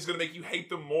 if anything, is going to make you hate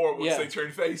them more once they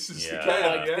turn faces.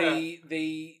 Yeah. Again. But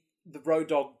the Road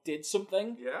Dogg did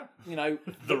something. Yeah. You know...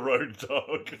 The Road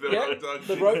Dogg.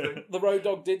 The Road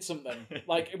Dogg did something.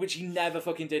 Like, which he never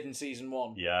fucking did in season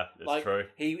 1. Yeah, it's true.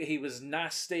 He was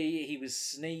nasty, he was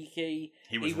sneaky.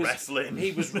 He was wrestling.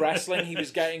 He was wrestling, he was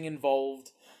getting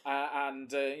involved.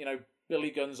 You know,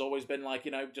 Billy Gunn's always been like,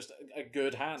 you know, just a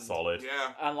good hand. Solid.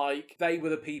 Yeah. And like, they were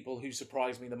the people who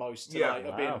surprised me the most tonight.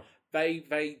 Yeah. Wow.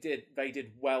 They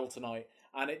did well tonight.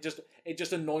 And it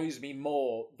just annoys me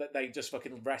more that they just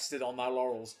fucking rested on their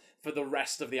laurels for the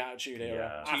rest of the Attitude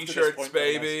Era. Yeah. T-shirts,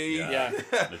 baby. Yeah.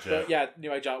 But yeah,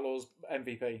 New Age Outlaws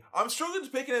MVP. I'm struggling to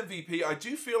pick an MVP. I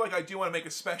do feel like I do want to make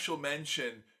a special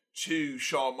mention to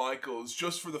Shawn Michaels,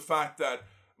 just for the fact that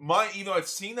even though I've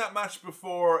seen that match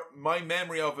before, my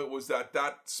memory of it was that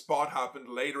spot happened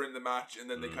later in the match and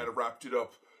then they kind of wrapped it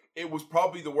up. It was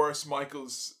probably the worst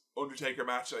Michaels-Undertaker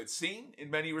match I'd seen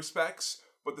in many respects,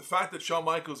 but the fact that Shawn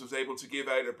Michaels was able to give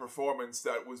out a performance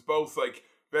that was both like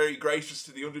very gracious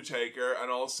to the Undertaker and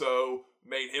also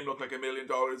made him look like $1 million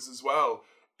as well.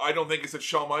 I don't think it's that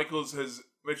Shawn Michaels has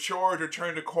matured or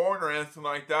turned a corner or anything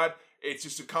like that. It's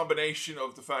just a combination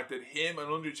of the fact that him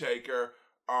and Undertaker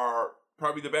are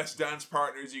probably the best dance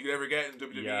partners you could ever get in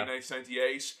WWE in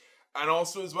 1998. And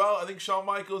also as well, I think Shawn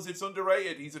Michaels, it's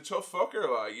underrated. He's a tough fucker,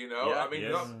 like, you know. Yeah, I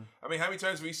mean, how many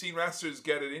times have we seen wrestlers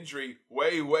get an injury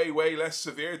way, way, way less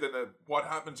severe than what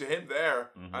happened to him there?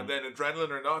 And then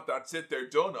adrenaline or not, that's it, they're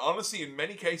done. Honestly, in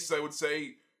many cases, I would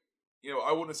say, you know,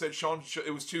 I wouldn't have said Shawn,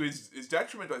 it was to his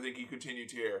detriment, I think he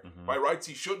continued here. By rights,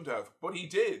 he shouldn't have, but he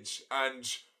did. And,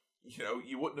 you know,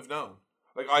 you wouldn't have known.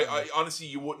 Like, I honestly,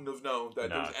 you wouldn't have known that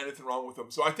there was anything wrong with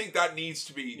him. So I think that needs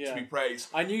to be praised.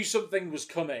 I knew something was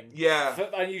coming. Yeah.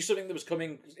 I knew something that was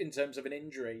coming in terms of an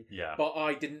injury. Yeah. But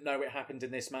I didn't know it happened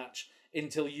in this match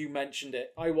until you mentioned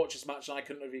it. I watched this match and I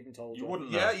couldn't have even told you. You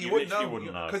wouldn't know. Yeah, you wouldn't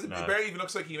know. Because it barely even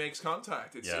looks like he makes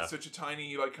contact. It's such a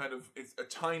tiny, like, kind of, it's a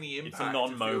tiny impact. It's a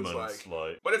non-moment. Like.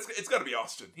 But it's got to be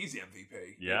Austin. He's the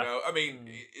MVP. Yeah. You know? I mean,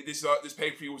 this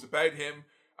pay-per-view was about him.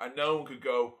 And no one could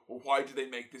go, well, why did they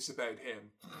make this about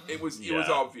him? It was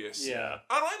obvious. Yeah. And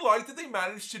I like that they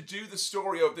managed to do the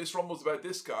story of this Rumble's about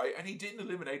this guy, and he didn't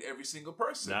eliminate every single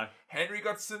person. No. Henry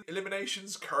got some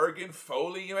eliminations, Kurgan,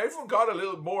 Foley, you know, everyone got a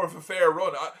little more of a fair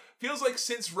run. Feels like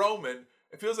since Roman,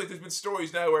 it feels like there's been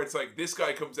stories now where it's like this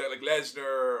guy comes out like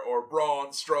Lesnar or Braun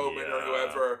Strowman or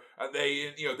whoever, and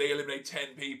they eliminate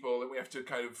 10 people, and we have to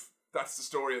kind of, that's the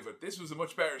story of it. This was a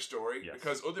much better story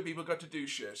because other people got to do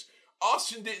shit.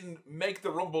 Austin didn't make the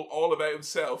Rumble all about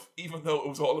himself, even though it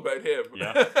was all about him.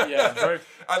 Yeah.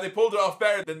 And they pulled it off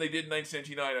better than they did in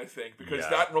 1999, I think, because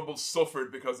that Rumble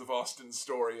suffered because of Austin's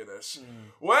story in it.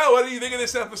 Well, what do you think of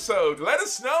this episode? Let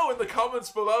us know in the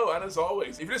comments below. And as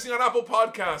always, if you're listening on Apple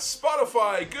Podcasts,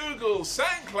 Spotify, Google,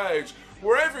 SoundCloud,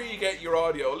 wherever you get your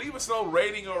audio, leave us an old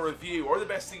rating or review, or the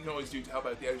best thing you can always do to help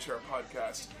out the Attitude Era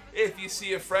podcast. If you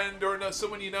see a friend or know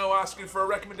someone you know asking for a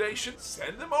recommendation,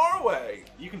 send them our way.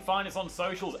 You can find us on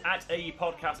socials at AE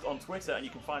Podcast on Twitter, and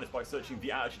you can find us by searching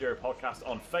the Attitude Era Podcast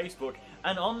on Facebook.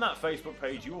 And on that Facebook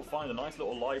page, you will find a nice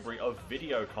little library of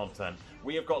video content.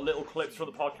 We have got little clips from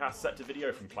the podcast set to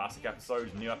video from classic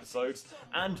episodes, new episodes,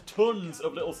 and tons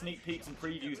of little sneak peeks and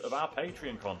previews of our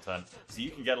Patreon content. So you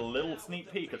can get a little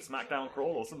sneak peek at SmackDown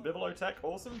Crawl or some Bibliotech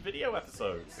or some video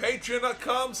episodes.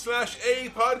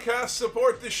 Patreon.com/AE Podcast.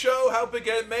 Support the show, help it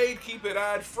get made, keep it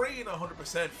ad-free and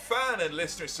 100% fan and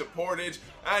listener supported.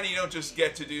 And you don't just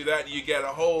get to do that, you get a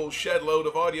whole shed load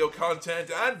of audio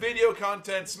content and video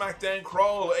content. SmackDown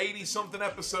Crawl, 80-something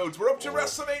episodes. We're up to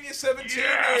WrestleMania 17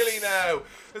 nearly now.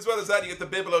 As well as that, you get the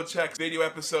Bibliotech video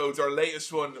episodes, our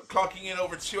latest one, clocking in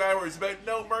over 2 hours, about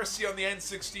No Mercy on the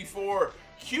N64.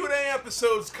 Q&A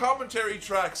episodes, commentary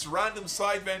tracks, random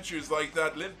side ventures like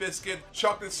that Limp Bizkit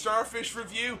Chocolate Starfish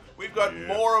review. We've got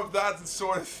more of that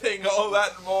sort of thing, all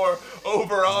that and more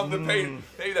over on the page.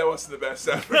 Maybe that wasn't the best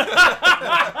ever.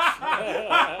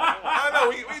 I know,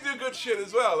 we do good shit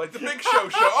as well, like the Big Show.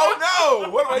 Oh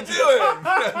no, what am I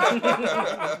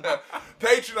doing?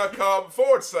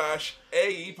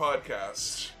 patreon.com/AE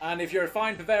podcast. And if you're a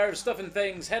fine purveyor of stuff and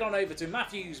things, head on over to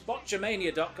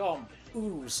matthewsbotchamania.com.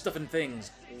 Ooh, stuff and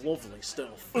things. Lovely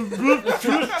stuff. Until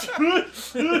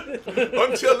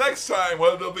next time,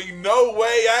 well, there'll be no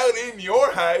way out in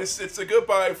your house. It's a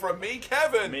goodbye from me,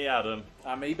 Kevin. Me, Adam.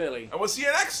 And me, Billy. And we'll see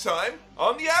you next time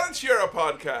on the Attitude Era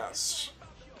podcast.